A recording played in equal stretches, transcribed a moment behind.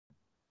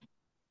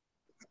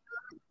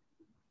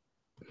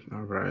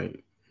All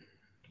right.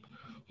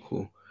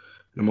 Cool.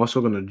 And I'm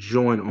also going to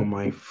join on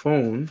my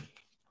phone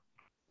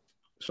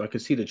so I can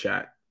see the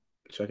chat.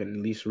 So I can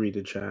at least read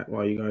the chat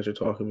while you guys are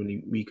talking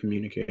when we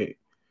communicate.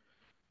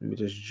 Let me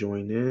just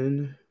join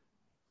in.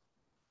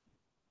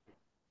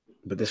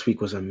 But this week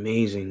was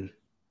amazing.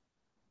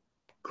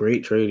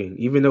 Great trading.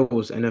 Even though it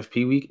was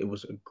NFP week, it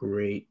was a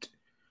great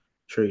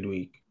trade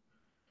week.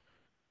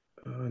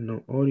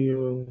 No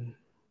audio.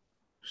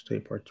 Stay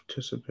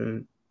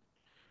participant.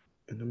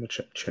 And I'm going to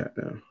check chat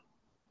now.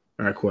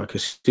 All right, cool. I can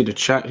see the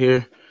chat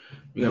here.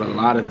 We got a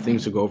lot of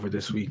things to go over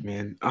this week,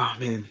 man. Oh,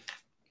 man.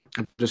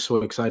 I'm just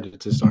so excited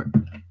to start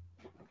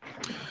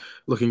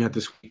looking at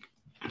this week.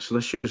 So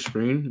let's share the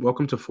screen.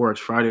 Welcome to Forex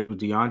Friday with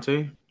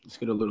Deontay. Let's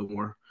get a little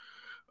more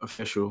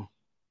official.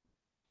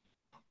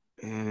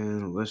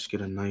 And let's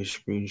get a nice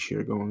screen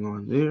share going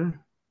on there.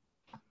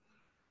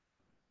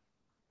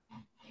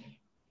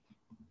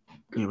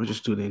 Yeah, we'll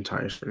just do the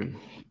entire screen.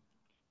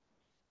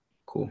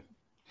 Cool.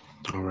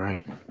 All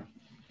right.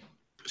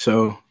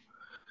 So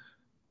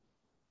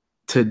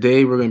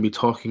today we're going to be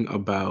talking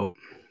about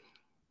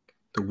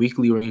the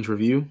weekly range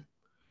review,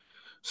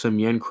 some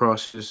yen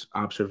crosses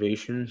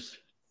observations,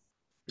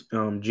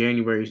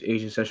 January's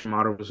Asian session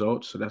model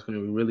results. So that's going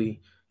to be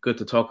really good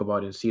to talk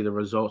about and see. The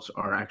results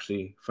are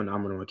actually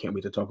phenomenal. I can't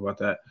wait to talk about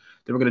that.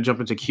 Then we're going to jump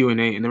into Q&A,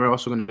 and then we're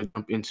also going to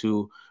jump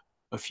into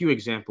a few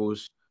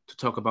examples to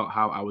talk about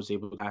how I was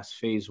able to pass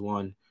phase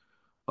one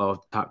of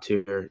top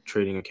tier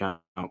trading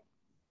account.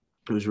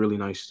 It was really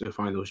nice to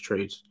find those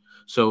trades.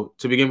 So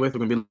to begin with, we're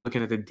going to be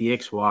looking at the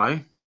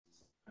DXY,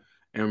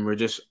 and we're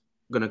just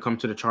going to come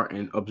to the chart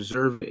and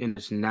observe it in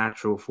its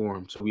natural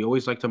form. So we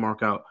always like to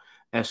mark out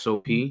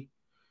SOP,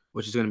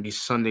 which is going to be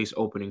Sunday's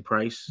opening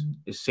price.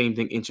 The same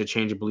thing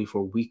interchangeably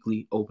for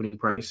weekly opening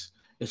price.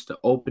 It's the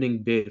opening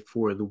bid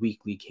for the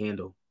weekly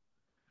candle.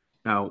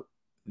 Now,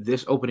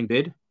 this opening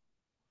bid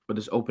or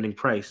this opening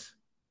price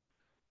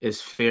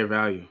is fair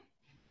value.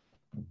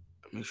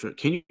 Make sure.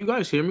 Can you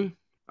guys hear me?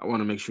 I want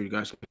to make sure you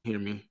guys can hear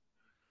me.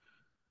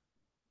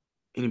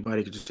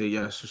 Anybody could just say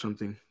yes or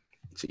something.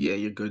 So, yeah,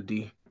 you're good,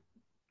 D.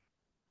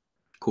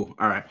 Cool.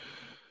 All right.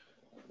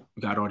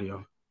 We got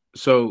audio.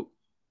 So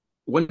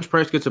once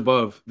price gets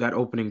above that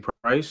opening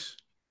price,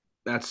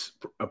 that's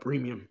a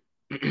premium.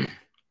 And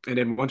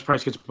then once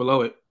price gets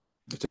below it,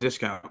 it's a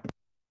discount.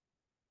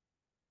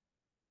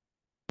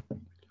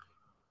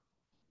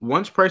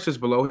 Once price is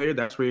below here,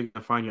 that's where you're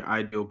going to find your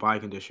ideal buy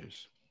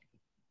conditions.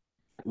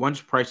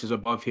 Once price is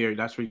above here,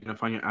 that's where you're going to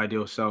find your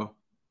ideal sell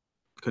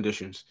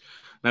conditions.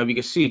 Now, we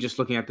can see, just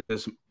looking at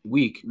this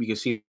week, we can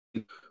see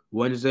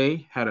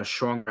Wednesday had a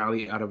strong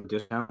rally out of a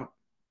discount.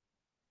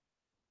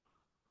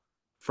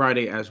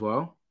 Friday as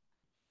well.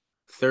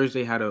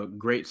 Thursday had a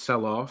great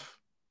sell-off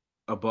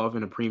above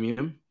in a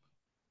premium.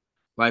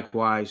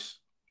 Likewise,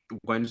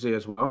 Wednesday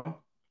as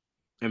well.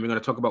 And we're going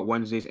to talk about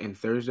Wednesdays and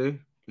Thursday,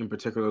 in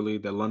particularly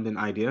the London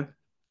idea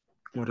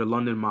or the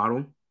London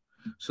model.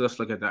 So let's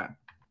look at that.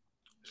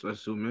 So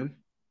let's zoom in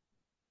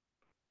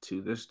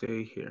to this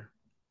day here.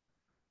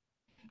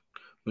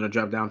 I'm going to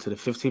drop down to the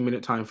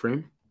 15-minute time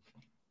frame.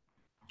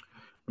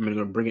 I'm going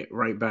to bring it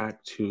right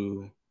back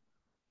to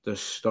the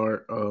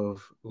start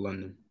of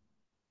London.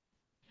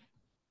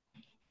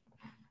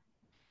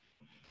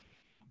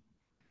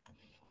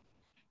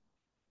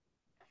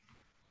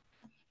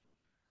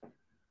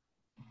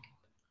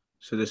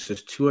 So this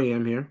is 2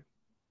 a.m. here.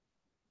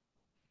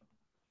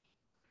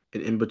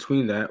 And in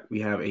between that,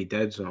 we have a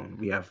dead zone.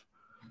 We have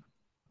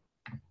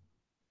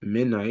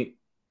midnight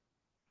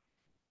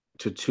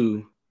to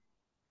 2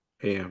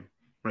 a.m.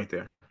 right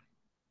there.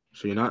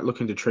 So you're not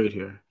looking to trade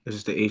here. This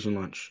is the Asian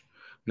lunch.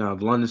 Now,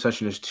 the London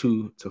session is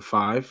 2 to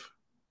 5.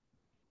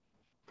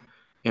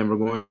 And we're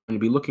going to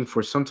be looking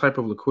for some type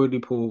of liquidity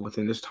pool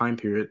within this time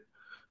period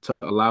to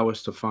allow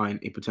us to find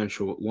a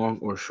potential long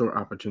or short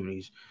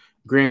opportunities.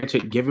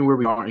 Granted, given where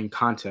we are in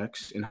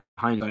context, in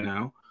hindsight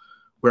now,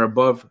 we're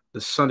above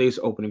the Sunday's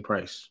opening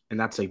price, and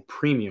that's a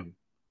premium.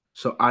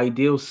 So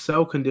ideal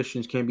sell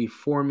conditions can be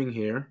forming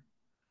here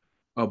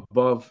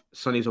above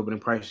Sunday's opening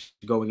price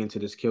going into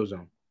this kill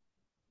zone.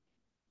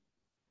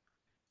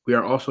 We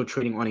are also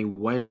trading on a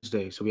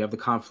Wednesday, so we have the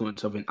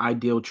confluence of an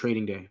ideal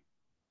trading day.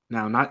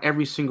 Now, not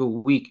every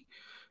single week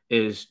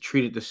is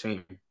treated the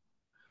same.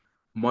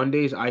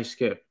 Mondays, I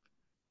skip.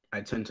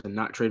 I tend to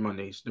not trade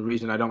Mondays. The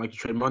reason I don't like to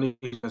trade Mondays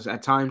is because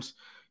at times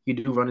you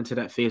do run into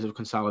that phase of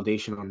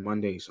consolidation on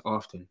Mondays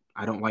often.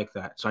 I don't like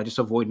that. So I just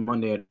avoid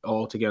Monday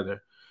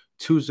altogether.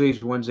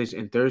 Tuesdays, Wednesdays,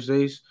 and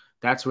Thursdays,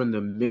 that's when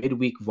the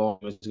midweek volume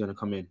is going to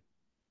come in.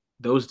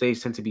 Those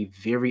days tend to be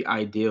very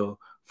ideal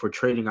for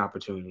trading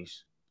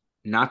opportunities.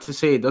 Not to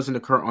say it doesn't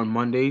occur on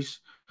Mondays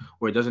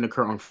or it doesn't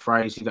occur on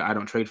Fridays either. I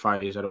don't trade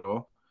Fridays at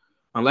all.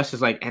 Unless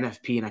it's like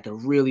NFP and I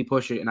can really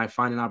push it and I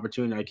find an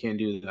opportunity, I can't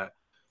do that.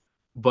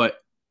 But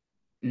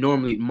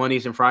normally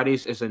Mondays and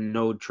Fridays is a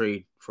no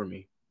trade for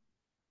me.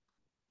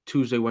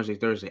 Tuesday, Wednesday,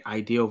 Thursday,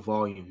 ideal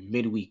volume,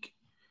 midweek.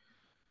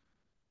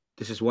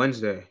 This is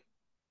Wednesday,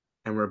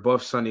 and we're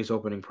above Sunday's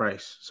opening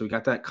price. So we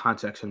got that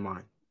context in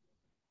mind.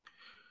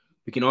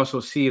 We can also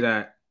see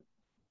that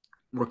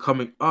we're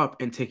coming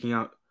up and taking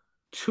out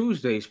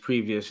Tuesday's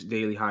previous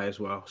daily high as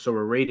well. So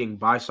we're rating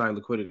buy side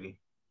liquidity.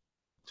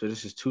 So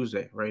this is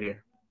Tuesday right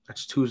here.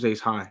 That's Tuesday's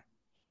high.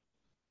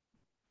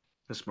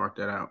 Let's mark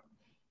that out.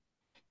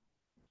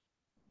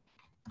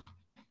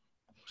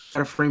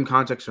 Try to frame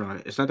context around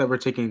it. It's not that we're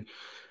taking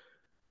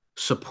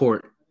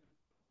support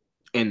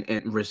and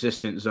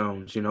resistant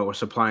zones, or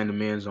supply and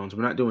demand zones.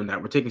 We're not doing that.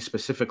 We're taking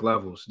specific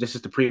levels. This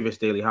is the previous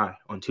daily high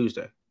on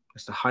Tuesday.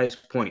 That's the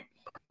highest point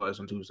was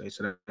on Tuesday.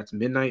 So that's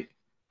midnight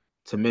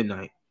to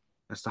midnight.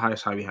 That's the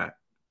highest high we had.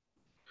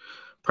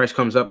 Price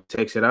comes up,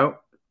 takes it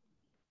out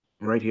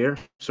right here.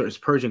 So it's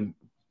purging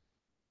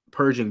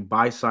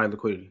buy side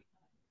liquidity.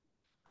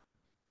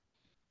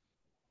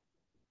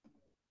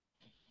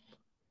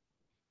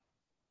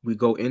 We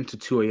go into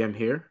 2 a.m.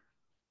 here.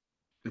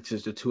 This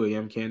is the 2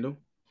 a.m. candle.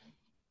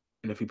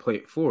 And if we play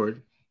it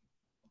forward,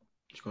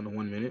 let's go to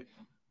 1 minute.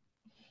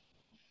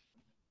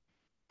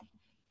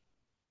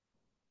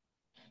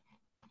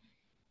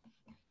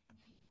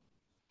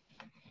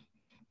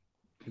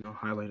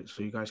 Highlight it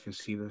so you guys can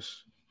see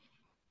this.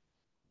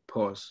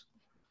 Pause.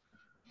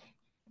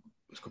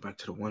 Let's go back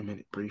to the 1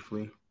 minute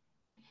briefly.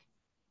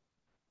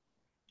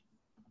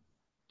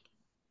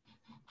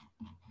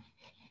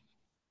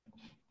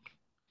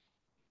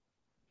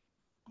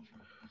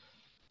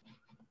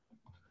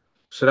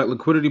 So that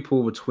liquidity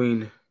pool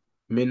between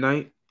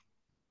midnight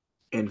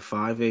and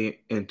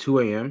 2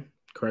 a.m.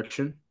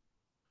 correction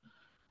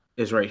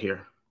is right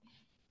here.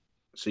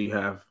 So you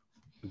have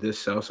this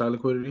sell side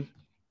liquidity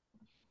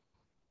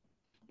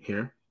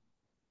here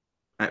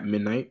at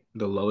midnight,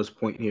 the lowest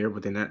point here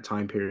within that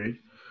time period.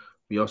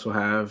 We also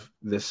have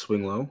this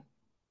swing low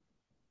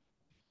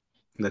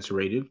that's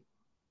rated.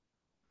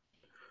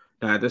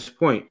 Now at this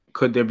point,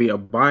 could there be a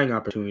buying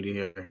opportunity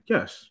here?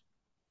 Yes.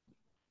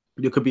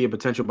 There could be a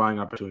potential buying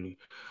opportunity.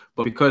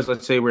 But because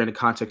let's say we're in the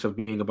context of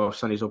being above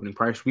Sunday's opening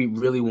price, we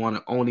really want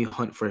to only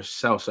hunt for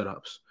sell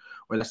setups,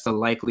 or that's the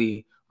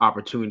likely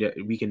opportunity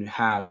that we can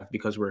have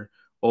because we're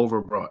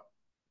overbought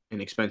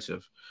and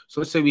expensive.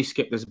 So let's say we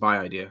skip this buy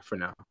idea for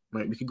now,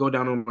 right? We could go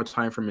down on more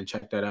time frame and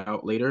check that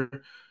out later.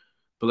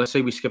 But let's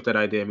say we skipped that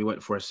idea and we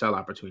went for a sell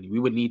opportunity. We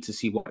would need to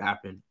see what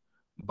happened.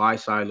 Buy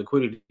side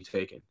liquidity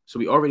taken. So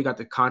we already got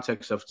the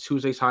context of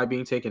Tuesday's high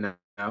being taken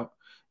out.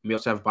 We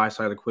also have buy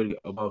side liquidity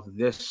above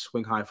this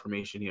swing high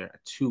formation here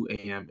at 2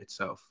 a.m.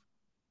 itself.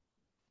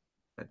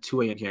 At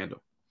 2 a.m.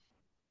 candle.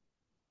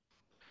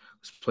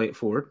 Let's play it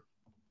forward.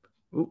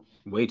 Ooh,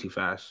 way too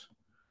fast.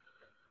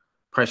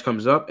 Price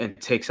comes up and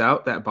takes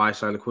out that buy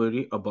side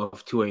liquidity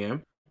above 2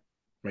 a.m.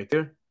 right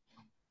there.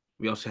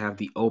 We also have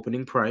the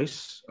opening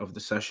price of the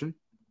session.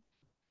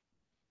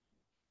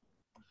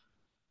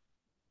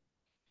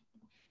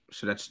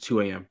 So that's 2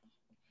 a.m.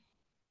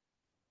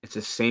 It's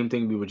the same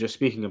thing we were just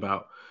speaking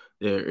about.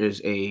 There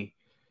is a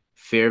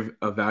fair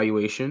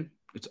evaluation.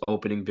 It's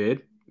opening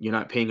bid. You're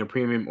not paying a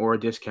premium or a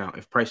discount.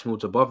 If price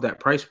moves above that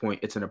price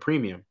point, it's in a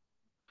premium.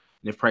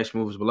 And if price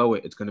moves below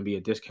it, it's going to be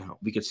a discount.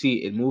 We could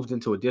see it moved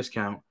into a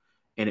discount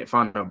and it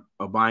found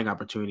a buying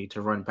opportunity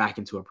to run back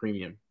into a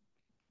premium.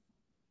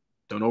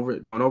 Don't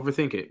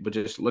overthink it, but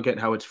just look at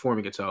how it's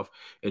forming itself.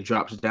 It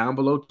drops down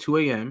below 2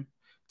 a.m.,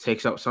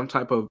 takes out some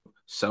type of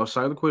sell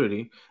side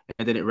liquidity,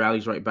 and then it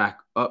rallies right back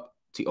up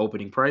to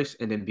opening price,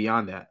 and then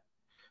beyond that.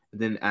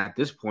 And then at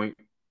this point,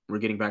 we're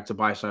getting back to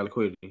buy side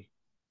liquidity.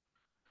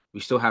 We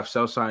still have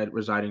sell side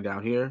residing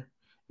down here.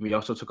 We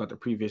also took out the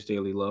previous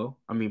daily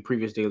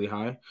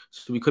high.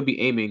 So we could be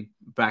aiming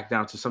back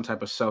down to some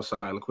type of sell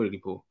side liquidity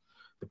pool,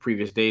 the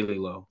previous daily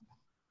low.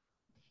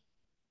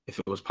 If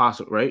it was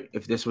possible, right?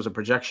 If this was a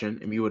projection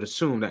and you would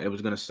assume that it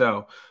was going to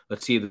sell,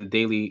 let's see that the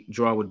daily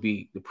draw would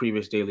be the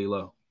previous daily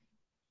low.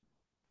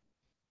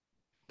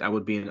 That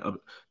would be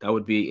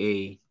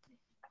a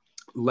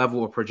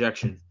level of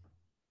projection.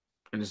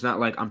 And it's not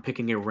like I'm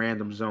picking a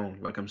random zone.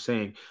 Like I'm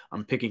saying,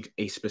 I'm picking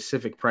a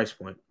specific price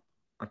point.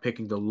 I'm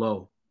picking the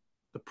low,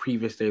 the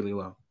previous daily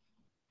low.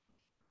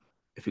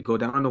 If we go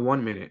down to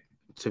 1 minute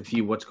to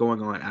view what's going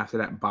on after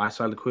that buy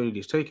side liquidity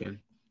is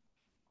taken,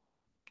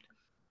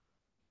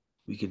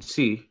 we can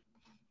see,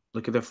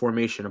 look at the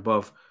formation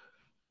above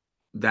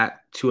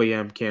that 2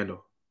 a.m.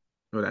 candle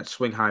or that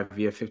swing high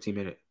via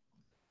 15-minute.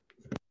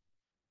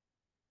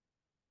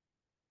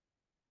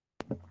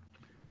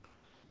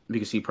 We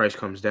can see price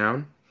comes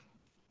down,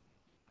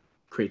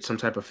 creates some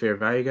type of fair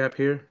value gap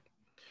here,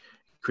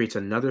 creates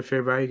another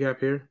fair value gap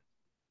here.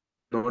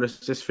 Notice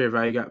this fair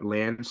value gap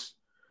lands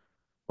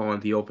on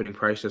the opening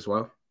price as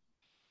well.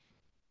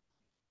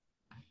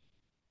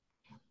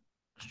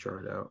 Let's draw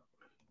it out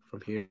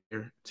from here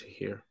to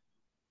here.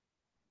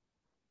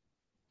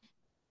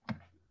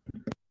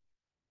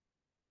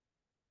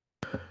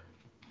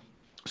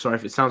 Sorry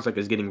if it sounds like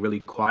it's getting really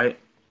quiet.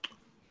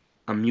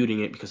 I'm muting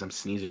it because I'm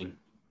sneezing.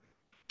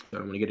 I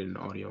don't want to get it in the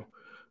audio.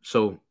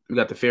 So we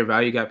got the fair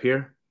value gap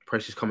here.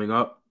 Price is coming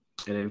up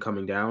and then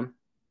coming down.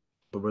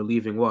 But we're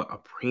leaving what? A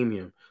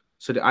premium.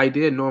 So the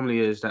idea normally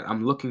is that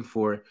I'm looking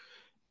for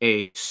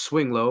a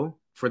swing low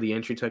for the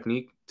entry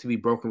technique to be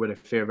broken with a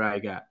fair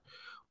value gap.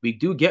 We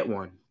do get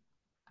one.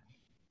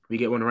 We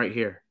get one right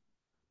here.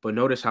 But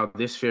notice how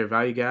this fair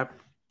value gap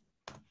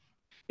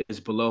is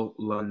below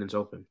London's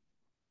open.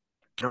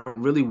 I don't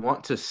really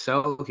want to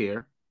sell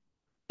here.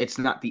 It's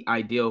not the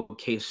ideal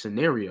case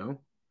scenario,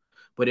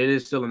 but it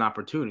is still an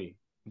opportunity.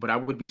 But I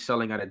would be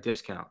selling at a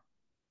discount.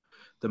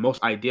 The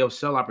most ideal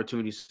sell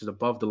opportunities is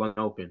above the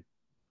London open,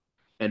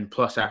 and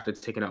plus after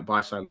taking out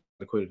buy side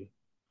liquidity.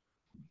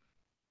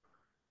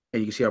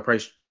 And you can see how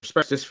price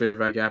respects this fair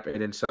value gap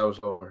and then sells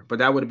over. But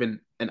that would have been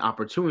an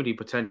opportunity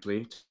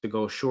potentially to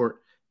go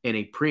short in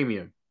a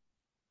premium.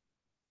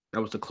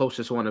 That was the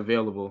closest one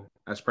available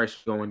as price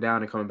was going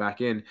down and coming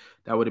back in.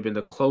 That would have been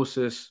the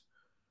closest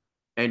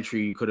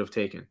entry you could have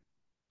taken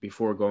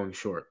before going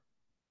short.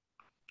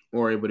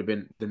 Or it would have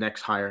been the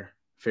next higher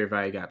fair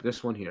value gap,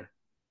 this one here.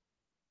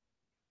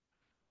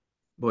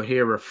 But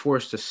here we're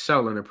forced to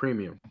sell in a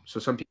premium.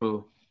 So some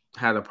people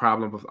had a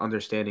problem with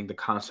understanding the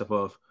concept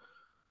of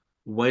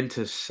when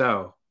to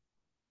sell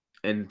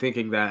and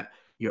thinking that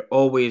you're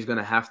always going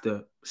to have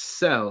to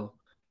sell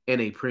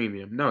in a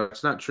premium. No,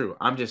 that's not true.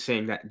 I'm just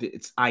saying that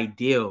it's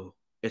ideal,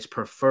 it's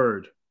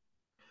preferred.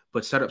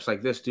 But setups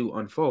like this do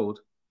unfold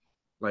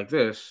like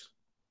this.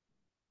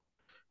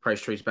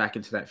 Price trades back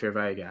into that fair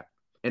value gap.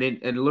 And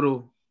a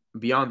little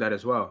beyond that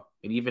as well.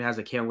 It even has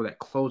a candle that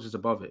closes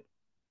above it.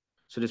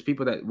 So there's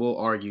people that will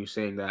argue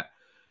saying that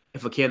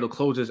if a candle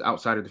closes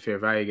outside of the fair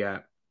value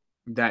gap,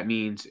 that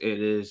means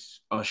it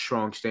is a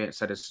strong stance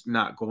that it's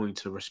not going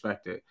to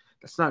respect it.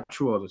 That's not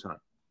true all the time.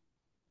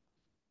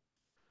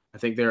 I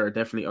think there are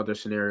definitely other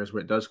scenarios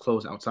where it does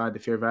close outside the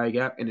fair value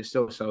gap and it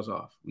still sells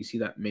off. We see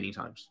that many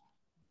times.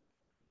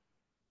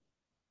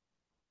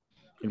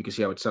 And you can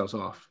see how it sells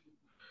off.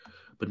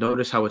 But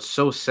notice how it's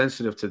so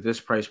sensitive to this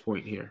price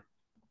point here.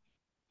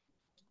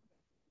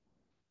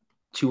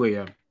 2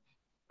 a.m.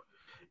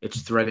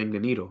 It's threading the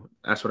needle.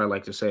 That's what I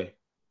like to say.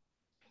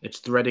 It's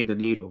threading the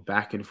needle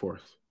back and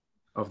forth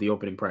of the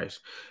opening price.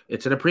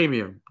 It's in a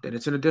premium, then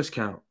it's in a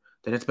discount,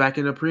 then it's back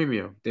in a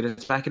premium, then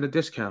it's back in a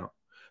discount,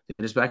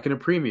 then it's back in a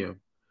premium,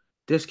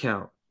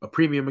 discount, a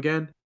premium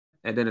again,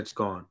 and then it's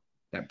gone.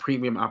 That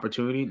premium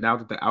opportunity, now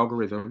that the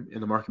algorithm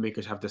and the market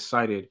makers have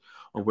decided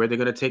on where they're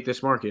going to take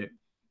this market,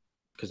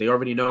 because they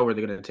already know where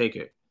they're going to take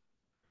it.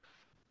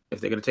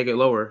 If they're going to take it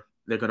lower,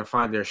 they're going to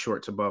find their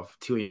shorts above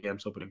 2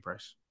 a.m.'s opening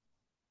price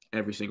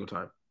every single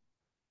time.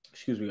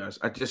 Excuse me, guys.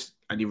 I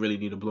really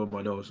need to blow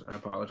my nose. I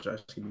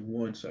apologize. Give me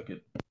 1 second.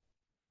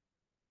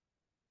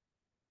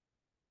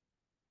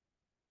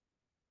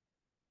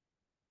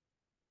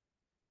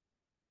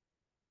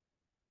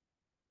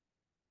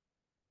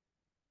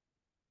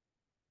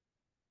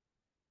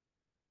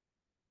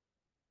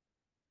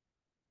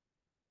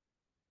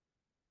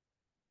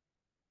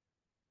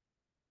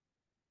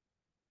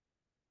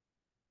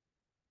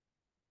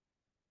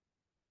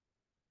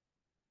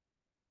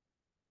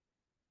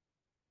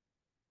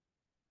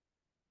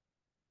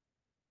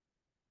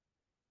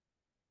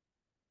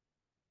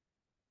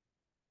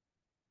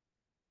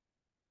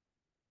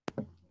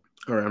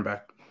 All right, I'm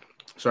back.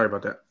 Sorry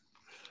about that.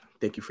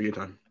 Thank you for your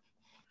time.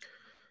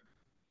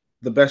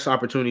 The best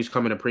opportunities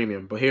come in a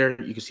premium, but here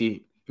you can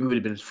see we would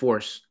have been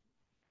forced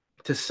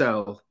to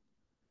sell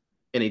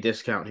in a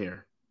discount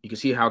here. You can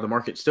see how the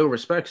market still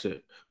respects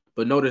it,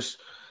 but notice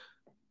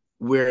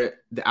where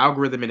the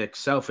algorithm in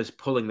itself is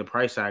pulling the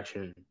price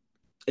action.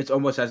 It's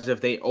almost as if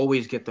they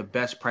always get the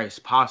best price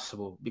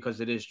possible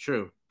because it is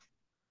true.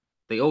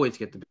 They always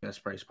get the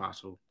best price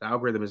possible. The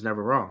algorithm is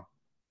never wrong.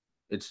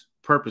 It's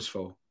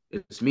purposeful.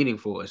 It's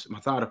meaningful. It's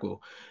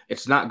methodical.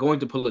 It's not going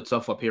to pull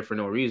itself up here for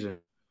no reason.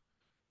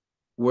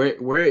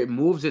 Where it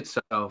moves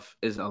itself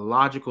is a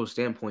logical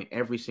standpoint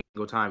every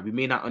single time. We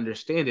may not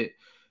understand it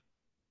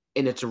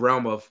in its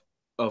realm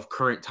of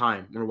current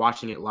time. We're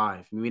watching it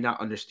live. We may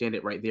not understand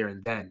it right there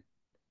and then.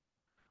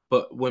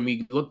 But when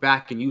we look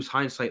back and use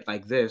hindsight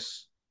like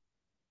this,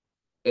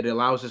 it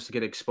allows us to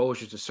get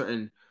exposure to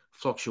certain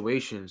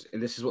fluctuations.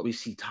 And this is what we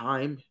see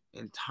time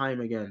and time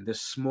again.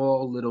 This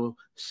small little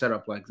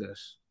setup like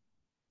this.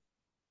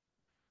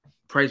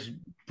 Price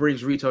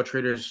brings retail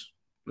traders,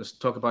 let's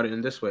talk about it in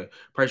this way.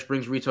 Price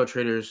brings retail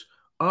traders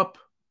up.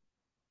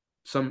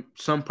 Some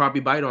probably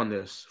bite on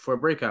this for a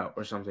breakout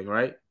or something,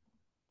 right?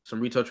 Some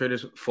retail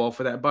traders fall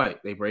for that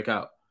bite. They break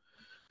out.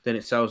 Then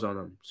it sells on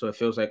them. So it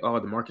feels like, oh,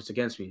 the market's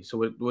against me. So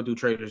what do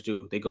traders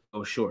do? They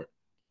go short.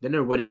 Then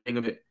they're winning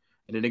a bit.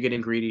 And then they're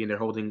getting greedy and they're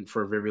holding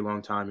for a very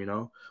long time,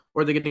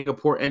 or they're getting a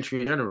poor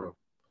entry in general.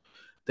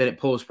 Then it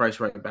pulls price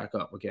right back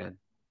up again.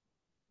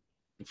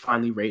 And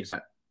finally raise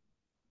that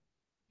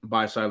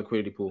buy side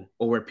liquidity pool,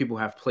 or where people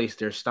have placed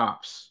their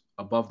stops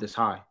above this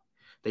high.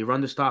 They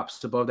run the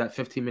stops above that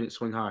 15-minute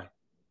swing high.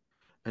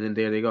 And then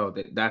there they go.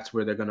 That's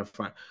where they're going to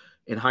find.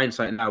 In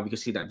hindsight, now we can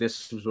see that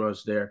this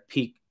was their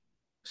peak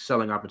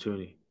selling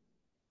opportunity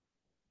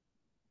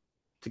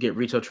to get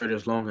retail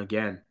traders long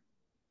again.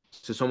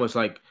 So it's almost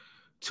like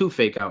two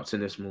fake outs in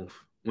this move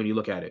when you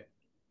look at it.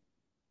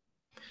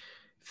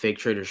 Fake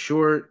traders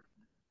short,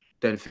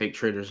 then fake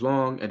traders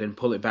long, and then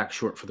pull it back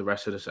short for the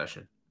rest of the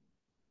session.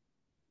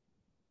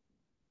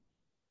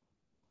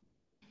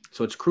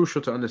 So it's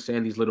crucial to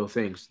understand these little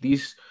things.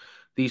 These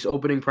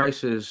opening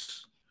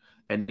prices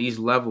And these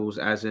levels,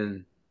 as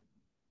in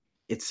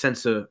its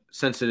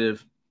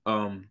sensitive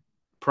um,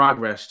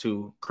 progress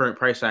to current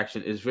price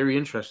action, is very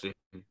interesting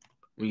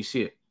when you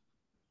see it.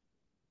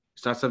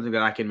 It's not something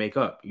that I can make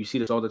up. You see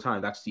this all the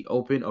time. That's the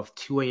open of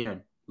 2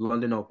 a.m.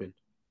 London Open.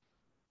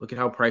 Look at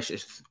how price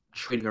is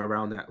trading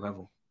around that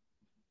level.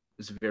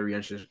 It's a very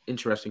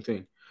interesting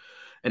thing.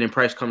 And then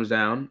price comes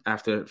down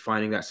after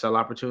finding that sell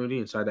opportunity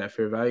inside that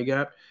fair value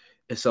gap.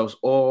 It sells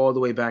all the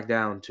way back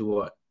down to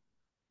what?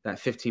 That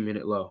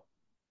 15-minute low.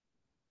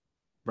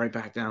 Right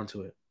back down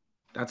to it.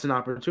 That's an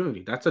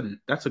opportunity. That's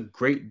a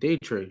great day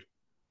trade.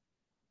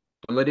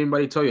 Don't let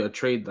anybody tell you a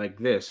trade like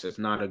this is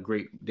not a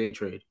great day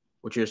trade.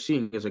 What you're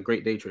seeing is a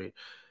great day trade.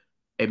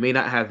 It may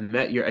not have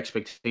met your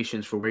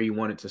expectations for where you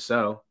want it to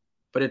sell,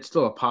 but it's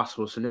still a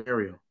possible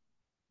scenario.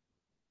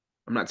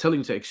 I'm not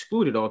telling you to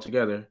exclude it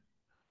altogether,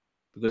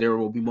 because there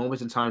will be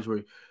moments and times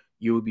where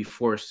you will be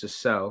forced to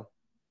sell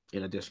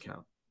in a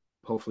discount.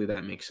 Hopefully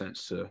that makes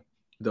sense to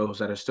those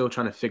that are still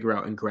trying to figure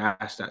out and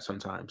grasp that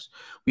sometimes.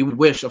 We would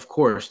wish, of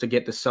course, to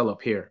get the sell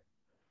up here,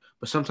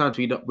 but sometimes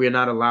we're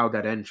not allowed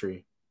that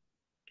entry.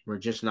 We're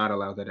just not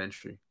allowed that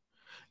entry.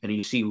 And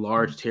you see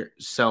large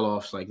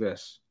sell-offs like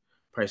this.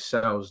 Price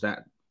sells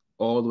that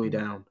all the way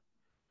down,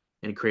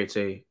 and it creates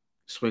a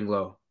swing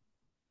low.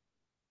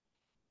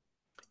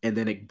 And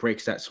then it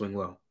breaks that swing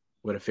low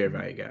with a fair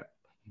value gap.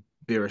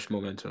 Bearish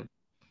momentum.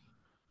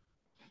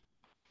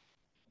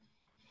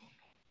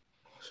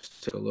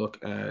 Let's take a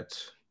look at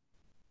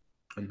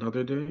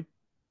another day.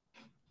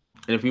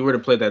 And if we were to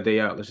play that day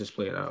out, let's just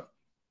play it out.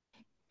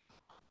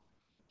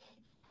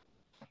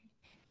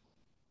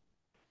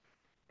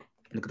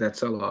 Look at that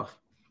sell-off.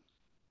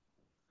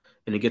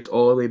 And it gets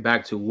all the way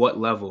back to what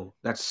level?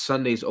 That's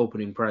Sunday's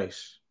opening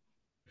price.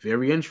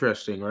 Very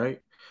interesting,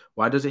 right?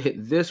 Why does it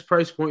hit this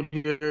price point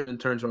here and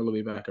turns all the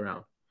way back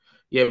around?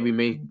 Yeah, we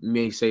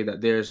may say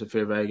that there's a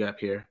fair value gap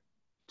here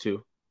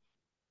too.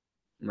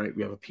 Right?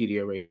 We have a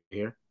PDA right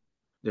here.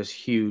 There's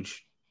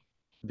huge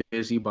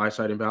busy buy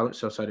side imbalance,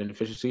 sell side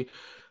inefficiency.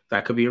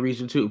 That could be a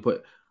reason too.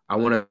 But I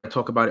want to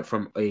talk about it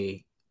from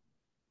a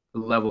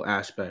level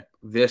aspect.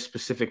 This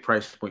specific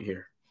price point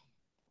here,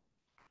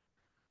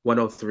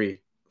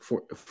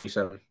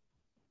 103.47.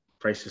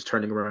 Price is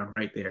turning around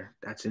right there.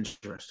 That's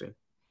interesting.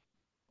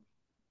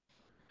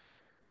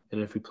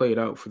 And if we play it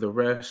out for the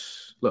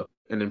rest, look,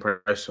 and then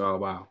price, oh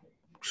wow.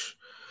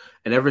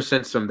 And ever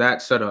since from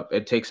that setup,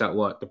 it takes out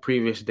what? The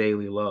previous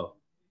daily low.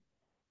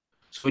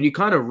 So when you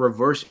kind of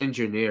reverse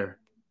engineer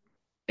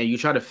and you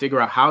try to figure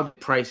out how the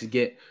price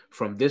get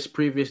from this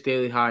previous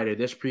daily high to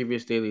this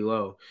previous daily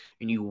low,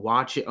 and you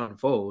watch it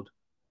unfold,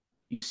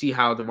 you see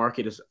how the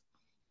market is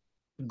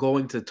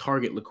going to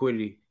target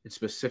liquidity in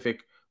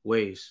specific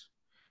ways.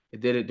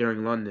 It did it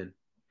during London.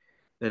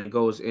 Then it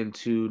goes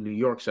into New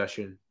York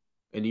session.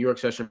 And New York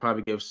session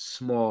probably gives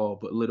small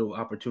but little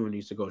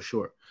opportunities to go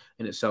short,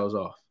 and it sells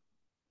off.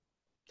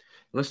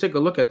 Let's take a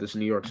look at this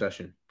New York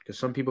session, because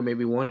some people may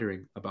be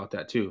wondering about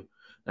that too.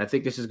 And I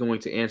think this is going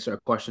to answer a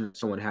question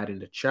someone had in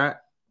the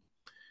chat.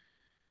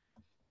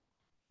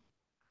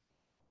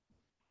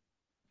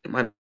 It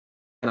might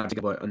not think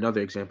about another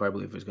example I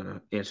believe is going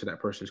to answer that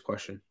person's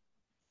question.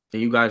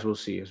 And you guys will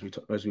see as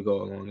we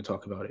go along and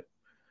talk about it.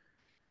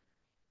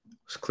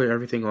 Let's clear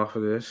everything off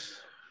of this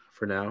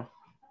for now.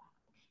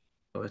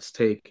 Let's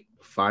take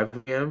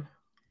 5 a.m.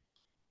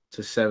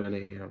 to 7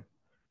 a.m.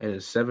 and then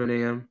 7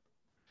 a.m.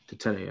 to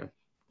 10 a.m.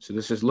 So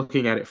this is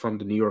looking at it from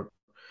the New York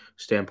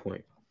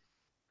standpoint.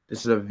 This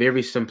is a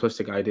very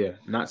simplistic idea.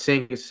 I'm not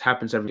saying this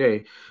happens every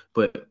day,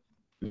 but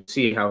you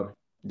see how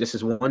this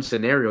is one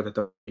scenario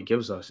that it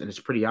gives us, and it's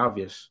pretty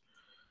obvious.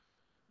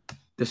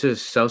 This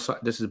is sell side.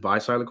 This is buy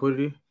side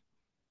liquidity.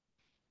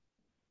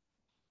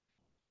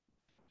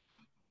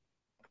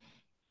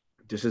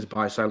 This is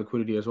buy side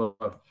liquidity as well.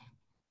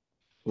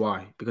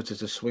 Why? Because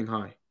it's a swing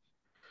high.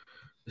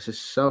 This is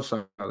sell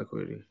side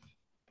liquidity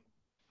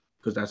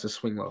because that's a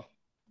swing low.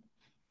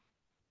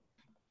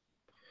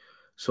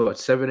 So at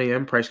 7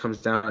 a.m., price comes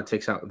down and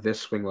takes out this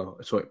swing low.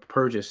 So it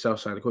purges sell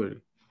side liquidity.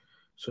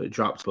 So it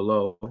drops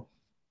below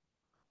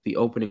the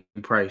opening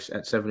price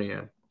at 7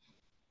 a.m.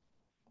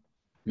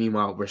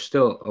 Meanwhile, we're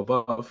still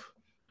above.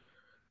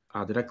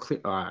 Did I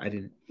clear? I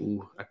didn't.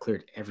 Ooh, I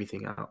cleared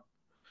everything out.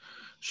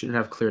 Shouldn't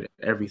have cleared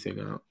everything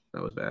out.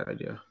 That was a bad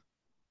idea.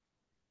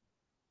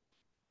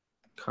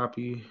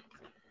 Copy.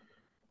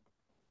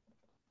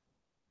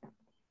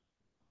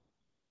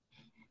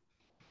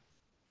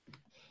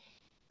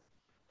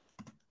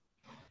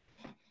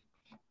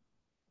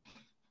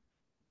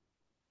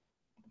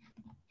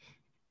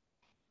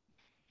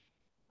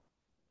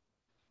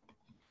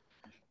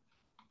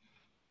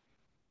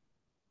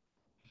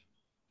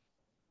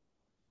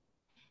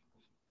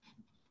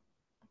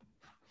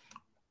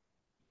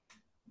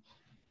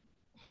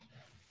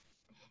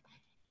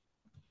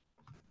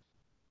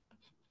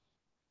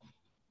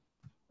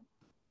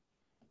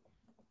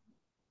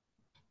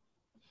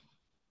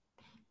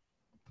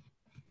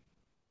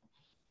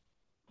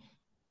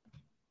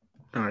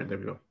 All right, there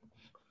we go.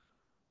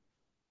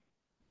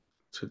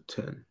 To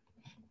 10.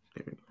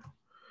 There we go.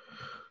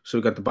 So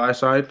we got the buy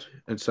side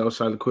and sell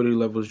side liquidity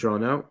levels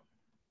drawn out.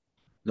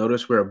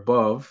 Notice we're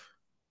above,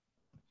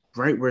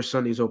 right where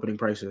Sunday's opening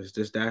price is.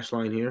 This dash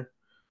line here,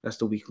 that's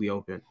the weekly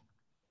open.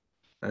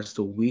 That's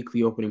the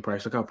weekly opening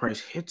price. Look how price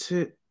hits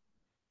it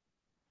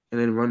and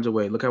then runs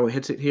away. Look how it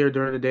hits it here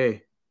during the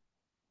day.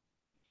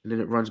 And then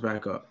it runs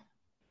back up.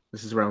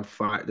 This is around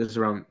 5. This is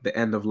around the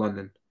end of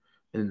London.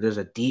 And there's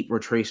a deep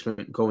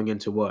retracement going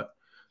into what?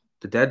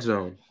 The dead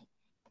zone.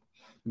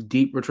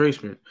 Deep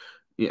retracement.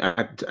 Yeah,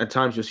 at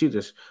times you'll see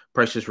this.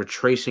 Price is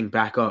retracing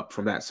back up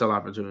from that sell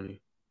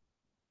opportunity.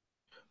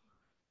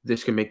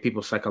 This can make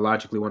people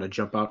psychologically want to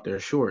jump out their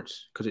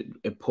shorts because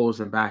it pulls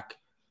them back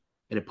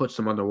and it puts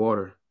them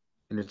underwater.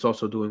 And it's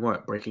also doing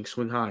what? Breaking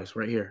swing highs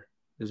right here.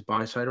 This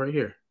buy side right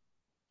here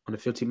on the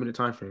 15-minute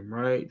time frame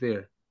right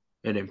there.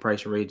 And then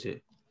price raids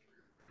it.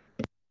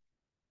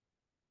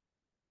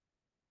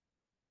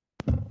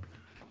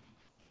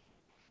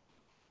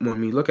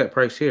 When we look at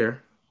price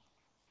here,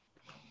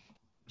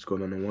 let's go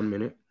down to 1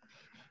 minute.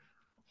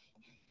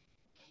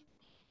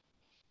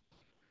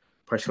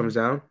 Price comes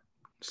down,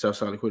 sell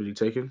side liquidity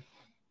taken.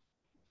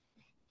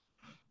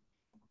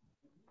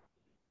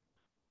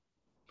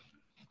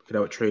 Look at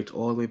how it trades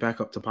all the way back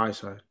up to buy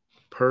side.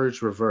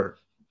 Purge, revert.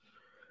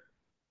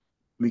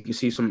 We can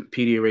see some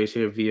PD arrays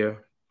here via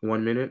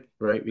 1 minute,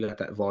 right? We got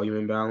that volume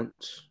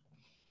imbalance.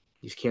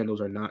 These candles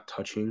are not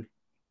touching.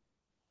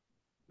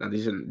 Now,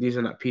 these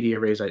are not PD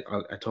arrays I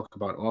talk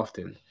about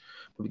often,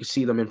 but we can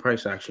see them in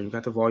price action. We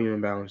got the volume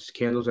imbalance.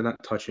 Candles are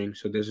not touching,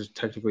 so this is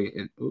technically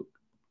the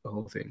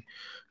whole thing.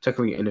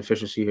 Technically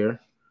inefficiency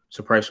here.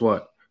 So price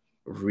what?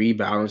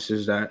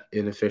 Rebalances that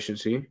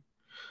inefficiency.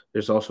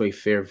 There's also a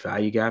fair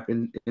value gap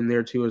in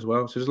there too as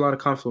well. So there's a lot of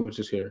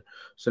confluences here.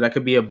 So that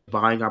could be a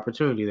buying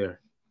opportunity there.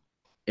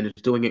 And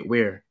it's doing it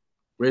where?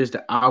 Where is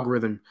the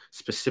algorithm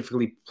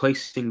specifically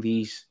placing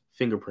these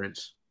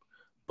fingerprints?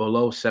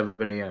 Below 7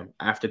 a.m.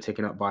 after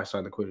taking up buy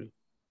side liquidity.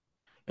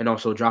 And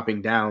also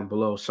dropping down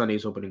below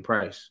Sunday's opening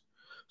price.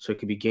 So it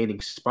could be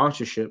gaining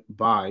sponsorship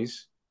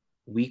buys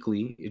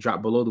weekly. It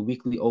dropped below the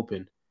weekly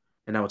open.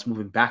 And now it's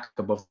moving back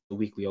above the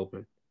weekly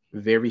open.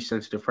 Very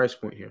sensitive price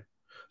point here.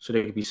 So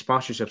there could be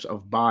sponsorships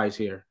of buys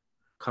here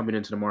coming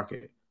into the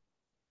market.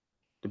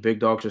 The big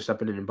dogs are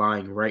stepping in and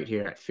buying right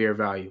here at fair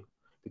value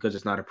because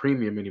it's not a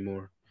premium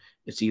anymore.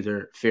 It's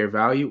either fair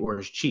value or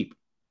it's cheap.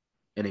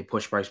 And they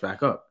push price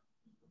back up.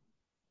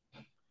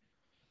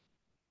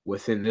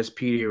 Within this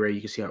PD array,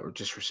 you can see how it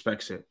just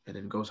respects it and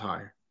then goes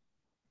higher.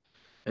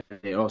 And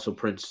it also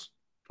prints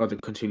other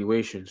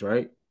continuations,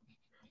 right?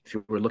 If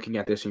you were looking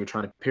at this and you're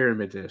trying to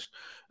pyramid this,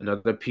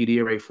 another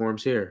PD array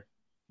forms here.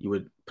 You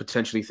would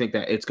potentially think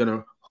that it's going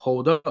to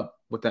hold up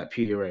with that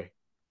PD array,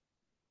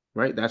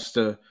 right? That's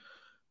the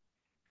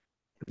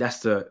guess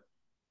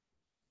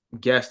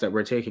that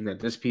we're taking, that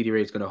this PD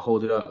array is going to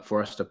hold it up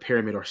for us to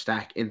pyramid or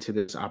stack into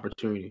this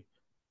opportunity,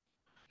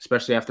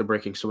 especially after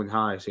breaking swing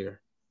highs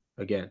here.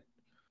 Again,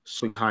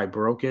 swing high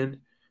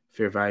broken,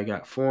 fair value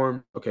got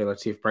formed. Okay,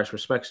 let's see if price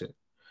respects it.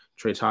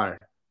 Trades higher.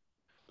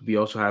 We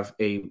also have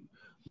a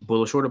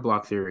bullish order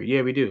block theory.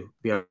 Yeah, we do.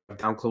 We have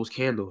down close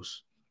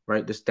candles,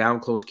 right? This down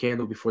close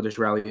candle before this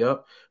rally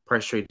up,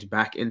 price trades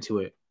back into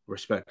it,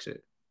 respects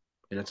it.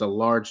 And it's a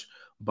large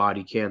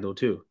body candle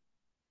too.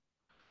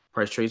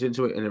 Price trades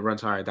into it and it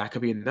runs higher. That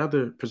could be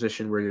another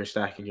position where you're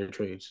stacking your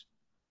trades.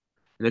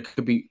 And it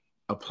could be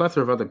a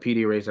plethora of other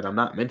PD arrays that I'm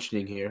not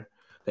mentioning here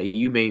that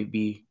you may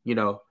be,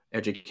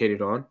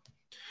 educated on.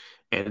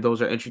 And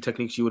those are entry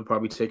techniques you would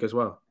probably take as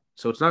well.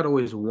 So it's not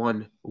always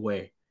one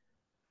way.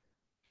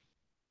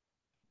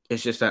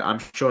 It's just that I'm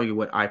showing you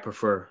what I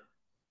prefer.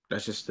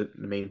 That's just the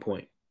main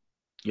point.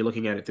 You're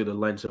looking at it through the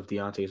lens of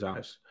Deontay's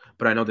eyes.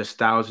 But I know there's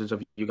thousands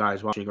of you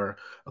guys watching, or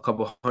a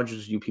couple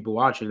hundreds of you people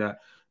watching that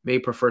may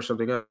prefer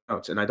something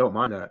else. And I don't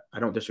mind that.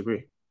 I don't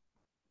disagree.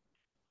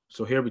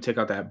 So here we take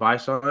out that buy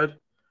side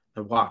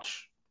and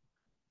watch.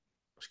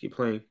 Let's keep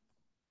playing.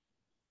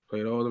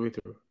 Play it all the way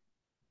through.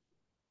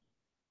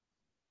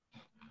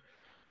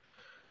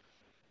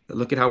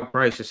 Look at how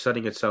price is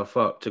setting itself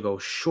up to go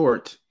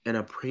short and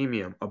a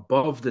premium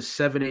above the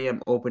 7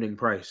 a.m. opening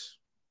price.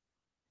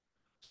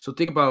 So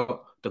think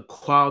about the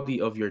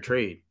quality of your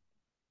trade.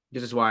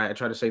 This is why I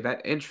try to say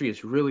that entry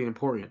is really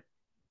important.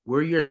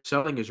 Where you're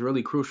selling is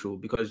really crucial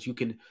because you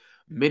can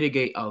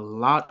mitigate a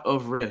lot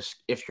of risk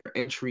if your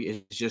entry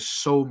is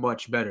just so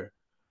much better.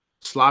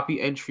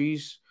 Sloppy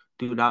entries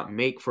do not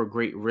make for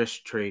great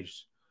risk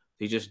trades.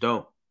 They just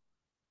don't.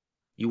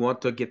 You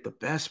want to get the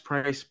best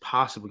price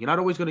possible. You're not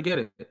always going to get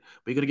it, but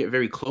you're going to get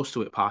very close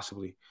to it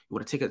possibly. You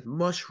want to take as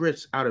much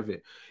risk out of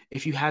it.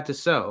 If you had to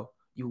sell,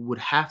 you would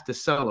have to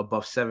sell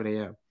above 7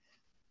 a.m.,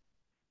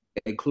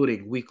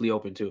 including weekly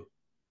open too.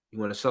 You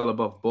want to sell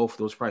above both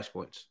those price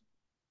points.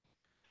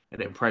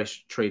 And then price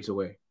trades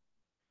away.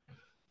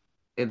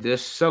 In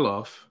this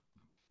sell-off,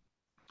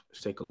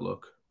 let's take a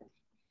look.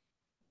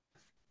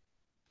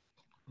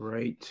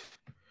 Right.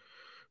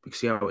 We can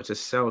see how it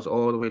just sells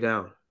all the way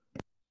down.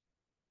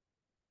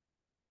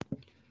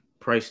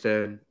 Price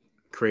then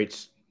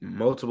creates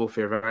multiple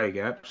fair value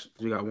gaps.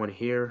 We got one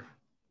here,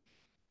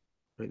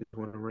 Right,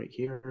 there's one right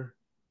here.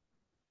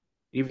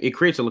 It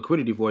creates a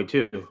liquidity void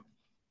too.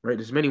 Right,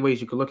 there's many ways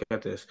you could look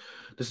at this.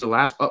 This is the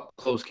last up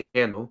close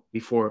candle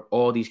before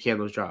all these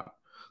candles drop.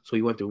 So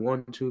we went through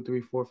 1, 2, 3,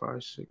 4,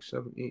 5, 6,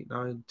 7, 8,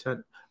 9,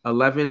 10,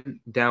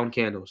 11 down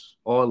candles.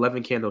 All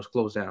 11 candles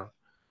closed down.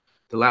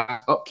 The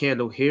last up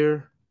candle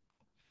here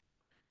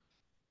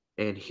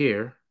and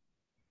here,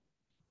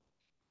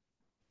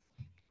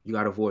 you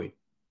got to void.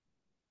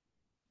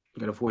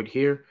 You got to void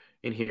here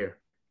and here.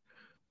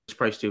 This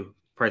price too.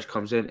 Price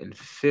comes in and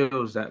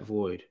fills that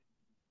void,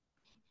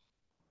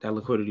 that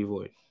liquidity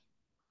void,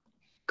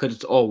 because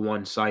it's all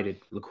one-sided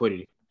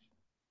liquidity.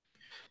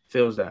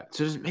 Fills that.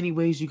 So there's many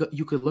ways you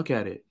could look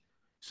at it.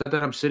 It's not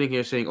that I'm sitting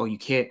here saying, oh, you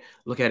can't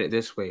look at it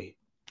this way.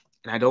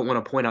 And I don't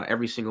want to point out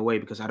every single way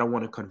because I don't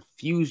want to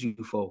confuse you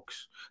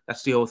folks.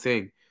 That's the whole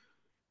thing.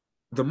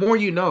 The more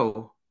you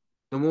know,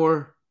 the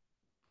more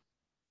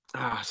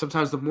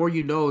sometimes the more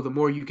you know, the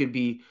more you can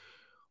be,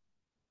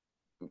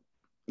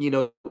 you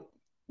know,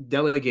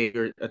 delegate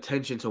your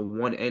attention to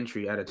one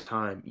entry at a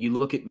time. You're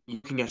looking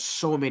at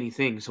so many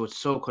things, so it's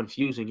so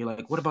confusing. You're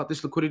like, what about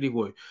this liquidity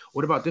void?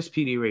 What about this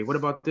PD rate? What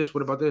about this?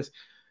 What about this?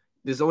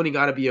 There's only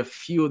got to be a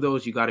few of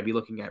those you got to be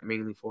looking at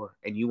mainly for,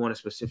 and you want to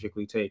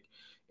specifically take.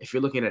 If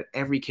you're looking at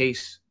every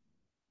case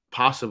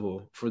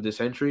possible for this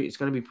entry, it's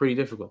going to be pretty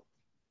difficult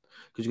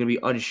because you're going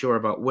to be unsure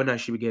about when I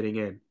should be getting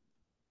in.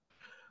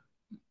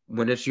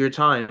 When it's your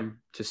time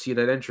to see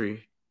that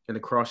entry and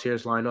the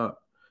crosshairs line up,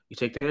 you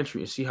take the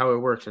entry and see how it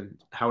works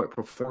and how it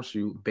performs for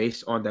you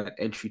based on that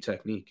entry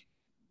technique.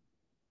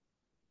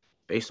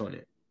 Based on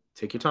it.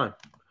 Take your time.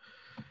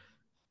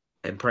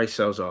 And price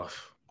sells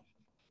off.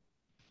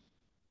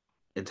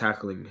 And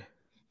tackling.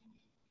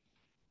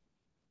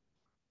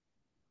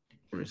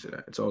 Where is it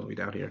at? It's all the way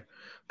down here.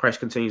 Price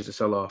continues to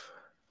sell off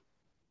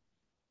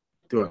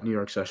throughout New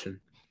York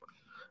session,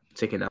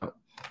 taking out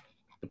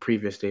the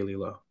previous daily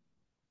low.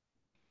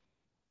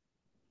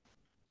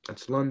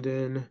 That's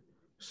London.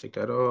 Let's take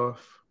that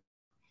off.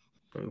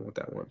 I don't want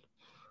that one.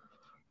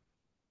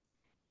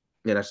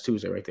 Yeah, that's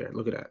Tuesday right there.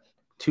 Look at that.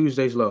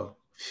 Tuesday's low.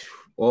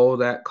 All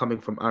that coming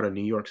from out of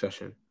New York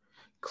session.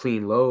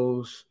 Clean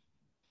lows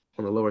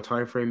on the lower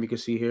time frame you can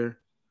see here.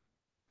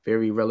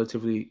 Very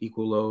relatively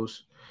equal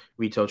lows.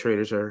 Retail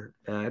traders are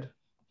mad,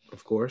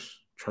 of course.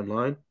 Trend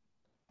line,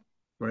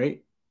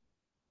 right?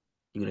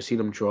 You're going to see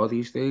them draw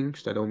these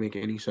things that don't make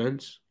any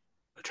sense.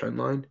 A trend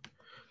line.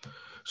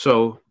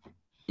 So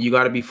you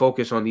got to be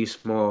focused on these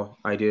small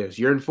ideas.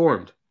 You're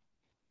informed.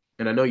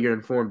 And I know you're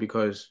informed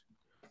because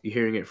you're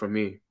hearing it from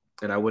me.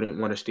 And I wouldn't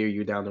want to steer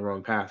you down the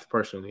wrong path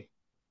personally.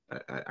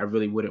 I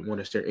really wouldn't want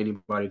to steer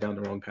anybody down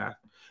the wrong path.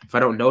 If I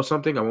don't know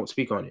something, I won't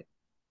speak on it.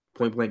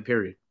 Point blank,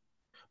 period.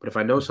 But if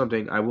I know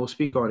something, I will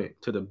speak on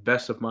it to the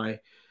best of my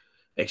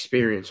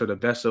experience or the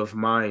best of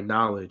my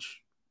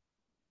knowledge.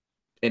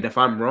 And if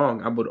I'm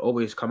wrong, I would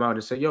always come out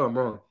and say, yo, I'm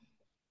wrong.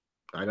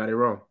 I got it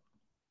wrong.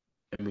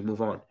 And we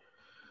move on.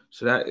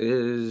 So that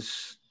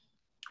is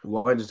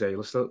Wednesday.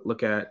 Let's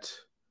look at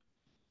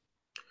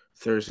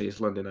Thursday's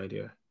London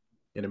idea.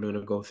 And I'm going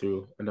to go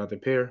through another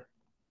pair.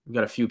 We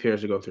got a few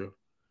pairs to go through.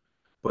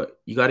 But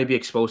you got to be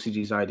exposed to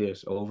these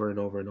ideas over and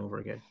over and over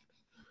again.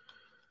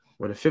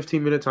 We're in a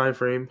 15-minute time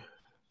frame.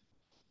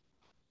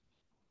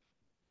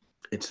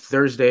 It's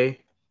Thursday,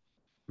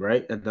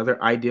 right?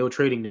 Another ideal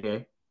trading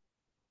day.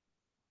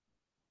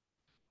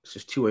 This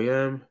is 2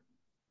 a.m.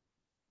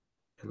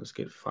 And let's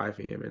get 5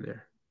 a.m. in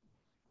there.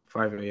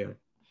 5 a.m.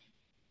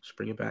 Let's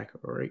bring it back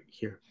right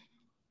here.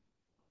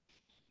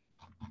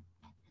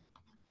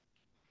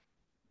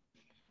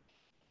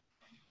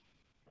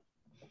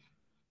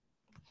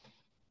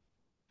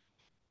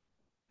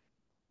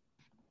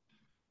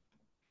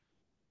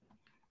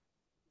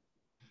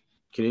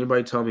 Can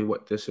anybody tell me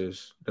what this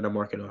is that I'm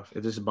marking off?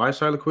 Is this buy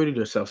side liquidity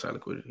or sell side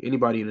liquidity?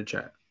 Anybody in the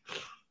chat?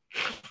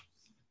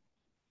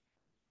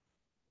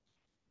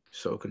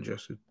 So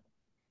congested.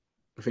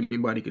 If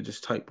anybody could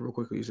just type real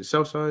quickly, is it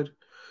sell side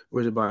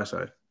or is it buy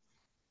side?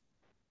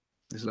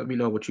 Just let me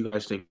know what you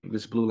guys think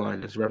this blue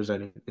line is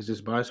representing. Is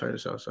this buy side or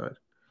sell side?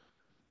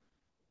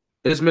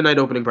 It's midnight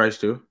opening price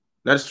too.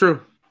 That's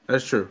true.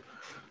 That's true.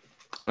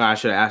 I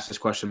should have asked this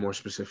question more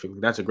specifically.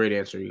 That's a great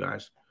answer, you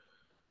guys.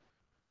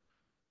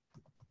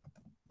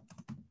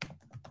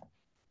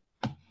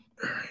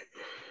 All right.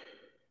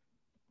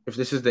 If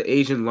this is the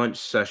Asian lunch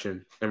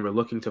session and we're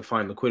looking to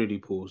find liquidity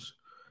pools,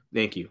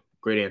 thank you.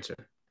 Great answer.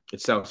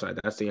 It's sell side.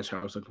 That's the answer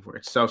I was looking for.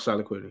 It's sell side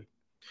liquidity.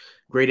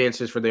 Great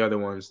answers for the other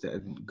ones.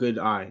 Good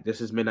eye. This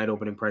is midnight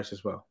opening price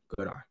as well.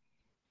 Good eye.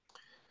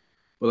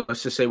 Well,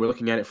 let's just say we're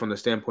looking at it from the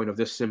standpoint of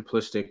this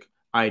simplistic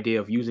idea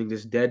of using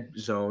this dead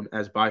zone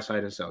as buy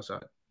side and sell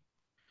side.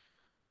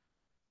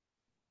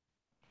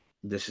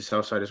 This is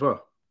sell side as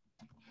well.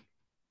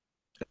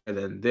 And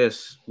then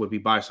this would be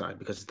buy side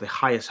because it's the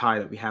highest high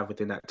that we have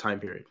within that time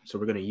period. So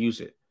we're going to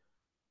use it.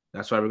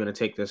 That's why we're going to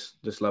take this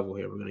level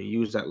here. We're going to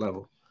use that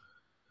level.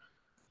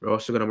 We're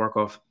also going to mark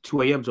off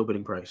 2 a.m.'s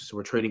opening price. So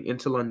we're trading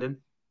into London.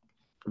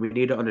 We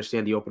need to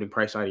understand the opening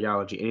price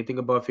ideology. Anything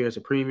above here is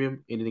a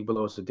premium. Anything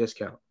below is a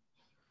discount.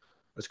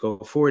 Let's go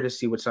forward and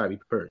see what side we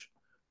purge.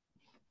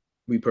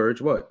 We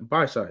purge what?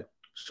 Buy side.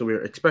 So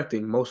we're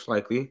expecting most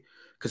likely,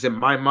 because in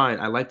my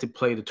mind, I like to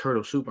play the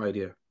turtle soup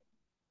idea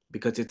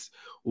because it's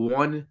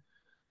one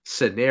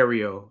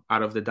scenario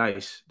out of the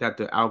dice that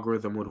the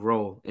algorithm would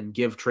roll and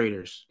give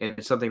traders. And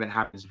it's something that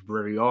happens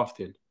very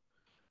often.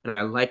 And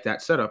I like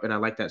that setup and I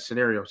like that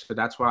scenario. So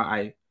that's why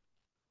I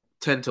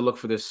tend to look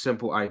for this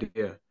simple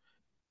idea.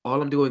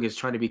 All I'm doing is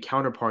trying to be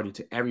counterparty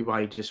to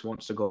everybody just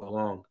wants to go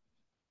along.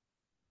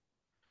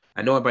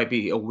 I know it might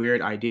be a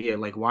weird idea.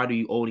 Like, why do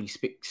you only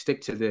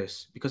stick to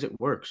this? Because it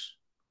works.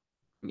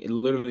 It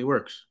literally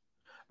works.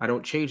 I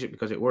don't change it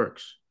because it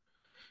works.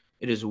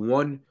 It is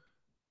one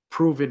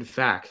proven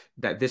fact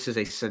that this is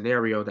a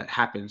scenario that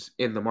happens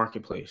in the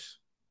marketplace.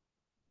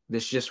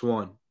 This just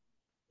one.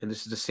 And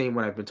this is the same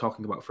one I've been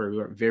talking about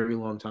for a very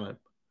long time.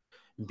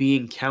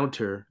 Being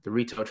counter, the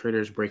retail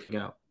traders breaking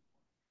out.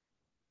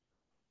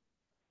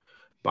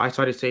 Buy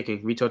side is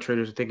taking, retail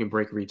traders are thinking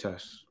break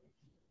retest.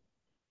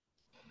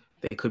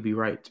 They could be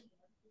right.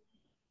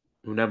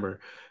 Remember,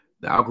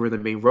 the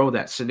algorithm may roll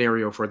that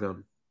scenario for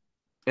them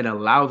and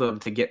allow them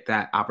to get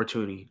that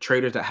opportunity.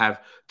 Traders that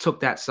have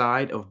took that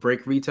side of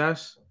break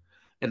retest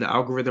and the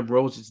algorithm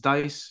rolls its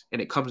dice and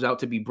it comes out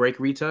to be break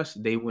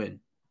retest, they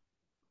win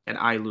and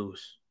I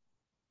lose.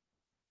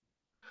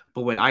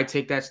 But when I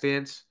take that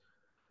stance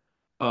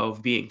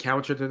of being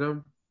counter to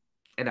them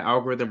and the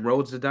algorithm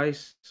rolls the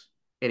dice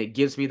and it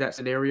gives me that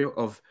scenario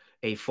of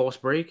a false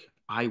break,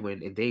 I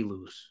win and they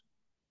lose.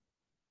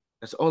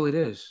 That's all it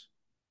is.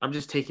 I'm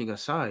just taking a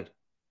side.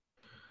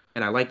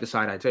 And I like the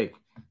side I take.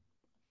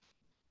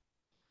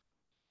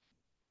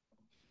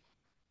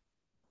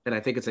 And I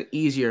think it's an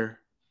easier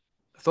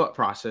thought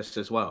process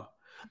as well.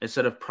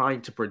 Instead of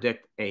trying to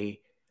predict a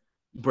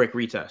break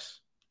retest.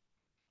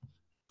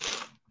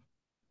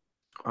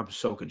 I'm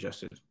so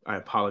congested. I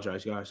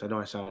apologize, guys. I know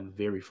I sound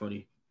very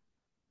funny.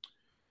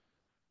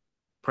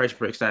 Price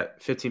breaks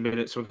that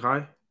 15-minute swing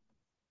high.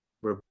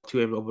 We're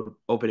 2 a.m.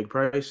 opening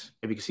price.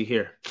 And we can see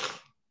here.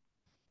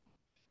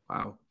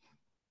 Wow.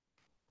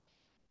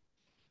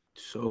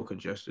 So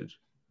congested.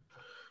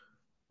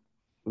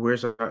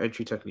 Where's our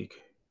entry technique?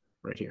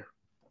 Right here.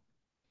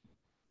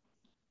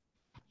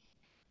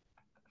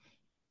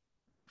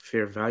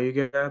 Fair value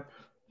gap.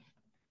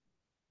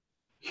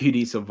 You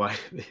need some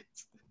vitamins.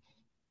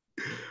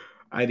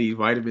 I need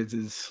vitamins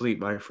and sleep,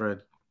 my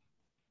friend.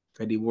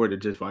 I need more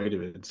than just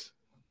vitamins.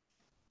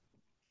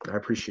 I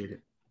appreciate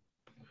it.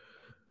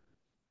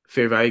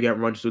 Fair value gap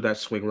runs through that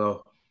swing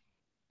low.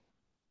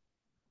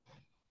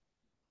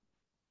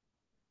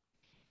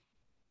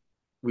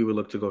 We would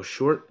look to go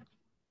short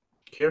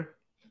here,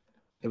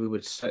 and we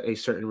would set a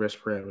certain risk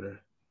parameter.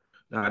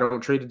 Now, I don't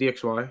trade the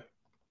DXY,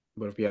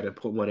 but if we had to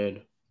put one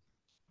in,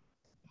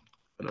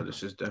 I know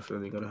this is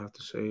definitely going to have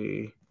to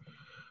say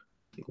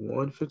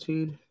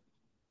 115.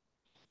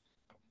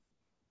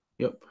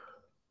 Yep.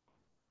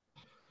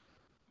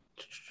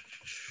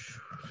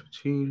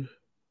 15.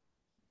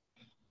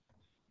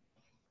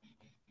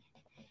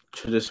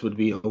 So this would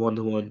be a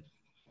one-to-one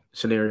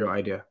scenario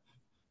idea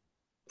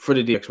for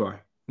the DXY.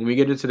 When we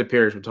get into the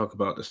pairs, we'll talk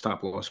about the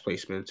stop loss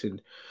placements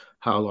and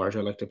how large I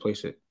like to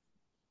place it.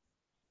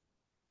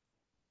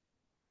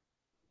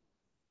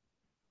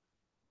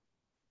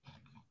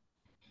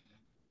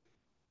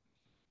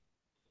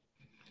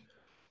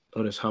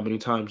 Notice how many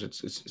times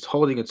it's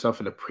holding itself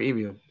in a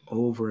premium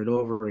over and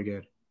over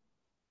again.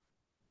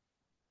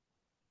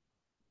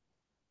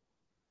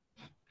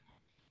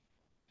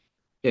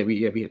 We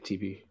hit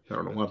TP. I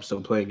don't know why I'm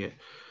still playing it.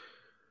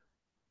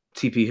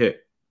 TP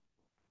hit.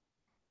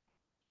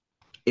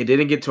 It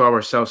didn't get to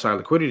our sell side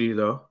liquidity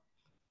though.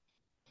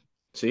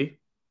 See,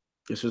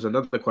 this was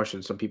another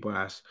question some people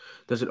ask.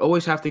 Does it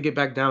always have to get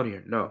back down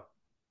here? No.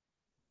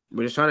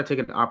 We're just trying to take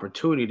an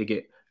opportunity to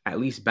get at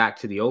least back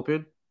to the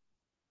open.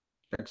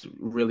 That's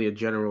really a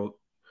general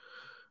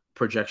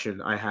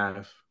projection I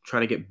have.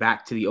 Trying to get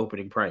back to the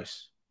opening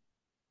price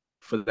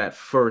for that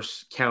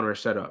first counter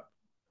setup.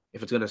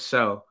 If it's going to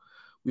sell,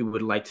 we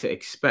would like to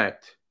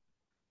expect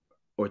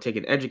or take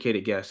an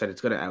educated guess that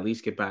it's going to at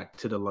least get back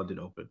to the London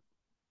Open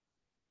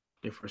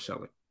if we're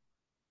selling.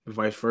 And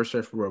vice versa,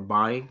 if we're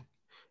buying,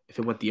 if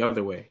it went the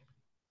other way.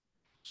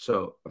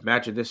 So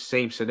imagine this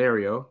same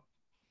scenario,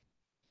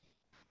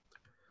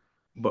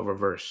 but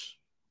reverse.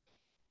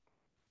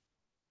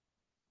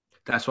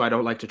 That's why I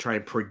don't like to try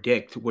and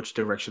predict which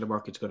direction the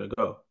market's going to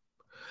go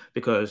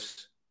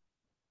because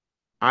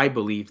I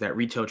believe that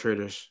retail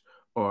traders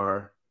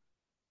are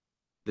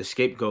the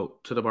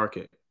scapegoat to the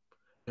market.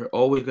 They're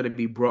always going to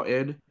be brought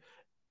in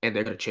and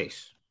they're going to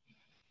chase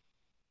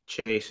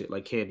it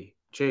like candy.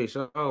 Chase,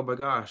 oh my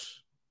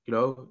gosh,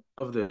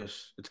 of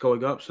this. It's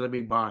going up, so let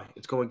me buy.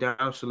 It's going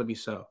down, so let me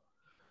sell.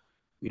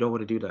 We don't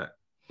want to do that.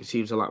 It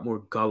seems a lot more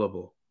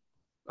gullible.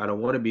 I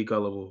don't want to be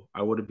gullible.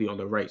 I want to be on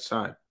the right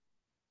side.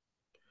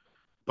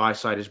 Buy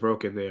side is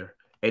broken there.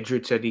 Entry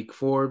technique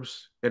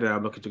forms, and then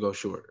I'm looking to go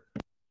short.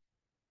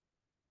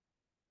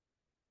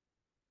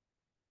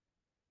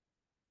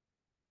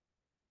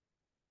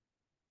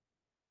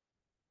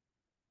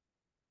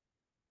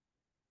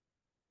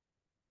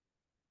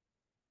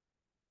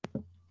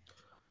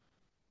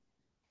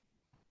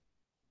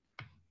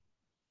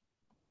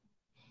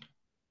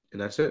 And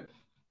that's it.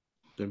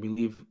 Then we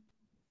leave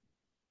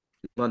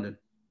London.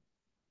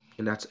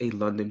 And that's a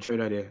London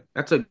trade idea.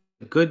 That's a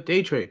good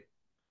day trade.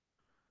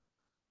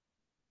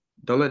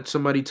 Don't let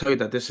somebody tell you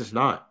that this is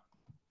not.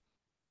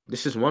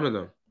 This is one of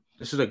them.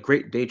 This is a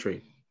great day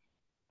trade.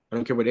 I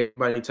don't care what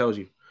anybody tells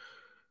you.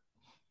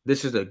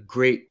 This is a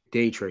great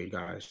day trade,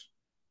 guys.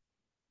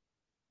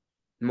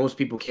 Most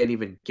people can't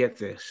even get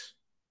this.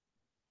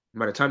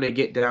 By the time they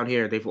get down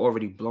here, they've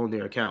already blown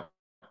their account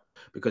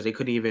because they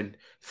couldn't even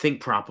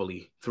think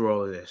properly through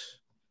all of this.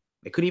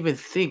 They couldn't even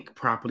think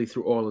properly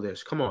through all of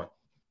this. Come on.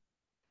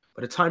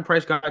 By the time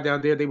price got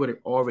down there, they would have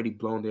already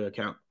blown their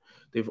account.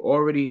 They've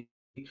already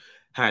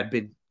had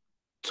been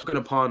taken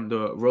upon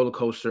the roller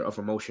coaster of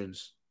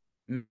emotions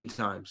many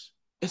times.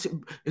 Is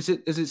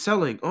it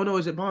selling? Oh no,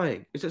 is it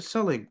buying? Is it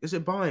selling? Is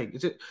it buying?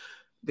 Is it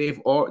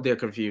they're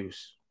confused.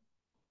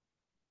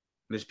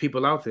 There's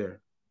people out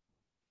there.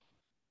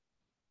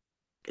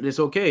 And it's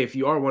okay if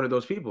you are one of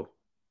those people.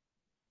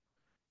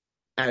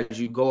 As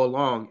you go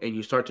along and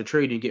you start to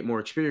trade and you get more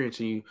experience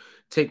and you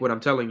take what I'm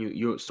telling you,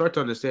 you'll start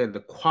to understand the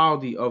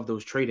quality of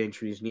those trade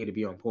entries need to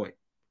be on point.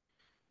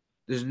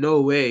 There's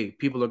no way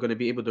people are going to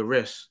be able to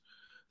risk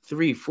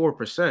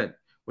 3-4%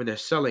 when they're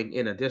selling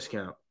in a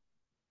discount.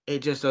 It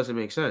just doesn't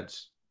make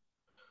sense.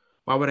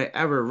 Why would I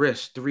ever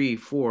risk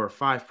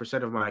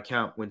 3-4-5% of my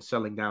account when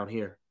selling down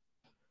here?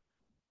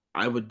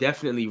 I would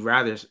definitely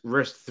rather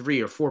risk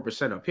 3 or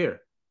 4% up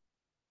here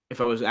if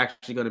I was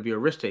actually going to be a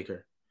risk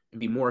taker and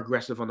be more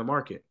aggressive on the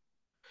market.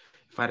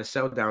 If I had to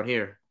sell down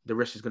here, the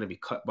risk is going to be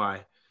cut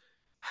by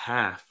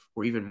half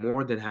or even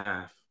more than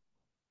half.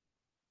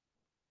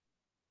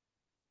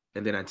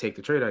 And then I take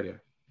the trade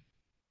idea.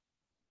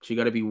 So you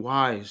got to be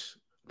wise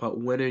about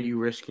when are you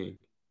risking.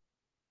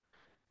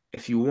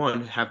 If you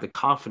want, have the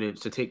confidence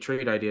to take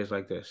trade ideas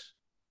like this.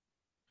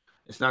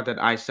 It's not that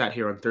I sat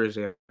here on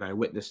Thursday and I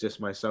witnessed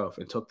this myself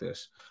and took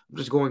this. I'm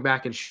just going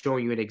back and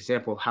showing you an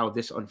example of how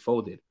this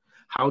unfolded.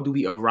 How do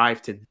we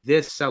arrive to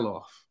this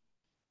sell-off?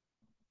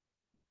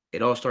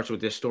 It all starts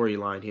with this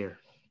storyline here.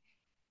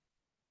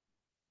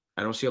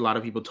 I don't see a lot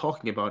of people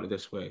talking about it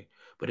this way,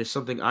 but it's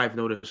something I've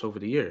noticed over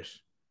the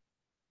years.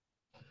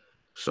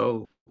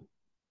 So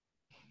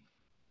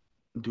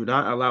do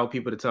not allow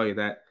people to tell you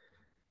that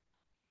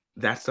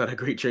that's not a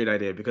great trade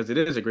idea because it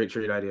is a great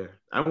trade idea.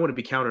 I want to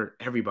be counter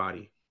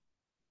everybody.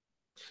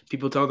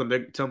 People tell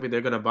me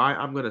they're gonna buy,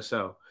 I'm gonna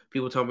sell.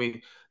 People tell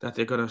me that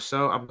they're gonna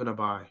sell, I'm gonna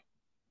buy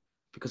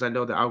because I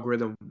know the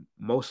algorithm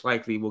most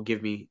likely will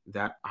give me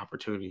that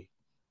opportunity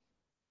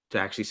to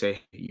actually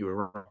say you were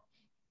wrong.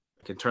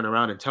 I can turn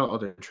around and tell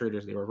other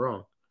traders they were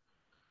wrong,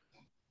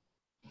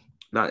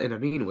 not in a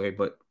mean way,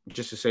 but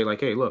just to say like,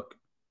 hey, look,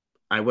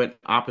 I went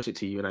opposite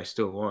to you and I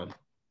still won,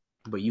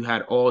 but you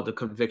had all the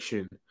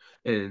conviction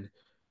and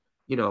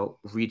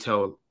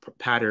retail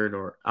pattern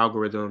or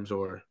algorithms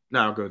or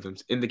not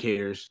algorithms,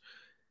 indicators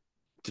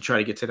to try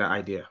to get to that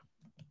idea.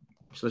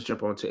 So let's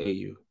jump on to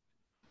AU.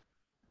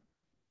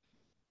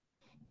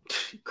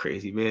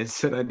 Crazy man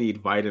said I need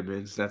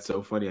vitamins. That's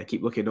so funny. I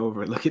keep looking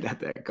over and looking at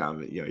that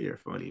comment. Yo, you're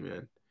funny,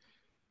 man.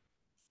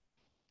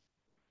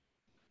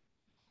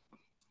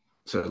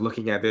 So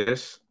looking at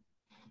this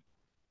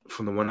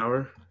from the 1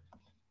 hour,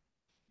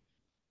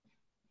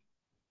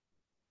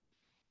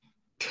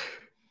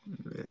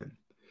 man,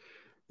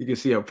 you can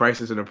see how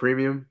prices in a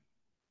premium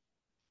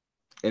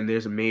and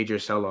there's major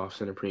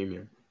sell-offs in a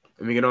premium.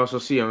 And we can also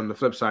see on the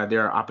flip side,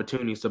 there are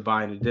opportunities to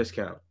buy at a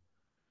discount.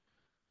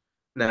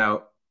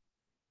 Now,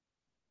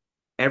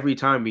 every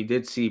time we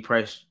did see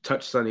price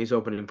touch Sunday's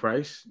opening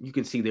price, you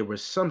can see there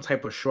was some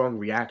type of strong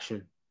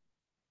reaction.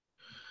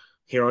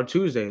 Here on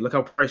Tuesday, look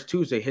how price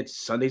Tuesday hits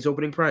Sunday's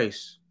opening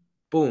price.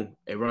 Boom,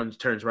 it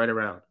turns right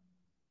around.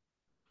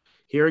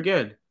 Here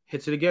again,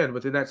 hits it again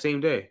within that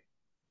same day.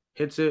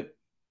 Hits it,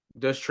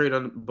 does trade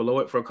on below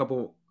it for a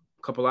couple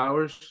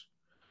hours,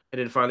 and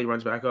then finally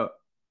runs back up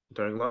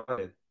during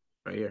London,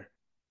 right here.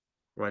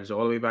 Runs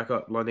all the way back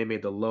up. London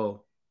made the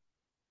low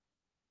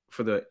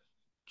for the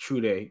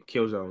true day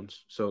kill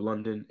zones. So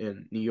London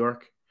and New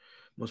York,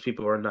 most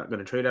people are not going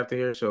to trade after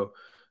here. So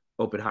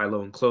open, high,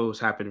 low, and close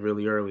happened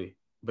really early.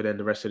 But then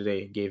the rest of the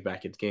day gave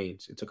back its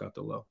gains. It took out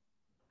the low.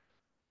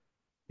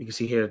 You can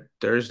see here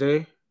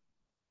Thursday,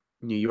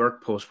 New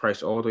York post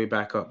price all the way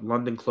back up.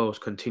 London close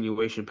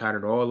continuation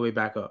pattern all the way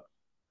back up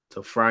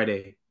till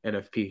Friday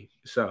NFP.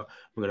 So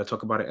we're going to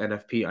talk about an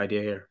NFP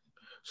idea here.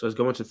 So let's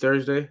go into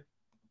Thursday.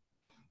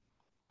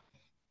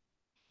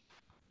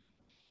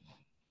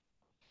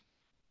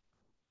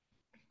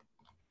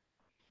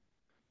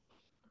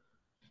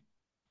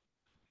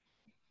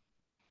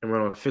 And we're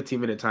on a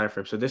 15-minute time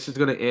frame. So this is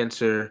going to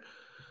answer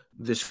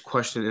this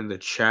question in the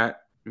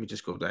chat. Let me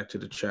just go back to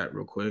the chat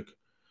real quick.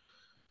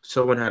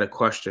 Someone had a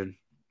question.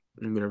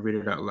 I'm going to read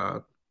it out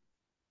loud.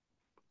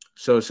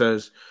 So it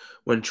says,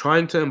 when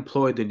trying to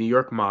employ the New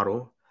York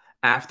model,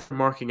 after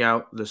marking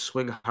out the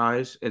swing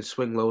highs and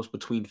swing lows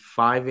between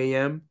 5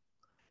 a.m.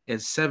 and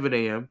 7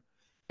 a.m.,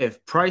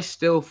 if price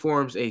still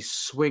forms a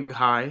swing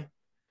high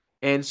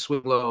and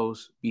swing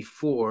lows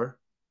before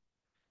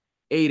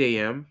 8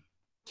 a.m.,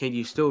 can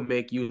you still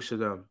make use of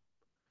them?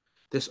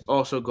 This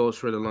also goes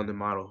for the London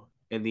model.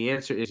 And the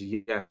answer is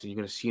yes. And you're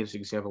going to see in this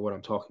example what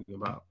I'm talking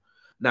about.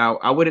 Now,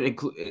 I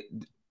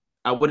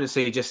wouldn't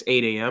say just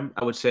 8 a.m.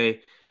 I would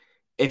say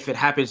if it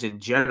happens in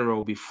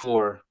general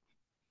before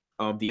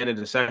the end of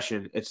the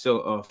session, it's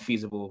still a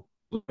feasible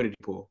liquidity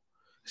pool,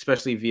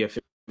 especially via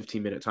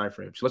 15-minute time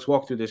frame. So let's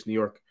walk through this New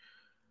York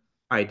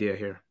idea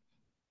here.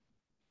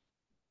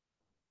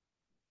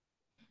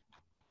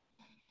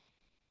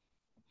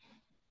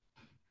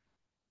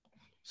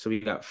 So we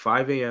got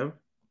 5 a.m.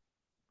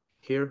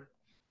 here,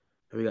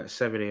 and we got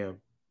 7 a.m.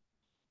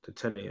 to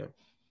 10 a.m.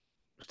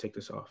 Let's take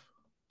this off.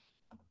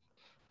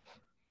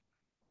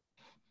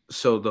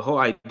 So the whole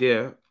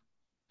idea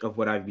of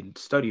what I've been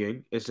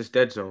studying is this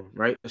dead zone,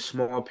 right? A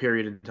small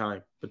period in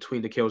time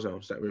between the kill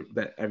zones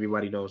that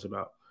everybody knows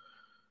about.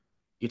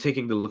 You're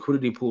taking the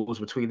liquidity pools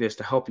between this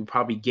to help you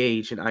probably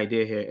gauge an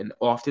idea here. And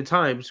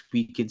oftentimes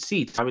we can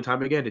see time and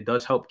time again, it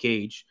does help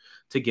gauge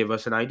to give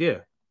us an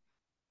idea.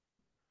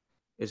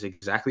 Is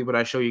exactly what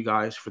I show you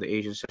guys for the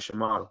Asian session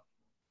model.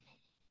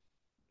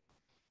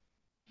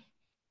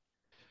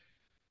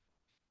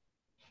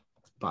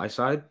 Buy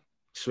side,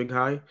 swing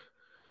high,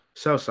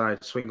 sell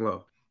side, swing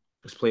low.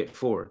 Let's play it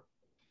forward.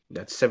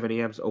 That's 7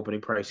 a.m.'s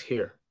opening price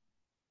here.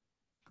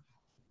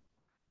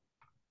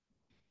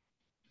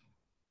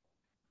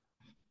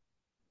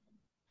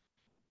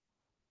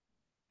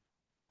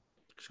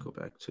 Let's go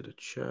back to the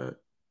chat.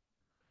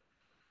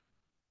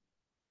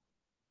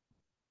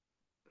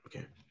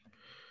 Okay.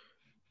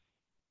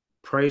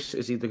 Price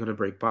is either going to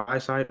break buy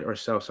side or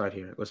sell side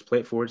here. Let's play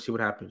it forward, see what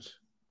happens.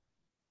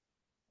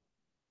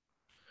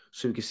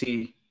 So we can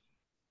see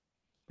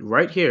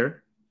right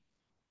here,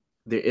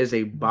 there is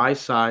a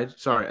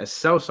a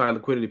sell side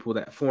liquidity pool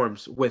that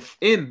forms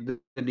within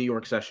the New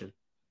York session.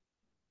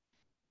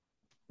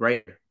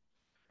 Right here.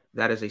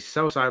 That is a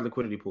sell side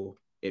liquidity pool.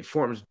 It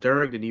forms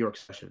during the New York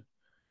session,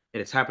 and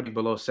it's happening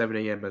below 7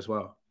 a.m. as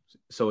well.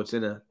 So it's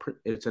in a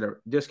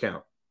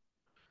discount.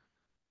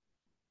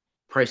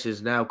 Price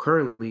is now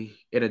currently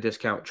in a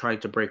discount, trying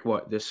to break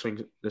what this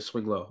swing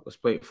low. Let's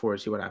play it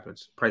forward, see what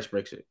happens. Price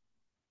breaks it.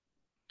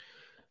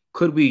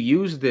 Could we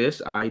use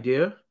this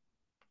idea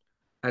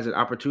as an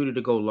opportunity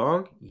to go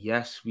long?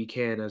 Yes, we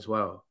can as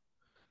well.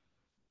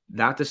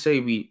 Not to say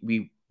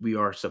we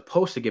are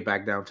supposed to get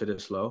back down to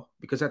this low,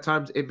 because at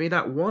times it may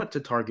not want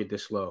to target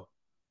this low.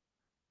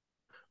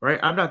 Right?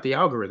 I'm not the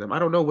algorithm. I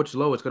don't know which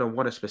low it's going to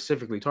want to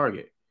specifically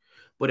target.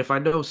 But if I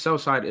know sell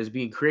side is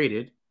being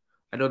created,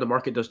 I know the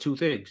market does two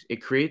things.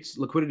 It creates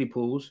liquidity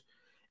pools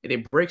and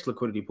it breaks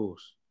liquidity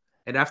pools.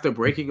 And after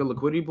breaking a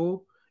liquidity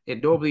pool,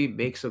 it normally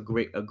makes a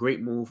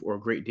great move or a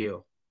great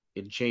deal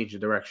and change the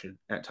direction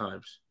at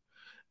times.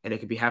 And it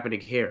could be happening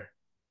here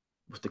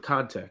with the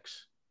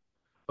context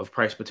of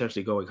price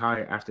potentially going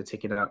higher after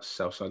taking out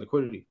sell side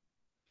liquidity.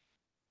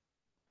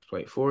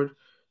 Play it forward.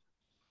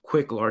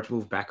 Quick large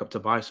move back up to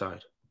buy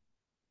side.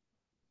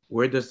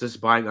 Where does this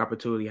buying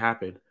opportunity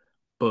happen?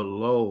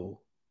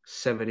 Below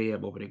 7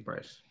 a.m. opening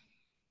price.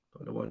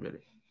 Hold on 1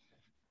 minute.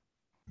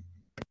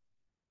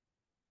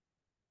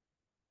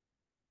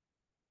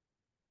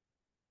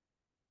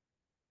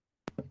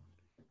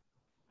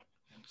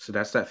 So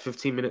that's that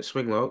 15-minute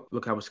swing low.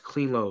 Look how it's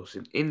clean lows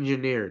and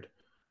engineered.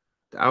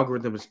 The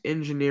algorithm is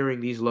engineering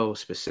these lows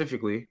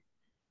specifically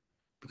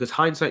because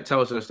hindsight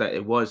tells us that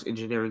it was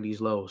engineering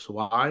these lows.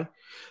 Why?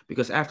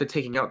 Because after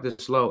taking out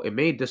this low, it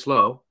made this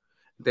low.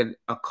 Then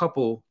a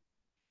couple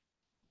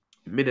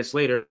minutes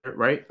later,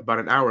 right, about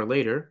an hour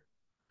later,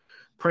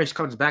 price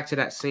comes back to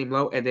that same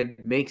low and then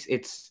makes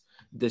its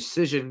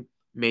decision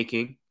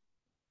making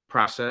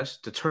process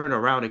to turn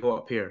around and go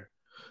up here.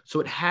 So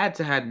it had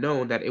to have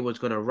known that it was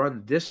going to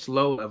run this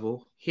low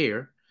level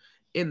here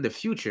in the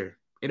future.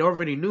 It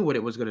already knew what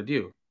it was going to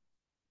do.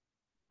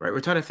 Right? We're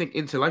trying to think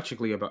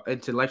intellectually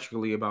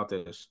about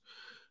this.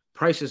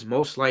 Price is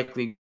most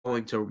likely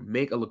going to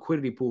make a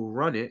liquidity pool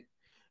run it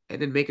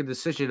and then make a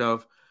decision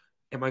of,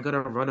 am I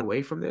going to run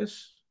away from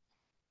this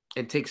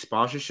and take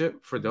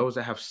sponsorship for those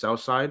that have sell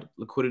side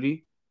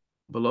liquidity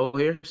below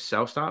here,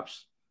 sell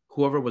stops?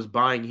 Whoever was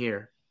buying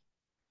here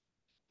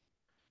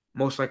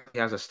most likely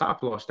has a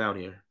stop loss down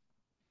here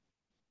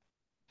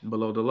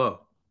below the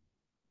low.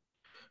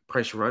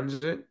 Price runs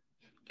it,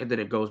 and then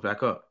it goes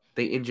back up.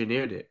 They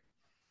engineered it.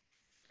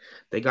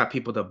 They got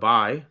people to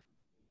buy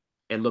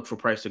and look for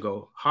price to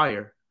go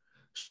higher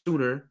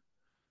sooner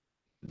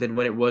than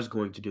when it was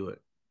going to do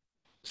it.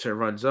 So it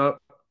runs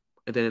up,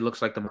 and then it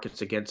looks like the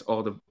market's against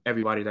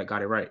everybody that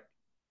got it right.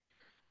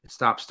 It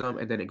stops them,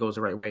 and then it goes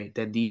the right way.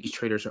 Then these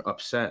traders are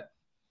upset.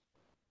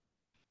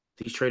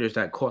 These traders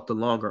that caught the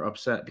long are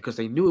upset because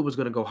they knew it was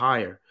going to go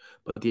higher,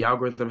 but the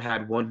algorithm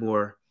had one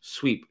more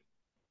sweep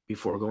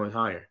before going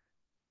higher.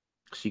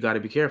 So you got to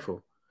be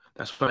careful.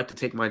 That's why I like to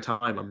take my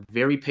time. I'm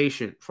very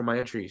patient for my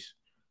entries.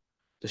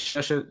 The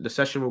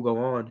session will go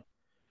on,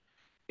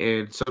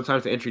 and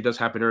sometimes the entry does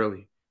happen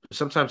early.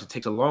 Sometimes it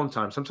takes a long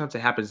time. Sometimes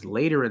it happens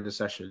later in the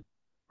session,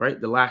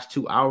 right? The last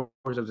 2 hours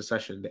of the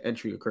session, the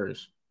entry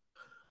occurs.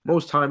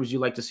 Most times you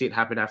like to see it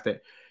happen after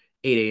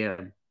 8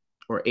 a.m.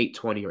 or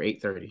 8:20 or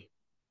 8:30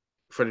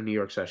 for the New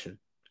York session.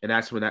 And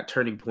that's when that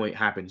turning point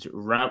happens.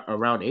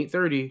 Around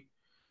 8:30,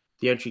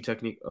 the entry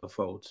technique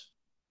unfolds.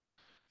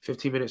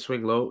 15-minute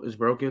swing low is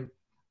broken.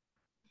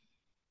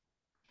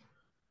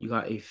 You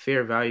got a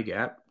fair value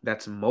gap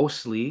that's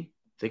mostly,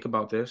 think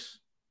about this,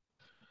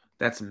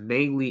 that's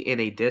mainly in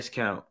a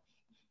discount.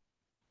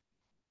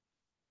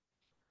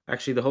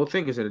 Actually, the whole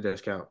thing is in a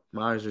discount.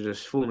 My eyes are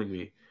just fooling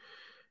me.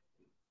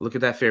 Look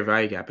at that fair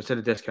value gap. It's in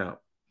a discount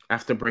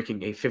after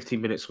breaking a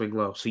 15-minute swing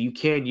low. So you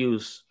can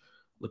use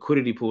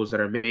liquidity pools that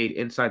are made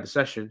inside the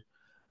session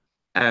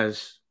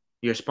as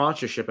your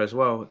sponsorship as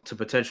well to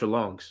potential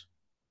longs.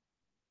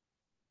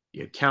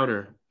 You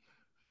counter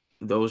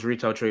those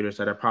retail traders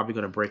that are probably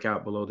going to break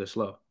out below this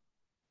low.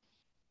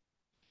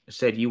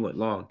 Instead, you went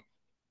long.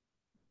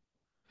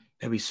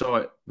 And we saw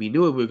it. We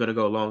knew we were going to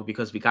go long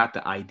because we got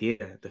the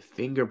idea, the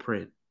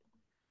fingerprint.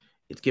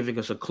 It's giving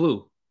us a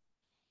clue.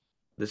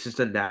 This is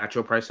the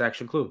natural price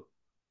action clue.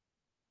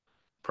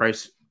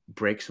 Price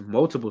breaks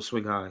multiple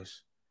swing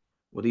highs.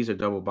 Well, these are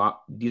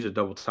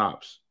double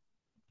tops,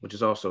 which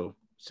is also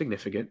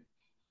significant.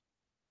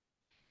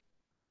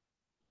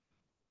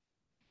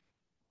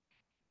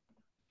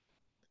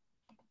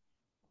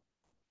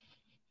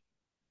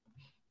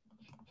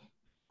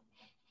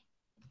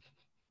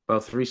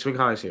 About three swing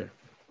highs here,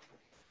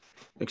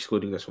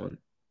 excluding this one.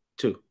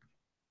 Two.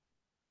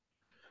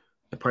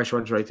 The price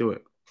runs right through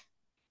it.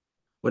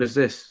 What is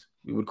this?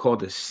 We would call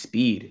this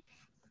speed,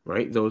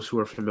 right? Those who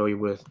are familiar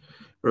with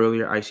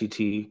earlier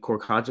ICT core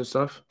content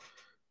stuff,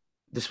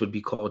 this would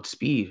be called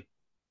speed,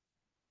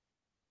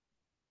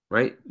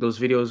 right? Those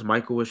videos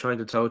Michael was trying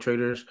to tell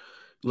traders,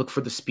 look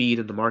for the speed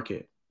in the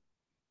market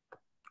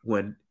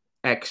when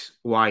X,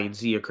 Y, and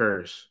Z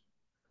occurs.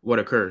 What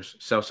occurs?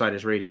 Sell side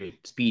is rated.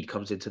 Speed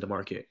comes into the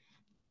market.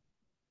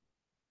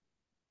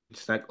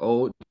 It's like,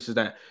 oh, this is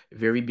that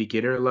very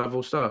beginner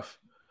level stuff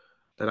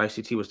that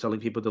ICT was telling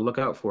people to look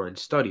out for and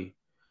study.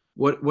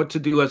 What to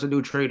do as a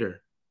new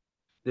trader?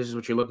 This is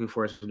what you're looking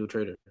for as a new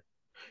trader.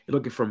 You're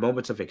looking for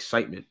moments of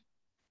excitement.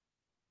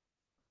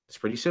 It's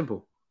pretty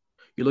simple.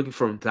 You're looking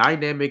for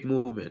dynamic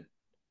movement,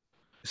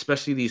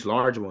 especially these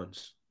large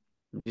ones.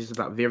 These are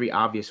the very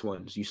obvious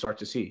ones you start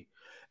to see.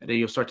 And then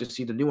you'll start to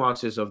see the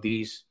nuances of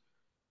these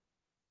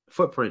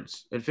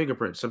footprints and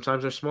fingerprints.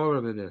 Sometimes they're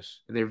smaller than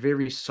this, and they're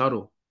very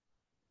subtle.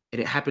 And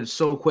it happens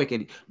so quick,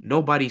 and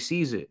nobody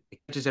sees it. It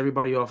catches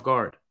everybody off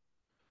guard.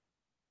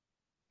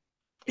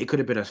 It could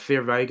have been a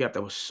fair value gap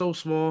that was so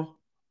small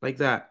like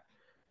that,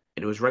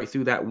 and it was right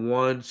through that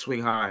one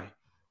swing high,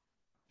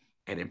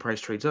 and then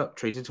price trades up,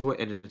 trades into it,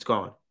 and it's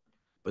gone.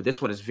 But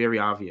this one is very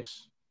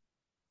obvious.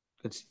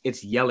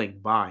 It's yelling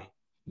buy,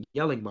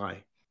 yelling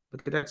buy.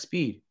 Look at that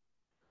speed.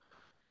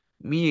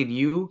 Me and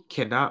you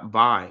cannot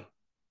buy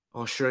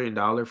Australian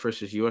dollar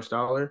versus US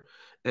dollar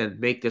and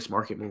make this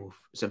market move.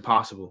 It's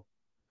impossible.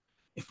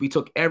 If we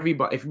took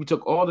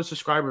all the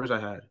subscribers I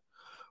had,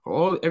 or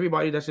all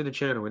everybody that's in the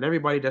channel and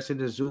everybody that's in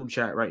the Zoom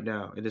chat right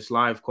now, in this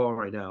live call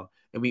right now,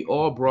 and we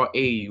all brought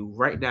AU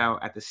right now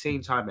at the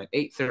same time at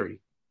 8:30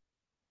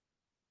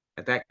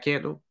 at that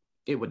candle,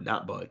 it would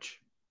not budge.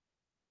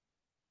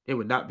 It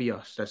would not be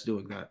us that's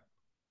doing that.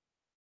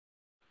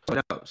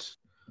 Someone else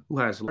who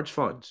has large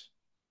funds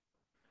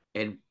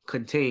and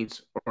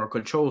contains or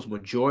controls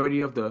majority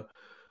of the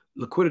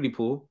liquidity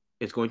pool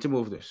is going to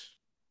move this.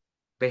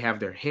 They have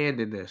their hand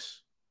in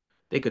this.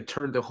 They could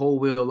turn the whole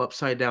wheel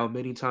upside down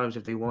many times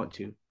if they want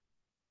to.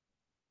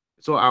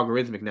 It's all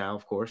algorithmic now,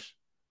 of course.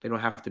 They don't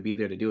have to be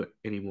there to do it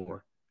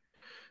anymore.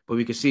 But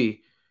we can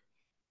see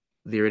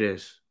there it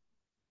is.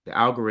 The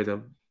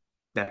algorithm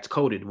that's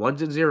coded,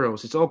 ones and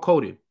zeros. It's all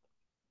coded.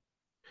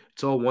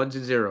 It's all ones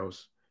and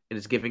zeros. And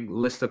it's giving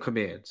list of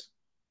commands.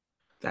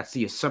 That's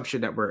the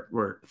assumption that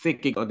we're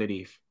thinking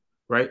underneath,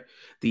 right?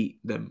 The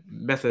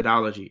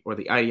methodology or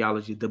the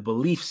ideology, the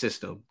belief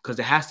system, because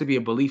it has to be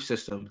a belief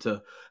system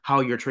to how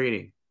you're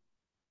trading.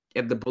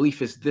 And the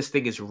belief is this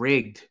thing is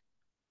rigged.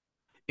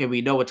 And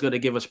we know it's going to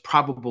give us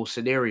probable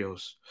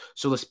scenarios.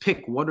 So let's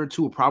pick one or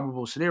two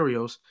probable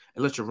scenarios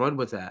and let's run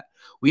with that.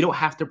 We don't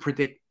have to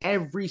predict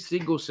every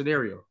single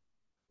scenario.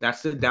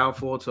 That's the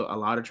downfall to a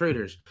lot of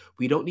traders.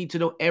 We don't need to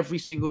know every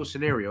single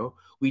scenario.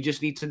 We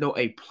just need to know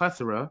a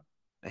plethora,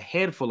 a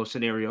handful of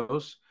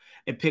scenarios,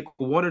 and pick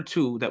one or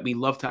two that we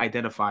love to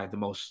identify the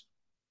most.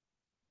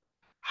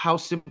 How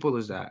simple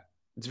is that?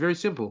 It's very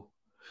simple.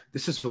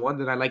 This is the one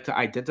that I like to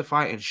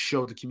identify and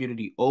show the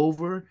community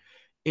over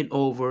and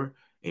over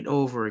and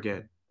over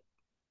again.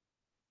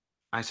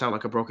 I sound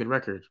like a broken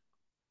record.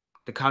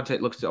 The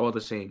content looks all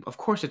the same. Of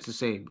course it's the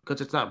same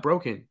because it's not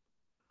broken.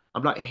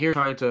 I'm not here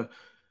trying to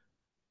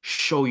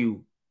show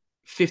you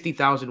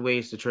 50,000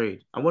 ways to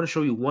trade. I want to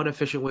show you one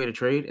efficient way to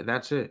trade, and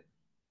that's it.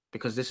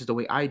 Because this is the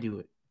way I do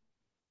it.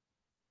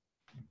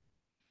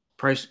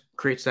 Price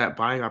creates that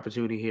buying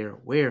opportunity here.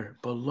 Where?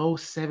 Below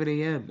 7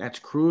 a.m. That's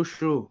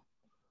crucial.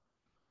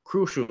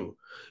 Crucial.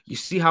 You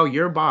see how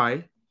you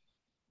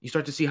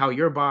start to see how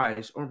your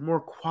buys are more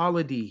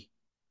quality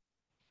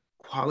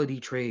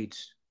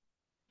trades.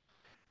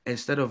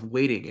 Instead of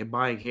waiting and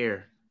buying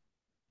here.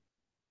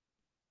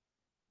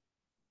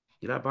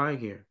 You're not buying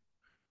here.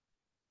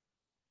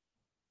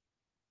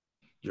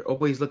 You're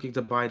always looking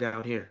to buy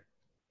down here.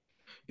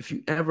 If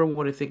you ever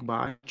want to think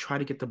buy, try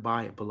to get the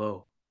buy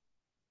below.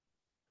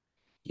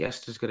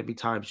 Yes, there's going to be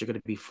times you're going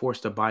to be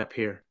forced to buy up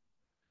here,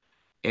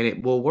 and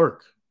it will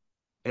work.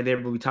 And there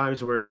will be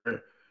times where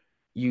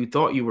you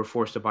thought you were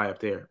forced to buy up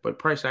there, but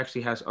price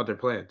actually has other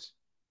plans.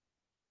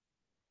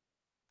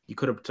 You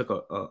could have took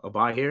a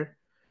buy here,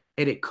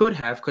 and it could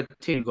have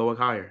continued going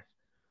higher.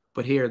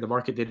 But here, the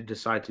market didn't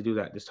decide to do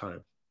that this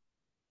time.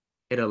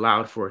 It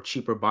allowed for a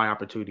cheaper buy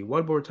opportunity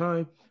one more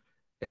time,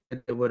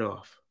 and it went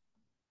off.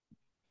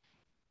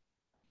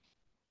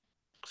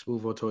 Let's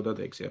move on to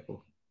another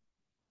example.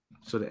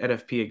 So the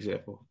NFP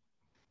example.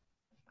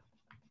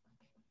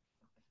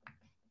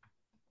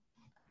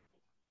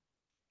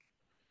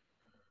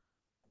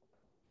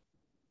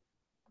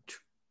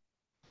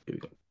 Here we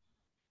go.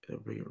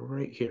 And bring it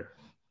right here.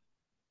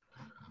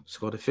 Let's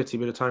go to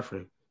 15-minute time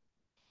frame.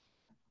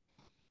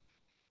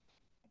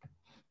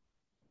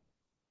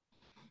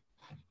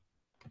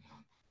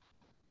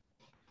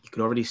 You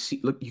can already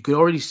see. Look, you can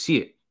already see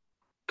it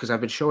because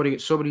I've been showing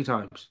it so many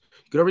times.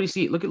 You can already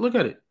see it. Look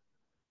at it.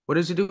 What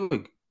is it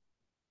doing?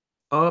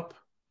 Up.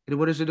 And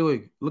what is it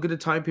doing? Look at the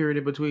time period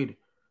in between.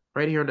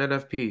 Right here on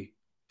NFP.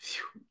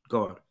 Phew,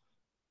 gone.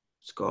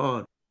 It's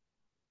gone.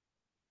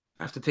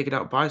 I have to take it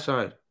out buy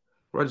side.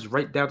 Runs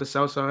right down the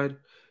south side.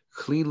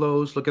 Clean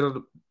lows. Look at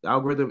the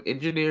algorithm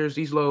engineers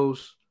these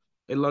lows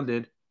in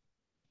London.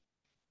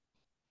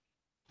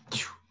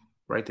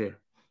 Right there.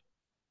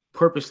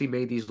 Purposely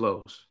made these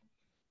lows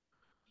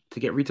to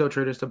get retail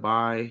traders to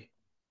buy.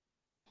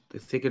 They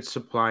think it's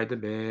supply and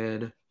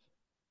demand.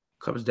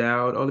 Comes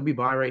down. Oh, let me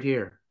buy right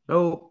here.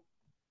 No.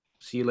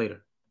 See you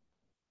later.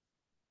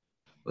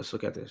 Let's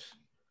look at this.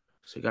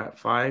 So you got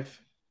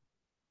 5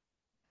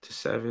 to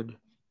 7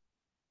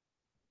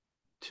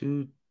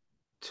 to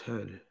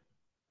 10.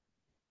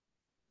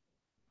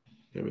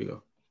 Here we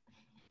go.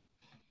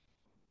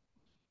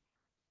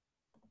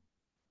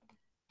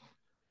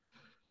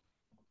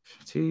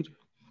 15.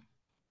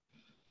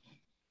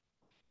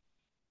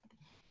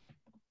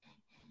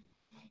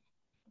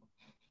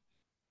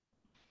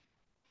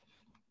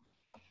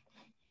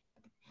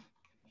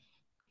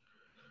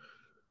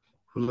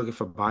 We're looking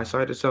for buy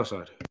side or sell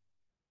side.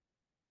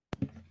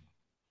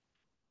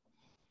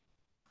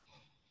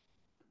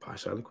 Buy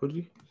side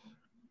liquidity.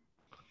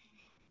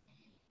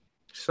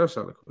 Sell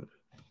side liquidity.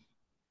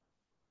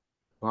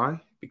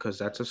 Why? Because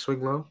that's a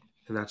swing low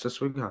and that's a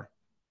swing high.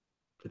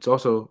 It's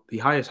also the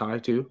highest high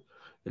too,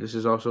 and this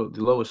is also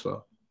the lowest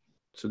low.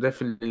 So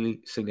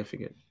definitely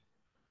significant.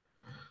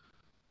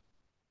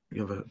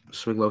 You have a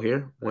swing low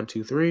here. 1,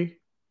 2, 3.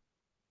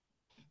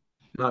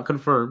 Not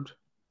confirmed,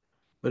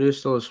 but it is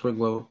still a swing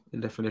low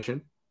in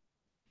definition.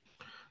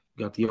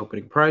 You got the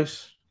opening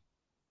price.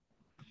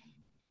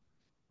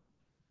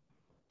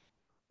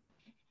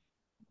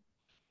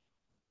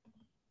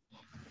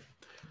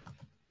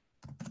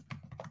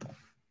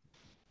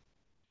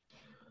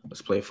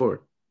 Let's play it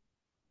forward.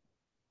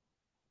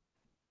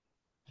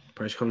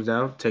 Price comes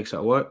down, takes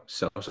out what?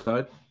 Sell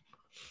side.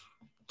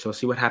 So let's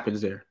see what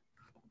happens there.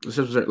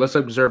 Let's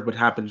observe what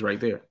happens right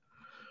there.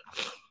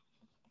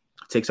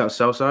 Takes out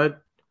sell side.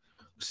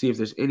 Let's see if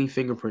there's any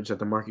fingerprints that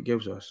the market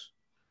gives us.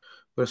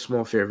 A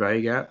small fair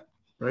value gap,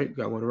 right?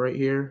 Got one right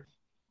here.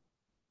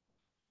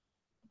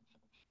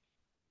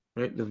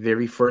 Right? The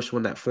very first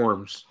one that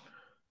forms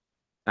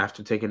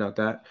after taking out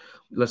that.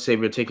 Let's say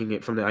we're taking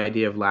it from the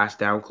idea of last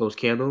down close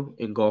candle,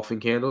 engulfing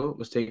candle.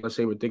 Let's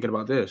say we're thinking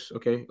about this.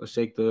 Okay. Let's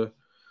take the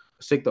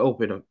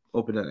open of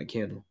that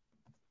candle.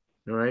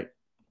 All right.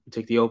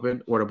 Take the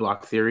open order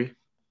block theory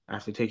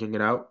after taking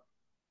it out.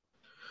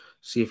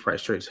 See if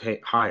price trades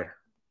higher.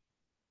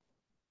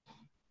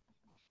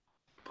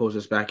 Pulls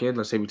us back in.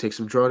 Let's say we take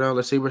some drawdown.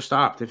 Let's say we're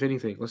stopped, if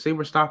anything. Let's say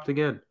we're stopped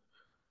again.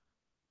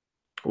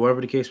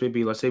 Whatever the case may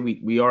be, let's say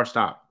we are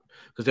stopped.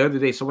 Because the other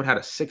day, someone had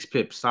a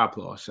 6-pip stop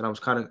loss, and I was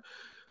kind of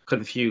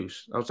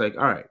confused. I was like,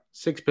 all right,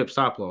 6-pip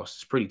stop loss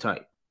is pretty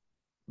tight.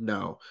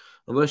 No,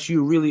 unless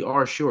you really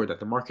are sure that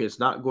the market is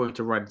not going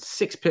to run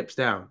 6 pips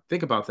down.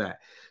 Think about that.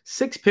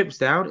 6 pips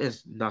down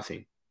is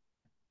nothing.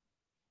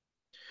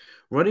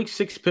 Running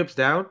 6 pips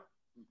down,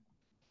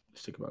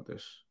 let's think about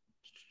this.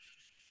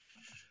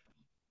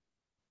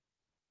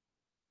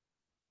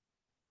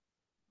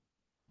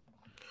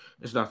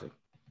 It's nothing.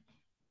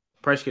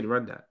 Price can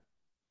run that.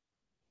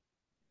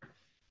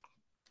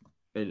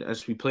 And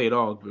as we play it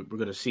all, we're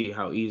going to see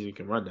how easy we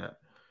can run that.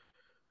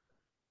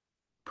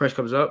 Price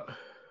comes up.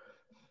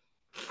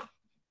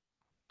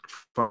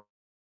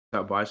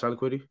 Buy side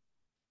liquidity.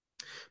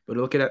 But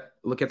look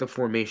at the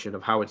formation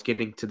of how it's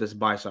getting to this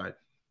buy side.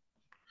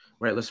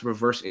 Right? Let's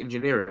reverse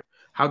engineer it.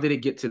 How did it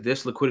get to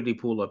this liquidity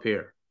pool up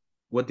here?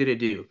 What did it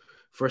do?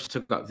 First, it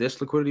took out this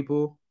liquidity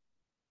pool.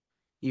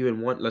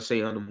 Even one, let's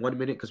say on 1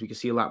 minute, because we can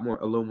see a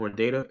little more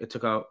data. It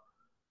took out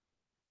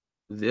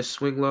this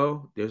swing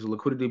low. There's a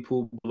liquidity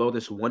pool below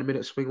this 1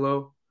 minute swing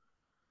low.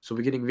 So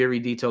we're getting very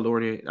detailed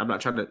oriented. I'm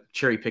not trying to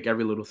cherry pick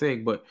every little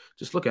thing, but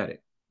just look at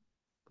it.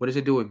 What is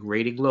it doing?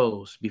 Grading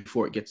lows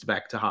before it gets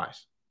back to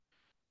highs.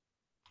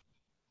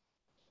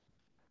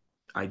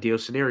 Ideal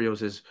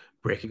scenarios is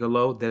breaking a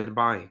low, then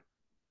buying.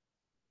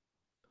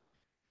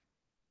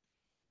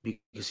 You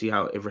can see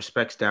how it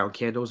respects down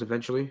candles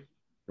eventually,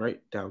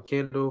 right? Down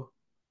candle,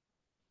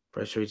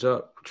 price trades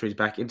up, trades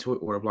back into it,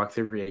 order block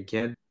theory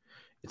again.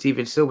 It's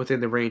even still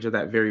within the range of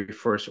that very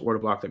first order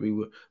block that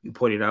we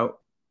pointed out.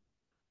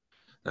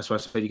 That's why I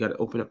said you got to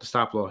open up the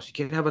stop loss. You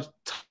can't have a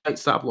tight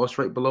stop loss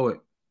right below it.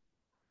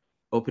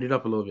 Open it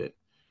up a little bit.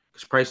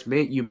 Because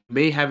you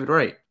may have it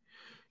right.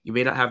 You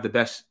may not have the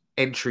best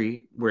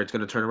entry where it's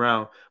going to turn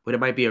around, but it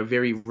might be a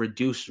very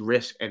reduced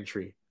risk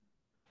entry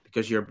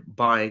because you're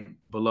buying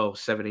below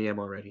 7 a.m.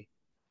 already,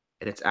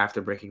 and it's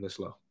after breaking this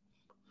low.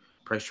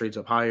 Price trades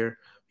up higher.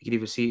 You can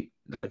even see,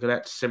 look at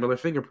that similar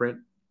fingerprint.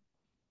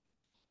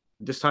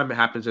 This time it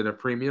happens at a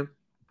premium.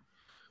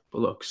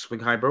 But look, swing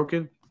high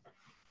broken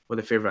with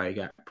a fair value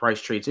gap.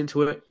 Price trades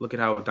into it. Look at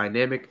how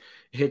dynamic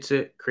it hits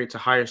it, creates a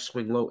higher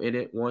swing low in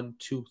it. 1,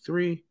 2,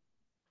 3.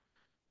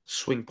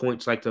 Swing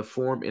points like to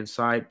form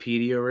inside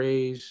PD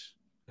arrays.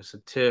 That's a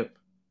tip.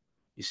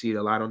 You see it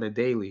a lot on the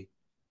daily.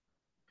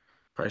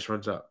 Price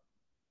runs up.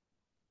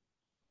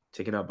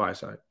 Taking out buy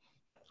side.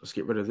 Let's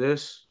get rid of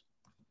this.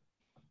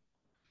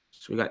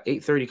 So we got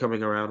 8:30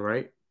 coming around,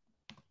 right?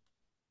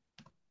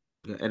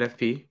 We got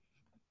NFP.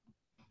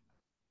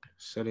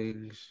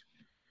 Settings.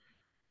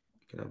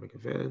 Economic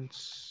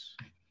events.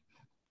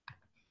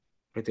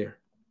 Right there.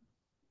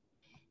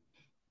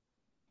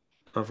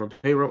 From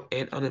payroll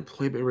and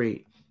unemployment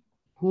rate.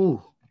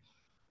 Whew.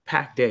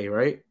 Pack day,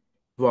 right?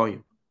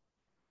 Volume.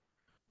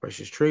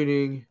 Prices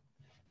trading.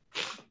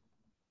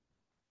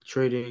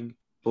 Trading.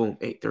 Boom.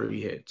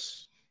 8:30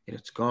 hits. And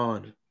it's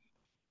gone.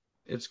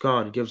 It's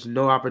gone. It gives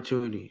no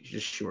opportunity.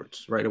 Just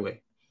shorts right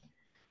away.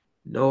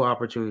 No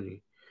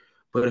opportunity.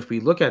 But if we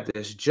look at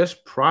this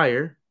just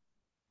prior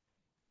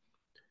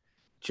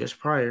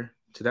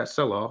to that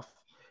sell-off,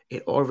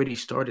 it already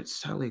started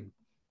selling.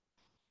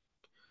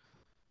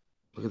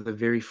 Look at the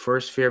very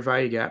first fair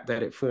value gap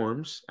that it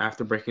forms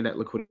after breaking that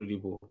liquidity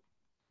pool.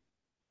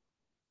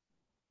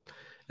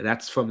 And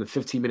that's from the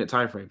 15-minute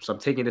time frame. So I'm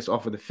taking this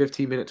off of the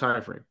 15-minute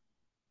time frame.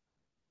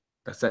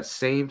 That's that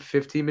same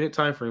 15-minute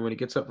time frame when it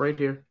gets up right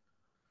here.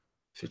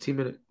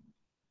 15-minute.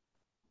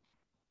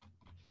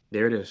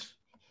 There it is.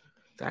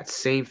 That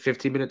same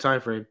 15-minute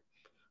time frame.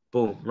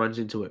 Boom, runs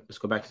into it. Let's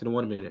go back to the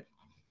 1 minute.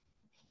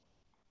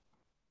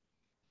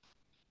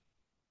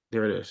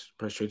 There it is.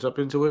 Price trades up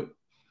into it.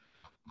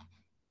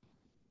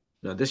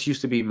 Now, this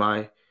used to be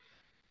when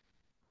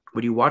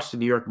you watch the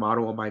New York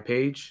model on my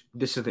page,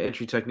 this is the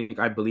entry technique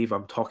I believe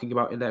I'm talking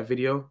about in that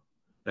video.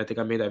 I think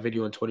I made that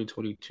video in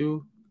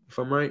 2022, if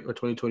I'm right, or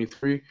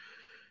 2023.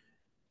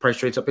 Price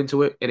trades up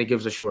into it, and it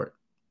gives a short.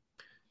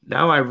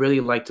 Now I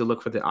really like to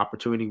look for the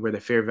opportunity where the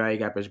fair value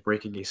gap is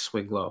breaking a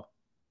swing low.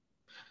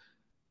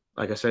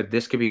 Like I said,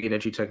 this could be an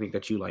entry technique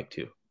that you like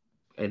to,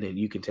 and then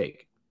you can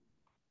take.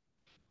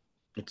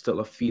 It's still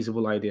a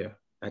feasible idea.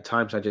 At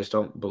times, I just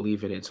don't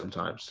believe in it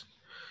sometimes.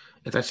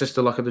 And that's just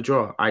the luck of the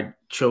draw. I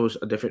chose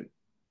a different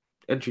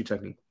entry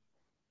technique.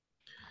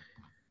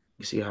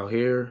 You see how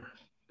here,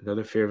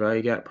 another fair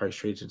value gap, price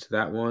trades into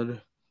that one,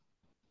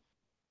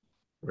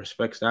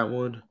 respects that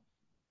one,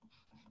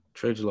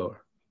 trades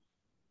lower.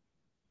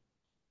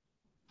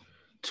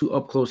 2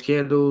 up close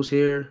candles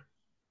here.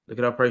 Look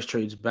at how price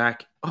trades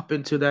back up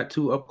into that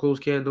 2 up close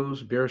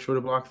candles, bearish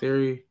order block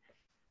theory.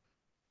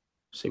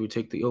 Say we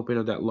take the open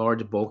of that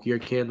large, bulkier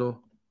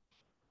candle.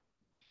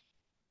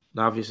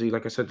 Now, obviously,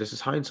 like I said, this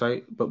is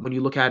hindsight, but when you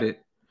look at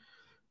it,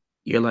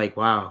 you're like,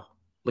 wow,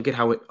 look at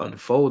how it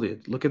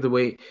unfolded. Look at the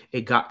way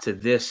it got to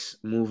this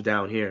move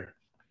down here.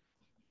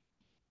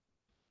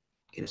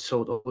 And it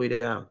sold all the way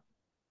down.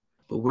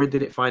 But where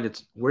did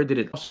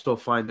it also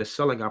find the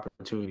selling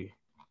opportunity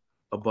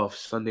above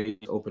Sunday's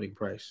opening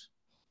price?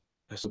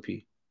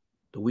 S&P,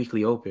 the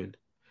weekly open,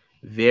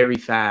 very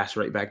fast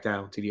right back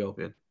down to the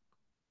open.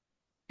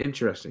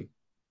 Interesting.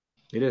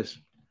 It is.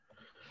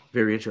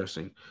 Very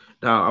interesting.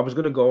 Now, I was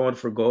going to go on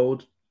for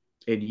gold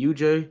and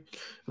UJ, and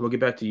we'll get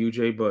back to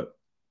UJ, but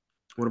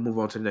I want to move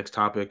on to the next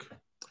topic.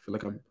 I feel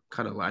like I'm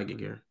kind of lagging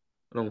here.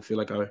 I don't feel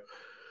like I don't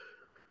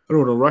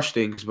want to rush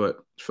things, but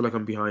I feel like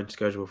I'm behind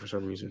schedule for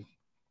some reason.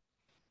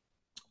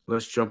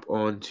 Let's jump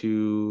on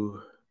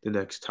to the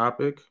next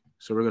topic.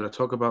 So we're going to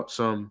talk about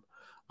some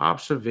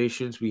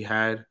observations we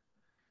had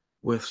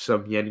with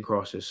some yen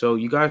crosses. So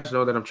you guys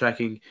know that I'm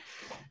tracking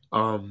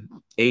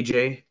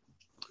AJ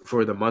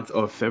for the month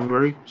of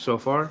February so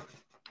far.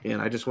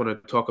 And I just want to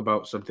talk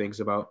about some things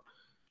about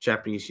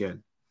Japanese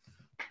yen.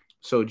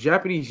 So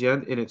Japanese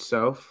yen in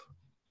itself,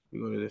 we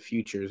go to the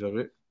futures of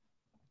it.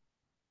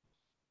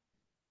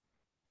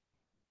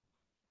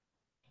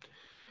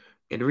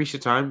 In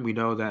recent time, we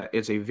know that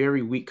it's a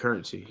very weak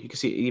currency. You can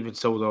see it even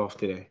sold off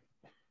today,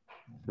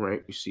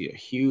 right? You see a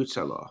huge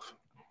sell-off,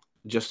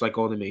 just like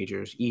all the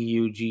majors,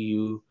 EU,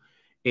 GU,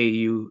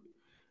 AU,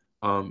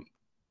 um,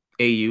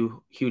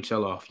 AU, huge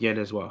sell-off, yen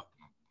as well.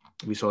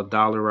 We saw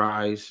dollar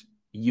rise,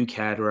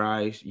 UCAD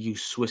rise,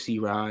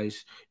 Swissy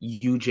rise,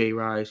 UJ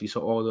rise. We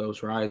saw all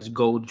those rise.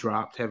 Gold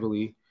dropped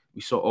heavily.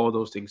 We saw all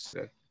those things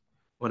today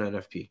on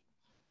NFP.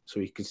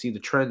 So you can see the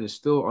trend is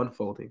still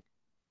unfolding.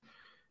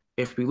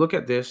 If we look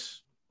at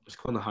this, let's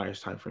go on the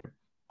highest time frame.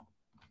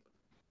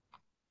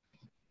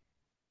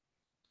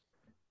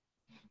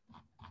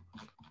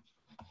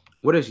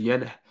 What is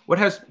yen? What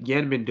has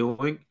yen been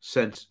doing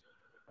since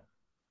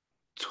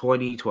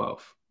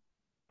 2012?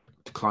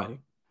 Declining,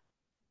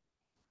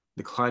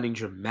 declining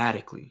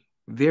dramatically.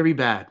 Very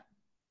bad,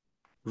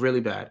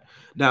 really bad.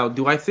 Now,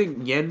 do I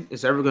think yen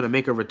is ever going to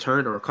make a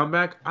return or a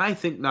comeback? I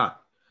think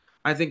not.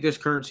 I think this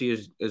currency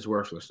is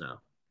worthless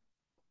now.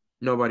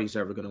 Nobody's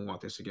ever going to want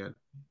this again.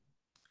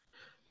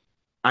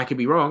 I could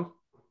be wrong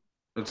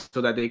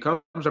until that day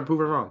comes. I'm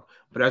proven wrong.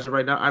 But as of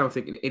right now, I don't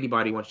think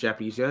anybody wants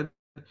Japanese yen.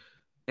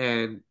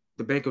 And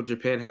the Bank of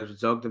Japan has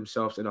dug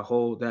themselves in a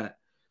hole that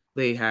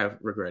they have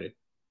regretted.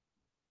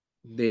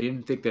 They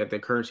didn't think that the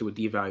currency would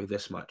devalue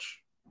this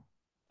much.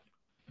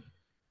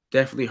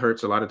 Definitely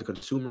hurts a lot of the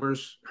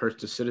consumers,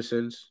 hurts the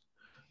citizens.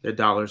 Their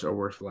dollars are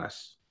worth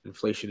less.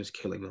 Inflation is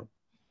killing them.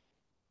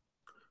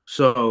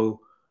 So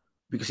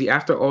we can see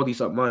after all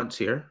these up months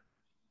here,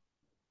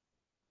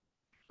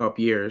 up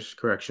years,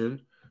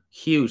 correction,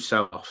 huge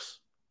sell-offs.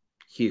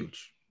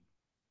 Huge.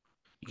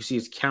 You can see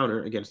it's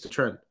counter against the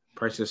trend.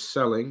 Price is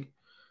selling.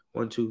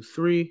 1, 2,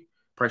 3.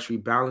 Price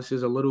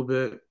rebalances a little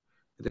bit, and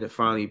then it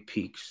finally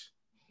peaks.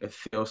 It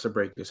fails to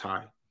break this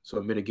high. So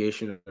a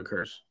mitigation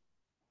occurs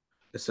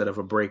instead of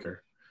a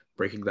breaker.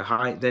 Breaking the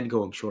high, then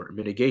going short.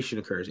 Mitigation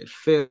occurs. It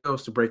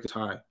fails to break this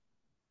high.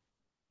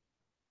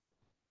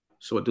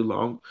 So what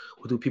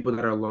do people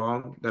that are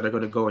long, that are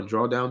going to go and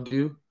draw down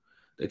do?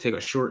 They take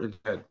a short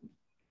instead.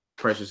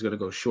 Price is going to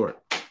go short.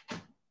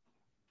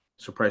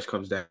 So price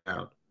comes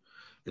down.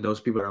 And those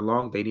people that are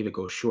long, they need to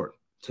go short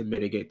to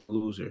mitigate the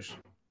losers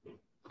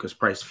because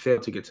price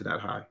failed to get to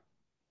that high.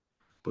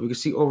 But we can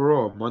see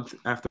overall, month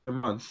after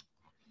month,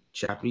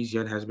 Japanese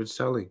yen has been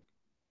selling.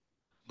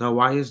 Now,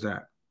 why is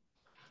that?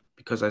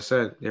 Because I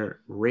said their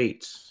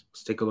rates.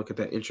 Let's take a look at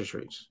that interest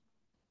rates.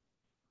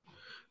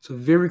 It's a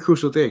very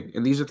crucial thing.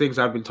 And these are things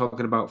I've been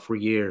talking about for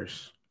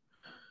years.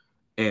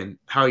 And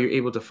how you're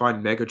able to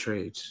find mega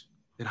trades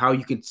and how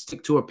you can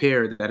stick to a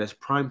pair that is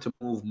primed to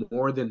move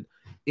more than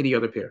any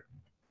other pair.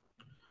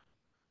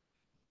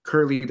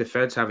 Currently, the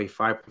Feds have a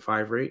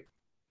 5.5 rate.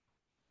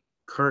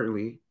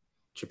 Currently,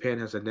 Japan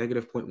has a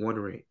negative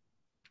 0.1 rate.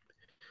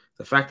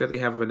 The fact that they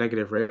have a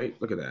negative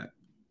rate, look at that.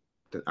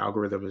 The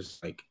algorithm is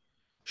like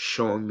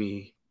showing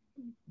me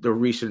the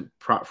recent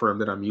prop firm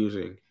that I'm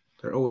using.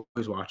 They're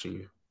always watching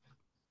you.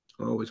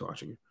 Always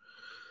watching you.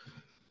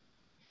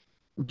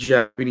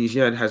 Japanese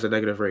yen has a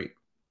negative rate,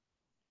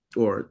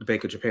 or the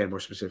Bank of Japan more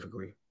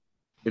specifically.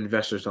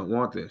 Investors don't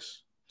want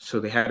this. So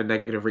they had a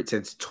negative rate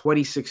since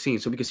 2016.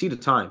 So we can see the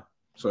time.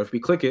 So if we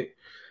click it,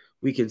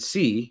 we can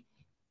see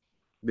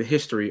the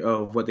history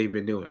of what they've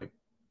been doing.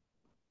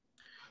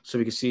 So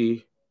we can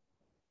see,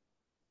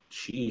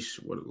 sheesh,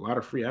 what a lot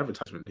of free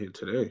advertisement here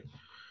today.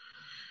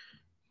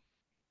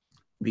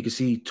 We can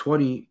see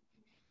 20,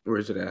 where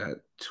is it at?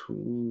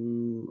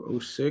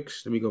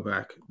 206. Let me go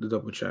back to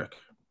double check.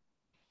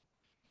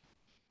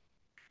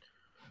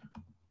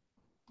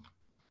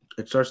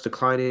 It starts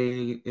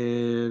declining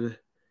in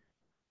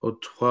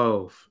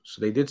 012.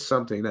 So they did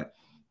something that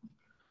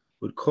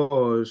would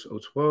cause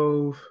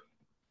 012.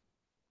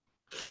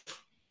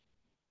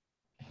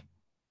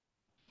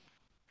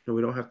 No,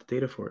 we don't have the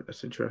data for it.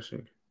 That's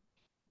interesting.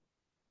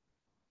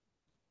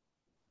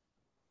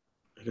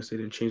 I guess they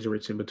didn't change the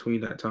rates in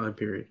between that time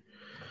period.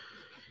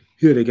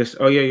 Yeah, they guess.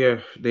 Oh yeah.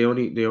 They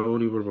only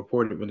will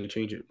report it when they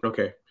change it.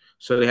 Okay,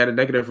 so they had a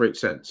negative rate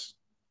since,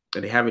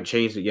 and they haven't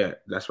changed it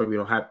yet. That's why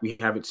we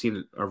haven't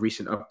seen a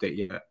recent update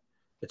yet.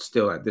 It's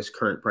still at this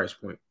current price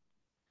point.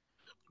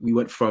 We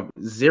went from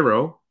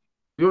zero.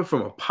 We went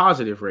from a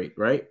positive rate,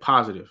 right?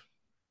 Positive.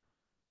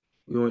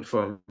 We went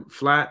from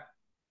flat,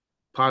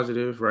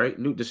 positive, right?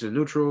 This is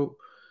neutral,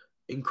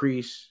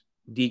 increase,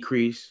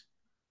 decrease,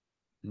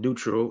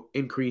 neutral,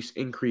 increase,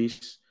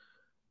 increase,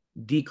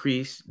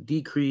 decrease,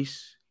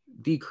 decrease,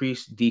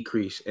 decrease,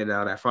 decrease. And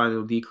now that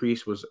final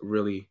decrease was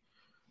really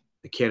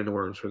the can of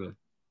worms for them.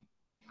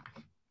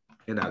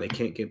 And now they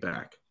can't get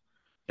back.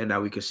 And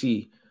now we can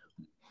see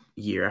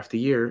year after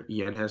year,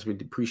 yen has been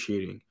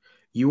depreciating.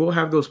 You will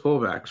have those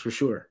pullbacks for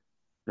sure,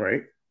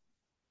 right?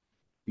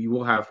 You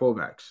will have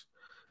pullbacks.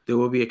 There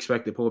will be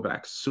expected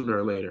pullbacks sooner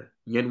or later.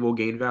 Yen will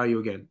gain value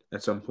again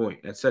at some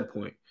point, at said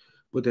point,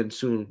 but then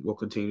soon will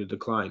continue to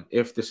decline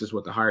if this is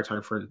what the higher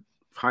time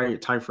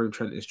frame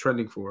trend is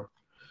trending for.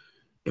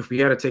 If we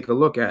had to take a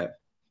look at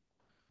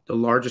the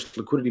largest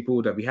liquidity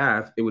pool that we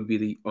have, it would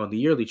be on the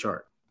yearly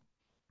chart,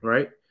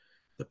 right?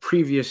 The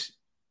previous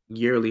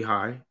yearly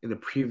high and the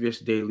previous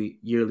daily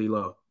yearly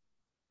low.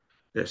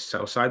 There's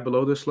sell side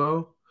below this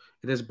low,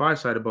 and there's buy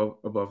side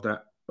above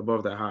that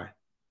high.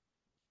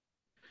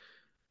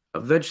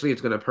 Eventually,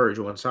 it's going to purge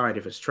one side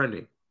if it's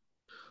trending,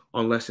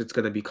 unless it's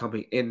going to become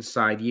an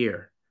inside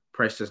year.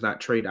 Price does not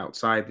trade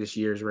outside this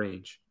year's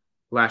range,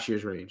 last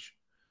year's range.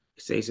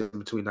 It stays in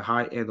between the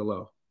high and the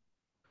low.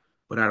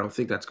 But I don't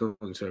think that's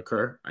going to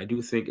occur. I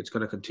do think it's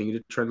going to continue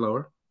to trend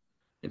lower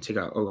and take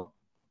out a low.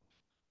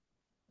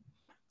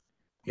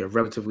 You have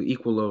relatively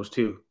equal lows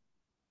too.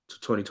 So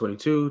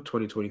 2022,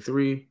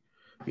 2023,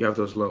 you have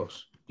those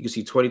lows. You can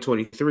see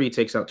 2023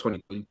 takes out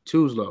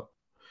 2022's low.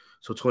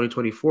 So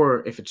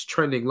 2024, if it's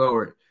trending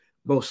lower,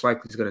 most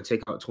likely it's going to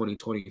take out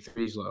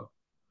 2023's low.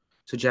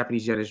 So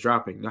Japanese yen is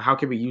dropping. Now, how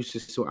can we use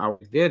this to our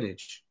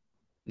advantage?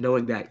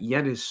 Knowing that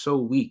yen is so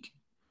weak,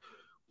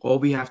 all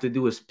we have to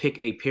do is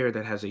pick a pair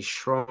that has a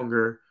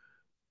stronger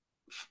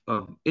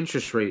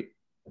interest rate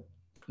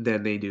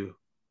than they do.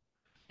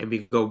 And we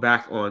go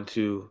back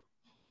onto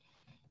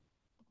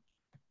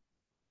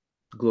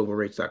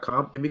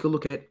globalrates.com and we can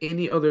look at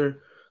any other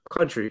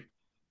country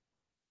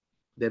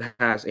that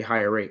has a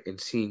higher rate and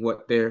seeing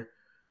what their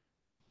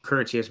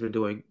currency has been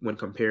doing when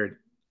compared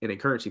in a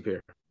currency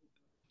pair.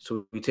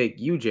 So we take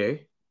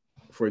UJ,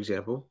 for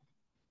example.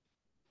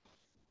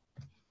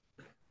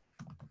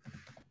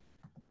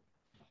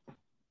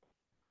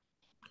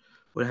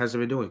 What has it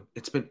been doing?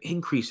 It's been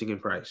increasing in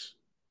price.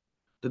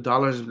 The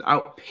dollar has been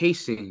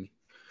outpacing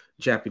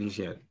Japanese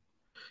yen.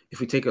 If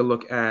we take a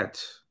look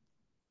at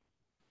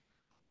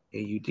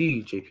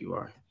AUD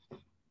JPY,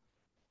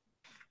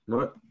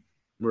 what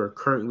we're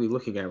currently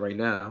looking at right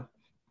now,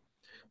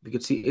 we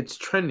can see it's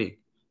trending.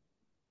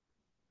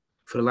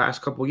 For the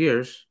last couple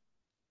years,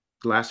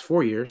 the last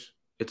 4 years,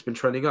 it's been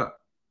trending up.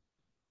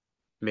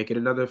 Make it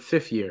another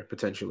fifth year,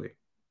 potentially.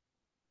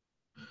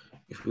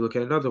 If we look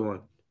at another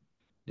one,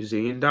 the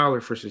Brazilian dollar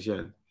versus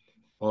yen,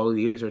 all of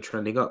these are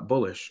trending up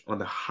bullish on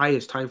the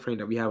highest time frame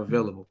that we have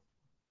available.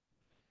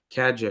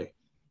 CAD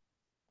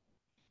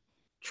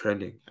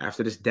trending.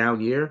 After this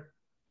down year,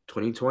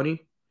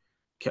 2020,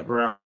 kept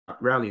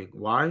rallying.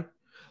 Why?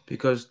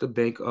 Because the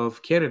Bank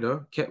of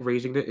Canada kept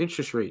raising the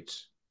interest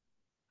rates,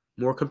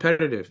 more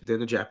competitive than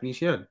the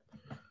Japanese yen.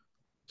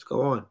 Let's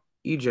go on.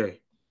 EJ,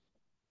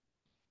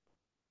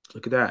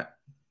 look at that.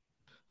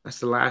 That's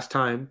the last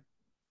time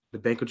the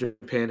Bank of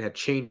Japan had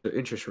changed the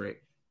interest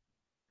rate.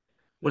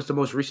 What's the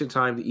most recent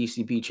time the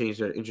ECB changed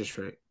their interest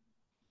rate?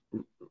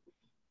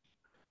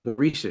 More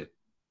recent,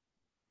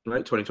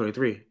 right?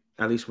 2023.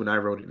 At least when I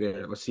wrote it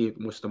there. Let's see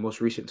what's the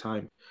most recent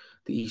time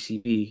the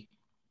ECB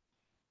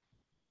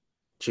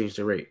changed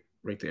the rate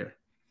right there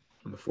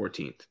on the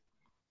 14th.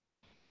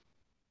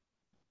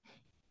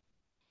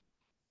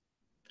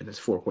 And it's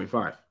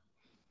 4.5.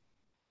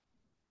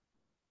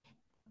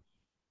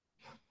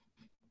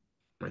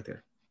 Right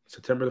there.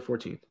 September the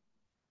 14th.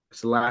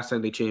 It's the last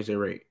time they changed their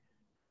rate.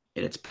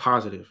 And it's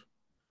positive.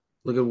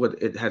 Look at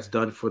what it has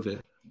done for the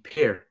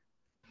pair.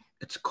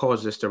 It's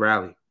caused this to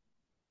rally.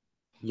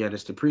 Yen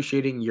is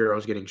depreciating, euro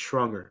is getting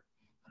stronger.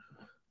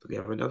 Do we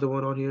have another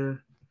one on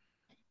here?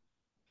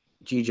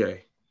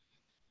 GJ,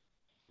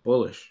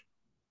 bullish,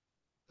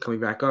 coming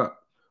back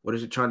up. What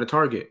is it trying to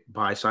target?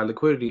 Buy side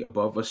liquidity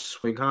above a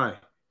swing high.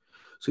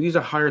 So these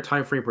are higher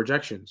time frame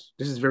projections.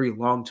 This is very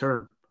long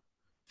term,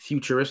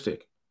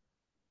 futuristic.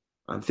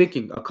 I'm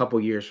thinking a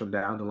couple years from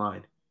down the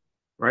line,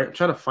 right? I'm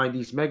trying to find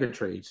these mega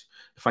trades.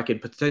 If I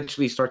could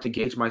potentially start to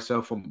gauge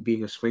myself from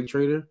being a swing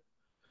trader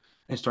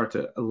and start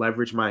to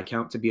leverage my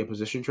account to be a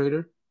position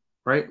trader,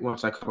 right?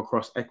 Once I come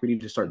across equity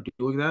to start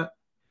doing that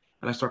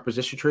and I start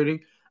position trading,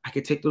 I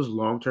could take those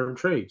long-term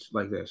trades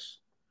like this.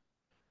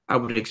 I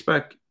would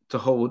expect to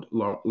hold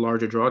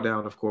larger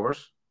drawdown, of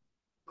course,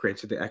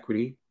 granted the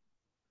equity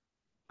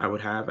I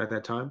would have at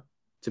that time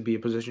to be a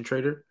position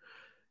trader.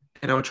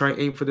 And I would try and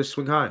aim for this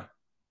swing high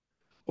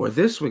or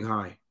this swing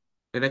high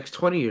in the next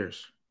 20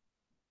 years.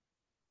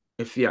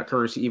 If fiat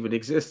currency even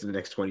exists in the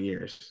next 20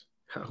 years,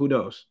 who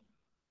knows?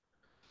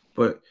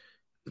 But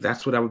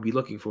that's what I would be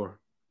looking for,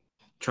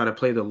 trying to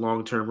play the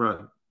long-term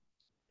run.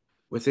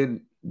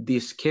 Within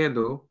this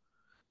candle,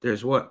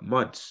 there's what?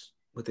 Months.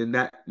 Within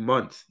that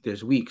month,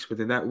 there's weeks.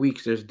 Within that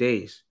weeks, there's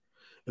days.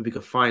 And we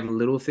can find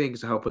little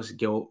things to help us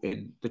go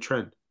in the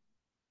trend.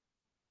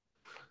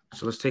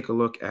 So let's take a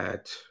look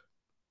at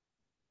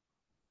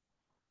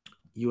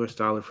US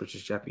dollar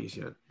versus Japanese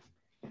yen.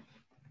 I'm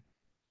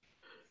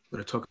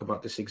going to talk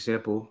about this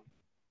example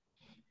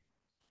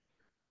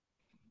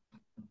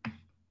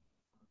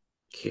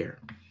here.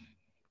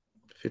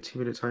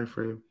 15-minute time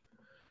frame.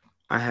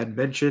 I had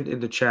mentioned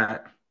in the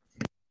chat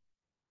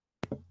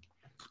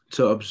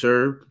to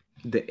observe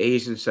the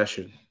Asian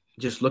session.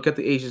 Just look at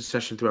the Asian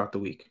session throughout the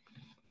week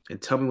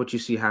and tell me what you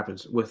see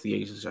happens with the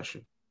Asian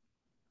session.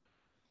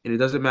 And it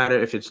doesn't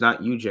matter if it's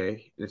not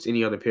UJ, it's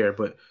any other pair,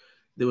 but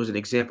there was an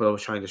example I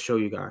was trying to show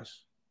you guys.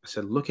 I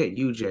said, look at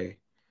UJ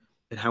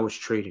and how it's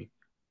trading.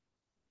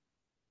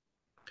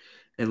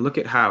 And look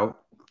at how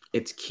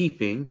it's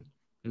keeping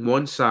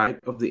one side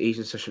of the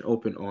Asian session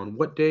open on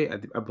what day?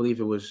 I believe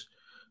it was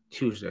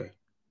Tuesday,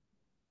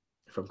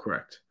 if I'm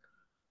correct.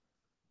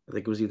 I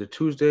think it was either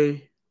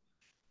Tuesday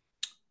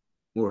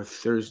or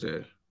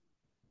Thursday.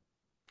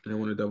 And I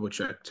want to double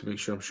check to make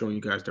sure I'm showing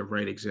you guys the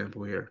right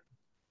example here.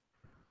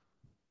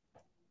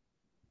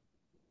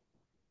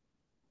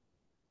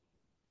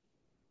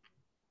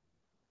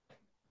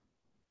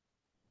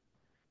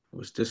 It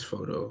was this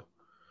photo.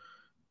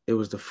 It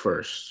was the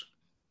first.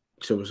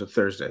 So it was a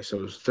Thursday. So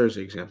it was a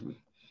Thursday example.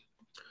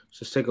 So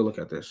let's take a look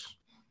at this.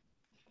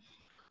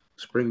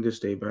 Let's bring this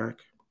day back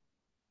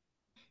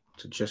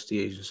to just the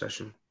Asian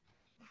session.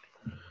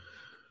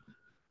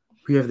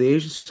 We have the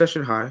Asian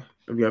session high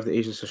and we have the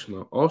Asian session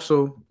low.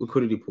 Also,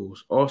 liquidity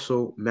pools,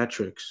 also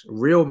metrics,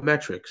 real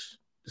metrics.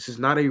 This is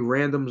not a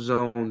random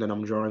zone that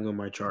I'm drawing on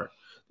my chart.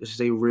 This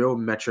is a real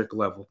metric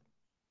level.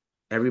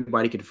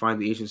 Everybody can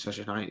find the Asian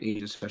session high and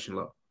Asian session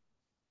low.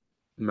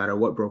 No matter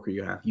what broker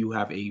you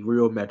have a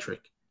real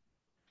metric.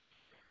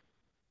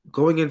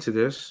 Going into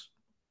this,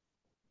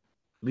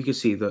 we can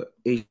see the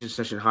Asian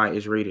session high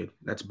is rated.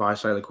 That's buy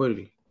side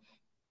liquidity.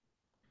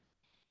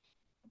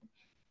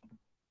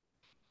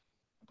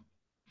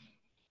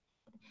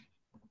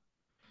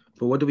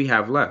 But what do we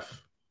have left?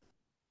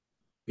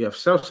 We have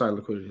sell side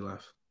liquidity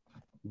left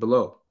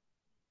below.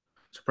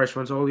 So price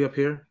runs all the way up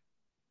here.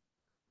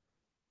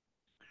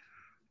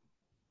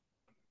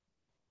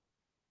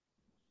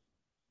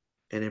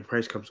 And then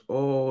price comes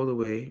all the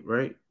way,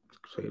 right?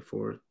 Play it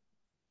forward.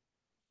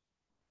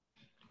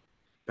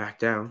 Back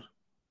down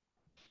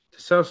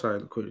to sell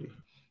side liquidity.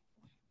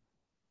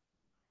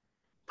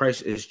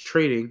 Price is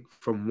trading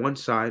from one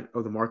side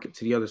of the market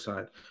to the other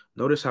side.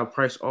 Notice how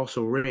price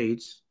also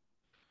raids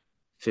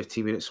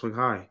 15-minute swing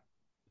high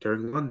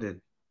during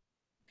London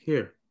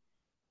here.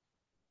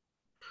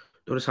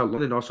 Notice how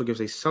London also gives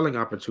a selling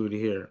opportunity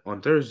here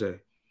on Thursday.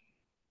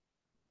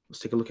 Let's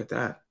take a look at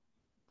that.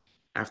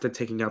 After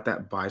taking out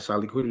that buy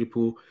side liquidity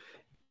pool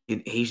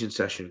in Asian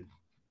session.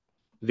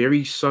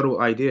 Very subtle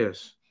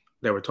ideas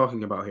that we're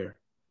talking about here.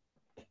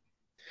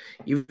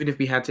 Even if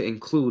we had to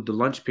include the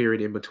lunch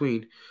period in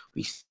between,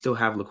 we still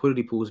have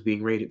liquidity pools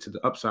being rated to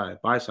the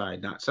upside, buy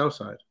side, not sell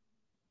side.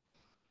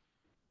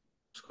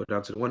 Let's go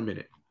down to the 1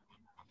 minute.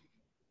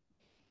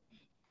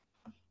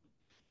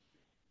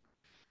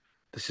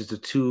 This is the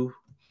 2-hour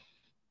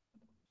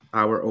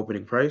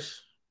opening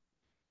price.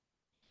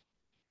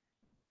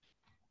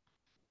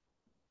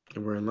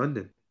 And we're in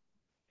London.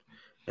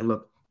 And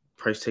look,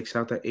 price takes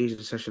out that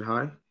Asian session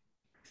high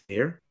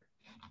there.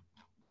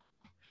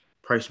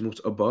 Price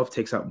moves above,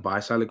 takes out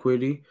buy side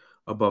liquidity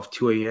above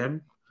 2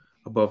 a.m.,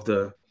 above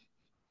the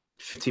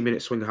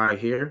 15-minute swing high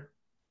here.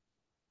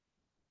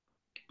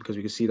 Because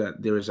we can see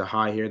that there is a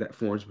high here that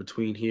forms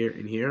between here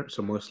and here.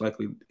 So most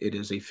likely it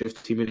is a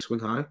 15-minute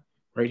swing high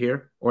right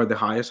here, or the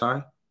highest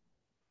high.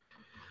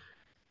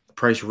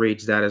 Price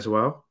rates that as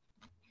well.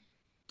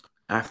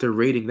 After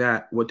rating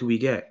that, what do we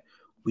get?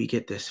 We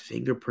get this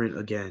fingerprint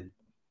again,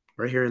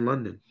 right here in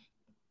London.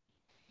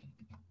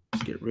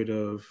 Let's get rid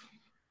of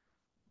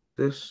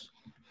this.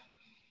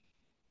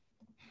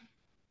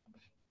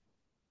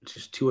 It's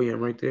just 2 a.m.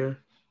 right there.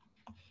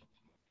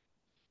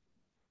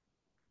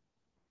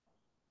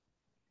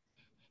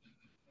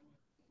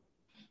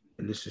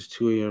 And this is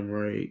 2 a.m.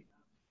 right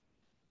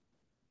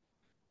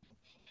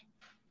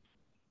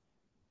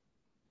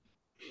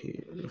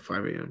here,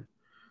 5 a.m.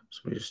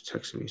 Somebody just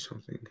texted me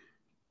something.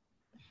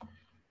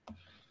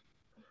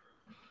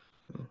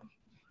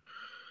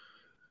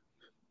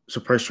 So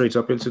price trades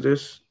up into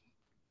this,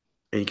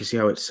 and you can see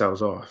how it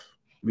sells off.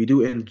 We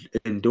do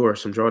endure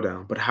some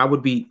drawdown, but how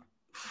would we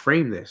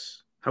frame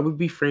this? How would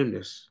we frame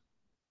this?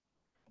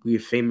 We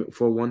would frame it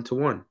for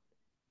 1-to-1,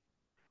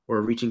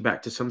 or reaching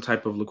back to some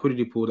type of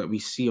liquidity pool that we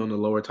see on the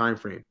lower time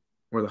frame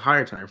or the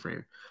higher time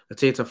frame.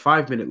 Let's say it's a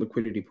 5-minute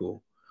liquidity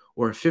pool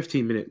or a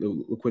 15-minute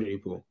liquidity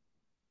pool.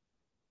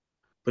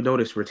 But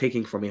notice we're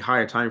taking from a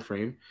higher time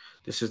frame.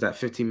 This is that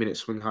 15-minute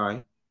swing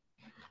high.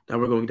 Now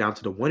we're going down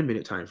to the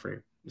 1-minute time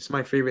frame. It's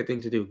my favorite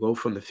thing to do. Go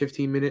from the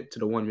 15-minute to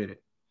the 1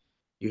 minute.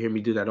 You hear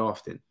me do that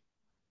often.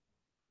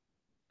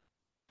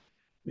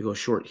 We go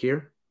short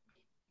here.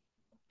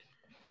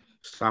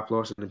 Stop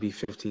loss is going to be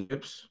 15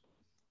 pips.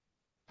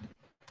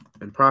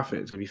 And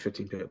profit is going to be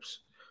 15 pips.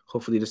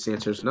 Hopefully this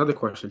answers another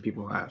question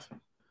people have.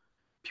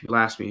 People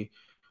ask me,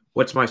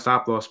 what's my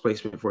stop loss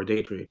placement for a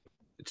day trade?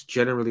 It's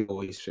generally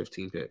always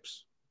 15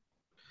 pips.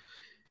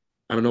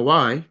 I don't know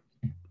why,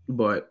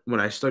 but when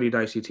I studied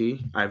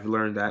ICT, I've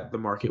learned that the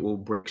market will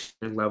break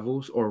certain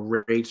levels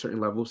or raid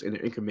certain levels in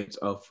the increments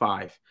of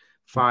 5,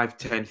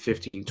 10,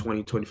 15,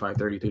 20, 25,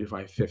 30,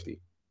 35,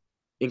 50.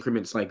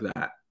 Increments like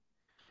that.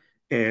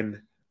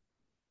 And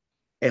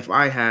if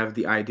I have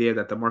the idea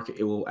that the market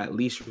it will at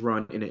least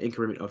run in an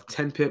increment of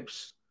 10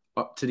 pips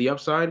up to the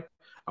upside,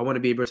 I want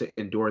to be able to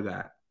endure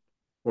that.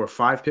 Or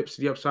 5 pips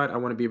to the upside, I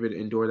want to be able to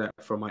endure that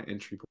from my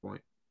entry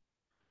point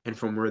and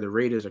from where the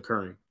raid is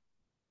occurring.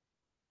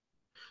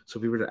 So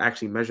if we were to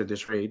actually measure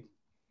this raid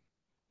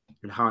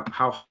and how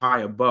high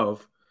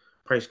above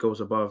price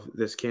goes above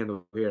this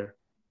candle here,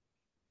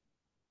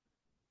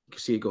 you can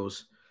see it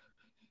goes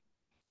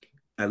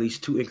at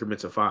least 2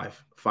 increments of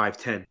 5, 5,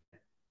 10,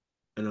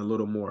 and a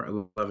little more,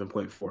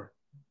 11.4.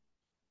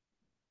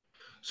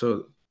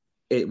 So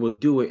it will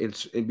do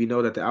it, and we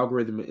know that the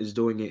algorithm is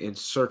doing it in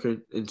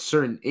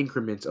certain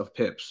increments of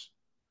pips.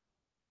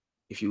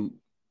 If you've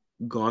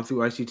gone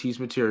through ICT's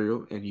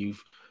material and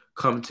you've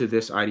come to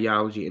this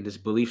ideology and this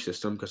belief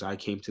system, because I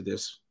came to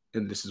this,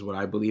 and this is what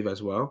I believe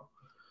as well,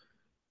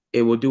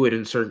 it will do it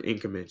in certain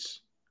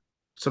increments.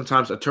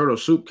 Sometimes a turtle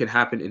soup can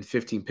happen in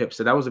 15 pips.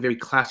 So that was a very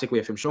classic way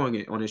of him showing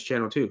it on his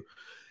channel too.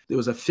 There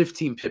was a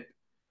 15 pip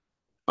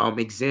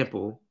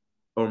example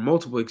or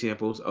multiple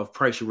examples of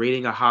price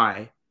rating a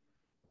high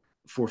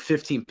for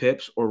 15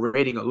 pips or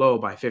rating a low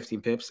by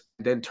 15 pips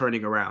and then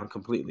turning around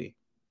completely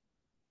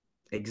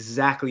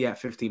exactly at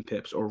 15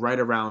 pips or right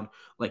around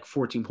like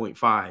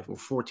 14.5 or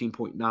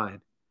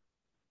 14.9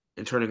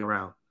 and turning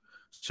around.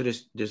 So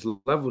there's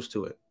levels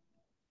to it.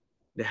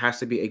 There has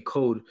to be a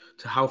code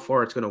to how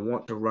far it's going to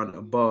want to run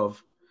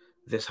above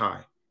this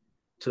high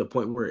to the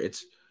point where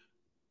it's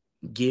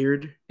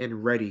geared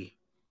and ready.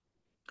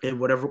 In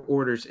whatever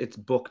orders it's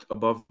booked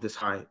above this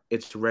high,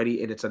 it's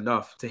ready and it's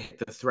enough to hit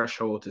the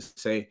threshold to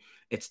say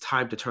it's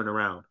time to turn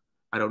around.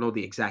 I don't know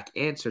the exact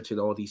answer to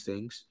all these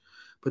things,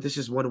 but this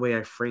is one way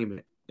I frame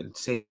it and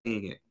saying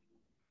it.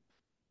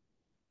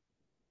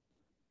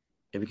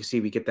 And we can see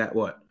we get that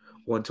what?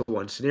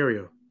 1-to-1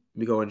 scenario.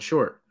 We go in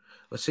short.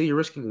 Let's say you're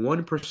risking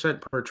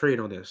 1% per trade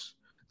on this.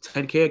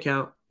 10K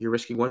account, you're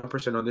risking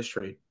 1% on this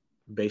trade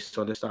based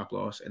on the stop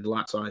loss and the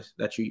lot size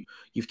that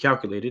you've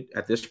calculated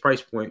at this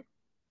price point,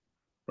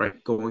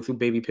 right? Going through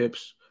baby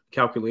pips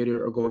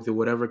calculator or going through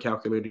whatever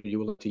calculator you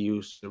would like to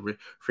use to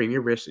frame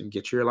your risk and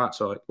get your lot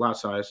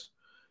size,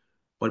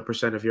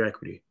 1% of your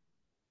equity.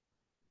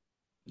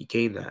 You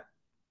gain that.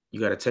 You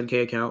got a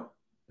 10K account,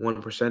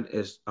 1%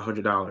 is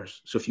 $100.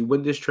 So if you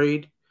win this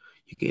trade,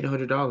 you gain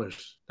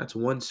 $100. That's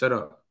one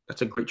setup.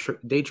 That's a great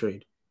day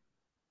trade.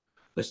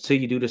 Let's say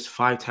you do this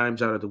 5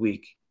 times out of the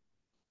week.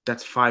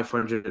 That's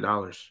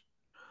 $500.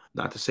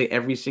 Not to say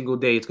every single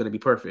day it's going to be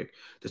perfect.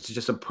 This is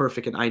just a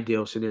perfect and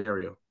ideal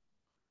scenario.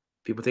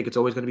 People think it's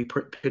always going to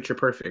be picture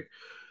perfect.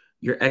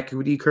 Your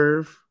equity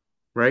curve,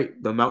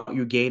 right? The amount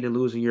you gain and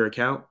lose in your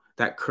account,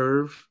 that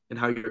curve and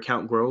how your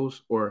account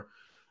grows or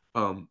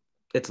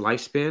its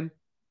lifespan,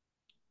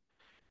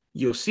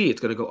 you'll see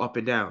it's going to go up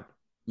and down.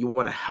 You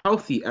want a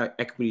healthy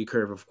equity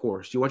curve, of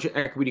course. You want your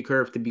equity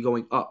curve to be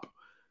going up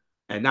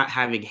and not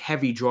having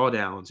heavy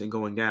drawdowns and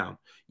going down.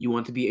 You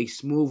want to be a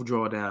smooth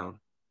drawdown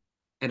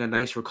and a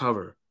nice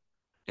recover.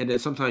 And then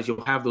sometimes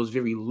you'll have those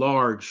very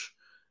large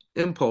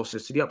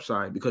impulses to the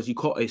upside because you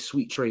caught a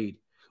sweet trade,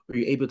 or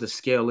you're able to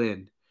scale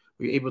in,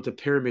 or you're able to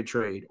pyramid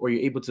trade, or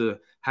you're able to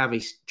have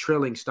a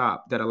trailing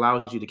stop that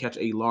allows you to catch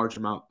a large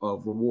amount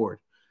of reward.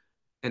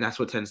 And that's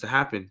what tends to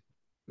happen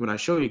when I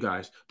show you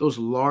guys those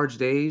large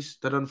days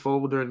that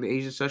unfold during the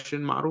Asian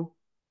session model.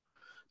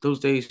 Those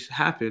days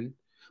happen,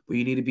 but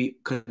you need to be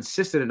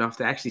consistent enough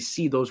to actually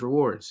see those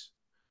rewards.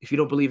 If you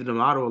don't believe in the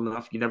model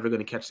enough, you're never going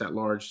to catch that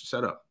large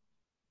setup.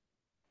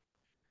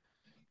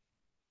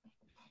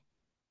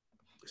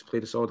 Let's play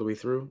this all the way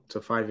through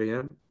to 5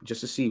 a.m.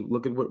 just to see.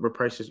 Look at what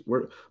prices.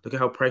 Look at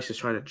how price is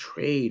trying to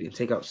trade and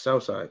take out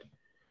sell side.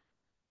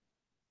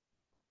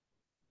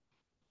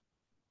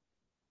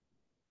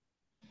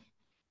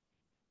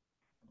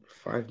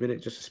 5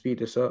 minutes just to speed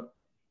this up.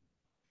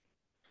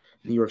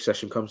 New York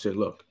session comes in.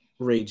 Look,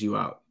 raids you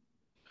out.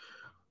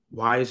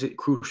 Why is it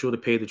crucial to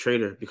pay the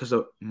trader? Because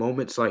of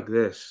moments like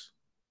this.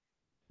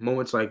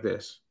 Moments like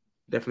this.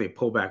 Definitely a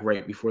pullback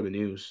right before the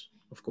news,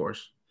 of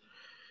course.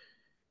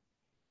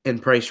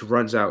 And price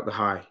runs out the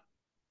high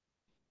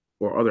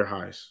or other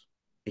highs.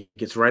 It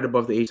gets right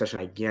above the 8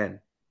 session again.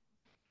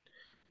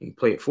 You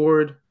play it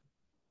forward,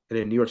 and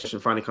then New York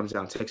session finally comes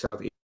down, takes out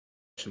the 8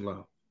 session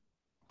low.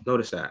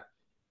 Notice that.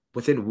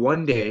 Within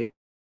one day,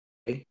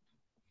 pay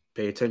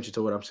attention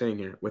to what I'm saying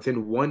here.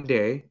 Within one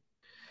day,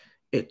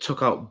 it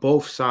took out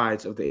both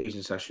sides of the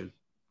Asian session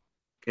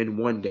in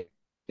one day,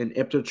 an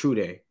IPTA true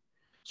day.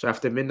 So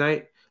after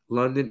midnight,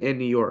 London and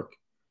New York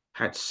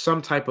had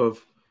some type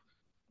of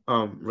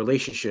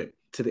relationship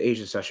to the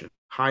Asian session,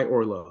 high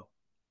or low.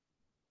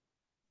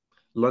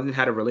 London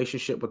had a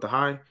relationship with the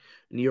high.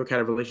 New York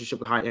had a relationship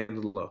with the high and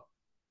the low.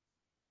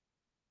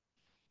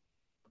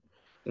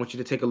 I want you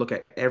to take a look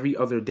at every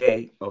other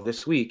day of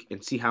this week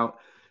and see how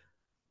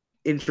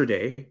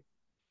intraday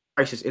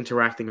price is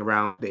interacting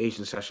around the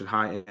Asian session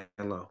high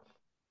and low.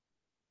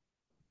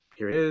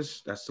 Here it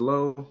is. That's the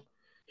low.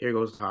 Here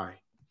goes the high.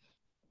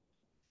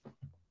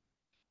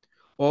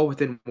 All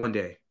within one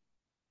day.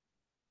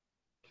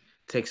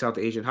 Takes out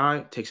the Asian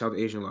high, takes out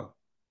the Asian low.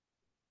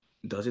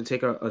 Doesn't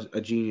take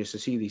a genius to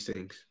see these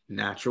things.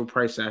 Natural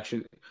price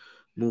action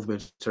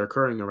movements are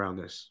occurring around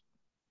this.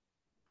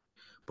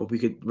 But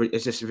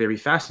it's just very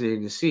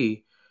fascinating to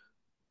see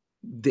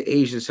the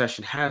Asian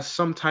session has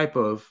some type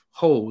of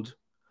hold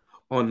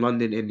on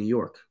London and New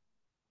York.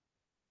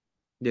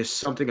 There's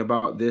something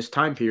about this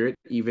time period,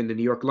 even the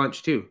New York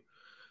lunch too.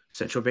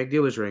 Central bank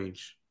dealers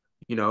range,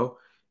 you know,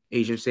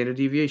 Asian standard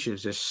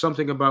deviations. There's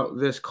something about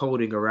this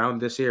coding around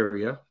this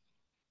area,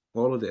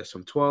 all of this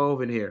from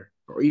 12 and here,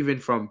 or even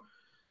from,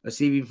 let's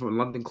see, even from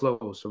London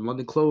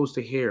close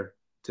to here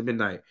to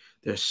midnight.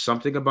 There's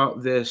something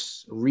about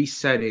this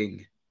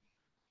resetting,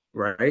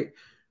 right?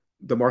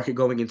 The market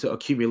going into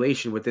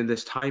accumulation within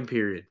this time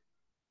period,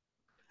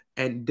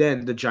 and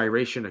then the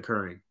gyration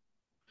occurring.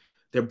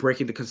 They're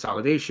breaking the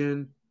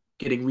consolidation,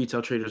 getting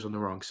retail traders on the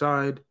wrong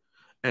side,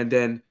 and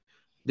then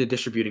they're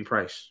distributing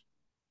price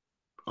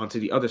onto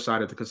the other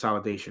side of the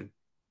consolidation.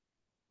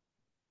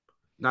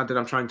 Not that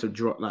I'm trying to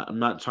draw, I'm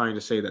not trying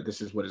to say that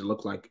this is what it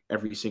looked like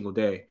every single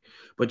day,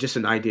 but just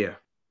an idea,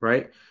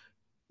 right?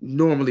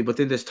 Normally,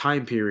 within this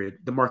time period,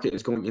 the market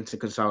is going into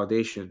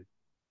consolidation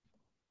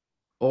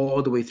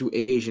all the way through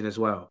Asian as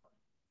well.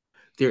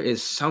 There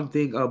is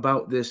something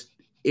about this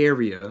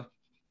area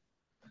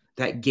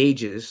that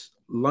gauges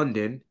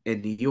London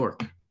and New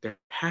York. There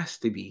has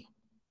to be.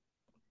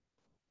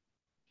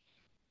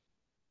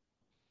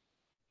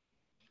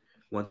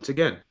 Once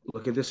again,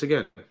 look at this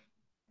again.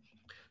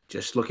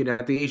 Just looking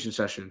at the Asian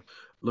session.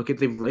 Look at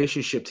the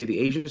relationship to the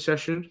Asian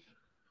session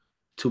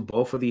to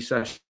both of these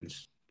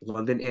sessions,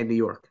 London and New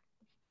York.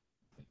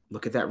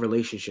 Look at that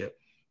relationship.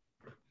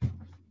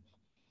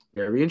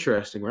 Very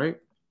interesting, right?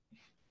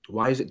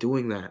 Why is it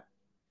doing that?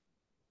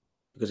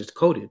 Because it's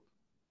coded.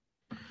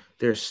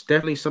 There's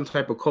definitely some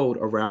type of code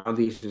around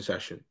the Asian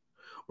session,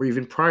 or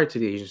even prior to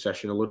the Asian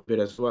session a little bit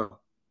as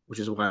well, which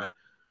is why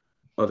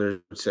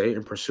others would say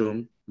and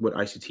presume what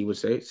ICT would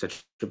say,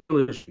 central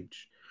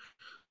range.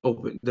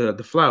 Open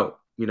the flout,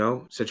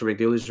 central bank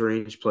dealers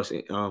range plus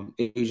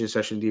Asian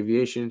session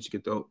deviations, you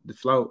get the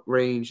flout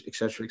range,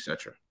 etc.,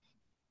 etc.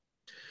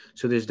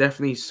 So there's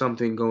definitely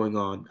something going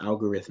on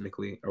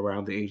algorithmically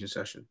around the Asian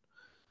session.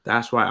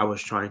 That's why I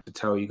was trying to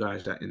tell you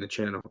guys that in the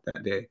channel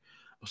that day.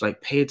 I was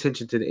like, pay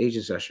attention to the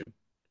Asian session.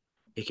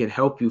 It can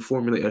help you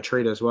formulate a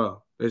trade as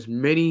well. There's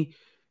many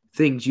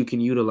things you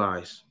can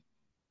utilize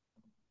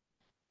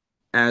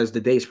as the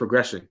day's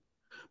progressing.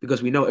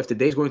 Because we know if the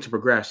day's going to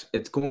progress,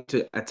 it's going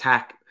to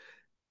attack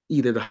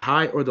either the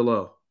high or the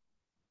low.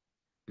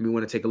 And we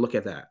want to take a look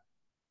at that.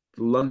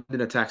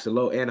 London attacks the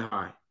low and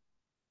high.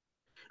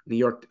 New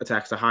York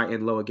attacks the high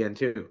and low again,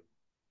 too.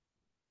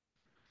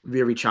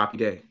 Very choppy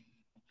day.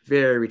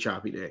 Very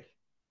choppy day.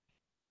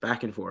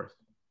 Back and forth.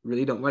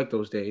 Really don't like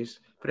those days,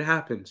 but it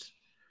happens.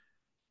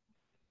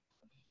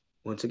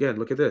 Once again,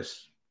 look at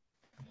this.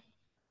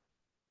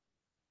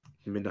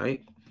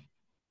 Midnight.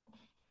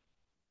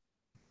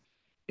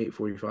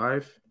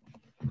 8:45.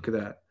 Look at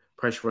that.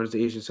 Price runs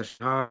the Asian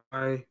session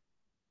high.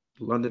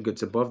 London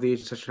gets above the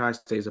Asian session high,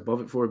 stays above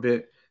it for a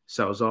bit,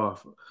 sells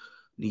off.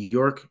 New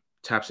York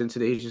taps into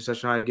the Asian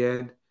session high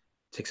again,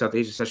 takes out the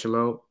Asian session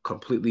low,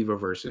 completely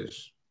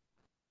reverses.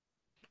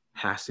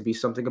 Has to be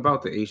something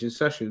about the Asian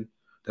session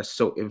that's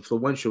so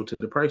influential to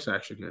the price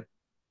action here.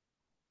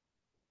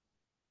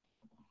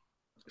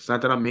 It's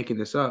not that I'm making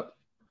this up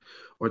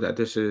or that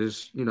this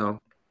is,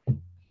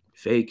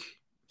 fake.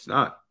 It's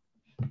not.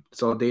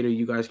 It's all data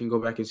you guys can go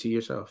back and see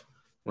yourself.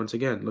 Once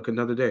again, look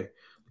another day.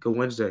 Look at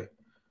Wednesday.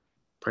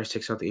 Price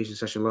takes out the Asian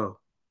session low.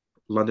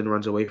 London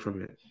runs away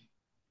from it.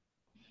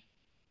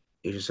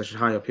 Asian session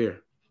high up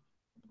here.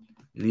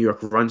 New York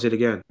runs it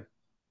again.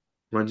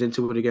 Runs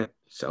into it again.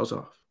 Sells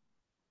off.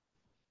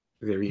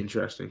 Very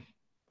interesting.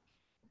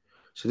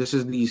 So this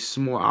is these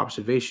small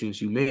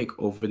observations you make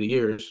over the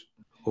years,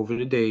 over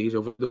the days,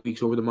 over the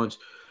weeks, over the months,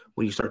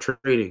 when you start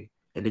trading.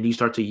 And then you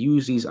start to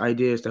use these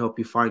ideas to help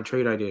you find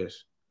trade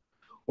ideas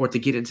or to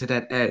get into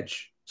that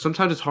edge.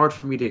 Sometimes it's hard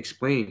for me to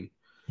explain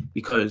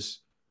because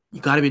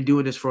you got to be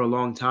doing this for a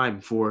long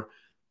time for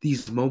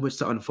these moments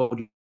to unfold.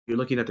 You're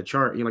looking at the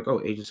chart and you're like,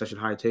 oh, Asian session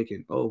high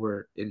taken. Oh,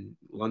 we're in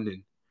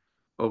London.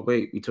 Oh,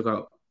 wait, we took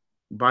out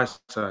buy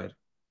side.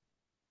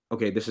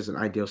 Okay, this is an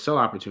ideal sell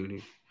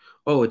opportunity.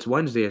 Oh, it's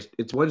Wednesday.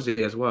 It's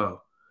Wednesday as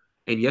well.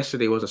 And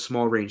yesterday was a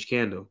small range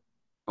candle.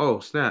 Oh,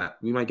 snap.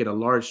 We might get a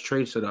large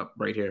trade setup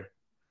right here.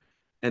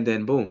 And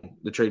then boom,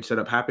 the trade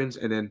setup happens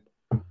and then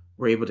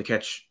we're able to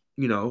catch,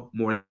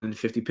 more than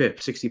 50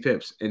 pips, 60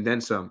 pips, and then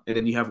some. And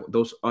then you have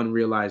those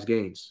unrealized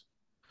gains.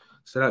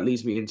 So that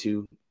leads me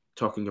into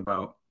talking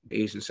about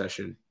the Asian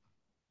session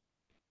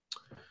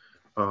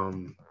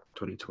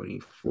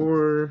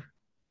 2024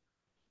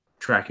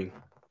 tracking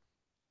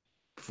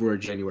for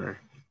January.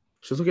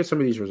 So let's look at some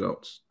of these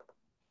results.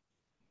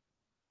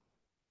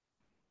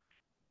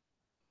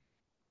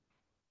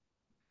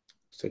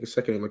 Let's take a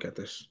second and look at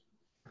this.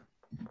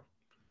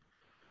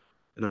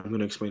 And I'm going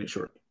to explain it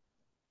short.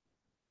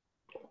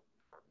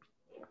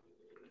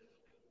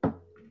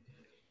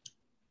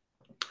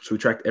 So we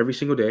tracked every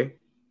single day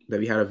that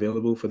we had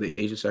available for the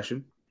Asian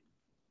session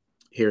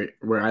here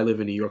where I live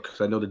in New York, because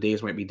I know the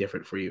days might be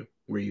different for you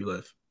where you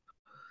live.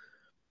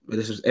 But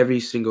this is every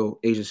single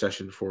Asian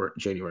session for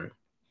January.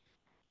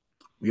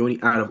 We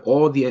only out of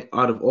all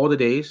the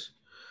days,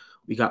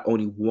 we got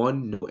only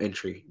one no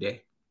entry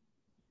day.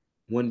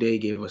 One day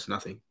gave us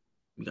nothing.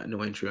 We got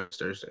no entry on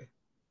Thursday.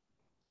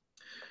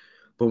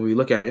 But when we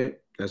look at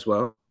it as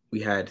well,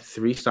 we had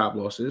 3 stop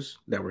losses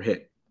that were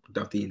hit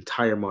throughout the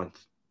entire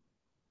month.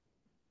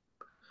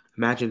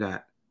 Imagine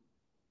that.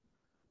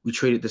 We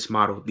traded this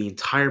model the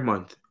entire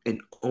month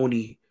and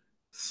only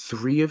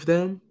 3 of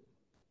them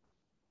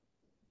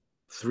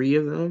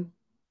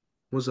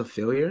was a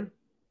failure.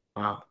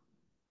 Wow.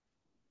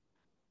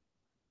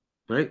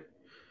 Right?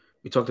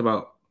 We talked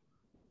about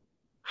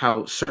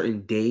how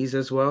certain days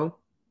as well,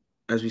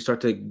 as we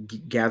start to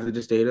gather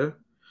this data,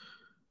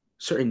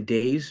 certain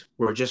days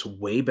were just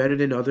way better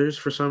than others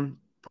for some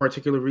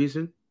particular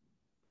reason.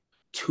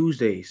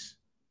 Tuesdays,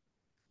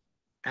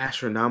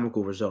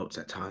 astronomical results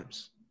at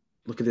times.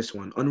 Look at this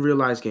one,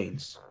 unrealized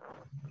gains.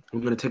 We're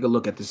going to take a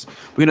look at this.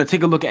 We're going to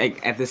take a look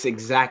at this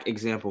exact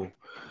example.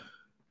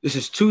 This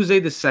is Tuesday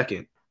the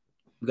 2nd.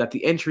 We got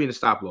the entry and the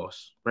stop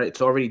loss, right?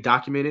 It's already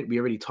documented. We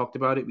already talked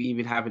about it. We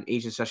even have an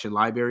Asian Session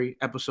Library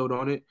episode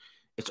on it.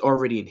 It's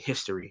already in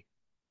history.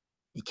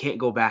 You can't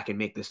go back and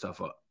make this stuff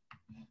up.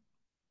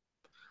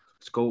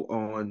 Let's go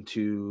on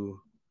to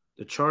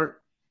the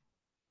chart.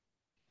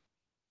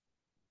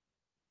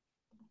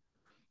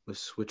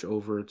 Let's switch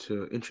over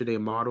to intraday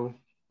model.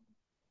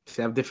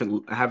 I have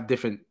different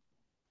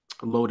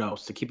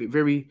loadouts to keep it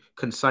very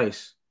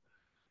concise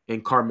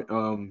and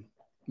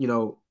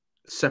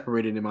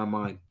separated in my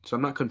mind. So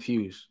I'm not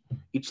confused.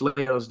 Each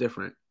layout is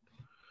different.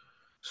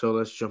 So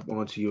let's jump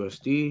on to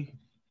USD,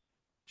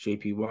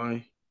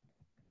 JPY.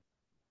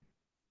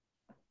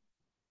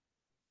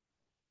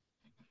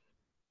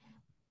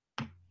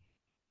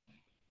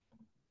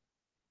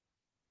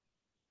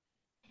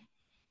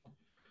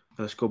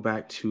 Let's go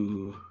back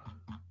to,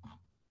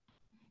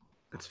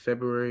 that's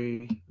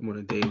February. I'm on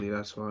a daily,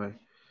 that's why.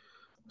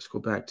 Let's go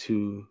back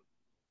to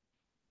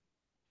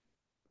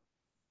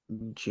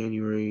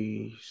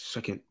January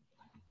 2nd.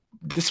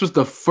 This was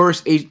the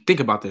first, think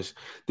about this.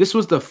 This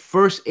was the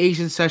first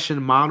Asian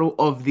session model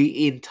of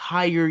the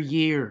entire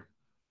year.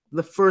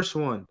 The first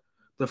one.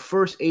 The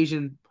first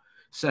Asian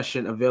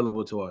session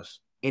available to us.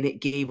 And it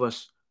gave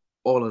us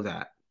all of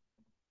that.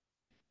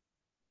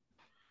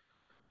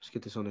 Let's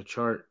get this on the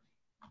chart.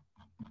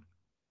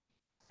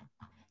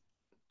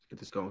 Let's get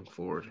this going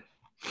forward.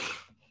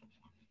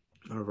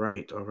 All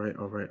right.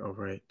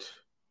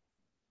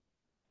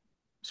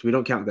 So we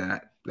don't count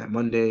that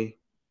Monday,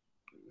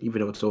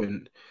 even though it's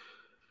open.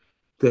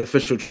 The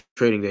official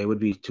trading day would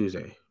be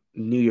Tuesday.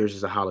 New Year's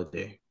is a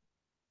holiday.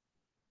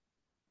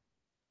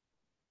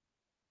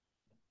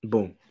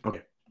 Boom.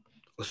 Okay.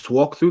 Let's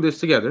walk through this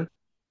together.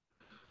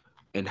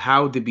 And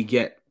how did we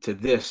get to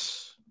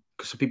this?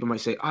 Because some people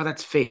might say, oh,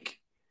 that's fake.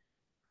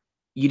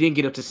 You didn't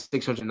get up to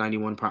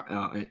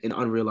 691 in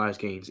unrealized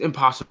gains.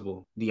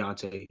 Impossible,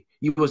 Deontay.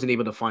 You wasn't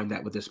able to find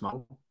that with this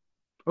model.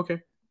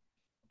 Okay.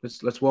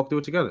 Let's walk through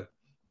it together.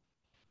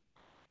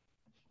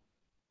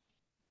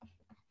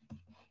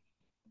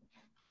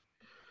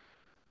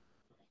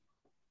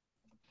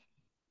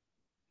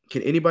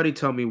 Can anybody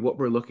tell me what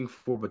we're looking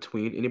for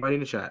between? Anybody in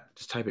the chat?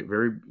 Just type it.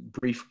 Very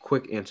brief,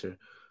 quick answer.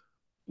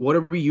 What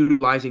are we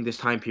utilizing this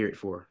time period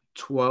for?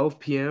 12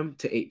 p.m.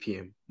 to 8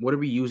 p.m. What are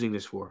we using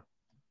this for?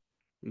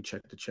 Let me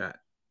check the chat.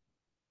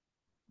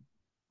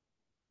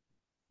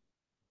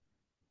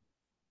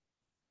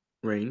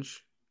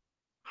 Range,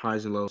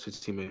 highs and lows,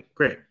 16-minute.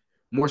 Great.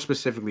 More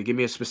specifically, give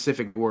me a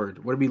specific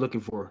word. What are we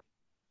looking for?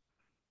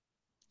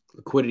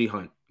 Liquidity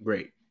hunt.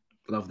 Great.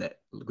 Love that.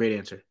 Great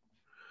answer.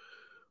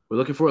 We're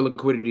looking for a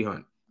liquidity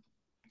hunt.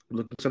 We're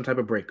looking for some type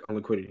of break on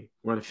liquidity.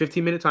 We're on a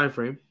 15-minute time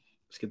frame.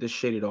 Let's get this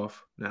shaded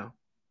off now.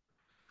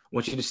 I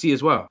want you to see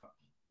as well.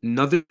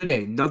 Another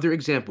day, another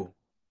example.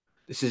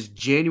 This is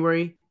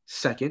January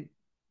 2nd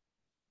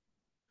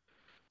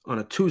on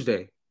a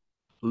Tuesday.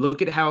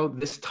 Look at how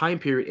this time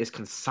period is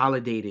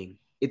consolidating.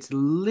 It's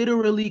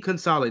literally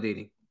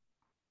consolidating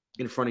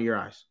in front of your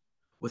eyes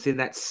within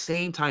that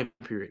same time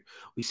period.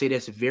 We say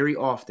this very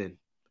often.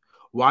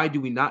 Why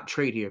do we not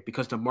trade here?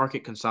 Because the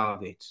market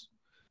consolidates.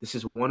 This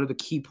is one of the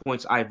key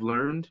points I've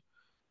learned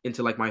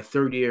into like my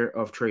third year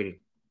of trading.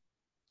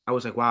 I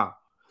was like, wow,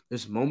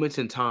 there's moments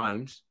and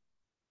times.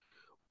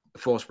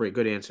 False break,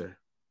 good answer.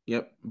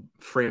 Yep,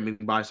 framing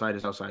buy side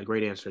is outside.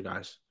 Great answer,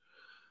 guys.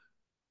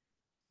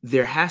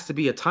 There has to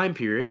be a time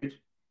period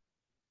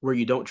where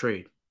you don't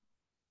trade.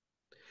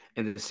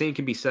 And the same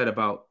can be said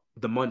about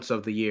the months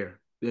of the year.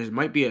 There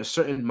might be a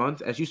certain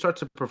month, as you start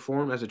to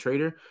perform as a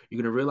trader,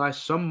 you're going to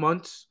realize some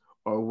months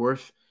are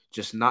worth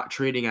just not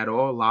trading at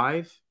all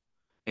live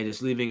and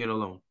just leaving it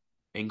alone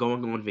and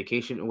going on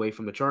vacation away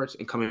from the charts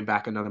and coming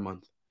back another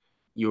month.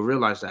 You'll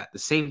realize that. The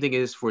same thing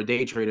is for a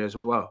day trader as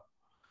well.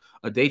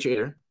 A day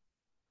trader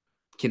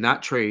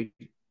cannot trade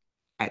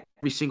at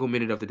every single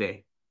minute of the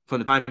day. From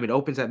the time it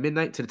opens at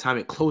midnight to the time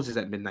it closes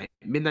at midnight.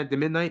 Midnight to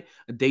midnight,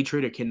 a day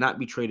trader cannot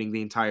be trading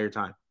the entire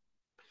time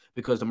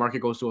because the market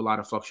goes through a lot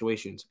of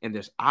fluctuations. And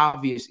there's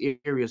obvious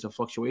areas of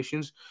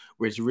fluctuations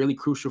where it's really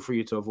crucial for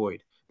you to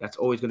avoid. That's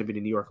always going to be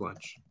the New York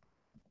lunch.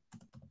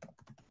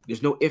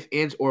 There's no ifs,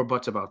 ands, or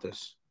buts about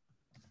this.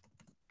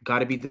 Got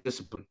to be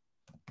disciplined.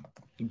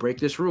 You break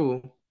this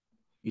rule,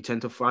 you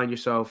tend to find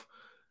yourself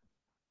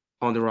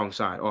on the wrong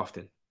side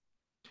often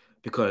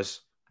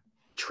because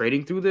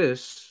trading through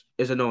this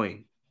is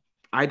annoying.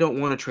 I don't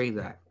want to trade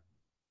that.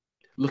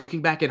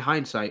 Looking back in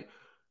hindsight,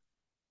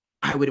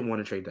 I wouldn't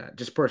want to trade that.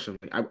 Just personally,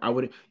 I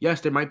would.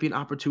 Yes, there might be an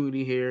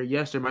opportunity here.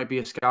 Yes, there might be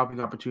a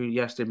scalping opportunity.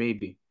 Yes, there may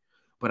be,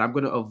 but I'm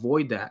going to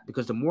avoid that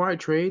because the more I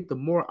trade, the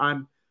more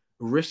I'm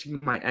risking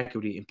my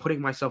equity and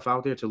putting myself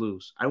out there to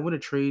lose. I want to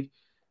trade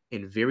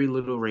in very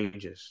little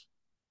ranges.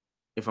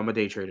 If I'm a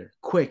day trader,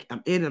 quick,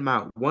 I'm in, I'm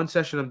out. One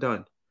session, I'm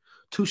done.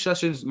 Two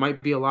sessions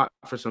might be a lot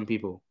for some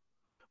people.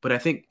 But I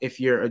think if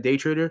you're a day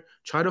trader,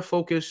 try to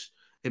focus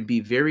and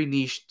be very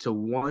niche to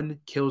one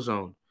kill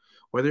zone,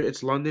 whether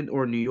it's London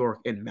or New York,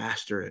 and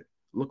master it.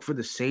 Look for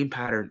the same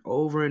pattern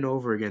over and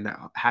over again that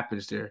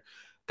happens there.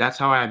 That's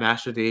how I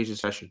mastered the Asian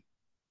session.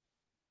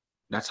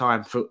 That's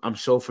how I'm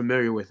so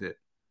familiar with it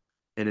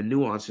and the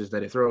nuances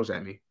that it throws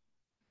at me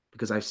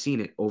because I've seen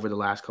it over the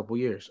last couple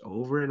years,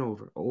 over and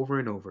over, over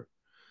and over.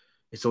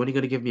 It's only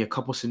going to give me a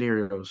couple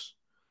scenarios,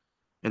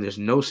 and there's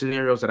no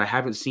scenarios that I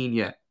haven't seen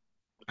yet.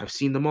 I've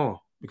seen them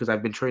all because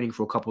I've been trading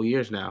for a couple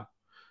years now.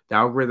 The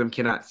algorithm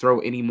cannot throw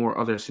any more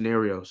other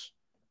scenarios.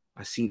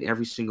 I've seen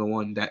every single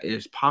one that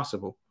is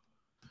possible.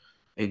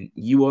 And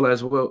you will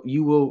as well,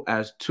 you will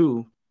as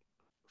too,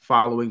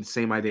 following the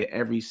same idea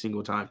every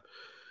single time.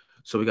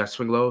 So we got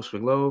swing low,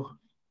 swing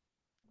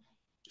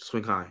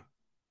high.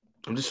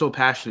 I'm just so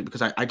passionate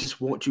because I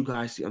just want you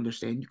guys to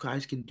understand you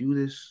guys can do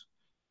this.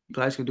 You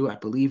guys can do it. I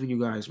believe in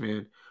you guys,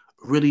 man.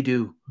 I really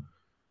do.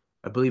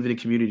 I believe in the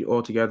community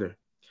altogether.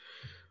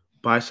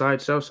 Buy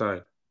side, sell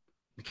side.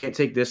 We can't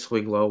take this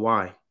swing low.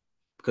 Why?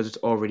 Because it's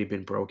already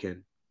been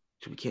broken.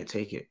 So we can't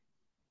take it.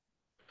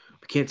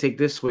 We can't take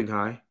this swing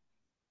high.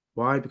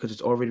 Why? Because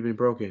it's already been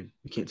broken.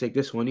 We can't take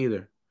this one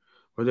either.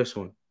 Or this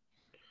one.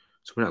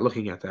 So we're not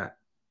looking at that.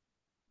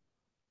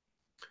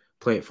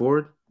 Play it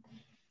forward.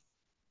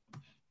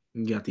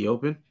 You got the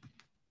open.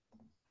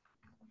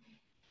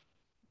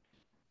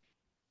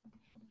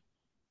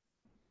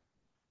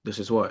 This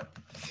is what?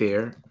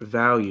 Fair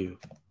value.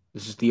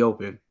 This is the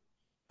open.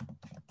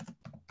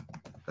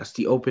 That's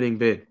the opening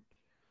bid.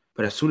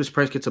 But as soon as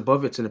price gets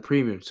above it, it's in a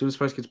premium. As soon as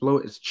price gets below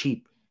it, it's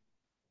cheap.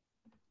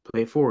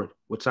 Play it forward.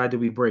 What side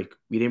did we break?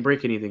 We didn't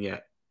break anything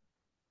yet.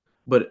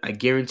 But I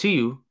guarantee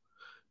you,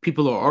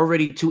 people are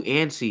already too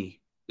antsy.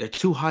 They're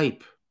too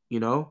hype, you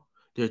know?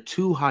 They're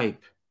too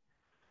hype.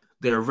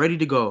 They're ready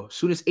to go. As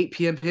soon as 8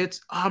 p.m.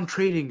 hits, I'm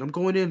trading. I'm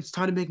going in. It's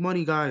time to make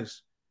money,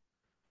 guys.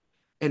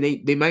 And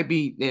they might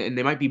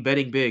be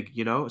betting big,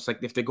 you know? It's like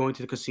if they're going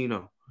to the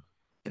casino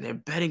and they're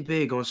betting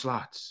big on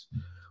slots.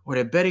 Or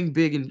they're betting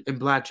big in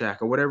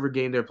blackjack or whatever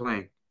game they're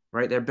playing.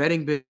 Right? They're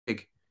betting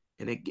big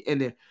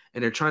and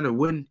they're trying to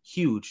win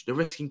huge. They're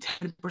risking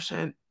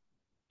 10%,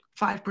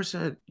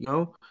 5%,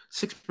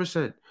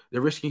 6%.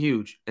 They're risking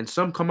huge. And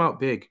some come out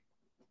big.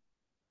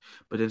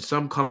 But then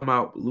some come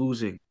out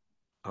losing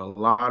a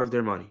lot of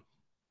their money,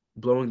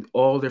 blowing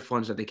all their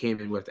funds that they came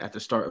in with at the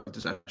start of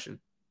the session.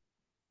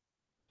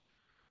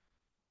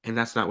 And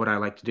that's not what I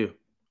like to do.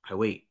 I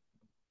wait.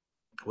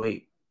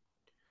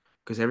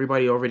 Because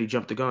everybody already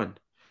jumped the gun.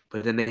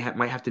 But then they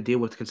might have to deal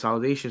with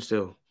consolidation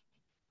still,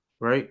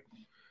 right?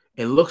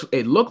 It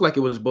looked like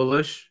it was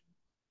bullish.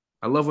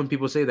 I love when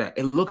people say that.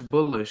 It looked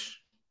bullish.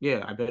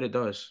 Yeah, I bet it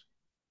does.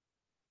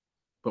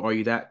 But are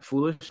you that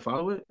foolish to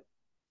follow it?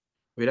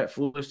 Are you that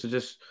foolish to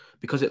just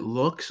because it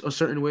looks a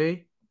certain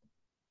way?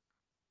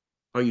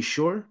 Are you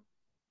sure?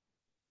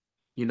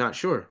 You're not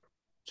sure.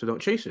 So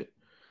don't chase it.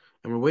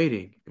 And we're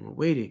waiting, and we're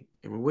waiting,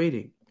 and we're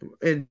waiting.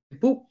 And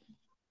boop.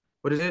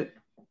 What is it?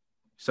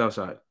 Sell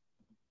side.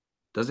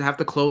 Doesn't have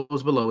to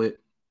close below it.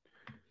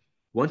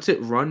 Once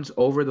it runs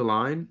over the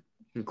line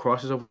and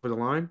crosses over the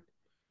line,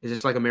 it's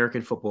just like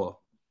American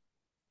football,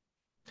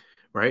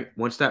 right?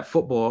 Once that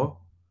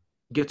football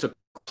gets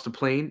across the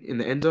plane in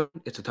the end zone,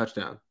 it's a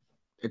touchdown.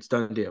 It's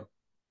done deal.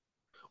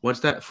 Once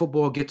that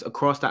football gets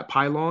across that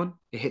pylon,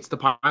 it hits the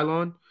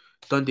pylon,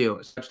 done deal.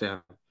 It's a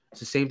touchdown. It's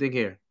the same thing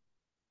here.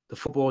 The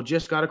football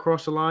just got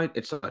across the line,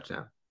 it's a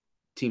touchdown.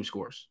 Team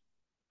scores.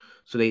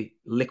 So they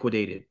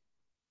liquidated,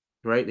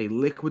 right? They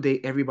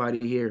liquidate everybody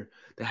here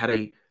that had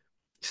a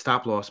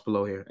stop loss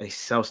below here, a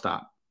sell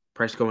stop.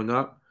 Price going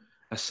up,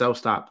 a sell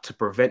stop to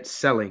prevent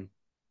selling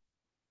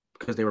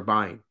because they were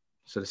buying.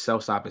 So the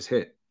sell stop is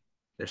hit.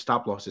 Their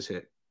stop loss is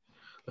hit.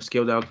 Let's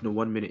scale down to the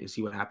 1 minute and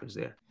see what happens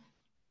there.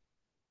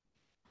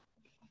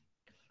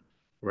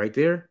 Right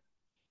there,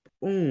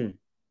 boom.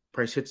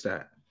 Price hits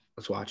that.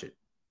 Let's watch it.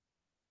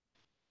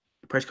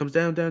 The price comes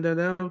down, down, down,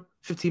 down.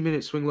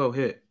 15-minute swing low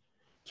hit.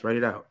 Let's write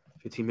it out.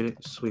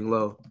 15-minute swing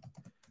low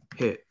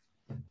hit.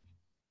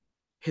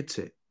 Hits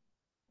it.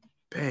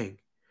 Bang.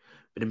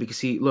 But then we can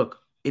see, look,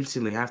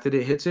 instantly after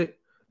it hits it,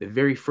 the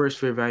very first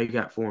fair value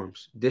gap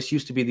forms. This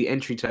used to be the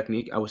entry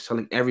technique I was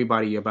telling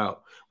everybody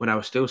about when I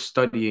was still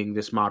studying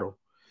this model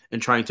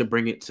and trying to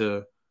bring it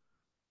to,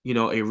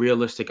 a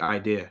realistic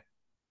idea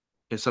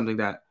and something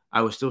that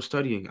I was still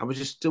studying. I was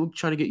just still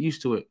trying to get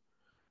used to it,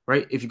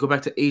 right? If you go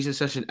back to Asian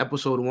Session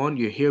episode 1,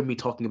 you hear me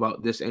talking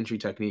about this entry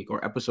technique,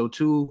 or episode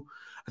 2,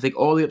 I think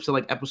all the way up to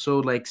like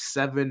episode like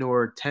 7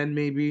 or 10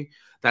 maybe.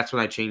 That's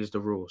when I changed the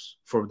rules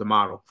for the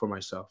model for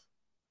myself.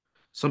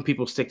 Some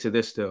people stick to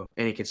this still,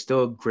 and it can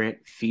still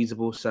grant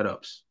feasible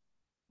setups.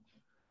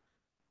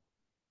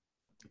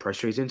 Price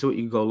trades into it,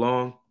 you can go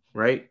long,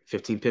 right?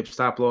 15 pip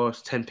stop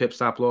loss, 10 pip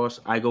stop loss.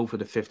 I go for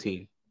the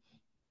 15.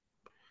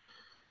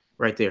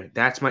 Right there.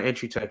 That's my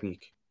entry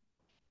technique.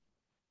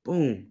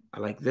 Boom.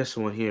 I like this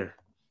one here.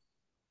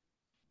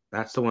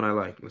 That's the one I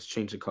like. Let's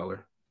change the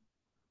color.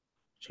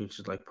 Change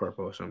it like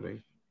purple or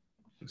something.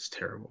 It's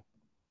terrible.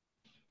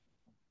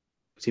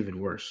 It's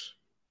even worse.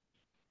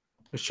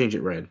 Let's change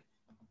it red.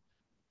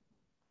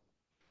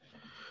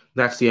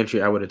 That's the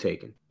entry I would have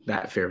taken.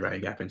 That fair value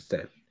gap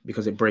instead.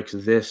 Because it breaks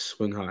this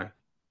swing high.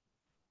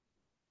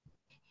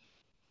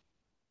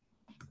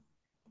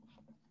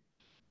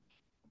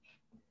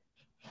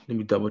 Let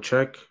me double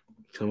check.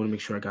 I want to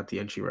make sure I got the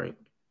entry right.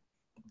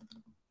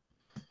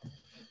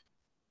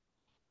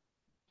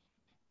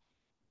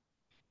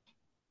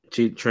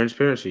 See,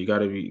 transparency. You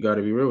gotta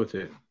be real with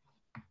it.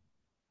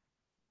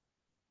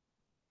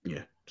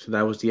 Yeah. So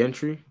that was the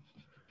entry.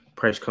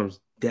 Price comes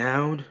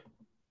down.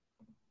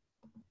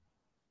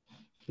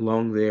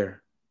 Long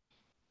there.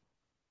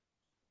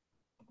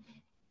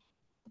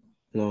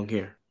 Long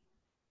here.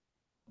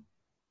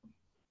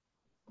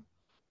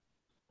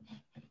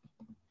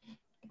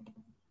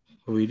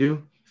 What we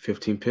do?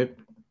 15 pip.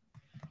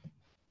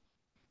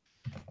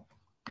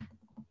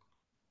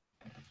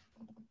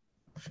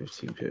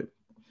 15 pip.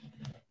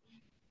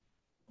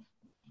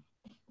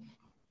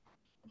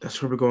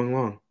 That's where we're going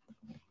long.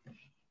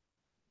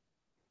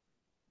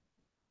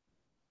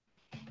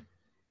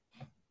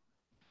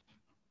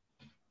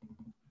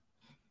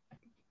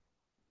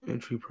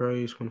 Entry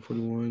price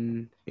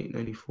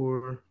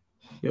 141,894.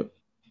 Yep.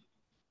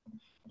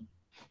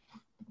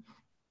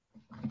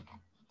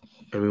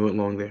 And we went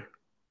long there.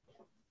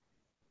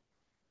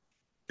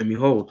 And we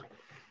hold.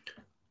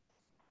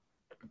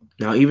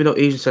 Now, even though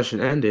Asian session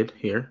ended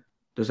here,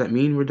 does that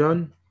mean we're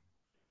done?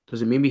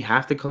 Does it mean we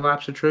have to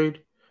collapse the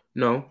trade?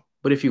 No.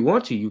 But if you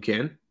want to, you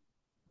can.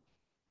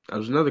 That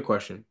was another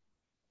question.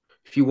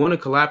 If you want to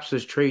collapse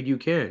this trade, you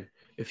can.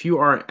 If you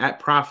are at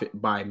profit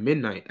by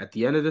midnight at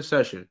the end of the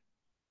session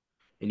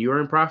and you are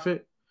in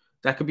profit,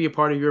 that could be a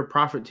part of your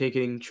profit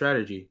taking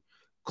strategy.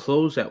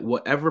 Close at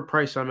whatever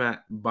price I'm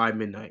at by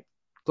midnight.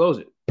 Close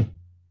it.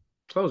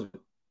 Close it.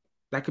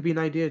 That could be an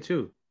idea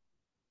too.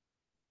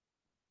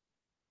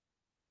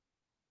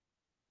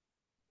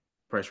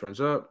 Price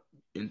runs up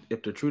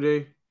if the true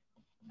day,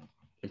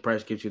 and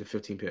price gives you the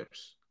 15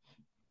 pips.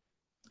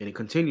 And it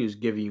continues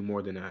giving you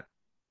more than that.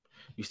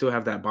 You still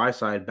have that buy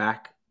side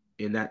back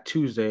in that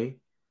Tuesday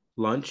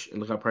lunch,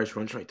 and look how price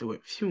runs right through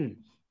it. Phew,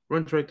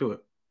 runs right through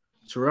it.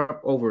 So we're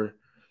up over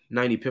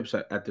 90 pips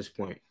at this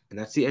point, and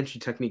that's the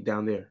entry technique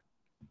down there.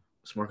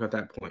 Let's mark out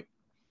that point.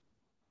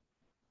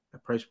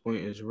 That price point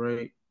is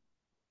right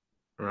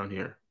around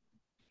here.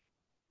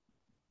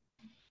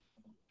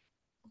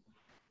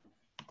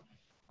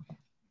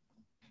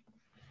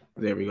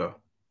 There we go.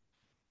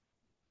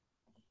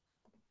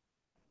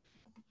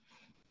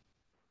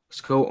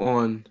 Let's go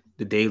on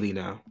the daily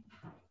now,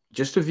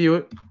 just to view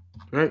it,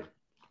 right?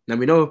 Now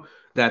we know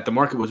that the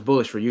market was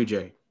bullish for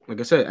UJ. Like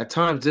I said, at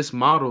times this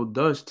model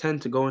does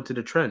tend to go into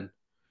the trend.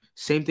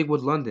 Same thing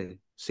with London.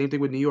 Same thing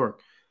with New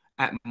York.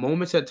 At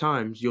moments, at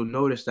times, you'll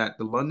notice that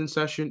the London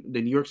session,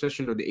 the New York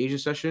session, or the Asia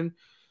session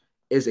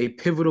is a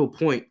pivotal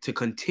point to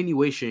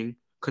continuation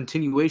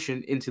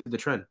into the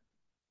trend.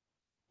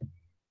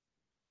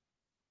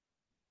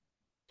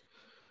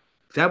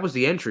 That was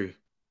the entry.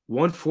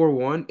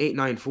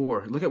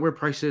 141,894. Look at where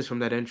price is from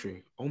that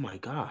entry. Oh my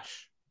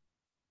gosh.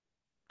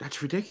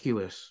 That's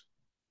ridiculous.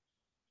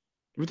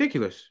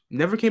 Ridiculous.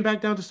 Never came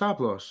back down to stop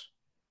loss.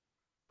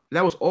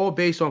 That was all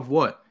based off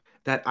what?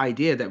 That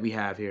idea that we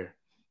have here.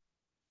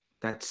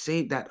 That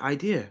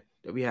idea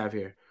that we have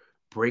here.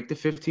 Break the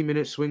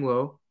 15-minute swing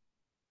low.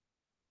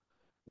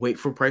 Wait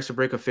for price to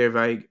break a fair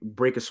value,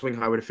 break a swing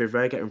high with a fair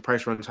value gap, and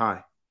price runs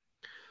high.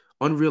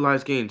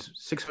 Unrealized gains,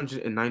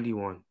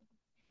 691.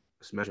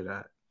 Let's measure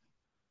that.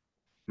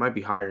 Might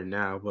be higher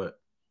now, but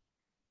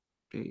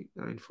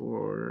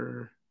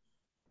 894.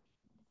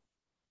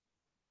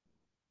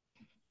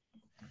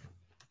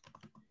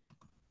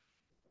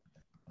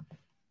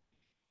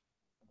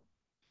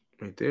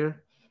 Right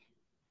there.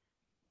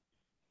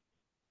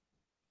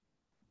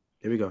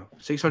 There we go.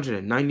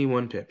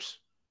 691 pips.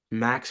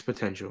 Max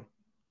potential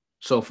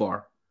so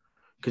far.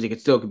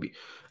 Because could be.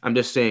 I'm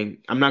just saying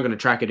I'm not going to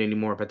track it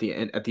anymore. But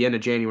at the end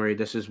of January,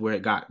 this is where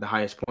it got the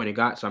highest point it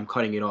got. So I'm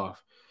cutting it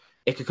off.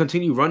 It could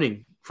continue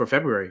running for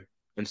February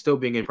and still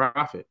being in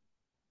profit.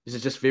 This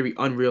is just very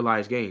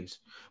unrealized gains.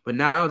 But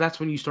now that's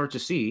when you start to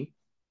see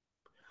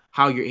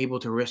how you're able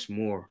to risk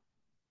more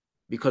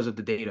because of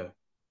the data.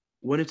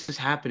 When is this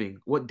happening?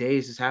 What day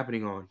is this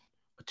happening on?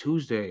 A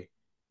Tuesday.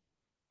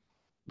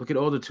 Look at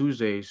all the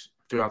Tuesdays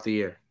throughout the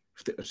year.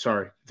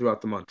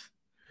 Throughout the month.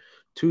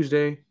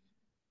 Tuesday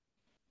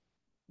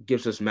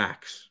gives us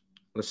max.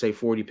 Let's say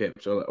 40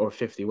 pips or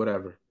 50,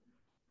 whatever.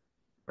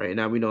 Right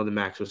now we know the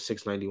max was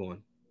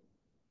 691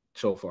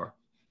 so far.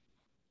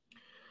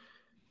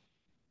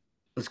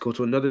 Let's go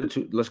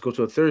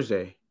to a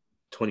Thursday,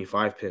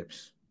 25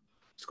 pips.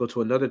 Let's go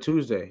to another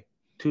Tuesday.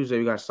 Tuesday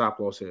we got stop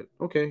loss hit.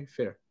 Okay,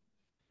 fair.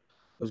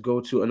 Let's go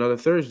to another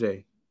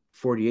Thursday,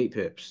 48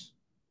 pips.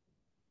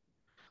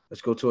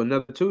 Let's go to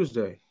another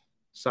Tuesday,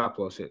 stop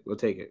loss hit. We'll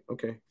take it.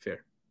 Okay,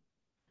 fair.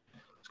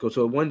 Let's go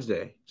to a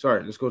Wednesday.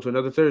 Let's go to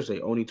another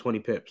Thursday, only 20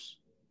 pips.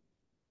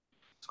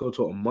 Let's go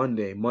to a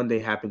Monday. Monday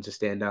happened to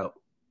stand out,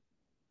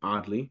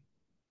 oddly,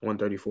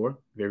 134.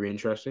 Very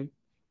interesting.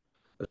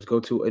 Let's go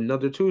to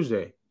another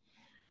Tuesday,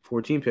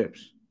 14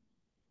 pips.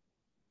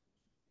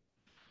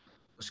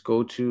 Let's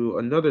go to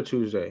another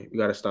Tuesday. We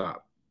got to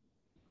stop.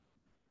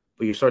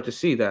 But you start to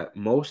see that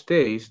most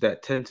days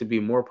that tend to be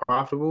more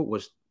profitable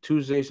was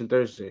Tuesdays and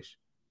Thursdays.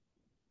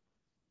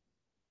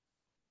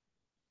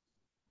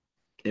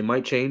 It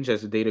might change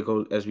as the data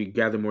goes, as we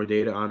gather more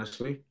data,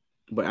 honestly.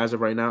 But as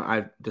of right now,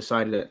 I've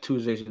decided that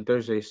Tuesdays and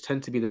Thursdays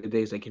tend to be the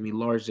days that can be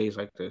large days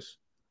like this.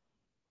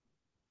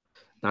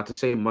 Not to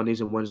say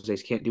Mondays and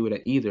Wednesdays can't do it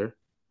at either,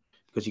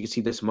 because you can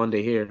see this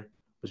Monday here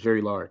was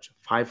very large,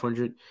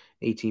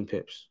 518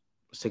 pips.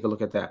 Let's take a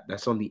look at that.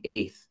 That's on the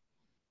 8th.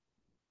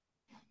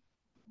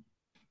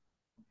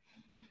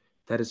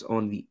 That is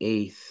on the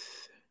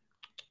 8th.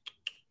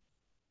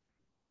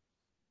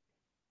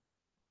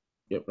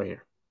 Yep, right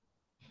here.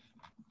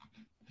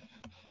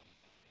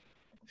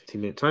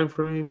 15-minute time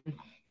frame.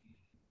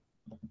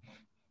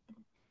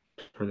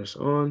 Turn this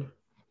on.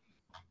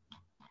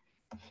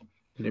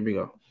 And there we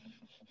go.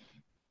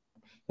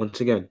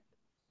 Once again,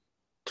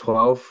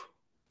 12.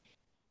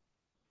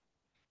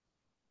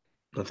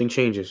 Nothing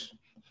changes.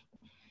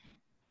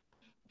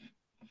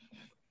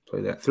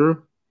 Play that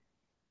through.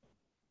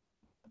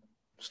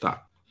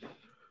 Stop.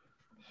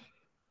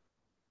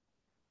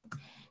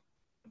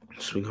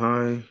 Swing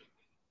high.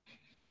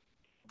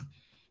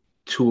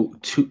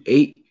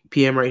 8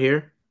 p.m. right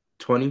here.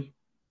 2000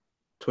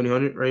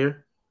 right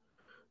here.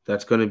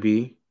 That's going to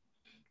be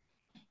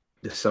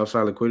the sell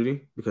side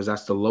liquidity because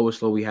that's the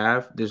lowest low we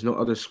have. There's no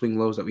other swing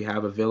lows that we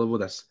have available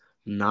that's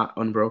not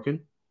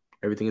unbroken.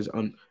 Everything is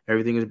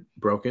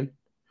broken.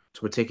 So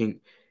we're taking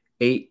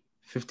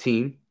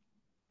 8:15,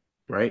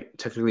 right?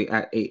 Technically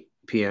at 8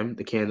 p.m.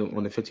 The candle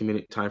on the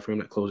 15-minute time frame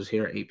that closes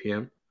here at 8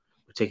 p.m.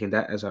 We're taking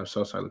that as our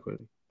sell side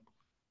liquidity.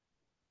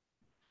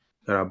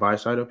 Got our buy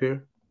side up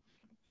here.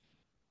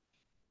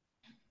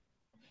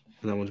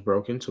 And that one's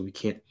broken, so we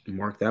can't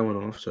mark that one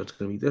off. So it's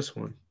going to be this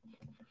one.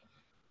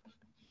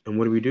 And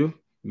what do?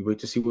 We wait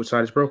to see what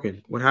side is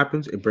broken. What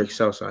happens? It breaks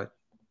sell side.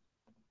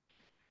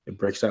 It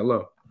breaks that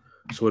low.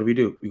 So what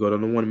do? We go to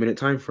the 1-minute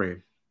time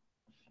frame.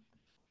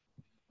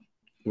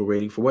 We're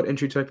waiting for what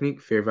entry technique?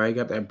 Fair value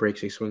gap that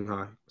breaks a swing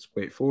high. Let's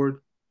play it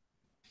forward.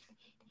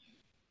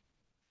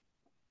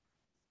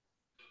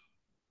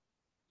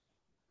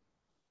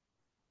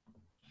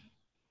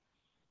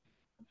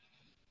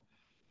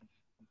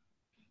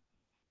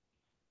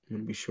 I'm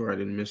going to be sure I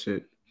didn't miss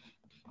it.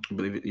 I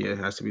believe it. Yeah, it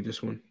has to be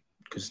this one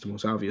because it's the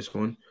most obvious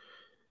one.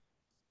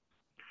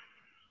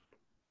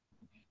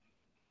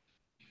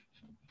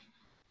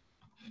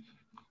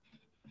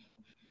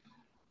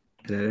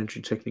 And that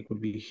entry technique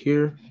would be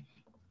here.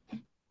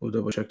 We'll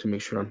double check to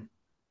make sure I'm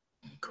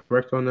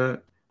correct on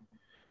that.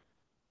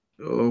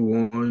 Oh,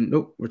 one.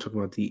 Nope. We're talking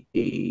about the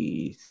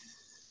 8th.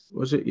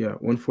 Was it? Yeah.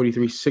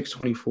 143,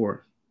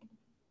 624.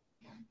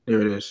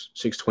 There it is.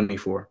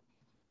 624.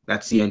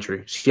 That's the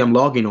entry. See, I'm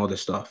logging all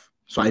this stuff.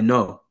 So I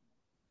know.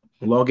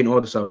 I'm logging all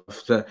this stuff.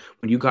 So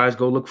when you guys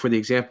go look for the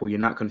example, you're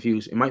not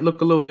confused. It might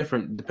look a little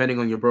different depending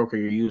on your broker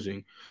you're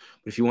using.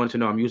 But if you want to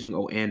know, I'm using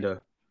Oanda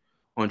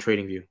on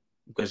TradingView.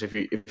 Because if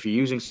you're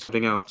using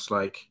something else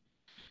like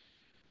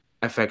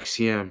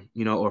FXCM,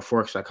 or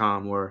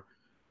Forex.com or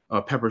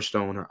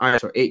Pepperstone or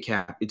ICE or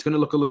 8cap, it's going to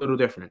look a little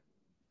different.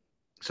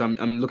 So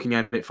I'm looking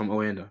at it from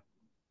Oanda.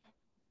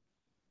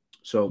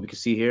 So we can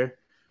see here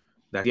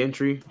that the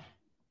entry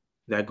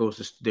there goes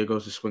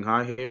the swing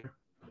high here.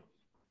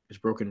 It's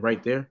broken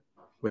right there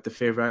with the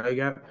fair value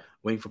gap.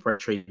 Waiting for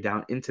price trade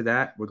down into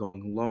that. We're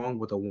going long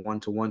with a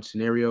 1-to-1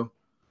 scenario.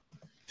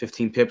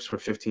 15 pips for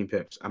 15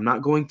 pips. I'm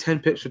not going 10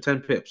 pips for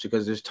 10 pips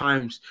because there's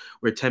times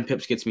where 10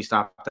 pips gets me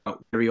stopped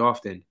out very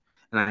often.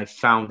 And I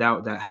found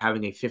out that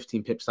having a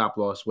 15 pip stop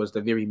loss was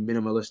the very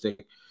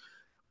minimalistic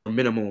or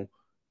minimal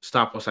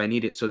stop loss I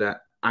needed so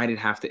that I didn't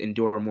have to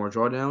endure more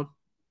drawdown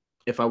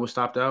if I was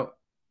stopped out.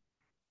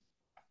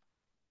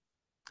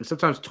 And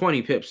sometimes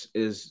 20 pips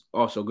is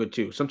also good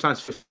too.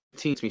 Sometimes 15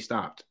 gets me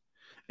stopped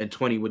and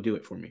 20 would do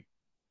it for me.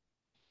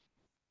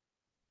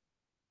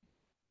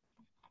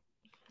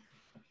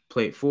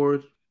 Play it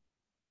forward.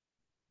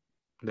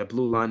 That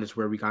blue line is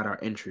where we got our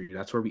entry.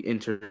 That's where we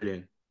entered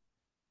in.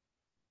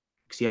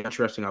 See,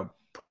 interesting how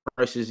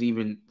price is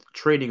even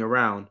trading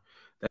around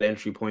that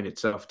entry point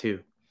itself too.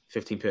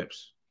 15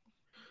 pips.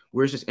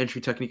 Where's this entry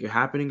technique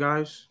happening,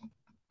 guys?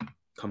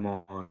 Come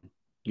on.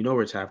 You know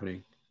where it's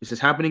happening. Is this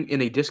happening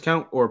in a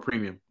discount or a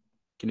premium?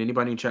 Can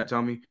anybody in chat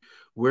tell me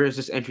where is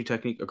this entry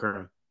technique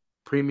occurring?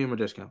 Premium or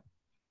discount?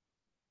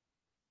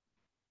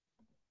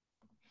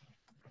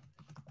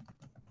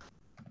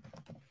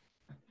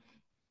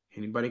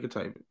 Anybody could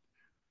type it.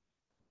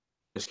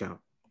 Discount.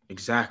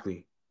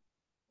 Exactly.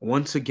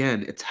 Once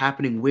again, it's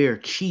happening where?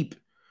 Cheap.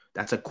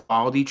 That's a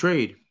quality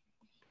trade.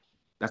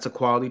 That's a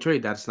quality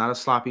trade. That's not a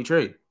sloppy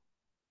trade.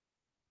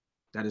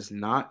 That is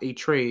not a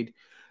trade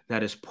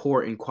that is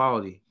poor in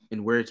quality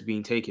and where it's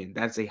being taken.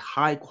 That's a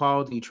high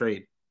quality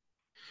trade.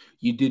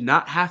 You do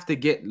not have to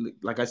get,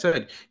 like I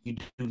said, you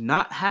do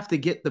not have to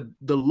get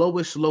the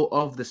lowest low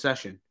of the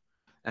session.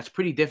 That's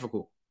pretty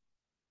difficult.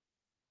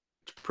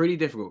 It's pretty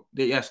difficult.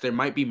 Yes, there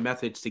might be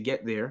methods to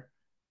get there,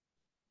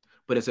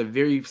 but it's a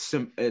very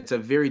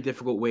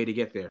difficult way to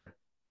get there.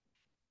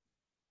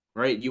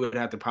 Right? You would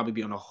have to probably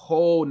be on a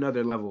whole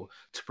nother level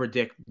to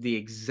predict the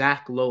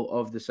exact low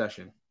of the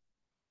session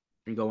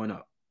and going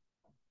up.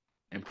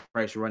 And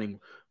price running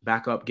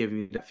back up, giving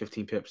you that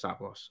 15 pip stop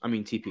loss. I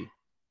mean TP.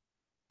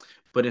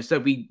 But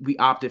instead, we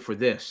opted for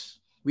this.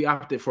 We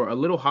opted for a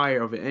little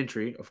higher of an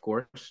entry, of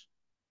course,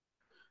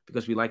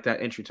 because we like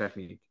that entry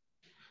technique.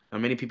 Now,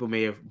 many people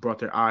may have brought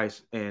their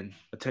eyes and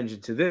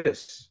attention to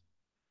this,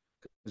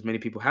 as many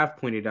people have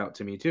pointed out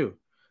to me too.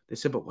 They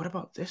said, but what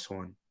about this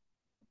one?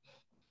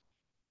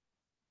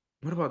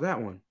 What about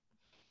that one?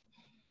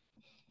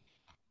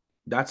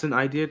 That's an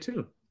idea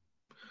too.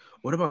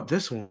 What about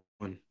this one?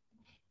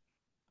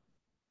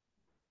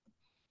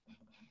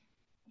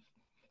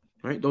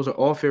 Right? Those are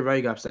all fair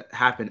value gaps that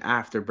happen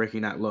after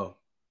breaking that low.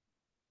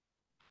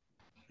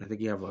 I think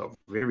you have a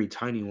very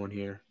tiny one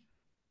here.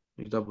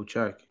 Let me double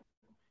check.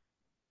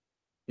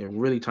 Yeah,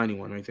 really tiny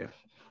one right there.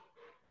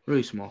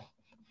 Really small.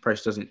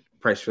 Price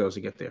fails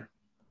to get there.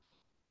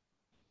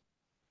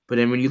 But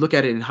then when you look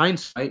at it in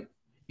hindsight,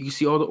 you can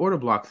see all the order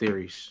block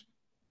theories,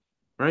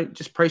 right?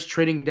 Just price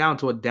trading down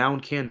to a down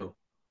candle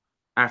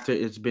after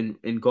it's been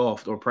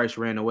engulfed or price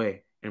ran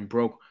away and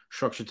broke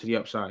structure to the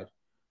upside,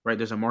 right?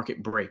 There's a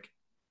market break.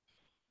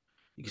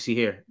 You can see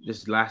here,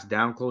 this last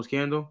down close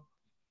candle,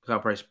 how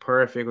price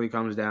perfectly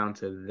comes down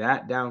to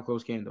that down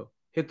close candle,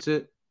 hits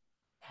it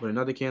with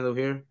another candle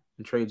here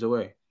and trades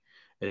away.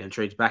 And then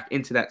trades back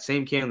into that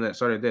same candle that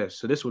started this.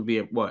 So this would be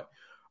what?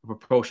 A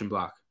propulsion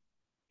block.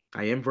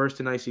 I am versed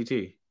in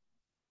ICT,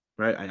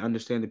 right? I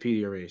understand the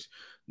PD arrays.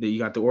 You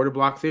got the order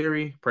block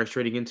theory, price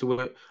trading into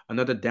it.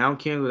 Another down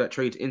candle that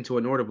trades into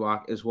an order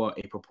block is what?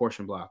 A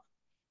proportion block.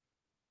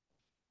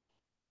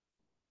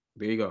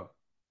 There you go.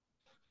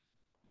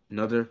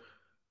 Another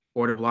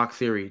order block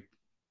theory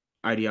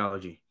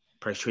ideology.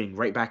 Price trading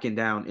right back and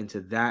down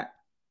into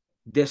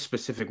this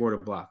specific order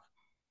block.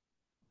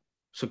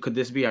 So could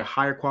this be a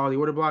higher quality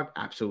order block?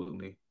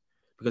 Absolutely.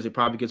 Because it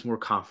probably gets more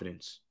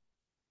confidence.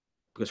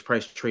 Because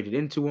price traded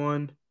into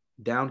one,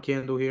 down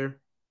candle here,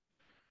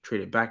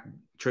 traded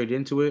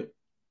into it,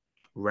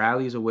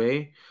 rallies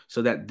away,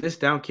 so that this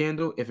down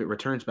candle, if it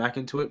returns back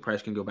into it,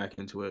 price can go back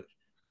into it.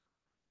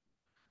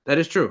 That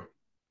is true.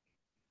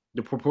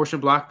 The proportion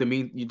block,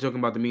 you're talking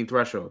about the mean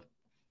threshold.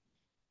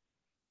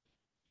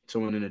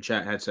 Someone in the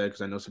chat had said,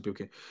 because I know some people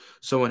can,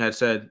 someone had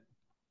said,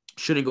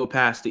 shouldn't go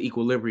past the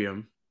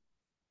equilibrium.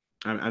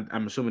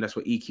 I'm assuming that's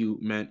what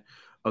EQ meant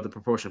of the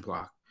proportion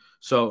block.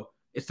 So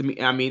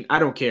I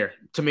don't care.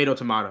 Tomato,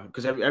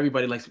 because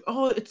everybody likes,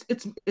 oh,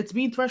 it's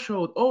mean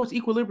threshold. Oh, it's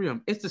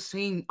equilibrium. It's the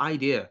same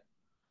idea.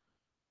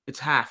 It's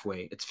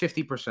halfway. It's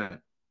 50%.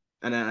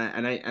 Some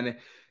of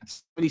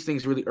these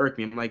things really irk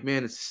me. I'm like,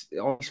 man, it's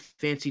all these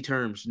fancy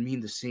terms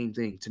mean the same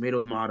thing.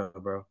 Tomato,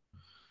 bro.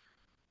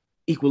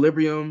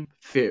 Equilibrium,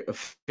 fair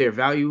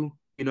value,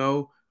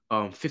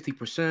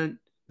 50%,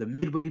 the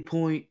midway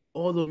point,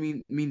 all those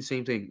mean the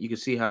same thing. You can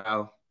see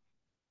how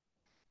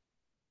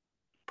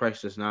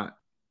price does not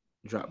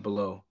drop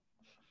below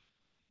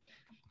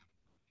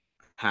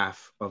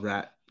half of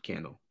that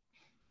candle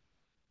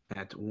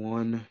at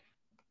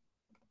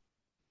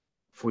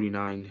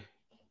 149.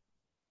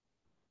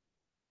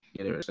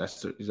 Yeah, there it is.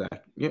 That's the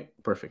exact. Yep,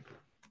 perfect.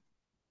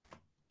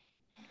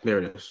 There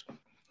it is.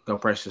 The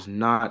price does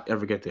not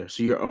ever get there.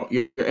 So your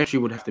entry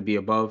would have to be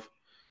above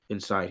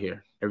inside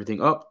here.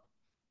 Everything up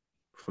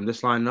from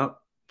this line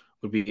up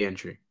would be the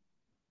entry.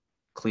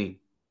 Clean.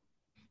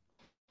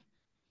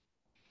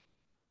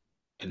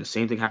 And the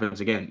same thing happens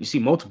again. You see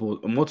multiple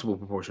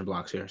proportion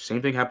blocks here.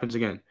 Same thing happens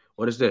again.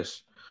 What is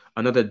this?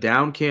 Another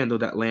down candle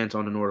that lands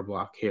on an order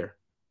block here.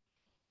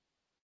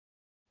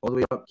 All the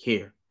way up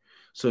here.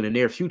 So in the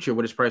near future,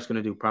 what is price going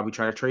to do? Probably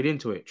try to trade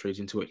into it. Trades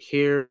into it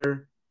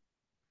here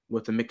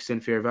with the mixed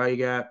in fair value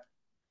gap.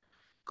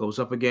 Goes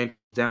up again,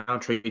 down,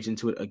 trades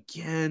into it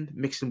again,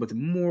 mixing with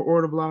more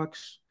order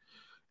blocks,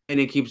 and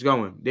it keeps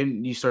going.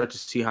 Then you start to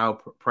see how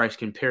price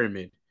can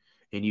pyramid,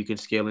 and you can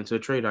scale into a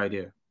trade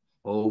idea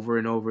over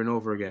and over and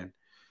over again.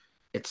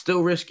 It's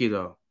still risky,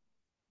 though.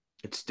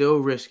 It's still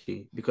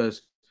risky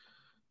because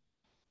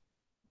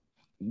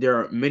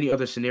there are many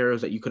other scenarios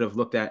that you could have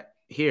looked at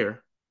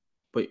here,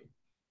 but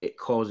it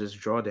causes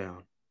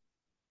drawdown,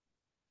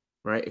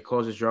 right? It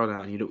causes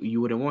drawdown.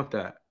 You wouldn't want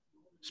that,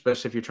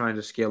 especially if you're trying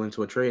to scale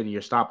into a trade and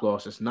your stop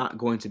loss is not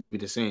going to be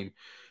the same,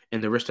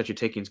 and the risk that you're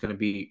taking is going to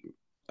be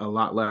a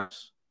lot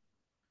less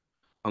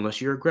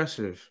unless you're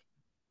aggressive,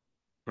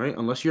 right?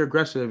 Unless you're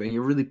aggressive and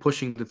you're really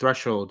pushing the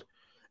threshold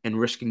and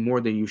risking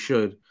more than you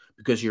should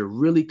because you're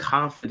really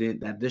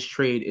confident that this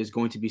trade is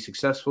going to be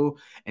successful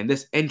and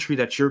this entry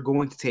that you're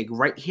going to take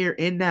right here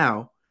and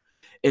now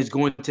is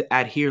going to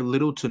adhere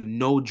little to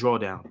no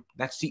drawdown.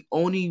 That's the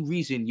only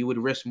reason you would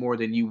risk more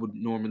than you would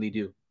normally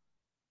do.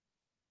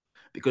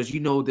 Because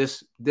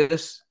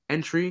this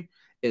entry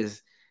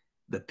is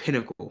the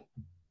pinnacle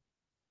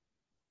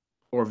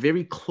or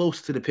very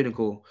close to the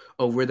pinnacle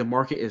of where the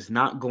market is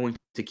not going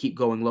to keep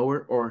going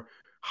lower or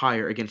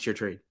higher against your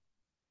trade.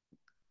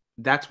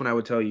 That's when I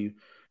would tell you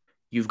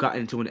you've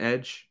gotten to an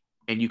edge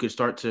and you can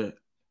start to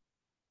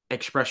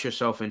express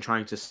yourself in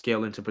trying to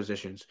scale into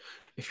positions.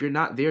 If you're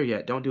not there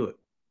yet, don't do it.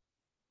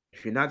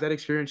 If you're not that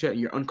experienced yet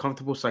and you're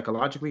uncomfortable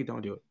psychologically,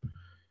 don't do it.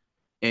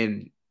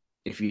 And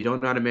if you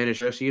don't know how to manage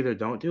stress either,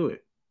 don't do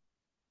it.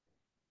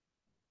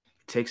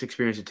 It takes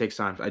experience. It takes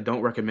time. I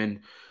don't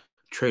recommend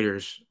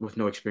traders with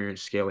no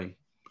experience scaling.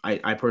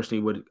 I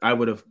personally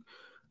would have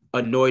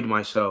annoyed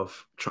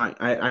myself trying.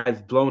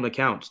 I've blown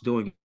accounts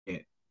doing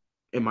it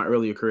in my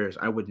earlier careers.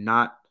 I would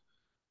not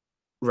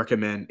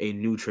recommend a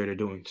new trader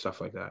doing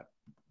stuff like that.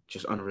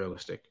 Just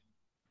unrealistic.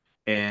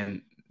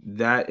 And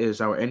that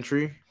is our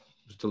entry.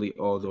 Let's delete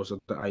all those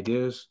other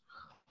ideas.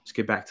 Let's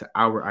get back to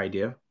our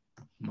idea,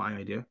 my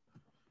idea,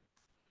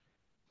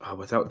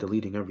 without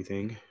deleting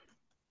everything.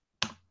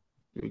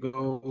 Here we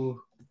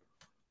go.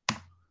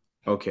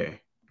 Okay,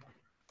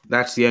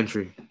 that's the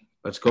entry.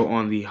 Let's go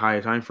on the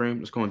higher time frame.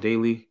 Let's go on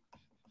daily.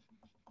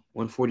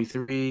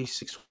 143,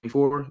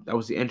 624. That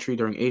was the entry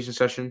during Asian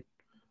session.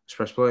 Let's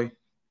press play.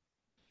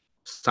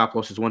 Stop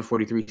loss is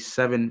 143,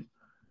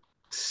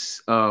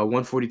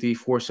 143,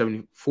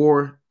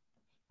 474,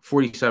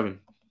 47.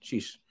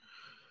 Jeez,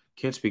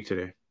 can't speak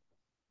today.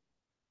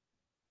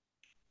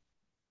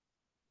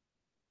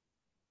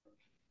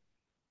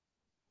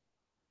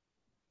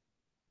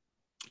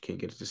 Can't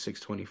get it to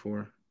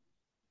 624.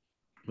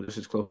 But this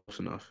is close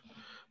enough.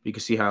 You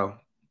can see how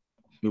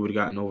we would have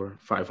gotten over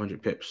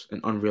 500 pips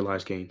in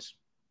unrealized gains.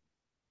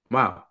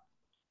 Wow.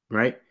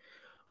 Right?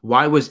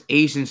 Why was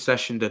Asian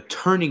session the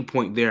turning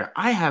point there?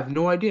 I have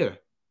no idea.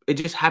 It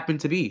just happened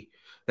to be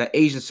that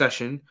Asian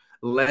session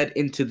led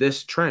into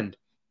this trend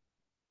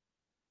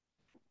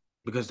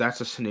because that's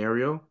a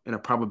scenario and a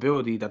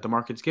probability that the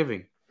market's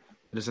giving.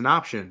 It is an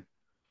option.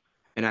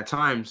 And at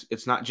times,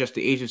 it's not just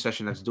the Asian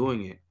session that's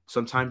doing it.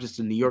 Sometimes it's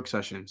the New York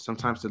session,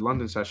 sometimes the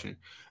London session.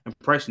 And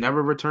price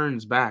never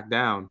returns back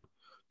down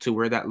to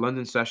where that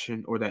London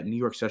session or that New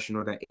York session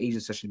or that Asian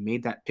session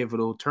made that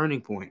pivotal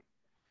turning point.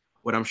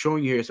 What I'm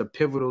showing you here is a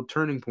pivotal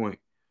turning point,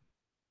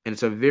 and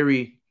it's a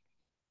very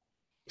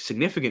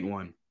significant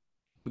one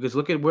because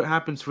look at what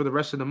happens for the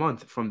rest of the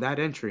month from that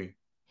entry.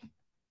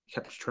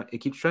 It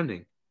keeps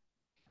trending.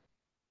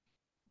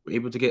 We're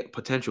able to get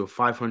potential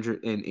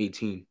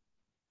 518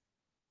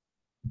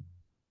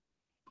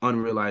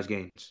 unrealized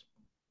gains.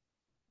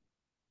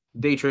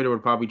 Day trader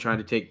would probably try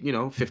to take,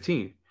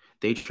 15.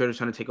 Day trader's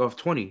trying to take off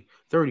 20,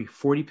 30,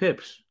 40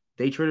 pips.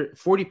 Day trader,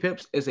 40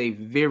 pips is a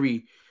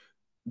very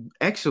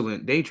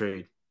excellent day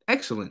trade.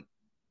 Excellent.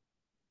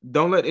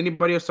 Don't let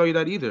anybody else tell you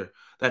that either.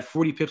 That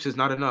 40 pips is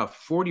not enough.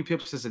 40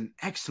 pips is an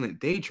excellent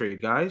day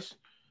trade, guys.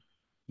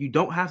 You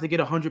don't have to get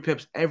 100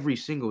 pips every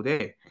single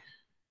day.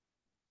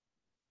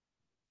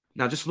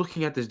 Now, just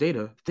looking at this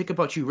data, think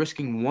about you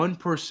risking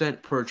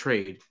 1% per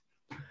trade.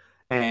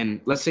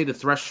 And let's say the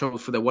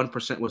threshold for the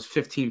 1% was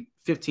 15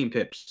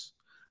 pips.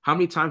 How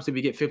many times did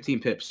we get 15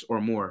 pips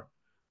or more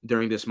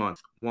during this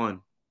month?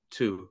 1,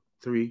 2,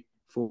 3,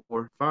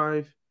 4,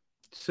 5,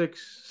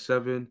 6,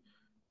 7,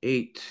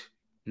 8,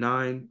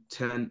 9,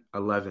 10,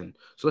 11.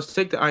 So let's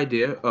take the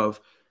idea of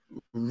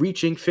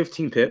reaching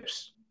 15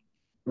 pips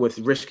with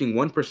risking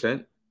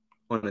 1%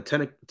 on a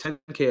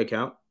 10K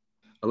account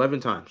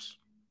 11 times,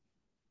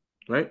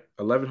 right?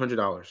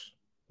 $1,100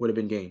 would have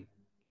been gained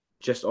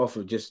just off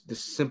of just this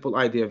simple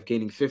idea of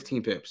gaining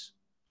 15 pips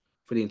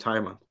for the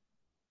entire month.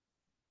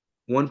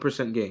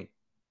 1% gain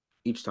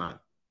each time.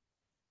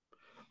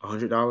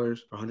 $100,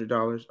 $100,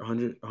 100,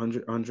 100,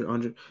 100,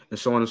 100, and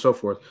so on and so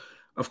forth.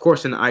 Of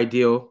course, in the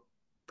ideal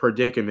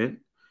predicament,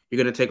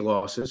 you're going to take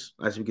losses,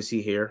 as we can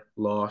see here.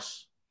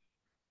 Loss,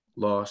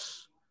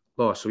 loss,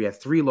 loss. So we had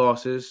 3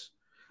 losses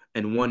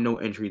and 1 no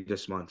entry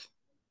this month.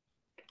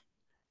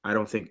 I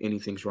don't think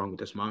anything's wrong with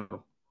this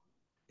model.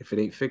 If it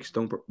ain't fixed,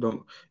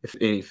 don't. If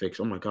it ain't fixed,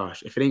 oh my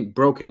gosh. If it ain't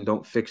broken,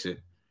 don't fix it.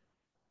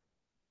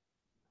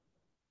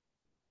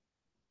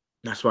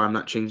 That's why I'm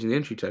not changing the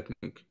entry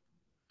technique.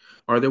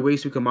 Are there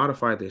ways we can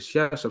modify this?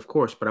 Yes, of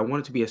course, but I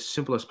want it to be as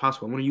simple as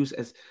possible. I want to use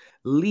as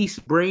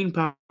least brain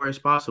power as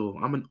possible.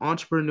 I'm an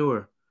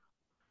entrepreneur.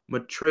 I'm a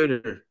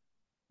trader.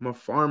 I'm a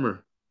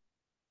farmer.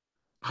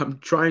 I'm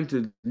trying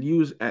to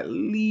use at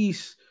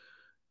least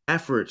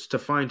efforts to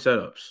find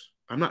setups.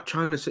 I'm not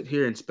trying to sit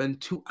here and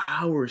spend 2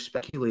 hours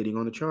speculating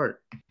on the chart.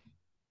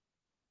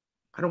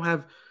 I'm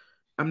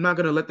not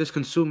going to let this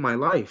consume my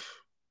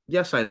life.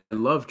 Yes, I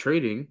love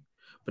trading,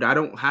 but I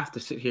don't have to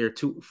sit here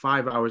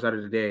 5 hours out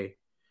of the day.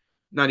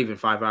 Not even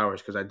 5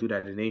 hours because I do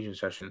that in an Asian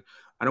session.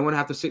 I don't want to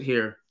have to sit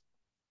here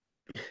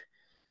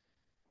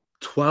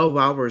 12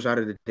 hours out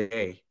of the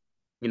day.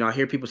 I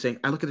hear people saying,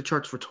 I look at the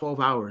charts for 12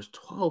 hours.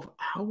 12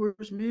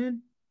 hours,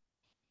 man?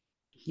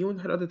 You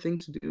ain't got other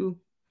things to do?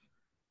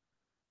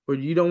 Or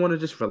you don't want to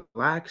just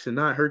relax and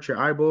not hurt your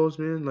eyeballs,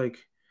 man? Like,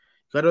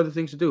 you got other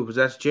things to do because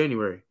that's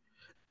January.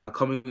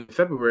 Coming in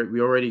February,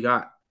 we already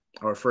got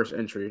our first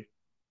entry,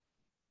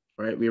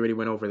 right? We already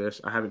went over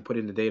this. I haven't put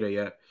in the data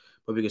yet,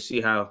 but we can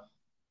see how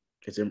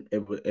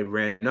it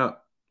ran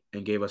up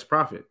and gave us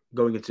profit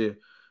going into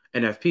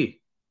NFP,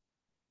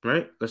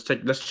 right? Let's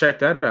check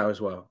that out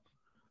as well.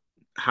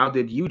 How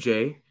did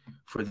UJ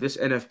for this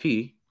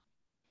NFP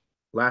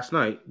last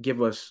night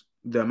give us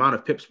the amount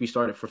of pips we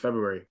started for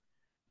February?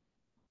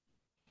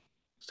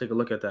 Let's take a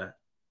look at that.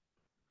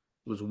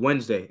 It was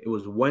Wednesday. It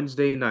was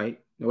Wednesday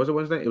night. It wasn't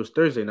Wednesday. It was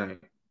Thursday night.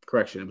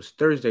 Correction. It was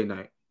Thursday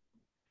night.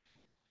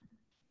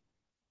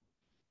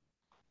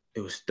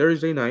 It was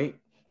Thursday night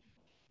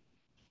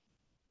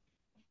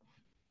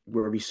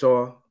where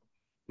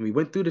we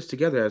went through this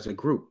together as a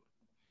group.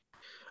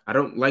 I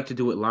don't like to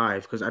do it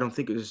live because I don't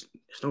think there's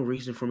no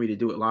reason for me to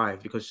do it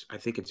live because I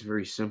think it's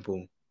very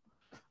simple.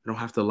 I don't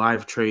have to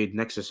live trade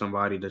next to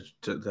somebody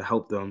to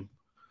help them.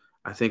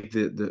 I think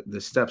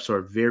the steps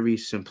are very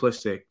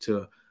simplistic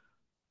to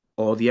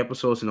all the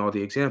episodes and all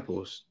the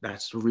examples.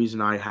 That's the reason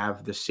I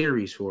have the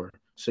series for.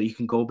 So you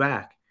can go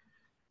back.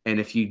 And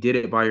if you did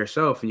it by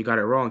yourself and you got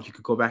it wrong, you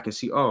could go back and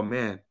see, oh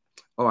man,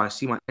 oh, I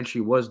see my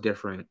entry was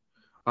different.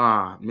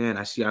 Ah, man,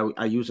 I see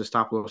I used a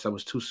stop loss that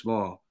was too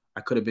small.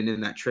 I could have been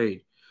in that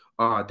trade.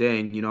 Oh,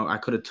 dang, I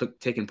could have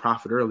taken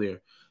profit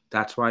earlier.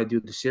 That's why I do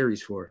the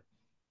series for.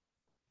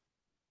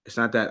 It's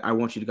not that I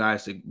want you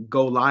guys to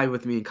go live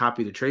with me and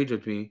copy the trades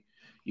with me.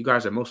 You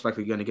guys are most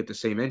likely going to get the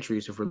same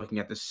entries if we're looking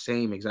at the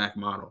same exact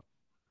model.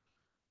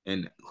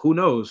 And who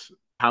knows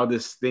how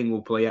this thing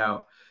will play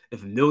out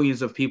if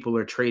millions of people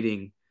are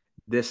trading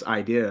this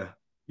idea,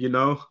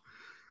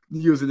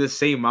 using this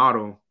same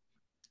model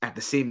at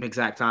the same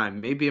exact time.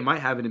 Maybe it might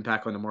have an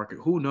impact on the market.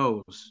 Who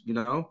knows?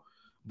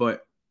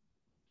 But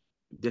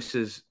this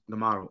is the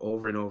model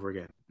over and over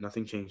again.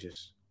 Nothing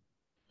changes.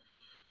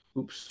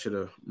 Oops, should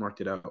have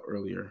marked it out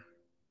earlier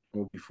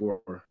or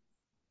before.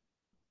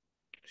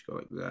 Let's go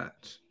like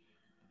that.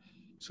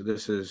 So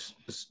this is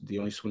the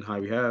only swing high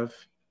we have.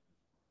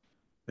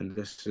 And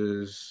this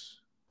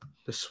is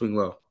the swing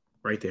low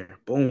right there.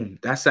 Boom.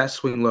 That's that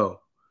swing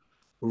low.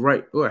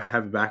 Right. Oh, I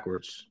have it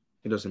backwards.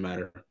 It doesn't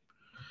matter.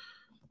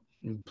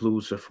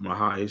 Blues are for my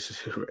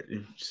highs.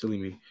 Silly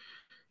me.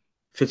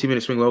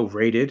 15-minute swing low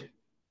rated.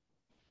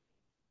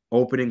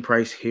 Opening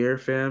price here,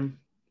 fam.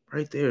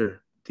 Right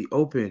there. The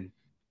open.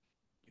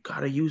 You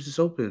gotta use this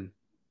open.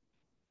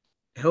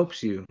 It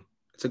helps you.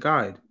 It's a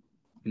guide.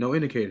 No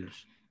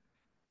indicators.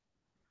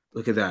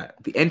 Look at that.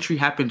 The entry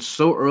happened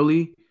so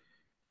early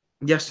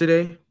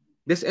yesterday.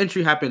 This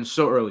entry happened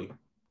so early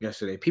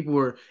yesterday. People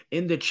were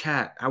in the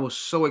chat. I was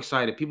so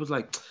excited. People was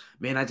like,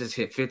 man, I just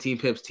hit 15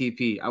 pips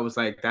TP. I was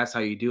like, that's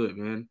how you do it,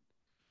 man.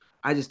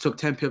 I just took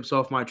 10 pips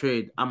off my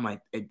trade. I'm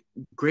like, hey,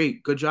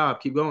 great, good job.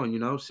 Keep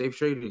going, safe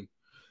trading.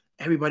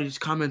 Everybody just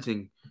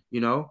commenting,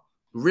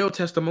 real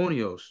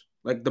testimonials.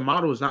 Like the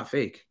model is not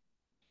fake.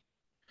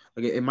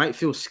 Like it might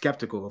feel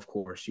skeptical, of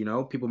course,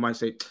 People might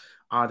say,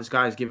 this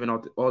guy is giving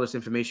all this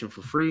information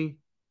for free.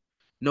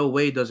 No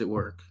way does it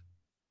work.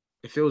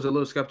 It feels a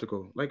little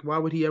skeptical. Like, why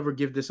would he ever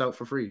give this out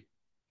for free?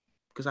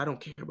 Because I don't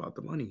care about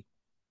the money.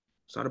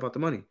 It's not about the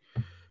money.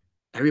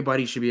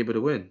 Everybody should be able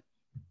to win.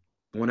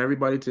 I want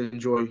everybody to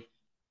enjoy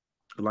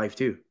life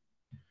too.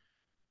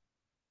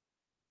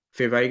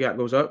 Fair value gap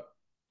goes up,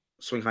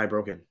 swing high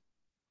broken.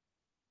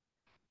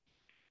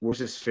 Where's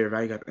this fair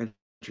value gap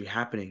entry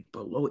happening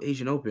below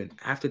Asian Open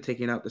after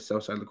taking out the sell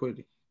side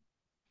liquidity?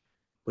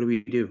 What do?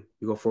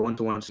 We go for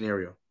 1-to-1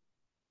 scenario.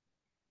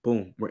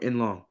 Boom, we're in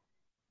long.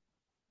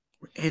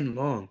 We're in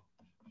long.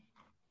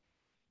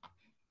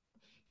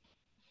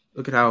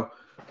 Look at how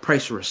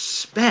price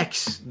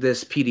respects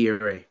this PD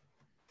array,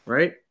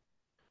 right?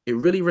 It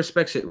really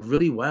respects it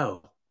really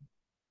well.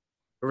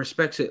 It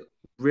respects it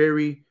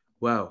very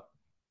well.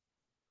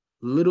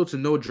 Little to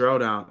no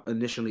drawdown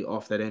initially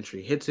off that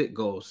entry. Hits it,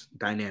 goes.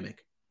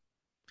 Dynamic.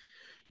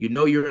 You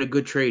know you're in a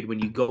good trade when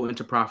you go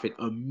into profit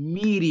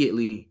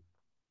immediately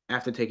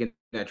after taking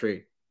that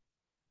trade.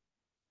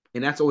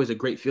 And that's always a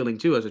great feeling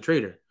too as a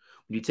trader.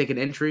 When you take an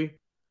entry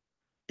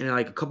and in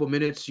like a couple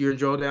minutes you're in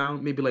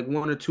drawdown, maybe like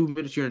 1 or 2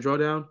 minutes you're in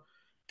drawdown,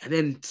 and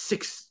then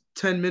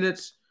 6-10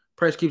 minutes,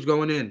 price keeps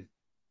going in.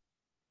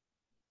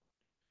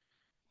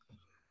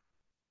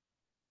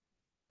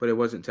 But it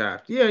wasn't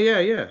tapped.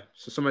 Yeah.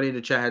 So somebody in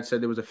the chat had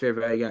said there was a fair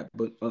value gap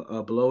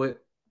below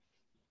it.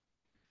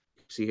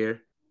 See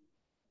here?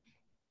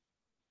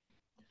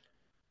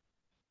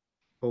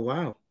 Oh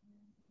wow.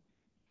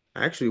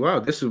 Actually, wow.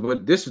 This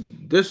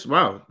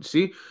wow.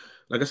 See,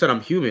 like I said, I'm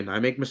human. I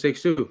make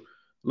mistakes too.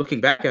 Looking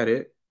back at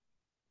it,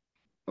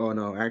 oh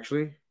no,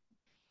 actually,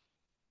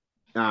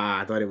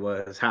 I thought it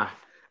was.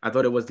 I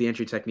thought it was the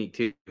entry technique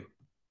too.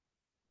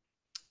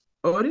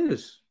 Oh, it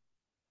is.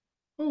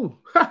 Oh,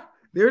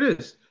 there it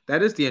is.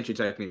 That is the entry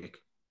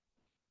technique.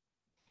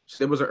 So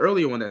there was an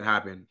earlier one that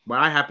happened, but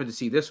I happened to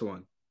see this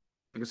one.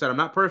 Like I said, I'm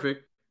not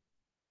perfect,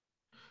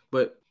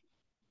 but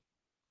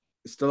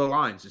it still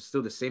aligns. It's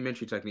still the same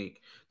entry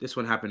technique. This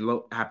one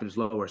happens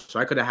lower, so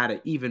I could have had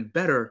an even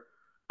better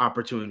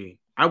opportunity.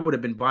 I would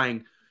have been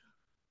buying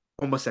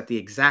almost at the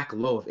exact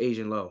low of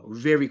Asian low,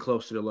 very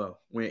close to the low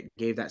when it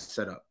gave that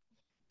setup.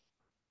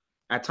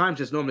 At times,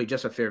 it's normally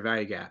just a fair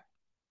value gap,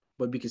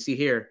 but we can see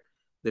here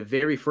the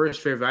very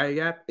first fair value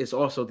gap is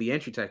also the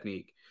entry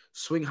technique.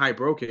 Swing high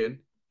broken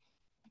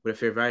with a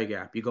fair value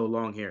gap. You go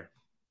long here.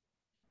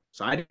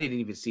 So I didn't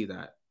even see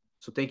that.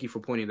 So thank you for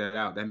pointing that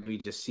out. That made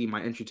me just see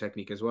my entry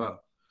technique as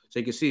well. So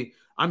you can see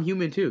I'm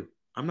human too.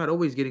 I'm not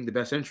always getting the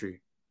best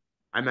entry.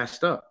 I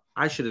messed up.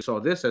 I should have saw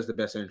this as the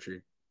best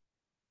entry.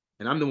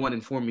 And I'm the one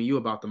informing you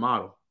about the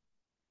model.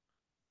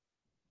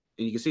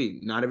 And you can see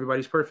not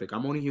everybody's perfect.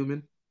 I'm only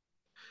human.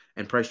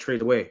 And price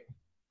trade away.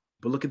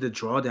 But look at the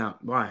drawdown.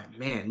 Why,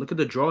 man, look at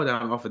the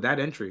drawdown off of that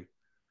entry.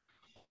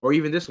 Or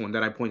even this one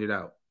that I pointed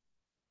out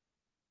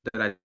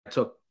that I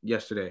took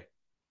yesterday.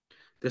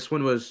 This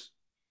one was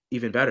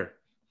even better.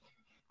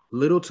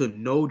 Little to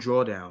no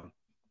drawdown.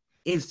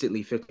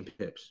 Instantly 50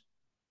 pips.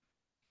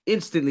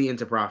 Instantly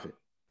into profit.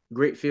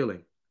 Great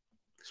feeling.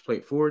 Let's play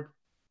it forward.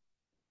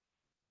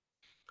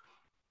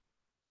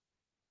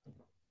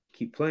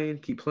 Keep playing,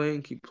 keep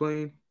playing, keep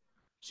playing.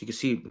 So you can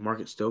see the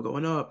market's still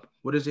going up.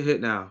 What does it hit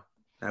now?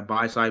 That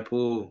buy side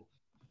pool.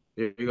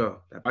 There you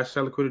go. That buy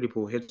side liquidity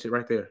pool hits it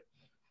right there.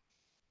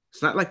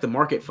 It's not like the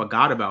market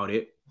forgot about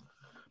it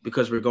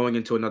because we're going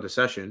into another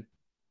session.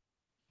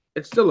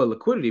 It's still a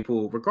liquidity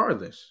pool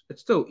regardless.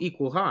 It's still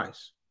equal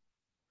highs.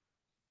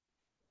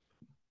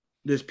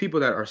 There's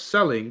people that are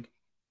selling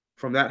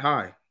from that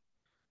high.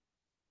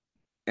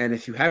 And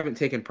if you haven't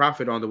taken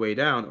profit on the way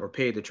down or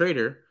paid the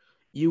trader,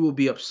 you will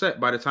be upset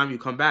by the time you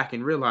come back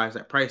and realize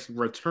that price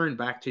returned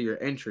back to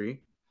your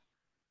entry.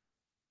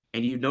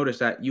 And you notice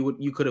that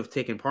you could have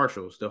taken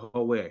partials the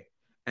whole way.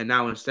 And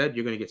now instead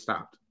you're going to get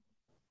stopped.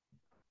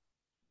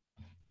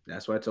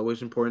 That's why it's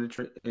always important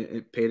to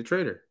pay the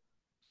trader.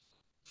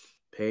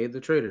 Pay the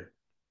trader.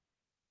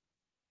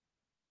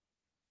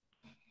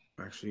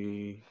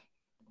 Actually,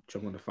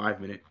 jump on the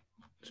 5 minute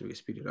so we can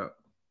speed it up.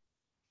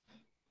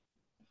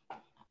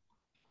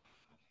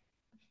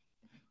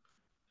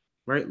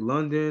 Right,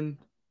 London.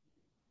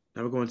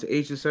 Now we're going to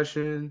Asian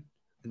session.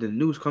 And the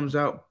news comes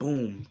out.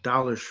 Boom,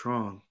 dollar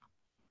strong.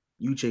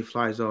 UJ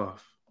flies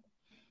off.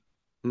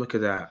 Look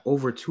at that.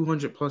 Over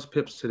 200 plus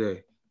pips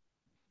today.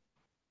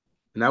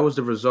 And that was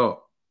the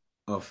result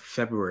of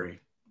February.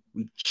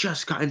 We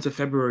just got into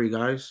February,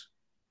 guys.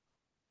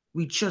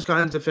 We just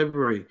got into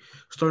February.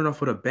 Starting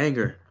off with a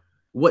banger.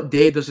 What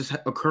day does this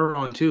occur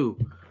on, too?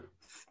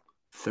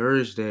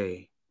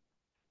 Thursday.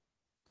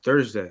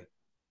 Thursday.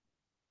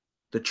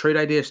 The trade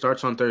idea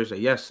starts on Thursday.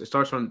 Yes, it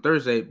starts on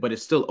Thursday, but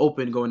it's still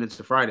open going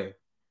into Friday.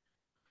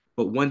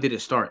 But when did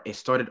it start? It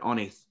started on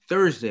a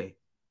Thursday.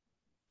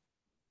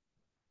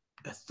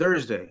 A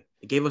Thursday.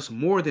 It gave us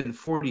more than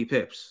 40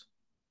 pips.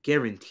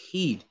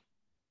 Guaranteed.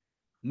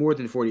 More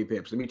than 40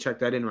 pips. Let me check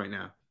that in right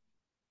now.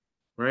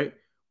 Right?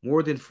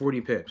 More than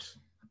 40 pips.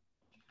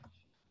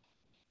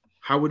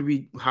 How would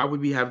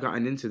we have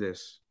gotten into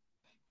this?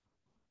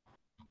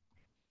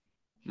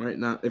 Right?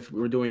 Not if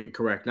we're doing it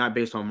correct, not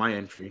based on my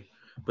entry,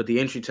 but the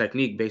entry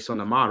technique based on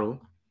the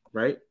model,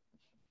 right?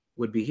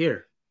 Would be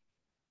here.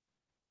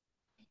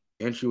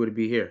 Entry would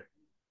be here.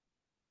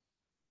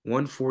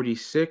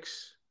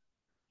 146,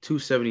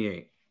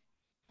 278.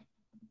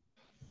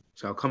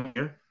 So I'll come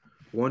here.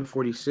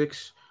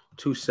 146,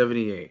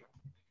 278.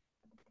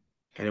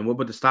 And then what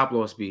would the stop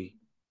loss be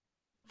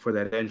for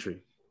that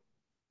entry?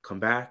 Come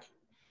back.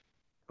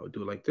 I would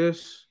do it like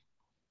this.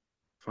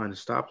 Find the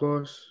stop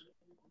loss.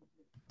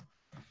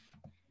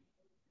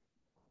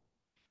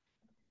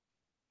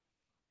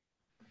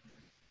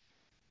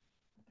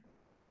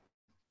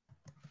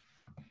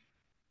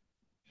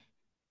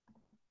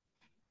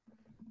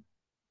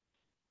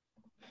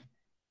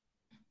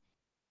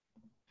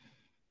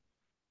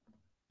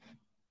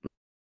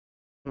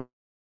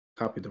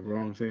 Copy the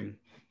wrong thing.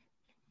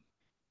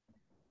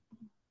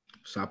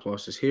 Stop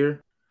loss is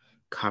here.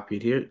 Copy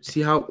it here.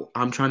 See how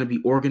I'm trying to be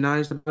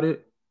organized about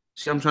it?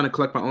 See, I'm trying to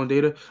collect my own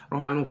data. I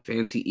don't have no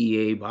fancy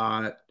EA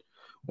bot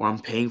or I'm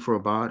paying for a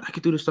bot. I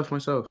could do this stuff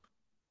myself.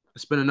 I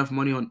spend enough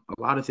money on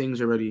a lot of things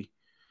already.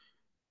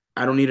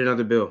 I don't need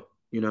another bill,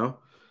 you know?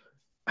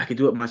 I could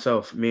do it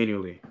myself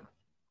manually.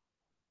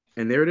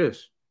 And there it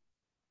is.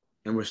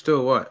 And we're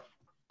still what?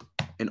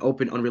 An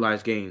open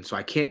unrealized gain. So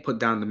I can't put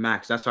down the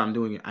max. That's why I'm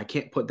doing it. I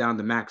can't put down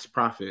the max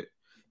profit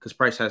because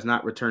price has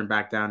not returned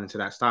back down into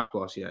that stop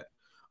loss yet.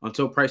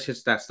 Until price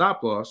hits that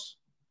stop loss,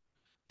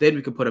 then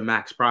we could put a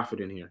max profit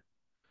in here.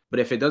 But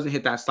if it doesn't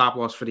hit that stop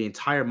loss for the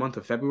entire month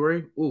of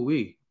February,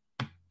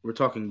 we're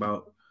talking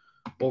about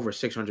over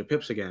 600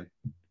 pips again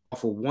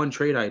off of one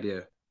trade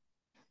idea.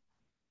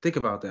 Think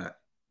about that.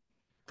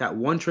 That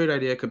one trade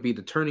idea could be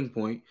the turning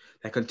point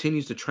that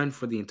continues to trend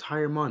for the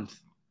entire month.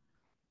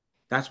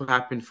 That's what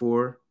happened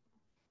for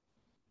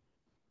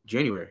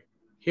January.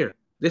 Here,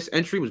 this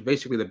entry was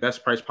basically the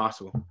best price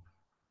possible,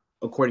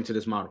 according to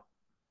this model.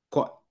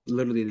 Caught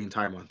literally the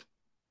entire month.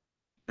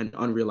 And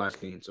unrealized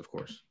gains, of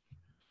course.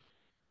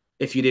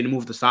 If you didn't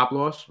move the stop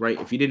loss, right?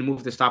 If you didn't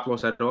move the stop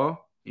loss at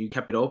all, and you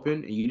kept it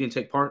open, and you didn't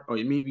take part, or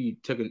maybe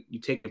you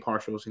take the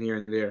partials in here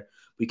and there,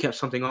 but you kept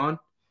something on,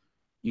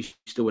 you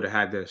still would have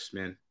had this,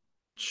 man.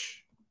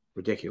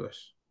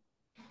 Ridiculous.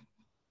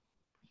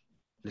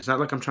 It's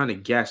not like I'm trying to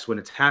guess when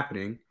it's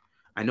happening.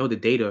 I know the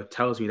data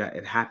tells me that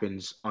it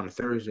happens on a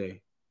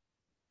Thursday.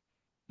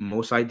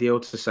 Most ideal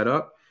to set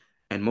up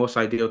and most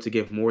ideal to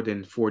give more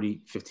than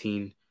 40,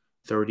 15,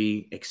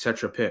 30,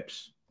 etc.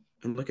 pips.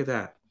 And look at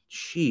that.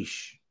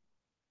 Sheesh.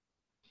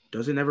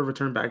 Doesn't ever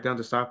return back down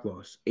to stop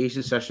loss.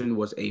 Asian session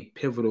was a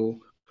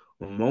pivotal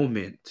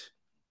moment.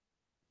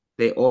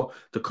 The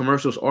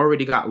commercials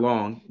already got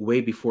long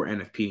way before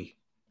NFP.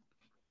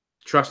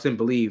 Trust and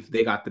believe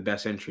they got the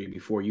best entry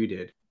before you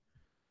did.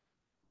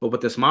 But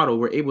with this model,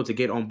 we're able to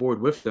get on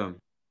board with them.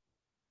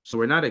 So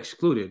we're not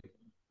excluded.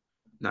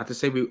 Not to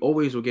say we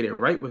always will get it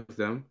right with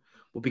them,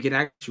 but we can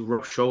actually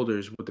rub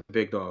shoulders with the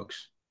big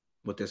dogs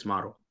with this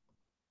model.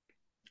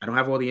 I don't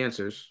have all the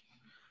answers.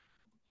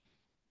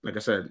 Like I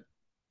said,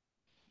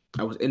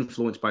 I was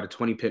influenced by the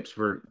 20 pips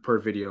per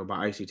video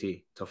by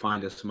ICT to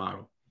find this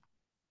model.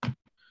 And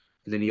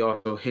then he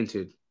also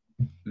hinted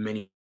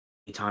many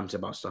times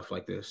about stuff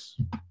like this.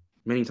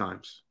 Many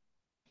times.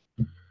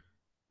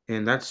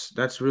 And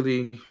that's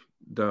really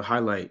the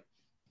highlight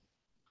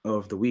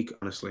of the week,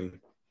 honestly.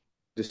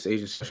 This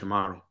Asian session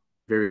model.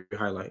 Very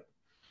highlight.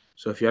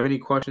 So if you have any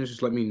questions,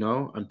 just let me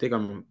know. I think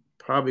I'm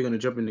probably going to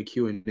jump into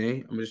Q&A. I'm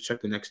going to just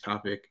check the next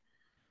topic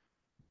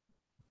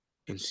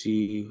and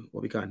see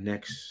what we got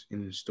next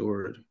in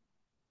stored.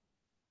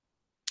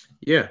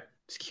 Yeah,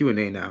 it's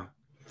Q&A now.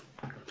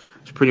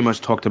 It's pretty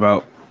much talked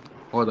about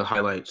all the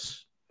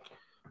highlights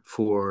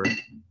for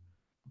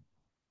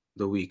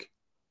the week.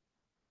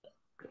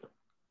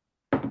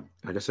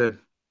 Like I said,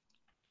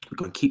 we're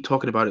going to keep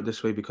talking about it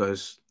this way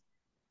because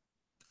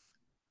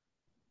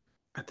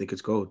I think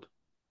it's gold.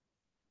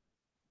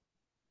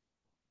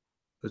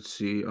 Let's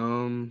see.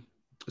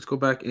 Let's go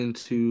back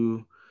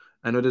into,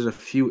 I know there's a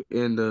few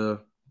in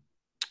the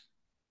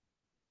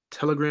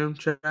Telegram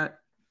chat,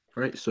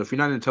 right? So if you're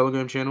not in the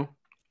Telegram channel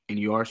and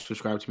you are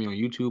subscribed to me on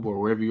YouTube or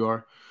wherever you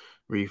are,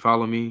 where you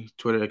follow me,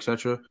 Twitter,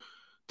 etc.,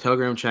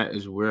 Telegram chat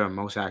is where I'm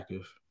most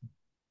active.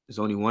 There's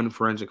only one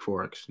Forensic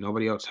Forex.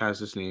 Nobody else has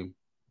this name.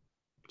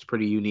 It's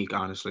pretty unique,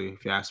 honestly,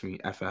 if you ask me.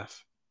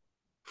 FF,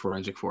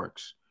 Forensic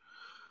Forex.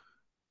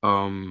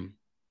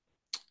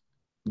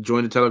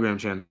 Join the Telegram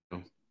channel.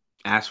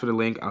 Ask for the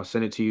link. I'll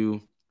send it to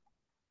you.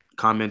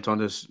 Comment on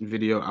this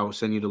video. I will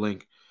send you the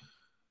link.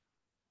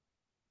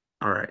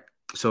 All right.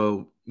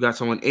 So we got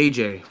someone,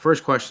 AJ.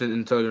 First question in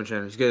the Telegram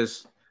channel. He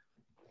goes,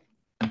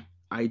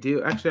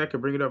 actually, I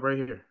could bring it up right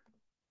here.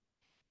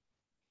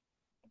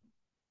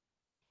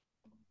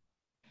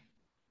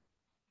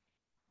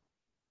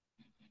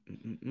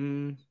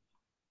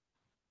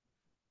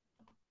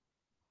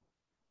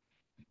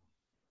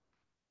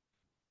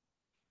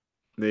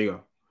 There you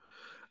go.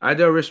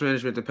 Ideal risk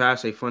management to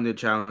pass a funded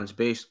challenge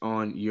based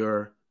on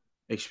your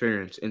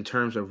experience in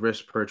terms of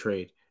risk per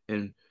trade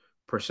and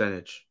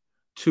percentage.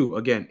 2,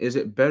 again, is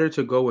it better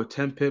to go with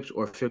 10 pips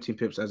or 15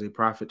 pips as a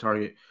profit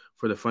target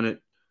for the funded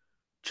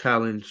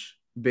challenge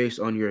based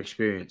on your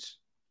experience?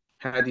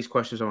 Had these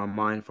questions on my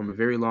mind from a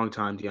very long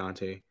time,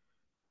 Deontay.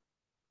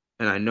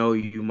 And I know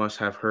you must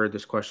have heard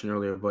this question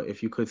earlier, but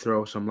if you could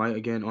throw some light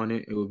again on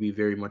it, it would be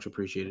very much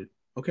appreciated.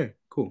 Okay,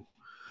 cool.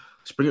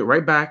 Let's bring it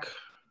right back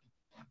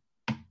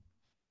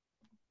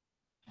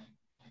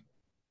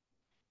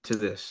to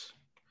this.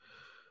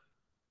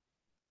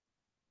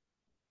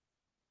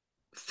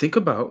 Think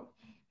about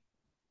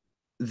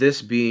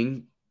this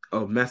being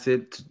a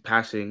method to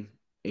passing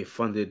a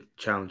funded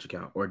challenge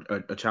account or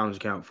a challenge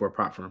account for a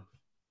prop firm.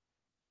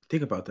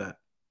 Think about that.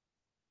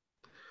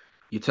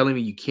 You're telling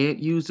me you can't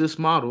use this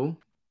model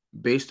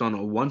based on a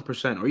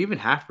 1% or even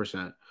half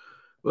percent.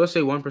 Well, let's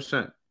say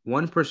 1%.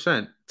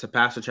 1% to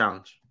pass a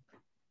challenge.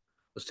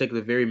 Let's take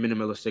the very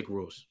minimalistic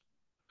rules.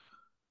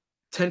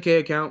 10K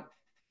account,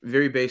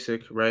 very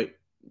basic, right?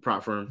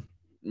 Prop firm.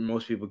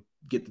 Most people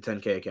get the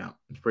 10K account.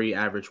 It's pretty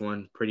average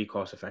one, pretty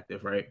cost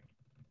effective, right?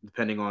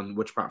 Depending on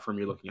which prop firm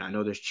you're looking at. I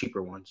know there's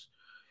cheaper ones.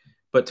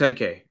 But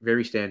 10K,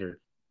 very standard.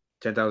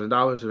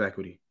 $10,000 of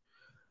equity.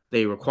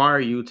 They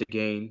require you to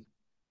gain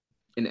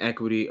an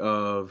equity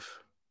of,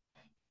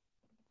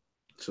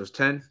 so it's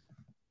 10.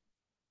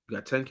 You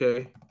got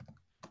 10K,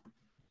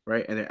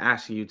 right? And they're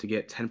asking you to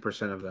get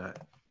 10% of that.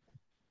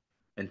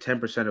 And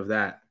 10% of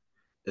that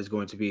is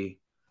going to be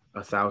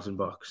 $1,000.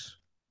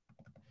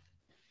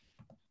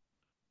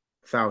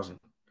 1,000.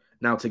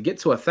 Now, to get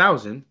to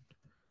 1,000,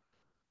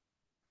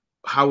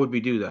 how would we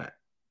do that?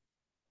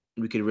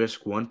 We could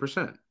risk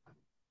 1%.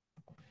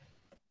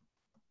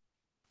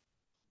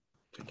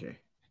 Okay.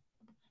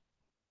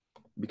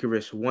 We could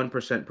risk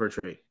 1% per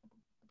trade.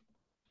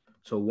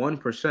 So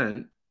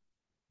 1%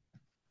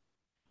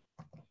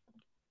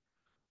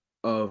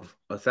 of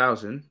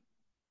 1,000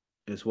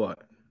 is what?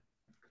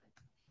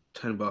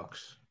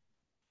 $10.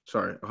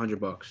 Sorry,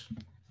 $100.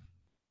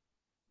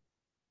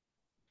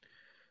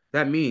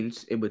 That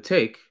means it would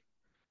take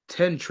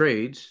 10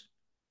 trades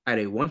at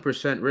a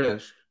 1%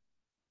 risk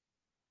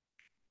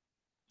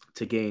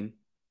to gain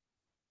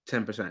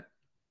 10%.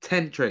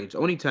 10 trades,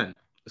 only 10.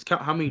 Let's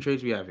count how many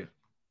trades we have here.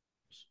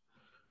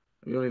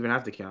 We don't even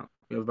have to count.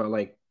 We have about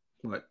like,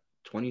 what,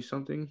 20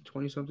 something?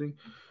 20 something?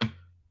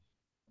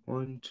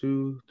 1,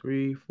 2,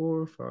 3,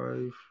 4,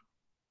 5.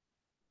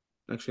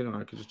 Actually, no,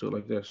 I could just do it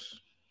like this.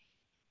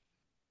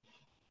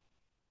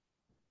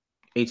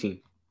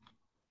 18.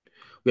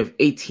 We have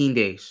 18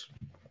 days.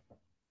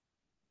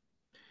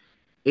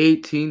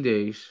 18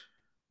 days.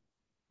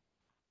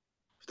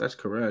 If that's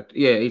correct.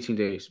 Yeah, 18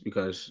 days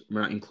because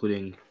we're not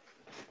including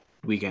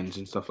weekends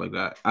and stuff like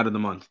that out of the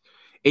month.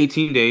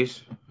 18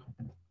 days.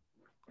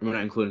 We're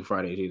not including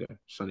Fridays either.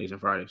 Sundays and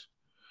Fridays.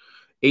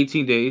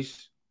 18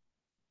 days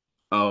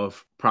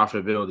of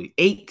profitability.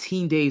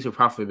 18 days of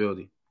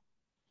profitability.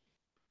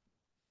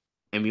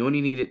 And we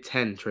only needed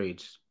 10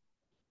 trades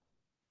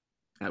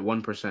at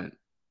 1%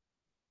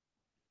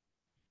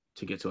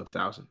 to get to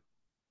 1,000.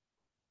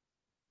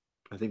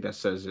 I think that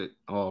says it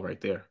all right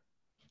there.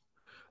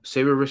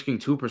 Say we're risking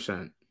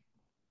 2%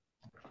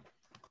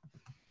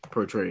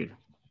 per trade.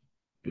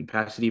 We'd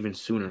pass it even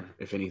sooner,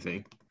 if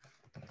anything.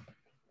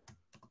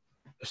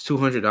 It's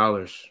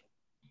 $200.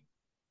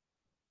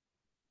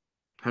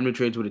 How many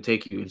trades would it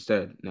take you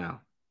instead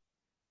now?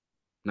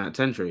 Not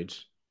 10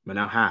 trades, but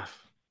now half.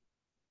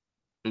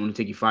 It would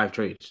take you 5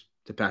 trades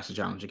to pass the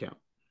challenge account.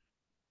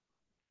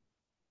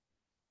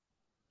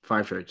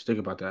 5 trades. Think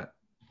about that.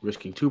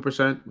 Risking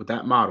 2% with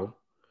that model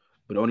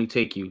would only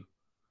take you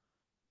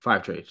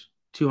 5 trades.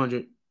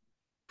 200,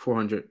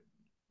 400,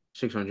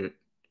 600,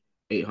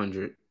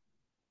 800,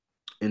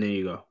 and there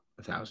you go.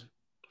 1,000.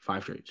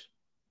 5 trades.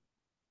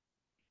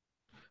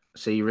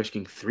 Say you're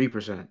risking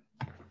 3%.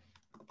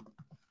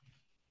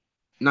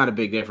 Not a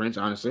big difference,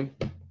 honestly.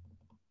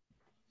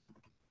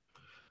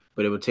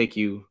 But it would take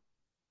you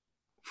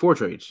 4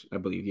 trades, I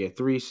believe. Yeah,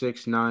 3,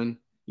 6, 9.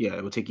 Yeah,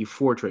 it would take you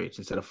 4 trades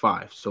instead of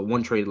 5. So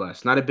 1 trade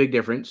less. Not a big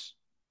difference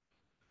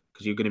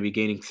because you're going to be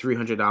gaining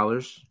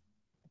 $300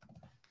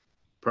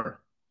 per,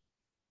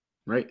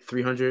 right?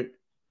 300,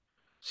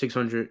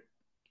 600,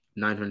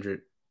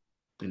 900,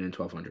 and then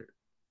 1,200.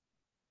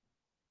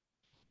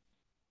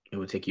 It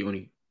would take you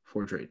only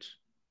 4 trades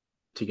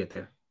to get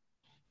there,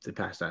 to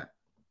pass that.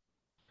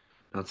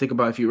 Now think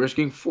about if you're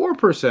risking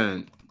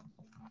 4%.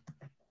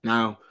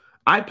 Now,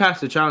 I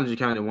passed the challenge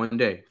account in 1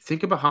 day.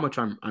 Think about how much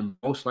I'm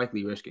most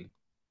likely risking,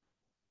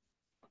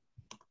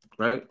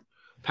 right?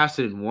 Passed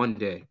it in 1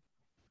 day,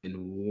 in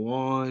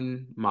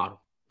one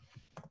model.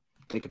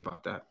 Think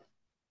about that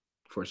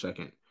for a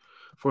second.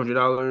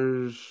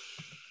 $400,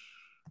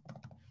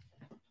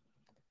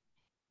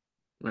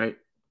 right?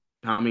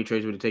 How many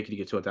trades would it take you to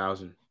get to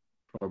 1,000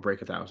 or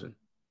break 1,000?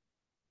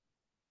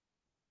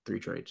 3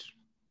 trades.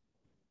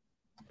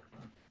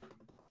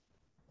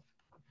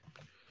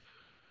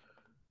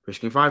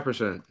 Risking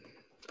 5%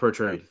 per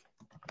trade.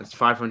 That's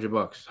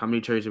 $500. How many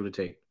trades would it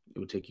take? It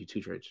would take you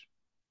 2 trades.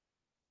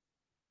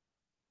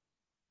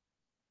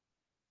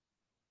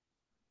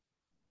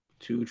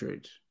 2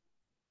 trades.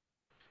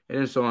 And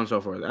then so on and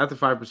so forth. After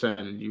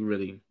 5%, you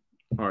really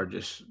are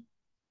just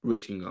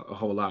risking a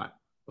whole lot,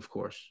 of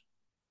course.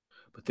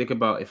 But think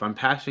about if I'm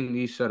passing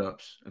these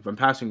setups, if I'm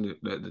passing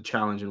the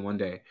challenge in 1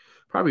 day,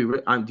 probably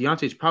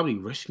Deontay's probably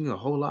risking a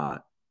whole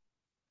lot.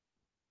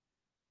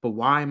 But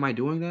why am I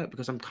doing that?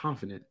 Because I'm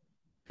confident.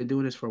 Been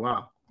doing this for a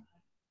while.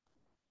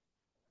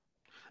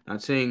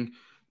 Not saying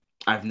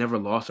I've never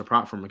lost a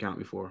prop firm account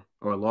before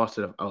or lost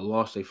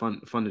a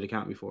funded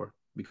account before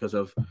because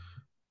of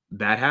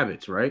bad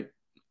habits, right?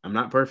 I'm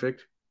not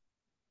perfect.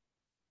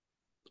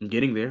 I'm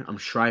getting there. I'm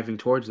striving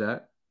towards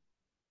that.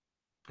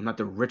 I'm not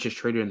the richest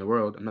trader in the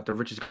world. I'm not the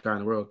richest guy in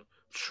the world. I'm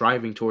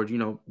striving towards,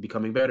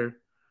 becoming better.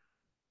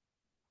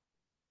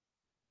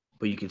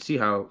 But you can see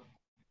how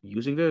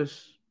using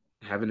this,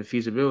 having the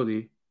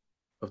feasibility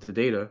of the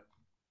data,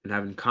 and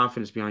having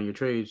confidence behind your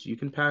trades, you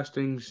can pass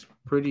things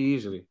pretty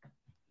easily.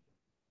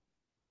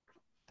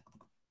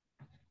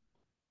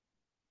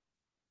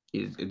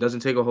 It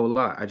doesn't take a whole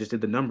lot. I just did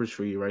the numbers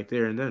for you right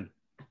there and then.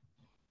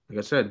 Like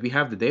I said, we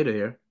have the data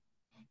here.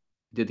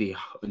 Did the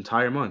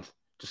entire month.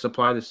 Just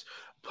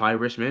apply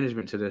risk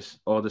management to this,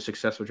 all the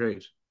successful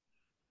trades.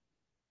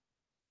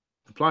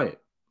 Apply it,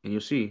 and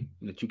you'll see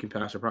that you can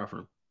pass a prop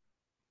firm.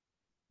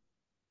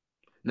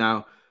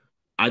 Now,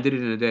 I did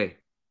it in a day.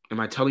 Am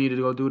I telling you to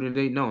go do it in a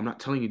day? No, I'm not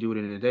telling you to do it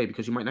in a day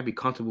because you might not be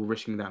comfortable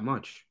risking that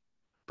much.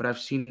 But I've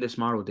seen this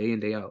model day in,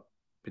 day out.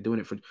 I've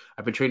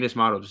been trading this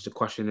model. Just a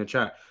question in the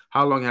chat.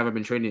 How long have I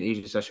been trading the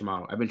Asian session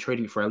model? I've been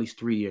trading it for at least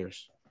 3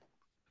 years.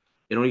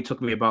 It only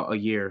took me about a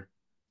year.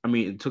 I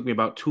mean, it took me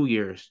about 2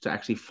 years to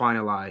actually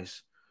finalize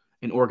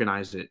and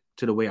organize it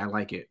to the way I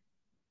like it.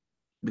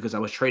 Because I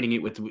was trading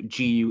it with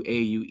GU,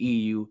 AU,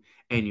 EU,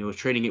 and you was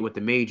trading it with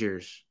the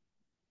majors,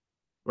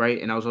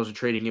 right? And I was also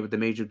trading it with the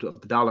major,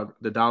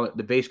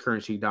 the base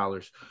currency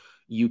dollars,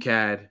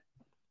 UCAD,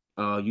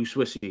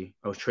 USwissy.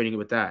 I was trading it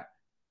with that.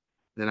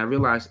 Then I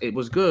realized it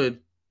was good,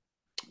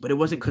 but it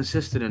wasn't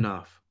consistent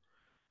enough.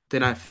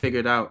 Then I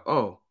figured out,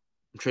 oh,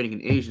 I'm trading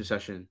an Asian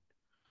session.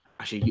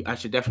 I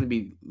should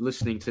definitely be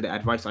listening to the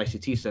advice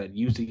ICT said.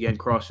 Use the yen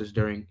crosses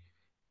during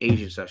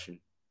Asian session.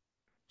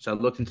 So I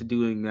looked into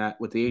doing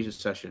that with the Asian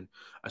session.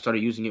 I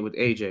started using it with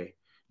AJ,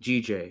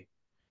 GJ,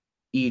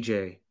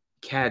 EJ,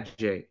 CAD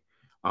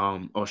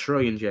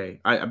Australian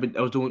J. I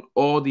was doing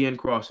all the yen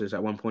crosses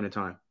at one point in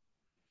time.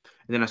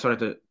 And then I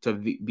started to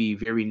be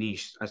very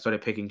niche. I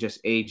started picking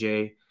just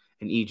AJ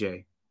and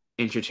EJ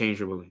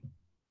interchangeably.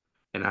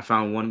 And I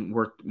found one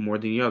worked more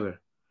than the other.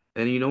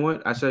 And you know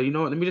what? I said,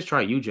 let me just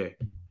try UJ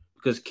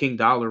because King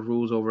Dollar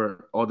rules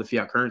over all the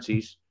fiat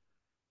currencies,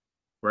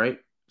 right?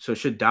 So it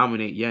should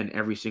dominate yen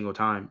every single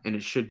time, and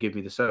it should give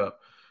me the setup.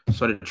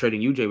 Started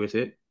trading UJ with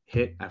it,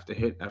 hit after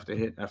hit after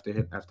hit after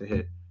hit after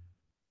hit,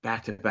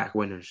 back to back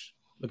winners.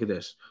 Look at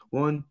this: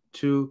 1,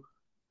 2,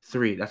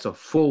 3. That's a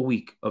full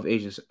week of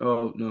Asian.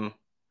 Oh no,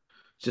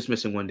 just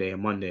missing one day, a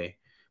Monday.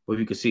 But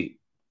we could see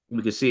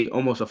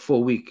almost a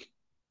full week.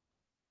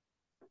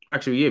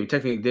 Actually, yeah, we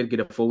technically did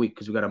get a full week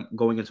because we got a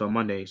going into a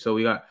Monday. So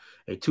we got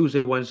a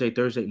Tuesday, Wednesday,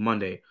 Thursday,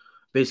 Monday,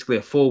 basically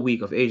a full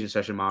week of Asian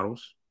session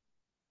models,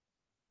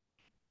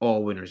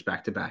 all winners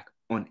back to back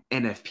on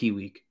NFP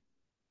week.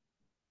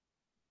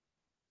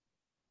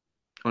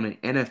 On an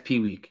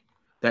NFP week,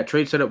 that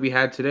trade setup we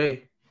had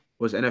today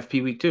was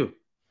NFP week too.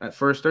 At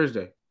first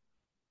Thursday,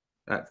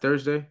 that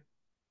Thursday,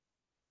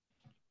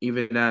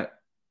 even that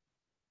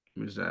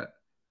was that.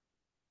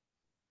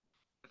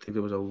 I think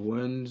it was a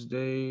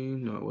Wednesday.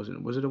 No, it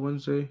wasn't. Was it a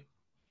Wednesday?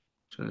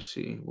 Trying to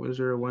see. Was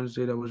there a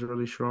Wednesday that was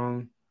really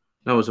strong?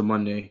 That was a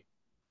Monday,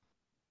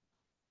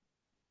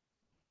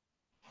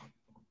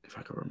 if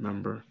I can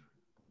remember.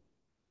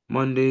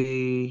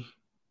 Monday,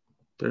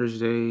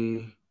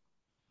 Thursday.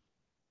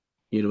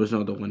 Yeah, there was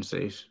no other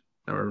Wednesdays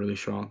that were really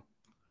strong.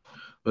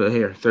 But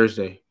here,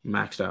 Thursday,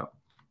 maxed out.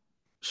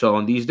 So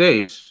on these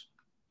days,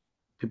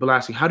 people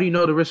asking, how do you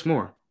know the risk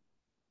more?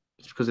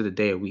 It's because of the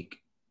day a week.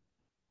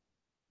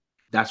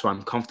 That's why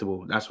I'm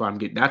comfortable. That's where I'm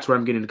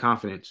getting the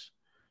confidence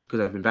because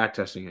I've been back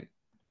testing it.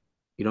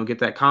 You don't get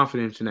that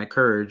confidence and that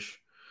courage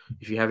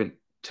if you haven't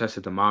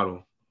tested the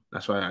model.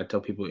 That's why I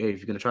tell people, hey, if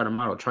you're gonna try the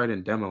model, try it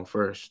in demo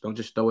first. Don't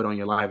just throw it on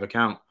your live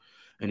account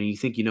and then you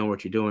think you know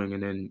what you're doing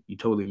and then you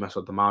totally mess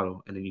up the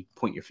model and then you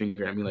point your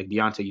finger at me like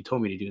Deontay, you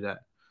told me to do that.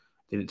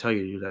 I didn't tell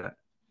you to do that.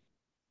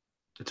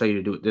 I tell you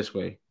to do it this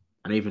way.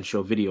 And I even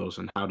show videos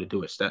on how to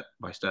do it step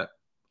by step,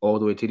 all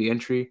the way to the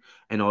entry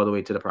and all the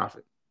way to the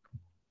profit.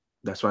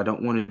 That's why I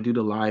don't want to do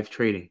the live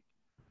trading.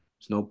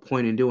 There's no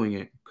point in doing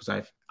it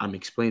because I'm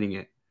explaining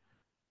it.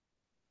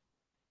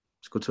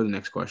 Let's go to the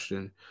next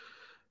question.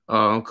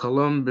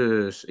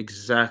 Columbus,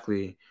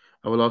 exactly.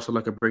 I would also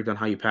like a breakdown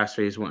how you pass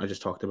phase one. I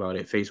just talked about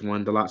it. Phase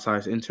one, the lot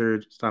size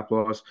entered, stop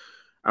loss.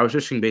 I was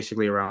risking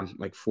basically around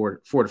like 4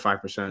 to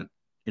 5%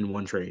 in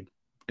one trade,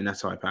 and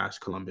that's how I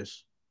passed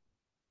Columbus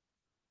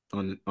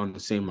on the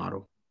same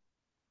model.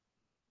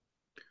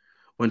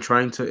 When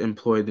trying to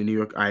employ the New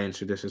York, I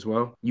answered this as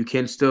well. You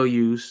can still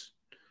use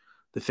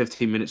the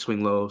 15-minute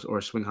swing lows or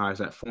swing highs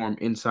that form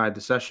inside the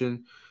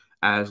session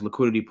as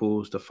liquidity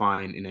pools to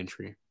find an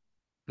entry.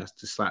 That's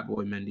the slap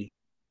boy Mendy.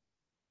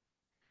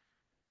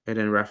 And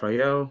then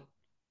Raphael,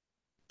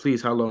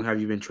 please, how long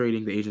have you been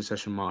trading the agent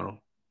session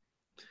model?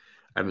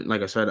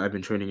 Like I said, I've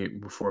been trading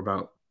it for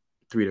about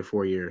 3 to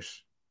 4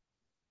 years.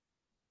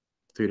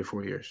 3 to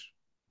 4 years.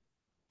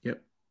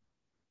 Yep.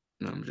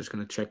 Now I'm just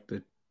gonna check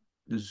the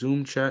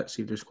Zoom chat,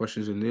 see if there's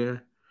questions in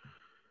there.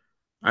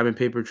 I've been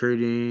paper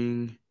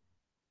trading,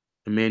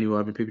 Emmanuel.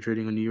 I've been paper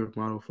trading on New York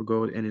model for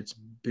gold, and it's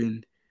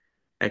been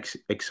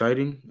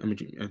exciting. I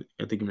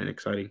think it meant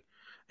exciting.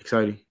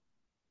 Exciting.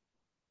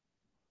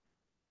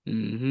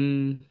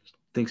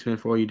 Thanks, man,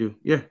 for all you do.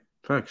 Yeah,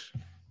 facts.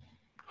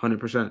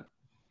 100%.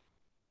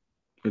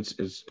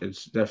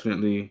 It's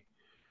definitely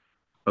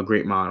a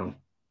great model,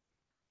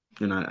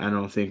 and I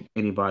don't think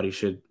anybody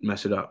should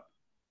mess it up.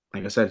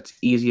 Like I said, it's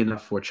easy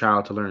enough for a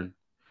child to learn.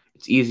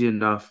 It's easy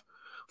enough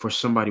for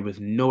somebody with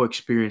no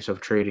experience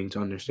of trading to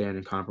understand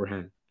and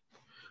comprehend.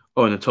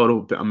 Oh, and the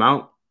total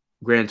amount,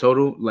 grand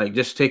total, like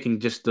just taking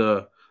just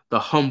the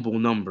humble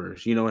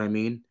numbers. You know what I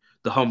mean?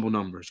 The humble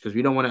numbers, because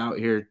we don't want to out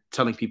here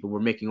telling people we're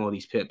making all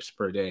these pips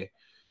per day,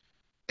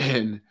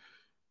 and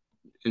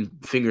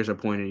fingers are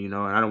pointed. You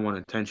know, and I don't want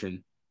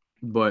attention,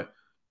 but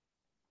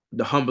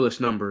the humblest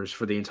numbers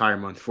for the entire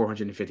month,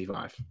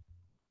 455.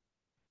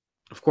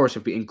 Of course,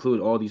 if we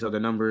include all these other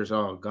numbers,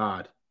 oh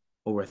God,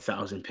 over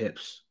 1,000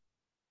 pips.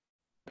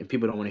 And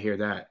people don't want to hear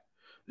that.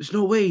 There's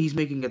no way he's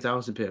making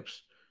 1,000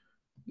 pips.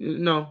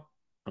 No,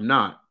 I'm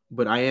not.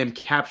 But I am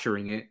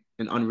capturing it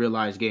in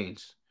unrealized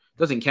gains.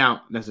 Doesn't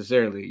count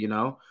necessarily, you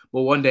know.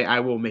 But one day I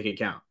will make it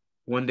count.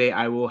 One day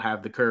I will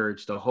have the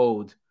courage to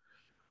hold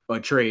a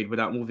trade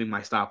without moving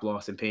my stop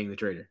loss and paying the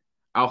trader.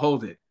 I'll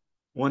hold it.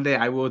 One day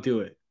I will do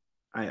it.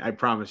 I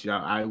promise you.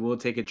 I will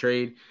take a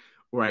trade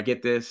where I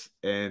get this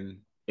and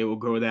it will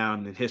go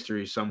down in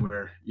history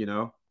somewhere, you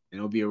know, and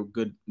it'll be a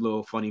good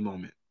little funny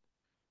moment.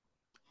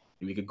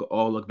 And we could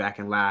all look back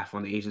and laugh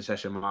on the Asian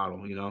session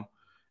model, you know,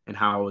 and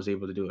how I was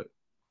able to do it.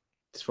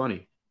 It's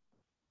funny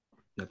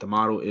that the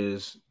model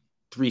is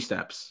 3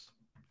 steps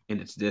and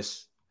it's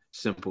this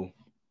simple.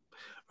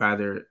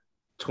 Rather,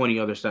 20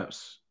 other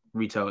steps,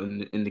 retail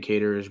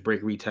indicators,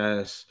 break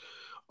retest,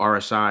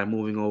 RSI,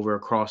 moving over,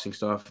 crossing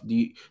stuff. Do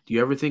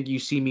you ever think you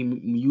see me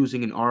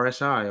using an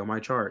RSI on my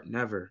chart?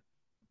 Never.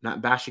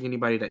 Not bashing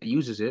anybody that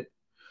uses it,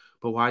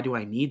 but why do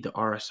I need the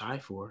RSI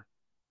for?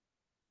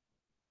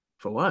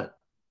 For what?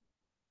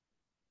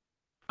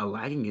 A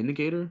lagging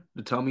indicator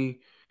to tell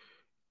me,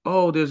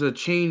 oh, there's a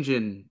change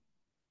in.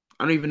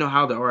 I don't even know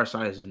how the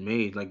RSI is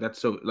made. Like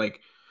that's so like.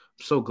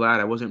 I'm so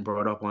glad I wasn't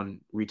brought up on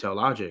retail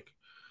logic.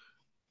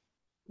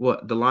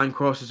 What the line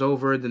crosses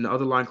over, then the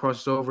other line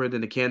crosses over,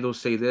 then the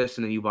candles say this,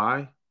 and then you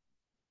buy,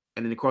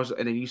 and then it crosses,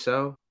 and then you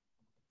sell.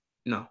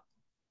 No,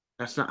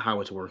 that's not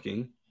how it's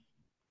working.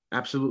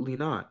 Absolutely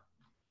not.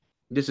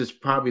 This is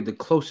probably the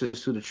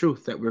closest to the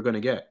truth that we're going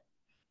to get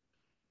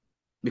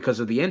because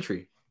of the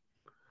entry.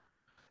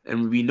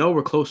 And we know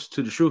we're close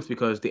to the truth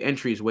because the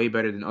entry is way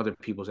better than other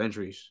people's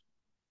entries.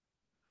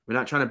 We're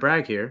not trying to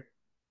brag here,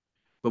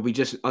 but we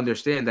just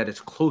understand that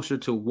it's closer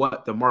to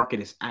what the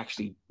market is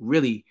actually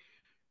really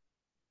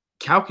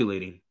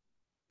calculating.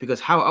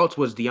 Because how else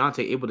was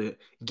Deontay able to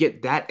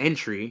get that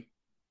entry,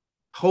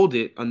 hold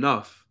it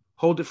enough,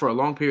 hold it for a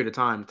long period of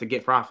time to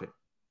get profit?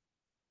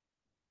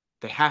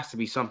 There has to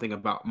be something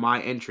about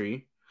my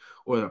entry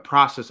or the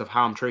process of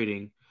how I'm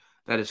trading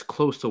that is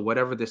close to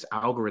whatever this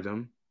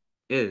algorithm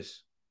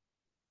is.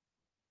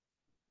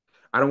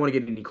 I don't want to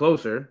get any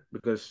closer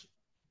because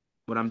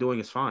what I'm doing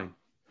is fine.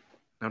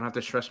 I don't have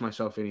to stress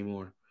myself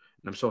anymore.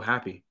 And I'm so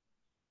happy.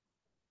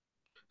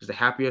 It's the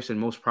happiest and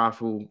most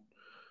profitable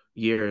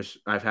years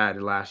I've had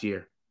the last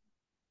year.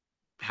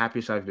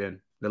 Happiest I've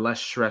been. The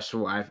less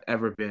stressful I've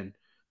ever been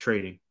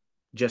trading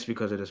just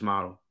because of this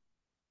model.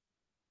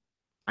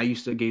 I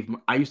used to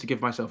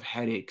give myself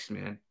headaches,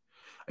 man.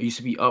 I used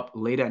to be up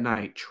late at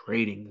night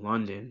trading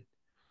London,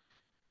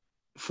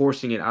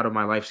 forcing it out of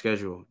my life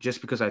schedule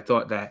just because I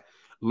thought that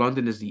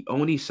London is the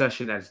only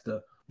session that's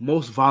the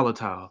most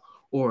volatile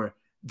or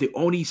the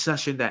only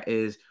session that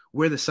is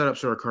where the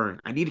setups are occurring.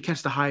 I need to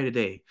catch the high of the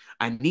day.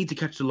 I need to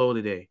catch the low of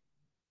the day.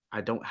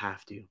 I don't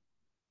have to.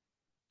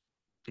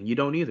 And you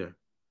don't either.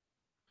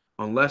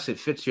 Unless it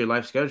fits your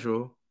life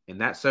schedule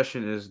and that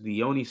session is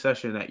the only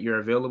session that you're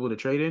available to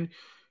trade in,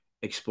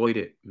 exploit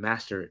it,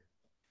 master it,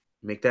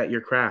 make that your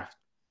craft,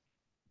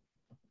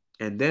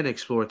 and then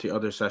explore to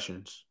other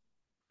sessions.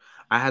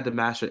 I had to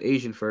master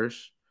Asian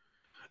first,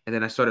 and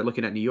then I started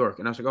looking at New York,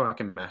 and I was like, oh, I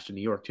can master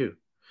New York too.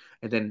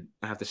 And then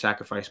I have to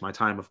sacrifice my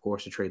time, of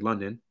course, to trade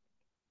London.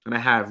 And I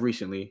have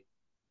recently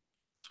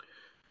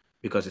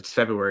because it's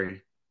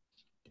February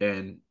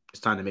and it's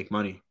time to make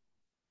money.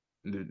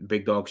 The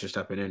big dogs are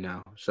stepping in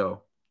now.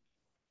 So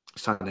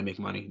it's time to make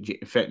money.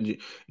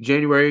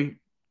 January,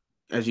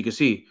 as you can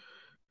see,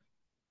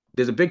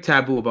 there's a big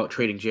taboo about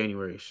trading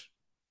Januaries.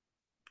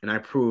 And I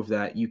proved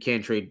that you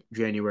can trade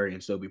January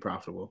and still be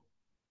profitable.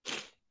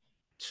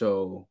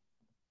 So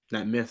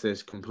that myth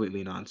is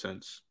completely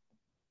nonsense.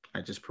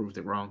 I just proved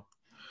it wrong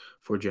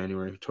for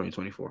January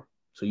 2024.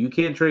 So you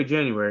can trade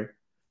January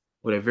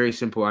with a very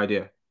simple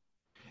idea.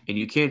 And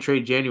you can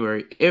trade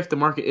January if the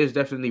market is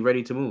definitely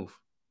ready to move.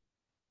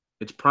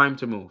 It's primed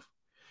to move.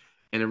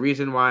 And the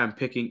reason why I'm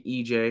picking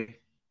AJ.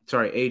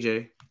 So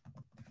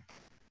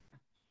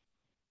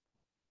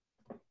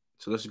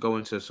let's go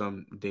into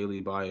some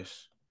daily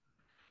bias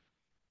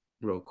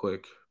real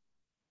quick.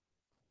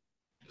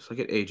 Let's look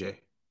at AJ.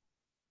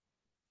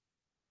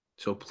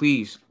 So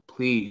please,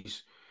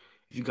 please,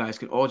 if you guys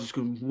can all just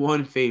do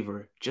one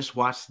favor, just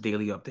watch the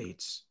daily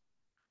updates.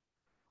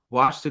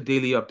 Watch the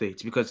daily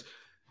updates because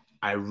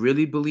I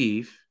really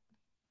believe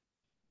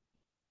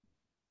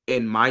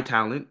in my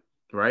talent,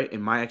 right?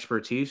 In my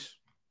expertise.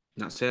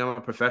 Not saying I'm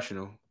a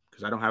professional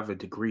because I don't have a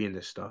degree in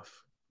this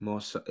stuff.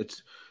 Most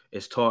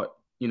it's taught,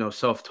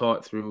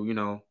 self-taught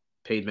through,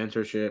 paid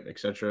mentorship,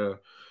 etc.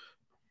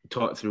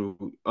 Taught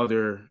through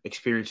other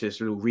experiences,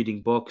 through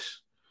reading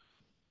books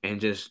and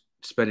just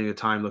spending the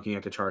time looking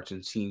at the charts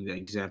and seeing the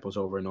examples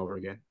over and over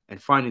again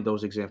and finding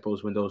those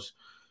examples when those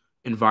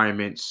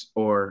environments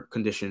or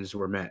conditions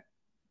were met.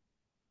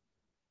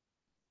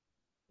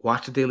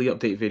 Watch the daily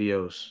update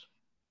videos.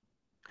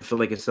 I feel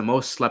like it's the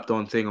most slept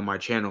on thing on my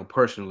channel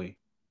personally.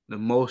 The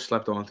most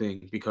slept on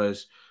thing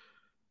because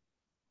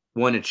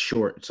one, it's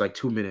short. It's like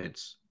 2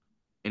 minutes,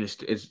 and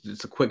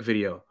it's a quick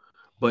video.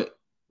 But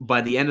by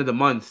the end of the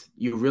month,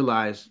 you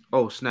realize,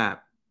 oh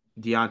snap,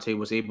 Deontay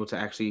was able to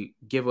actually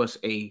give us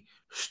a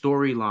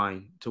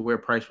storyline to where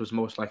price was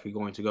most likely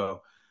going to go. I'm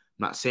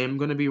not saying I'm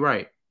going to be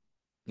right.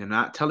 I'm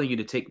not telling you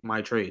to take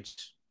my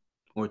trades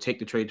or take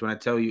the trades when I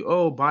tell you,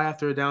 oh, buy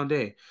after a down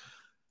day.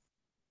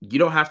 You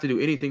don't have to do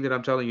anything that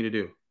I'm telling you to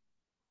do,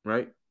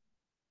 right?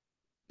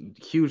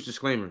 Huge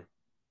disclaimer.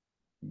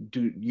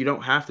 You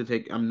don't have to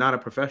take. I'm not a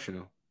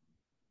professional.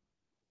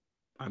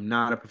 I'm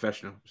not a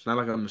professional. It's not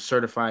like I'm a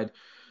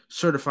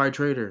certified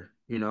trader,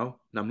 and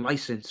I'm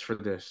licensed for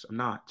this. I'm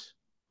not.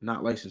 I'm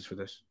not licensed for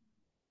this.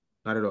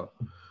 Not at all.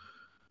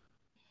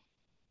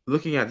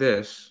 Looking at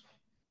this,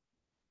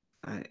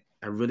 I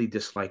really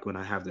dislike when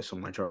I have this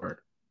on my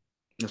chart.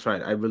 That's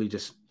right. I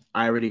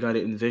already got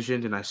it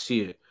envisioned and I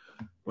see it.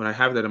 When I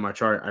have that in my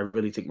chart, I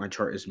really think my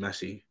chart is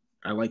messy.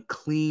 I like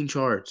clean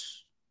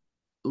charts.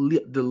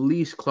 The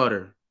least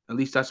clutter. At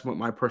least that's what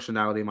my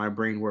personality, my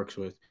brain works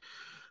with.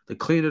 The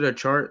cleaner the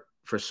chart,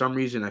 for some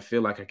reason, I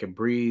feel like I can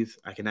breathe.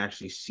 I can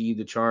actually see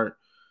the chart.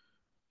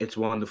 It's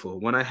wonderful.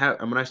 When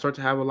I start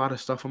to have a lot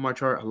of stuff on my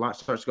chart, a lot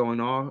starts going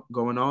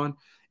on,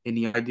 and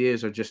the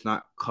ideas are just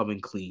not coming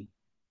clean.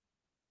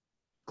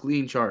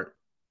 Clean chart.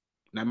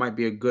 That might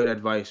be a good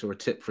advice or a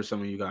tip for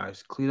some of you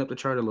guys. Clean up the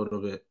chart a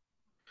little bit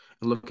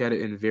and look at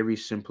it in very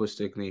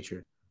simplistic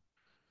nature.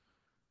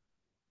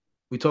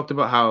 We talked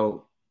about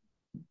how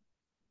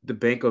the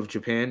Bank of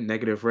Japan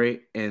negative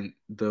rate and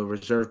the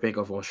Reserve Bank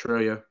of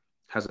Australia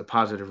has a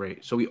positive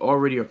rate. So we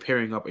already are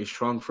pairing up a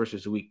strong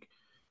versus weak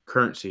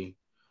currency.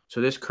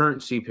 So this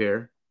currency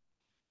pair,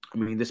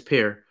 this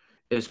pair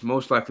is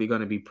most likely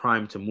going to be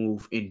primed to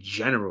move in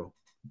general.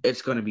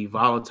 It's going to be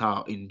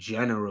volatile in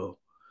general,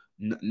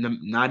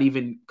 not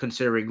even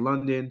considering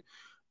London,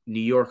 New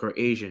York, or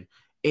Asian.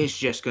 It's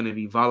just going to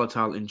be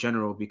volatile in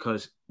general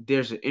because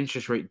there's an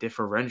interest rate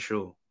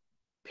differential,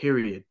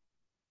 period.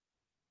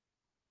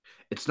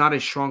 It's not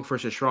as strong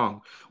versus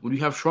strong. When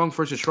you have strong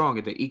versus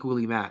strong, they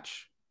equally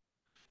match.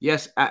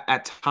 Yes,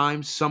 at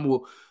times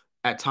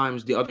at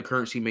times the other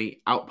currency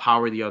may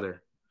outpower the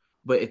other,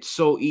 but it's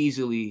so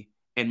easily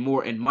and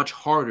much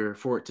harder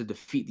for it to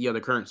defeat the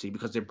other currency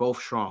because they're both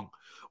strong.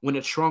 When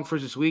it's strong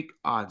versus weak,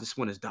 this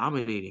one is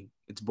dominating.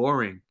 It's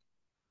boring.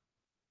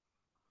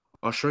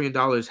 Australian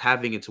dollar is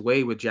having its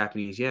way with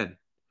Japanese yen,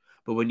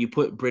 but when you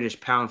put British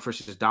pound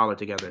versus dollar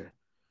together,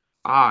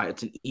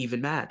 it's an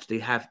even match. They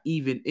have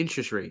even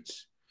interest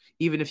rates.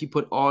 Even if you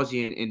put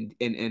Aussie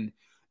and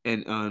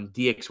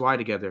DXY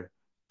together,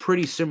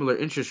 pretty similar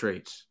interest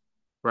rates,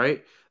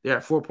 right? They're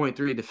at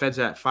 4.3. The Fed's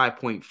at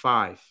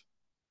 5.5.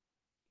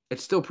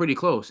 It's still pretty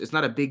close. It's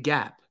not a big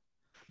gap,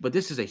 but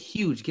this is a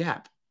huge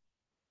gap.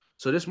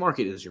 So this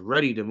market is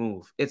ready to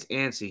move. It's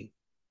antsy,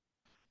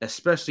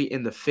 especially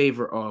in the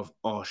favor of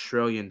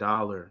Australian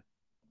dollar.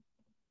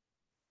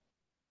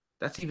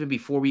 That's even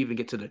before we even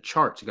get to the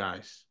charts,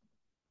 guys.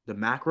 The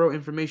macro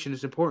information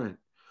is important.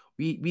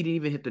 We didn't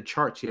even hit the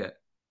charts yet.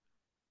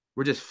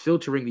 We're just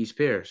filtering these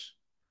pairs.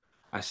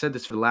 I said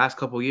this for the last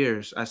couple of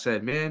years. I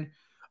said, man,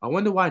 I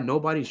wonder why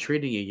nobody's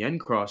trading in yen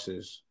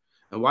crosses.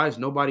 And why is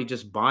nobody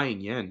just buying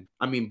yen?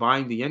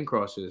 Buying the yen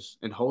crosses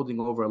and holding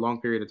over a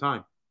long period of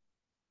time.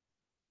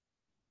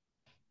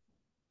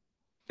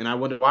 And I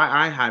wonder why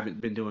I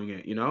haven't been doing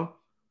it.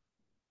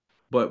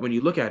 But when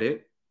you look at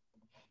it,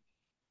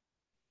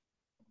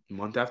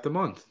 month after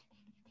month,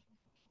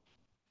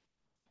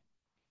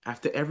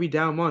 after every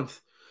down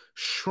month,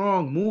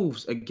 strong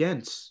moves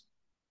against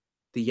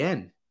the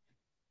yen.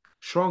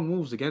 Strong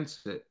moves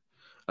against it.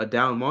 A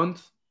down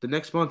month, the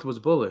next month was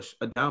bullish.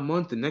 A down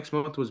month, the next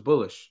month was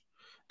bullish.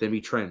 Then we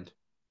trend.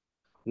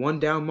 One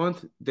down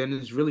month, then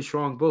it's really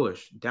strong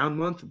bullish. Down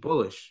month,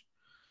 bullish.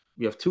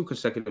 We have 2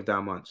 consecutive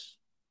down months.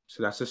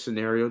 So that's a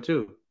scenario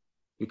too.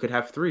 We could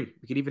have 3.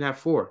 We could even have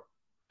 4.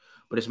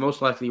 But it's most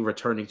likely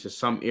returning to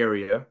some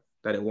area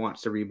that it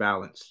wants to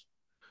rebalance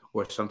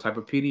or some type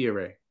of PD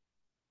array.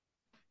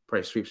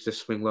 Price sweeps this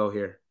swing low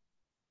here.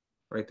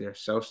 Right there.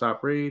 Sell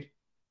stop read.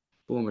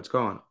 Boom, it's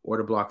gone.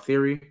 Order block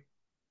theory.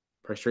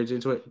 Price trades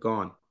into it.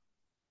 Gone.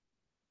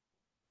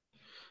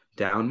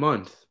 Down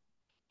month.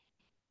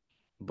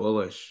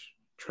 Bullish.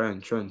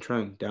 Trend, trend,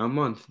 trend. Down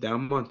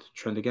month,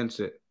 trend against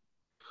it.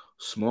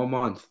 Small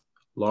month,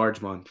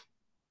 large month.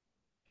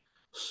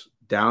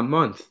 Down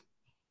month.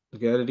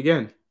 Look at it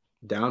again.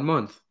 Down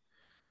month.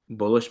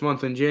 Bullish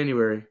month in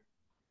January.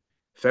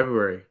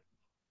 February.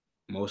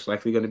 Most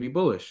likely going to be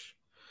bullish.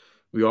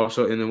 We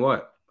also in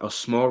what? A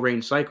small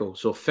range cycle.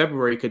 So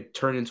February could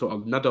turn into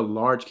another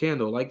large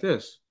candle like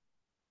this.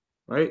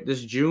 Right?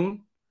 This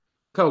June.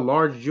 Look how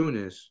large June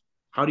is.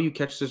 How do you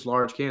catch this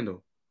large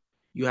candle?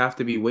 You have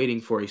to be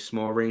waiting for a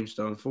small range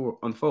to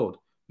unfold.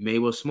 May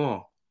was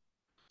small.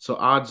 So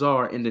odds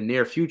are in the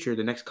near future,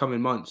 the next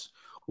coming months,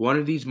 one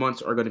of these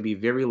months are going to be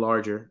very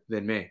larger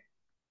than May.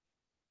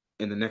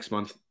 And the next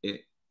month,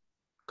 it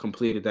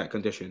completed that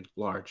condition,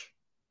 large.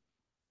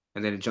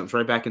 And then it jumps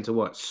right back into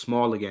what?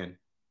 Small again.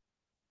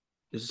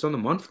 This is on the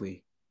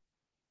monthly.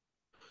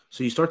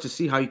 So you start to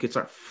see how you can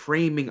start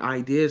framing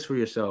ideas for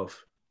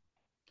yourself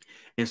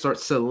and start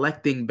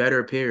selecting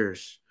better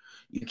pairs.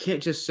 You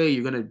can't just say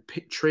you're going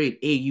to trade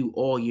AU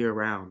all year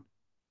round.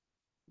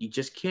 You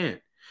just can't.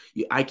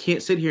 I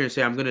can't sit here and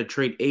say I'm going to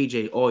trade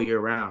AJ all year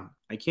round.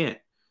 I can't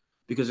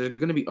because there's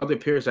going to be other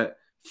pairs that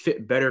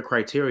fit better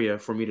criteria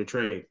for me to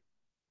trade.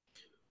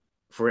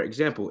 For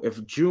example,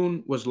 if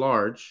June was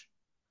large,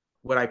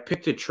 would I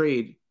pick to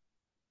trade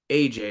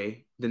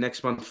AJ the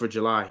next month for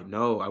July?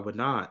 No, I would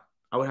not.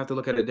 I would have to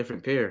look at a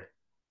different pair.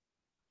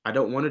 I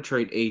don't want to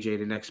trade AJ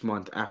the next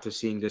month after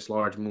seeing this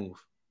large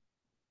move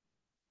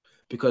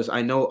because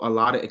I know a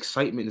lot of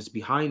excitement is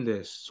behind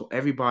this. So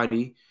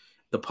everybody,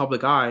 the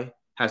public eye,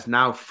 has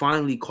now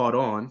finally caught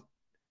on.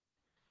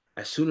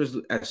 As soon as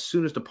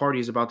the party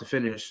is about to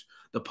finish,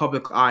 the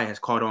public eye has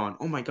caught on.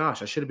 Oh my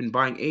gosh, I should have been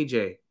buying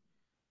AJ.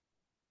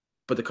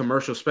 But the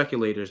commercial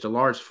speculators, the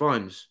large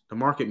funds, the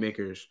market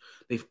makers,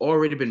 they've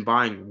already been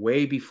buying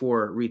way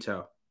before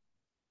retail.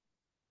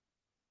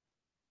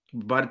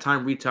 By the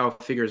time retail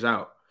figures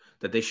out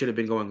that they should have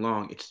been going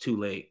long, it's too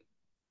late.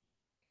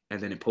 And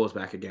then it pulls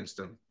back against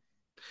them.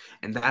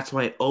 And that's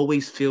why it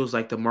always feels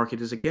like the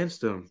market is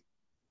against them.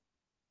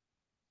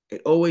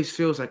 It always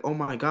feels like, oh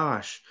my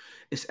gosh,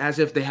 it's as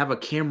if they have a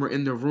camera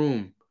in the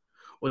room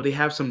or they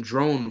have some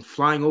drone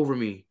flying over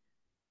me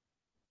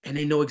and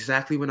they know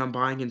exactly when I'm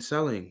buying and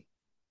selling.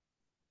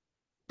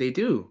 They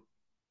do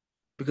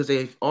because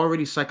they've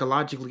already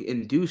psychologically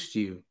induced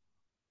you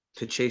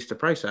to chase the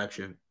price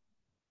action.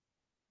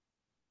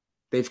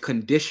 They've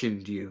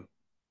conditioned you.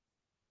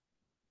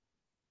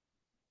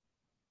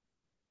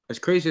 As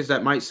crazy as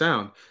that might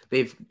sound,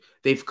 they've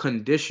they've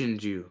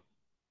conditioned you.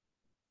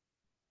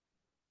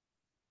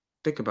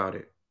 Think about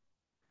it.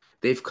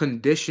 They've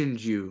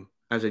conditioned you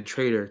as a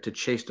trader to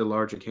chase the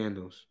larger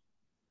candles,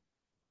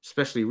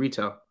 especially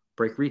retail,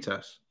 break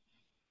retest.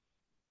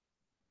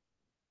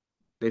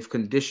 They've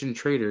conditioned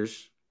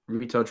traders,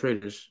 retail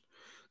traders,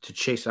 to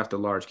chase after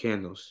large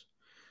candles.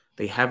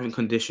 They haven't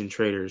conditioned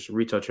traders,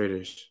 retail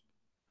traders,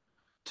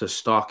 to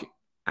stalk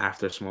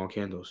after small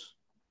candles.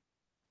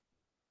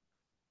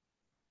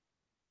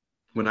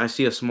 When I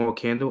see a small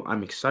candle,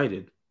 I'm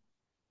excited.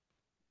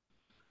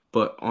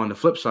 But on the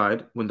flip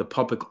side, when the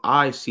public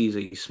eye sees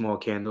a small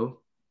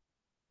candle,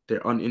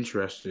 they're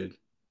uninterested.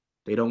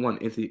 They don't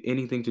want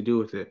anything to do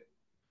with it.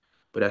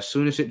 But as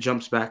soon as it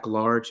jumps back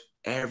large,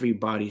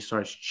 everybody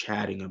starts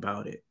chatting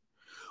about it.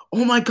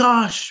 Oh my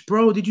gosh,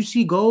 bro, did you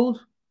see gold?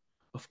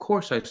 Of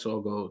course I saw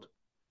gold.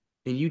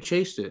 And you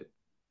chased it.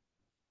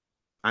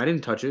 I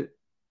didn't touch it.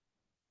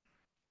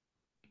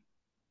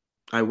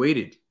 I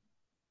waited.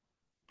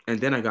 And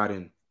then I got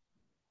in.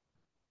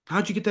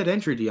 How'd you get that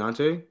entry,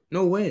 Deontay?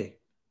 No way.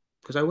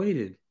 Because I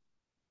waited.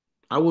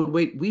 I would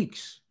wait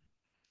weeks.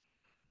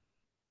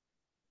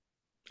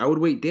 I would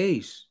wait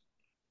days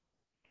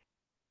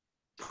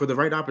for the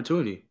right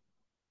opportunity.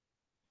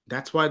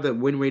 That's why the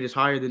win rate is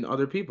higher than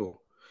other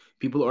people.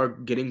 People are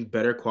getting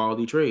better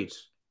quality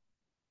trades.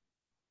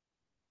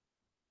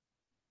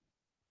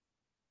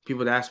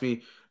 People that ask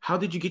me, how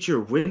did you get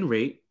your win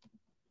rate?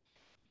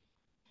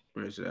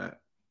 Where is that?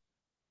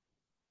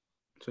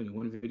 It's only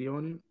one video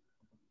on it?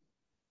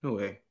 No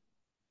way.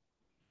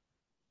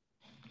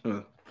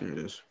 Oh, here it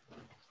is.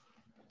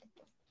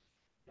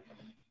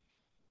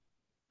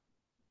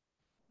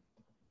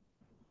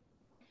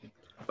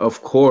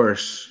 Of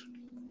course.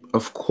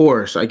 Of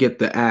course, I get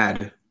the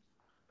ad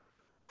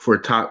for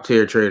a top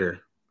tier trader,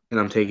 and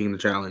I'm taking the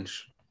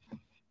challenge.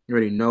 You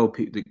already know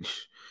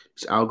these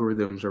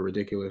algorithms are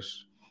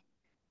ridiculous.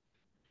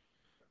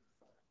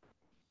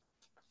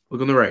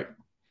 Look on the right.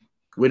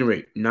 Win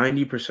rate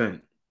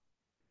 90%,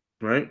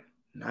 right?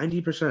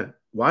 90%.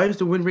 Why is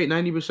the win rate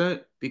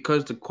 90%?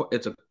 Because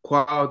it's a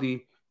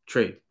quality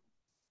trade.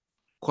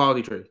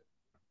 Quality trade.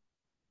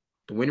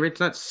 The win rate's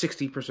not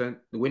 60%.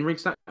 The win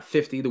rate's not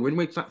 50. The win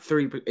rate's not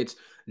 30%. It's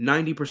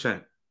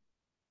 90%.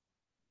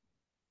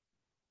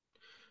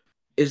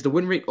 Is the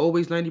win rate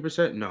always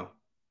 90%? No.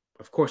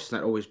 Of course, it's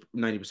not always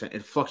 90%.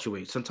 It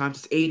fluctuates.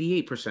 Sometimes it's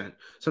 88%.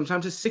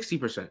 Sometimes it's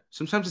 60%.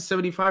 Sometimes it's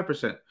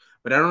 75%.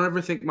 But I don't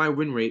ever think my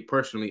win rate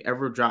personally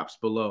ever drops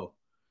below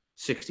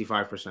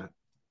 65%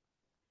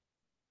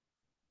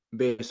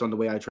 based on the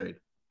way I trade.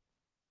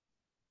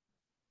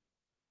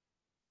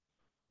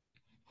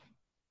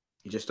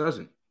 It just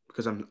doesn't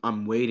because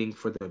I'm waiting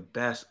for the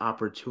best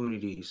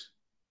opportunities,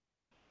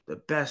 the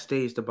best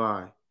days to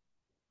buy.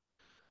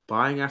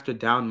 Buying after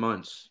down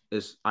months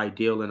is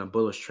ideal in a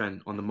bullish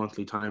trend on the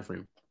monthly time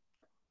frame.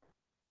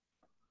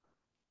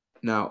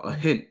 Now, a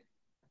hint.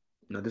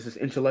 Now, this is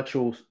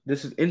intellectual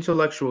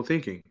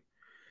thinking.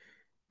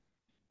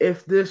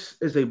 If this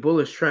is a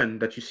bullish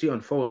trend that you see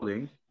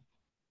unfolding,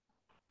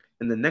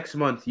 and the next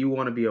month you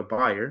want to be a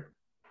buyer,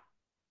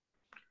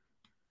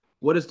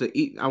 what is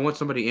I want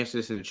somebody to answer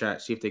this in the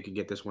chat, see if they can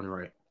get this one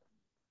right.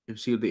 And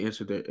see if they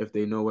answer that if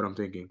they know what I'm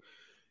thinking.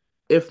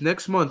 If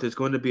next month is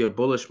going to be a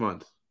bullish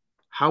month,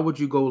 how would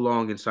you go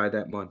long inside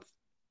that month?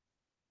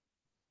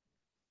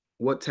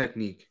 What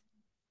technique?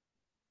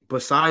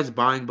 Besides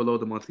buying below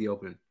the monthly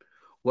open,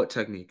 what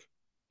technique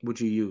would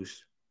you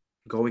use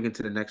going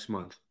into the next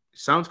month?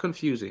 Sounds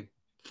confusing,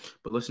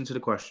 but listen to the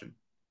question.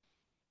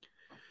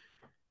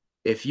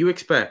 If you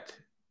expect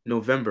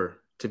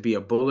November to be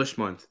a bullish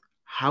month,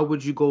 how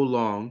would you go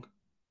long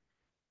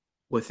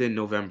within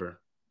November?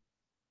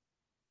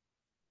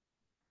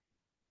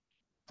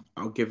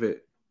 I'll give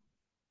it.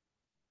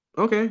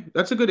 Okay,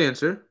 that's a good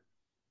answer.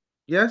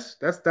 Yes,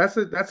 that's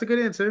a good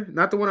answer.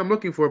 Not the one I'm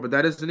looking for, but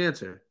that is an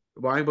answer.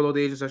 Buying below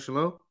the Asian session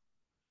low.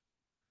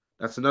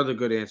 That's another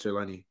good answer,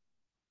 Lenny.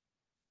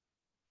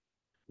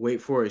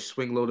 Wait for a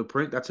swing low to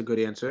print. That's a good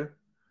answer.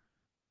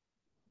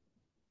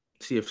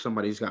 See if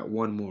somebody's got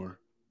one more.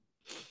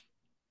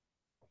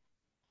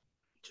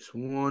 Just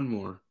one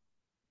more.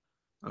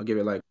 I'll give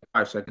it like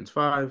 5 seconds.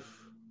 Five.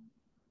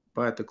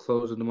 Buy at the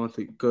close of the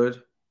monthly.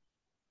 Good.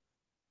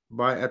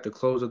 Buy at the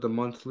close of the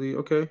monthly.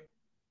 Okay.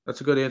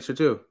 That's a good answer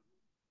too.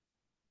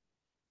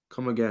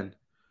 Come again.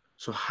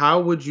 So how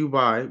would you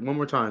buy? One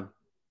more time.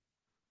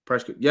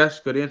 Price. Yes,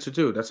 good answer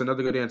too. That's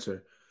another good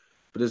answer.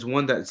 But there's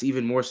one that's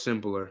even more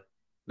simpler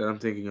that I'm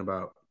thinking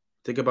about.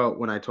 Think about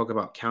when I talk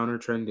about counter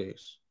trend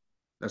days.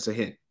 That's a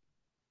hint.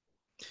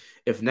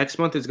 If next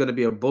month is going to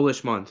be a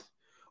bullish month,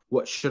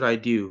 what should I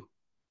do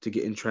to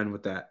get in trend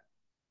with that?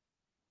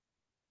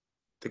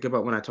 Think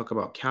about when I talk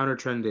about counter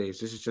trend days.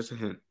 This is just a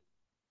hint.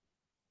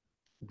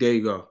 There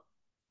you go.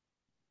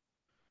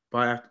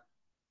 Buy after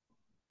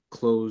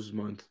close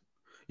month.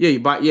 Yeah, you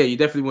buy. Yeah, you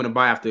definitely want to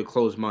buy after a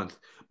close month.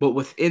 But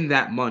within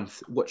that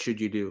month, what should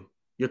you do?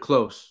 You're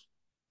close.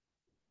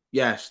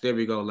 Yes, there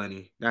we go,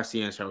 Lenny. That's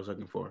the answer I was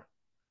looking for.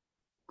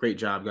 Great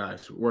job,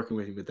 guys, working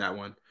with me with that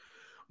one.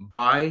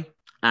 buy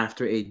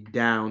after a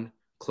down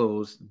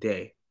close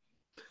day.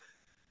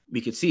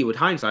 We could see with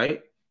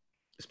hindsight,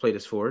 let's play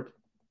this forward,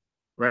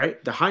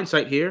 right? The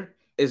hindsight here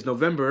is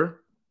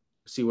November.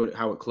 See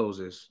how it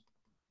closes,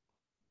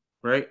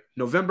 right?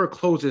 November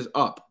closes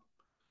up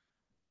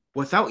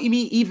without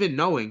me even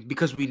knowing,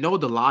 because we know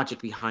the logic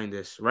behind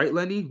this, right,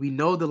 Lenny? We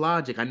know the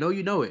logic. I know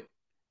you know it.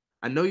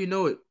 I know you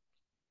know it.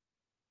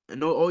 I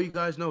know all you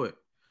guys know it.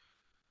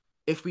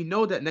 If we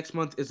know that next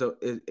month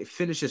it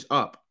finishes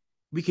up,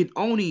 we can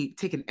only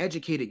take an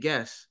educated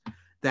guess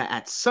that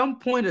at some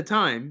point in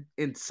time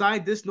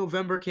inside this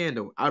November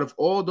candle, out of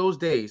all those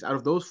days, out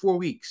of those 4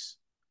 weeks,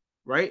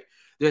 right,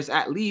 there's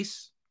at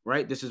least,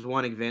 right, this is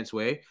one advanced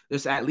way,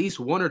 there's at least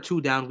 1 or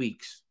 2 down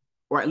weeks,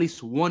 or at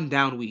least one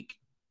down week,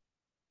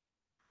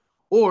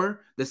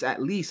 or there's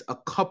at least a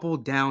couple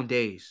down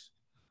days.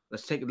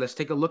 Let's take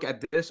a look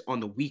at this on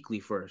the weekly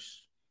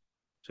first.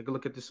 Take a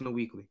look at this on the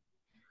weekly.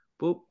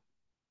 Boop.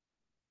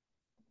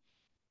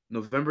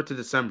 November to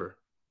December.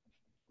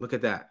 Look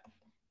at that.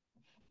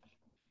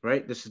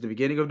 Right? This is the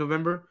beginning of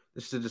November.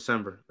 This is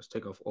December. Let's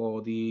take off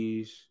all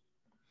these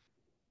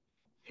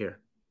here.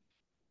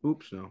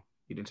 Oops, no.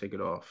 You didn't take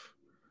it off.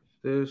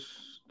 This,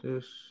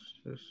 this,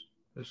 this,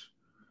 this.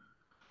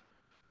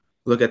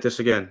 Look at this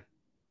again.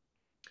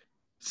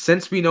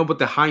 Since we know with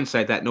the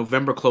hindsight that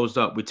November closed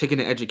up, we're taking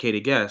an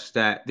educated guess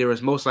that there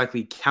is most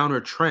likely counter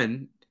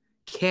trend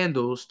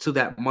candles to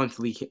that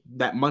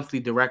monthly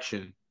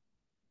direction.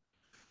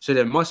 So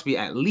there must be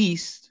at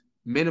least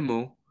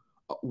minimal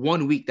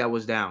 1 week that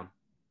was down.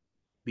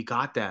 We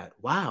got that.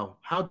 Wow.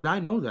 How did I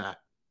know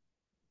that?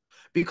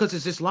 Because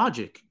it's just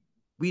logic.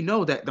 We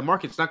know that the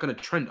market's not going to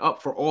trend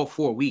up for all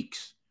 4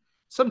 weeks.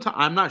 Sometimes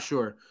I'm not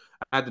sure.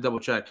 I had to double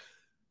check.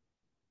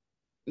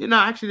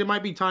 Actually, there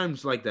might be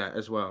times like that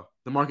as well.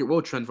 The market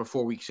will trend for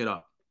 4 weeks it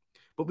up.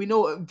 But we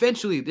know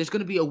eventually there's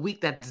going to be a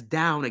week that's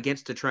down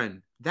against the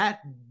trend.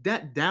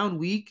 That down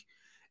week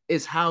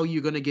is how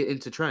you're going to get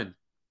into trend.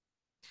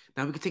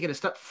 Now we can take it a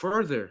step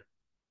further,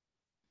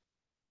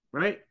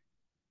 right?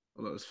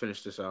 Well, let's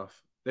finish this off.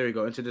 There we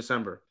go, into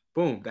December.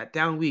 Boom, that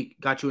down week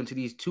got you into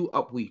these 2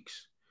 up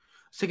weeks.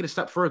 Let's take it a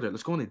step further.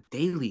 Let's go into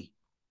daily.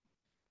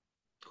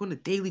 Let's go into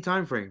daily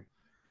time frame.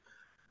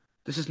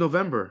 This is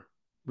November.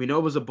 We know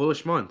it was a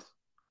bullish month.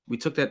 We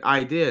took that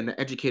idea and the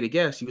educated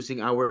guess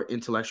using our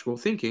intellectual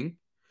thinking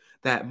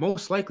that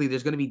most likely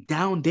there's going to be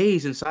down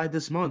days inside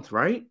this month,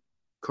 right?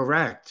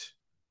 Correct.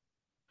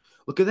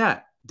 Look at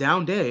that.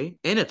 Down day,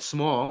 and it's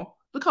small.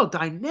 Look how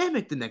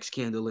dynamic the next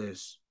candle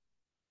is.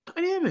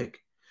 Dynamic.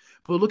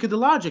 But look at the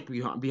logic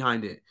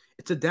behind it.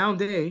 It's a down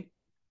day.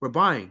 We're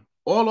buying.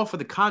 All off of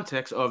the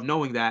context of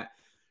knowing that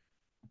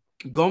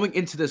going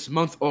into this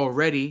month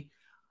already,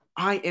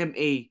 I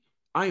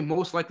am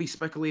most likely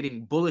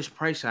speculating bullish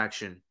price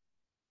action.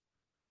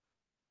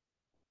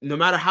 No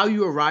matter how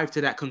you arrive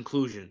to that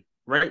conclusion,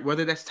 right?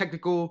 Whether that's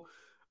technical,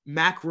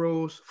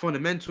 macros,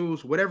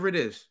 fundamentals, whatever it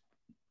is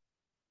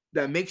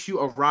that makes you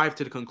arrive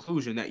to the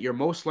conclusion that you're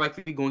most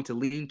likely going to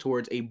lean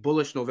towards a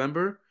bullish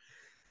November,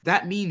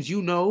 that means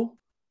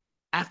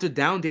after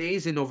down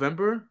days in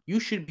November,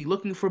 you should be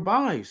looking for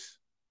buys,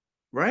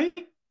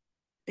 right?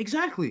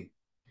 Exactly.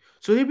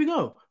 So here we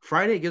go.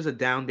 Friday gives a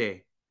down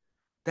day.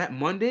 That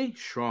Monday,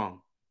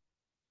 strong.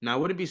 Now, I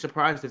wouldn't be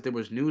surprised if there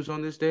was news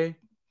on this day.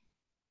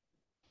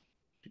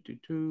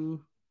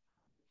 Oh,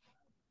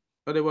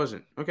 there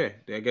wasn't. Okay,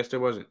 I guess there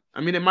wasn't.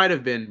 I mean, it might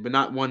have been, but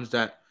not ones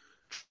that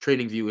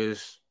TradingView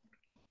is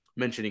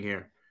mentioning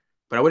here.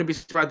 But I wouldn't be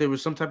surprised if there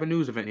was some type of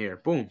news event here.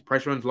 Boom,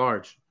 price runs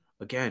large.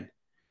 Again,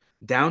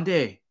 down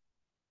day.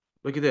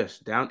 Look at this.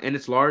 Down, and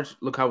it's large.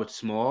 Look how it's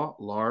small,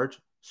 large,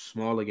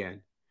 small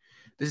again.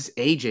 This is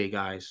AJ,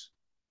 guys.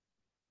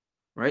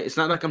 Right? It's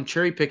not like I'm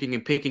cherry picking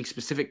and picking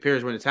specific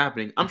pairs when it's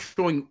happening. I'm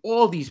showing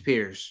all these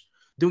pairs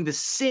doing the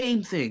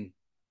same thing.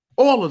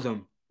 All of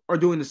them are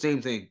doing the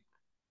same thing.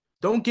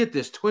 Don't get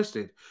this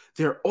twisted.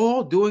 They're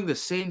all doing the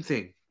same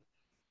thing.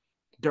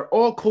 They're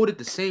all coded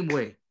the same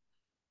way.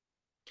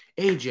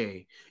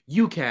 AJ,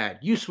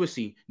 UCAD,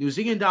 USWISSY, New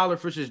Zealand dollar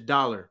versus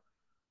dollar.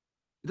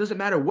 It doesn't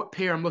matter what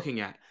pair I'm looking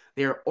at.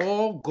 They're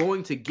all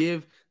going to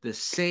give the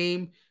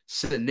same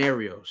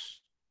scenarios.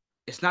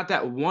 It's not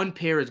that one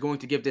pair is going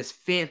to give this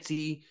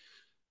fancy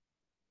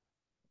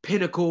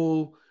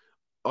pinnacle,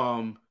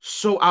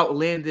 so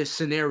outlandish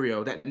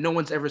scenario that no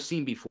one's ever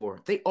seen before.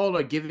 They all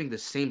are giving the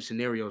same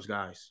scenarios,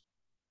 guys.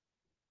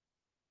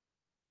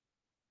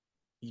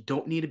 You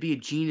don't need to be a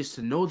genius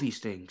to know these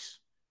things.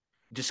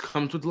 It just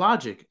comes with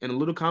logic and a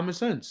little common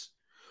sense.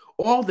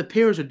 All the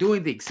pairs are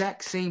doing the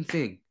exact same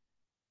thing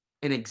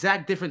in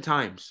exact different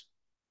times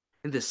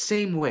in the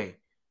same way.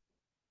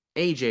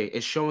 AJ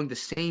is showing the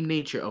same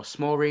nature of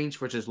small range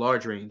versus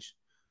large range,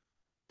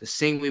 the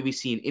same way we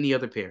see in any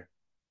other pair.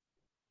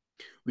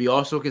 We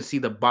also can see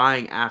the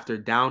buying after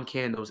down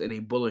candles in a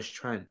bullish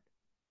trend.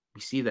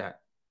 We see that.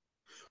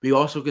 We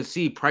also can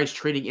see price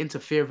trading into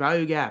fair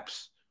value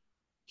gaps,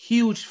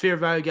 huge fair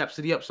value gaps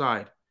to the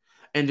upside,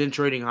 and then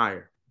trading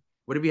higher.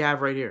 What do we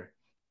have right here?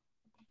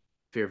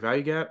 Fair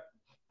value gap.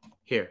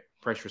 Here,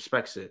 price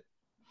respects it.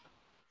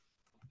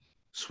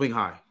 Swing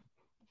high.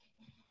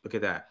 Look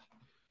at that.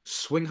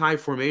 Swing high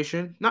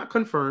formation, not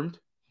confirmed,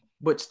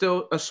 but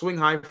still a swing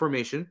high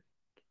formation.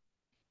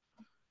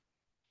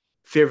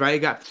 Fair value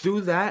gap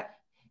through that.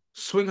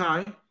 Swing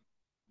high.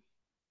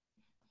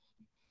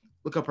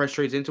 Look how price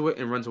trades into it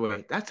and runs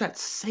away. That's that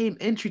same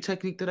entry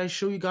technique that I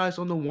show you guys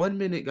on the 1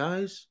 minute,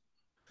 guys.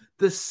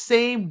 The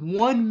same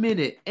 1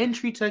 minute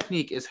entry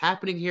technique is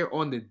happening here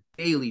on the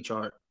daily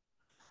chart.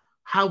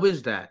 How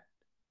is that?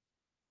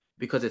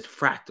 Because it's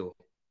fractal.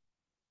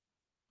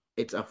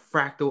 It's a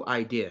fractal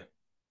idea.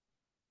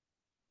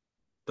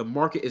 The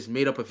market is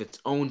made up of its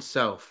own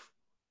self.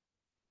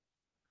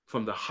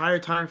 From the higher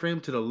time frame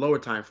to the lower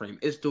time frame,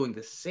 it's doing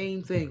the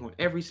same thing on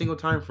every single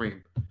time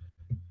frame.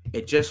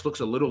 It just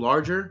looks a little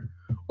larger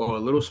or a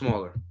little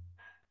smaller.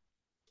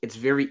 It's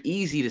very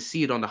easy to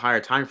see it on the higher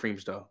time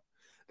frames, though.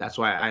 That's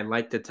why I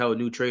like to tell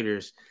new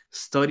traders,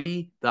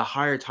 study the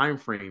higher time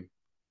frame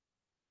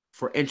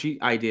for entry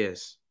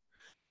ideas.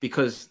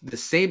 Because the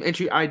same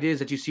entry ideas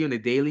that you see on the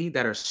daily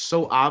that are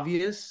so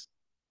obvious,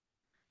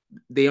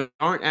 they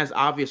aren't as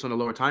obvious on the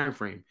lower time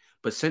frame.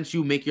 But since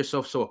you make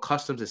yourself so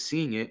accustomed to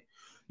seeing it,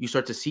 you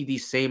start to see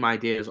these same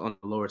ideas on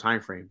the lower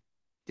time frame.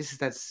 This is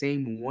that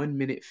same 1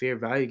 minute fair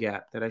value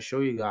gap that I show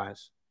you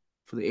guys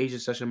for the Asian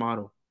session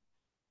model.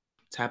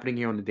 It's happening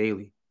here on the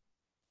daily.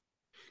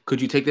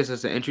 Could you take this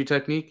as an entry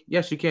technique?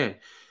 Yes, you can.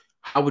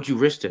 How would you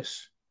risk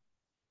this?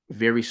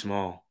 Very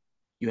small.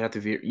 You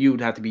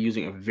would have to be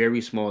using a very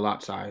small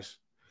lot size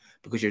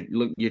because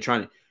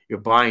you're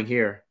buying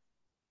here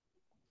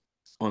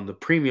on the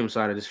premium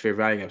side of this fair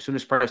value gap. As soon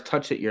as price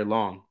touch it, you're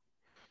long.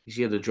 You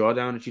see the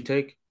drawdown that you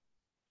take?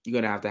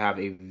 You're gonna have to have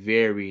a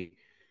very,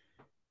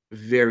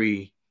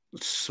 very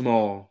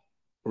small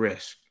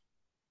risk.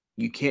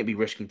 You can't be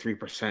risking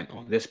 3%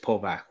 on this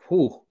pullback.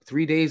 Whew,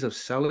 3 days of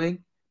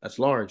selling? That's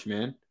large,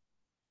 man.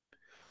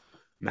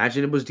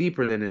 Imagine it was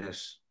deeper than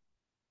this.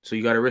 So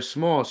you got to risk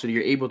small so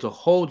you're able to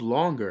hold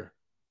longer.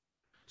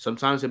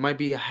 Sometimes it might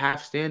be a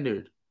half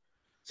standard.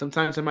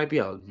 Sometimes it might be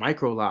a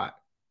micro lot,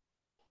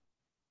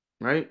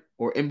 right?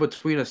 Or in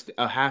between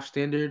a half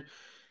standard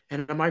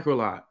and a micro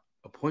lot,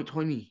 a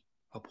 0.20,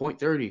 a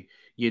 0.30.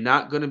 You're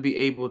not going to be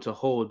able to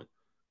hold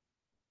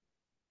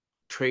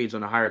trades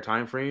on a higher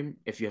time frame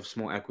if you have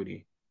small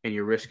equity and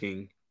you're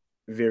risking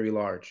very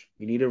large.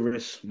 You need to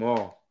risk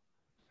small.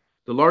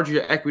 The larger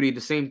your equity,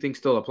 the same thing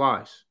still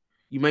applies.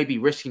 You might be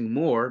risking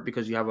more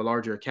because you have a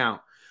larger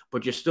account,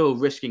 but you're still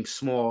risking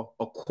small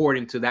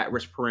according to that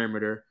risk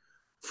parameter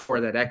for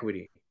that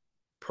equity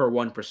per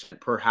 1%,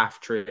 per half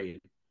trade,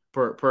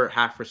 per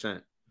half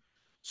percent.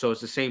 So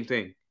it's the same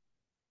thing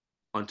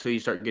until you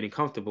start getting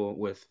comfortable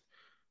with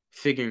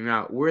figuring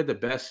out where the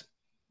best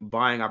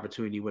buying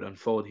opportunity would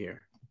unfold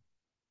here.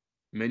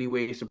 Many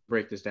ways to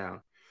break this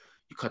down.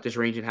 You cut this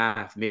range in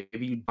half.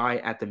 Maybe you buy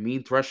at the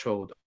mean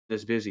threshold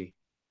that's busy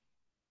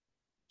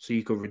so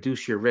you could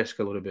reduce your risk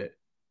a little bit.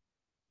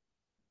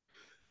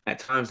 At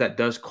times that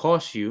does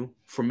cost you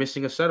for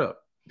missing a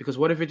setup because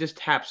what if it just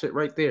taps it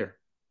right there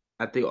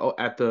at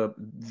the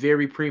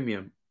very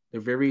premium, the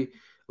very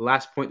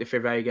last point the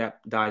fair value gap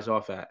dies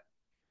off at,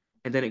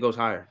 and then it goes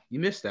higher? You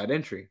missed that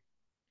entry,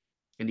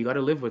 and you got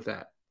to live with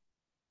that.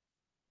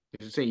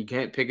 You're saying you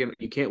can't pick it,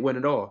 you can't win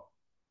it all,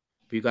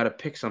 but you got to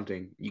pick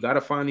something. You got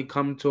to finally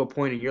come to a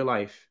point in your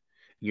life,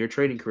 in your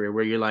trading career,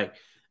 where you're like,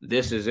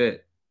 this is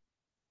it,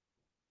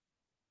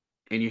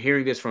 and you're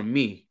hearing this from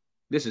me.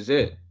 This is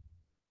it.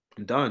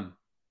 I'm done.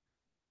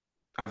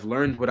 I've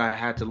learned what I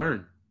had to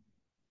learn.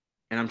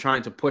 And I'm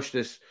trying to push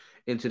this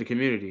into the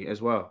community as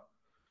well.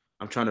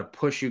 I'm trying to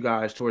push you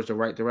guys towards the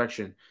right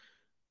direction.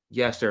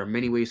 Yes, there are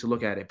many ways to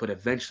look at it, but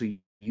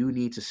eventually you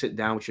need to sit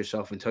down with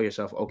yourself and tell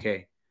yourself,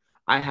 okay,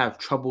 I have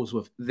troubles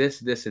with this,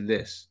 this, and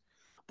this,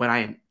 but I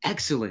am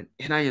excellent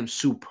and I am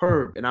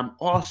superb and I'm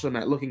awesome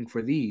at looking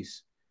for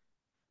these.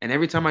 And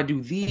every time I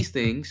do these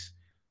things,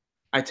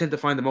 I tend to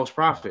find the most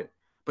profit.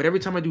 But every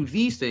time I do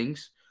these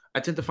things, I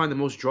tend to find the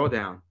most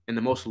drawdown and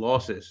the most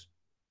losses.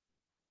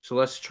 So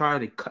let's try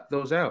to cut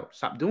those out.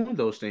 Stop doing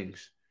those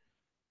things.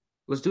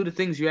 Let's do the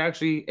things you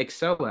actually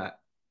excel at.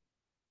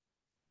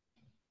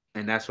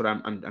 And that's what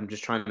I'm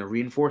just trying to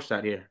reinforce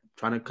that here.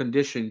 Trying to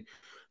condition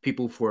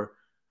people for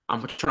I'm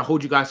trying to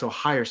hold you guys to a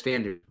higher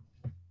standard.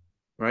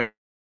 Right?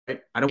 I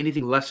don't want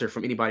anything lesser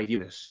from anybody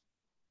doing this.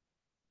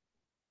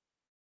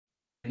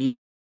 I need you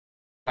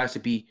guys to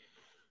be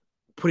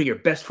putting your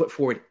best foot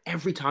forward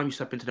every time you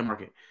step into the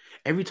market.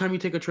 Every time you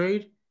take a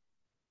trade,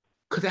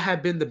 could that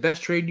have been the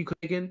best trade you could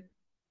take in?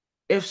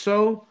 If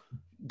so,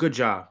 good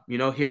job.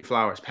 Here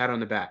flowers, pat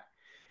on the back.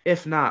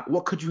 If not,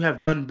 what could you have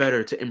done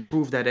better to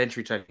improve that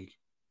entry technique?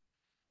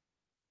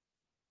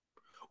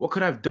 What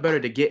could I have done better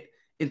to get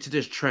into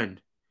this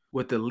trend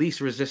with the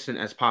least resistance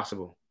as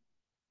possible?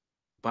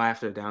 Buy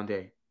after a down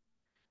day,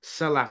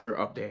 sell after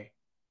up day.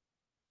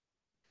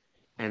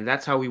 And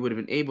that's how we would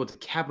have been able to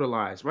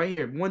capitalize right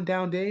here. One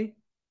down day,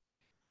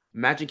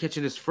 Magic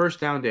Kitchen's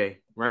first down day,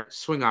 right?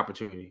 Swing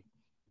opportunity.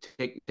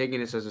 Taking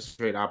this as a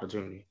straight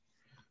opportunity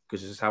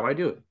because this is how I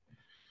do it.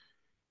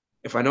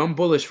 If I know I'm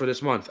bullish for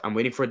this month, I'm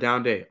waiting for a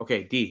down day.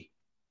 Okay, D,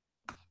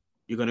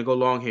 You're going to go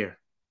long here,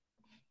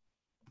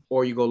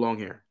 or you go long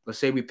here. Let's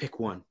say we pick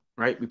one,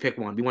 right? We pick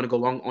one. We want to go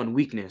long on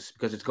weakness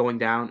because it's going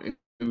down,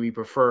 and we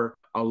prefer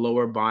a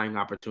lower buying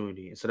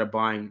opportunity instead of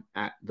buying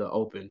at the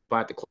open,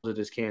 buy at the close of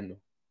this candle.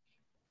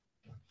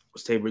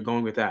 Let's say we're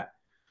going with that.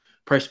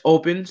 Price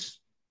opens.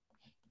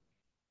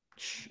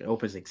 It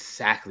opens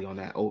exactly on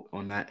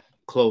that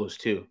close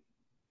too.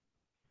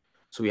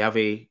 So we have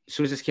as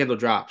soon as this candle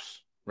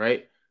drops,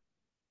 right?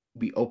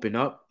 We open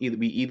up. We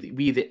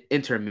either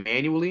enter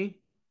manually,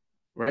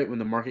 right? When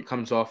the market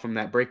comes off from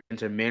that break,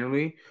 enter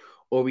manually,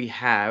 or we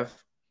have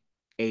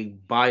a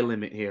buy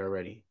limit here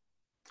already.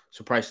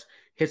 So price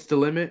hits the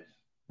limit,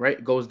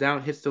 right? Goes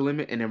down, hits the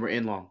limit, and then we're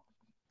in long.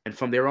 And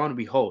from there on,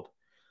 we hold.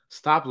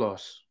 Stop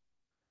loss.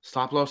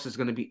 Stop loss is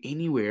going to be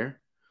anywhere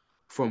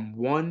from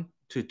 1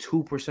 to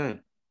 2%.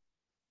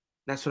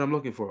 That's what I'm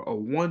looking for, a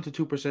 1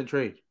 to 2%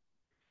 trade.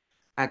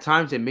 At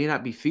times, it may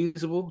not be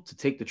feasible to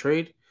take the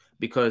trade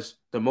because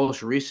the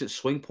most recent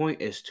swing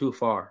point is too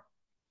far.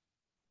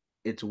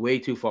 It's way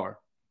too far.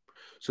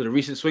 So the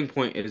recent swing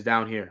point is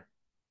down here.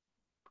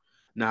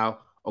 Now,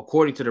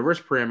 according to the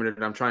risk parameter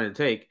that I'm trying to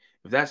take,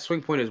 if that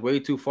swing point is way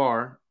too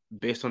far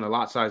based on the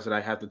lot size that I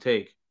have to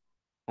take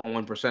on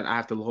 1%, I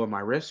have to lower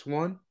my risk,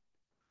 one,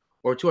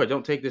 or two, I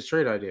don't take this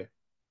trade idea.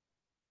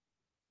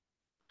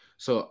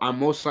 So I'm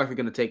most likely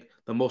going to take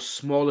the most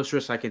smallest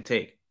risk I can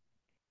take.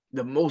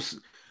 The most,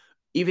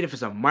 even if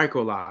it's a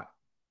micro lot,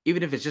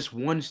 even if it's just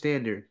one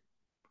standard,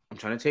 I'm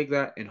trying to take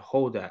that and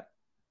hold that.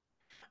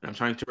 And I'm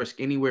trying to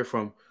risk anywhere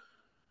from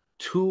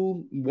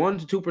 1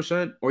 to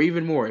 2%, or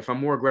even more if I'm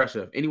more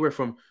aggressive, anywhere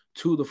from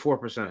 2 to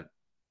 4%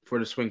 for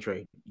the swing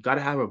trade. You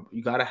gotta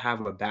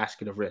have a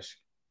basket of risk.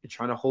 You're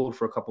trying to hold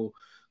for a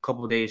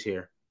couple of days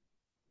here.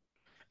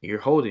 You're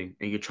holding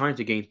and you're trying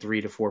to gain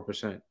 3 to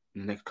 4% in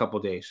the next couple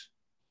of days.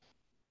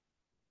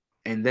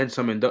 And then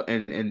some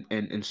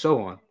and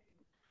so on.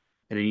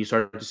 And then you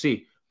start to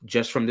see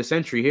just from this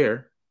entry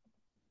here,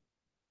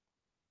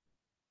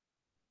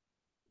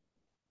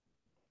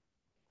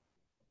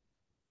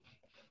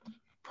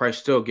 price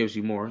still gives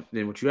you more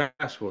than what you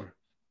asked for.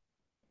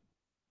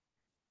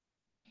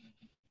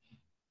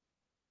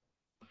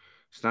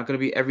 It's not going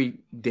to be every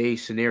day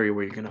scenario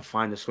where you're going to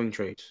find the swing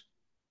trades.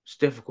 It's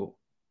difficult.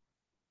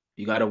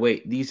 You got to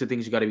wait. These are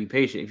things you got to be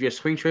patient. If you're a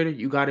swing trader,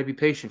 you got to be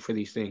patient for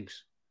these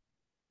things.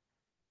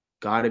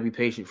 Got to be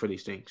patient for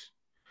these things.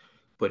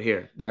 But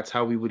here, that's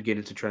how we would get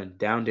into trend.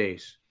 Down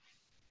days.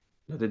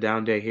 Another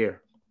down day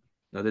here.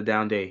 Another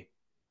down day.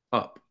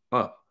 Up,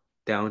 up.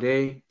 Down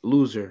day,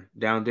 loser.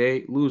 Down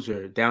day,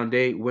 loser. Down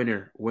day,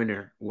 winner,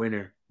 winner,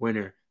 winner,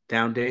 winner.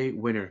 Down day,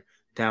 winner.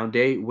 Down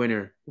day,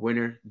 winner,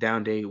 winner.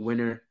 Down day,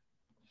 winner.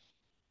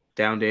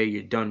 Down day,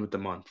 you're done with the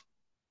month.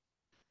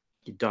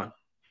 You're done.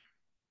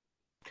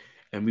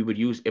 And we would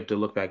use IP to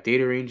look back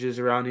data ranges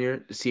around here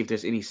to see if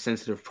there's any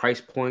sensitive price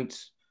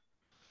points.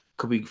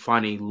 Could we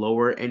find a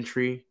lower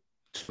entry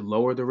to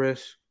lower the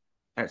risk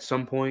at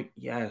some point?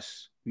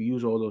 Yes, we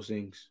use all those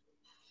things.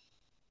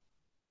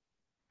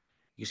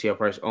 You see how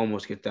price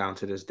almost gets down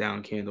to this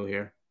down candle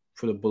here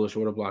for the bullish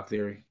order block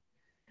theory.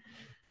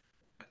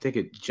 I think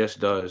it just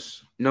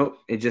does. Nope,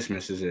 it just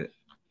misses it.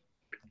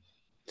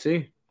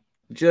 See?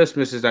 Just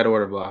misses that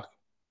order block.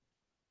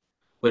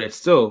 But it's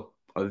still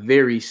a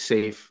very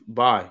safe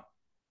buy.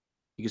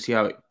 You can see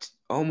how it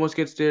almost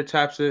gets there,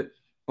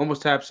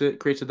 almost taps it,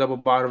 creates a double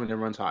bottom, and then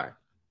runs higher.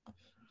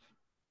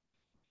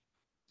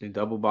 And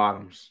double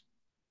bottoms.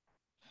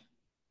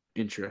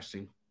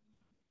 Interesting.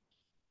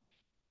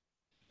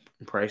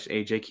 Price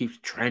AJ keeps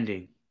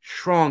trending.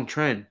 Strong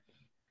trend.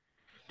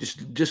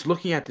 Just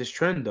looking at this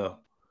trend though.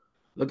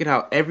 Look at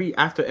how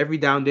after every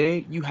down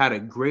day, you had a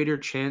greater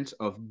chance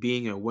of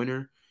being a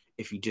winner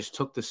if you just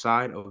took the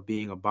side of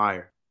being a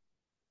buyer.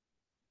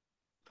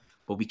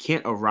 But we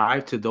can't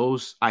arrive to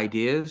those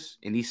ideas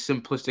and these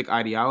simplistic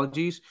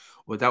ideologies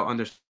without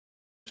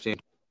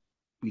understanding.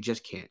 We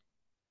just can't.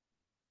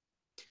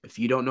 If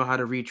you don't know how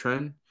to read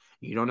trend,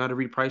 you don't know how to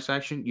read price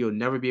action, you'll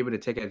never be able to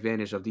take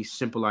advantage of these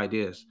simple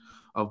ideas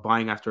of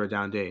buying after a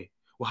down day.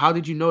 Well, how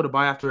did you know to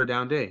buy after a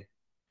down day?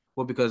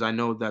 Well, because I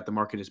know that the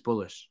market is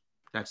bullish.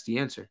 That's the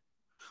answer.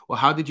 Well,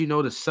 how did you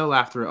know to sell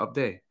after an up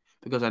day?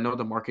 Because I know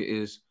the market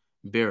is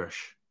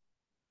bearish.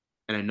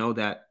 And I know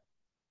that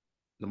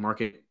the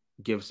market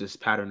gives this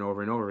pattern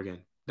over and over again.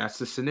 That's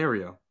the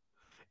scenario.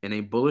 In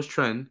a bullish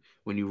trend,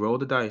 when you roll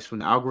the dice, when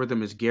the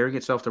algorithm is gearing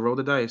itself to roll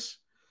the dice,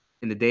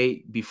 and the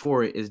day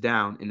before it is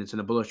down and it's in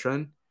a bullish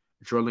trend,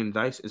 it's rolling the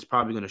dice, it's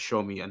probably going to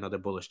show me another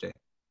bullish day.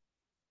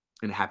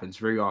 And it happens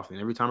very often.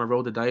 Every time I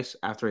roll the dice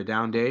after a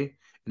down day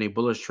in a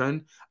bullish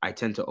trend, I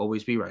tend to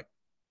always be right.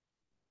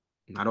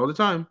 Not all the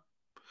time,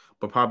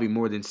 but probably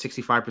more than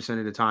 65%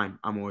 of the time,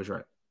 I'm always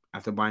right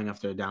after buying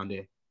after a down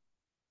day.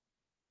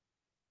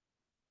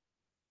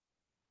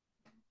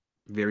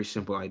 Very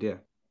simple idea.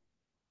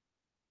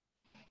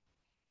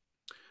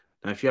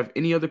 Now, if you have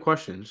any other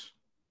questions,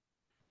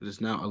 it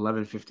is now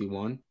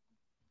 11:51.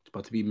 It's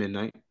about to be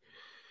midnight.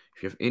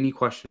 If you have any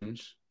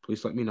questions,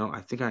 please let me know.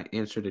 I think I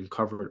answered and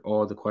covered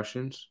all the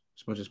questions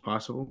as much as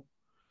possible.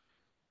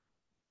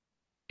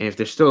 And if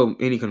there's still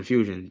any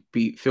confusion,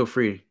 feel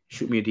free,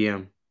 shoot me a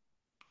DM.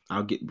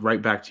 I'll get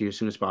right back to you as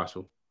soon as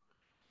possible.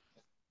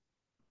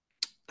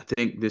 I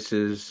think this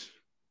is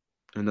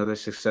another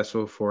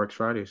successful Forex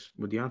Fridays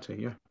with Deontay.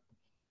 Yeah.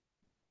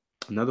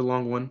 Another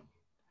long one.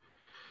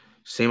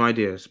 Same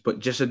ideas, but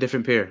just a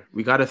different pair.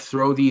 We got to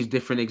throw these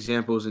different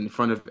examples in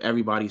front of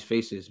everybody's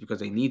faces because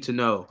they need to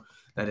know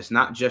that it's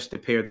not just the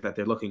pair that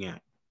they're looking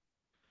at.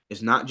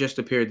 It's not just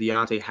the pair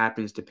Deontay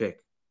happens to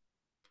pick.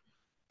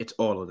 It's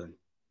all of them.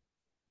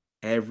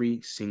 Every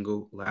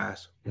single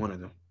last one of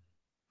them.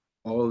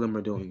 All of them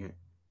are doing it.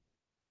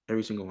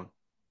 Every single one.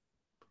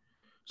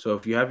 So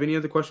if you have any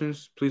other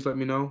questions, please let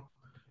me know.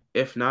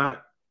 If not,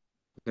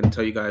 I'm going to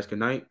tell you guys good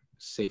night.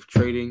 Safe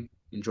trading.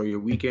 Enjoy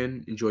your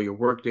weekend. Enjoy your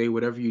work day.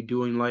 Whatever you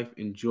do in life,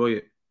 enjoy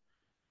it.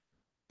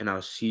 And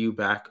I'll see you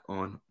back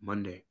on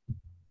Monday.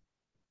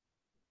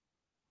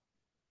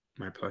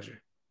 My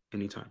pleasure.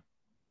 Anytime.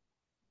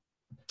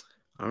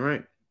 All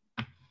right.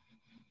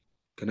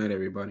 Good night,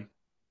 everybody.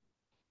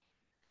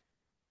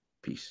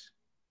 Peace.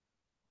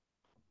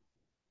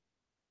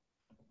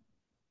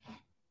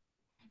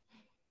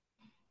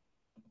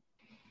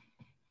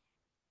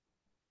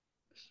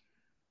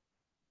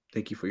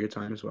 Thank you for your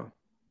time as well.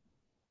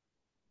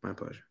 My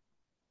pleasure.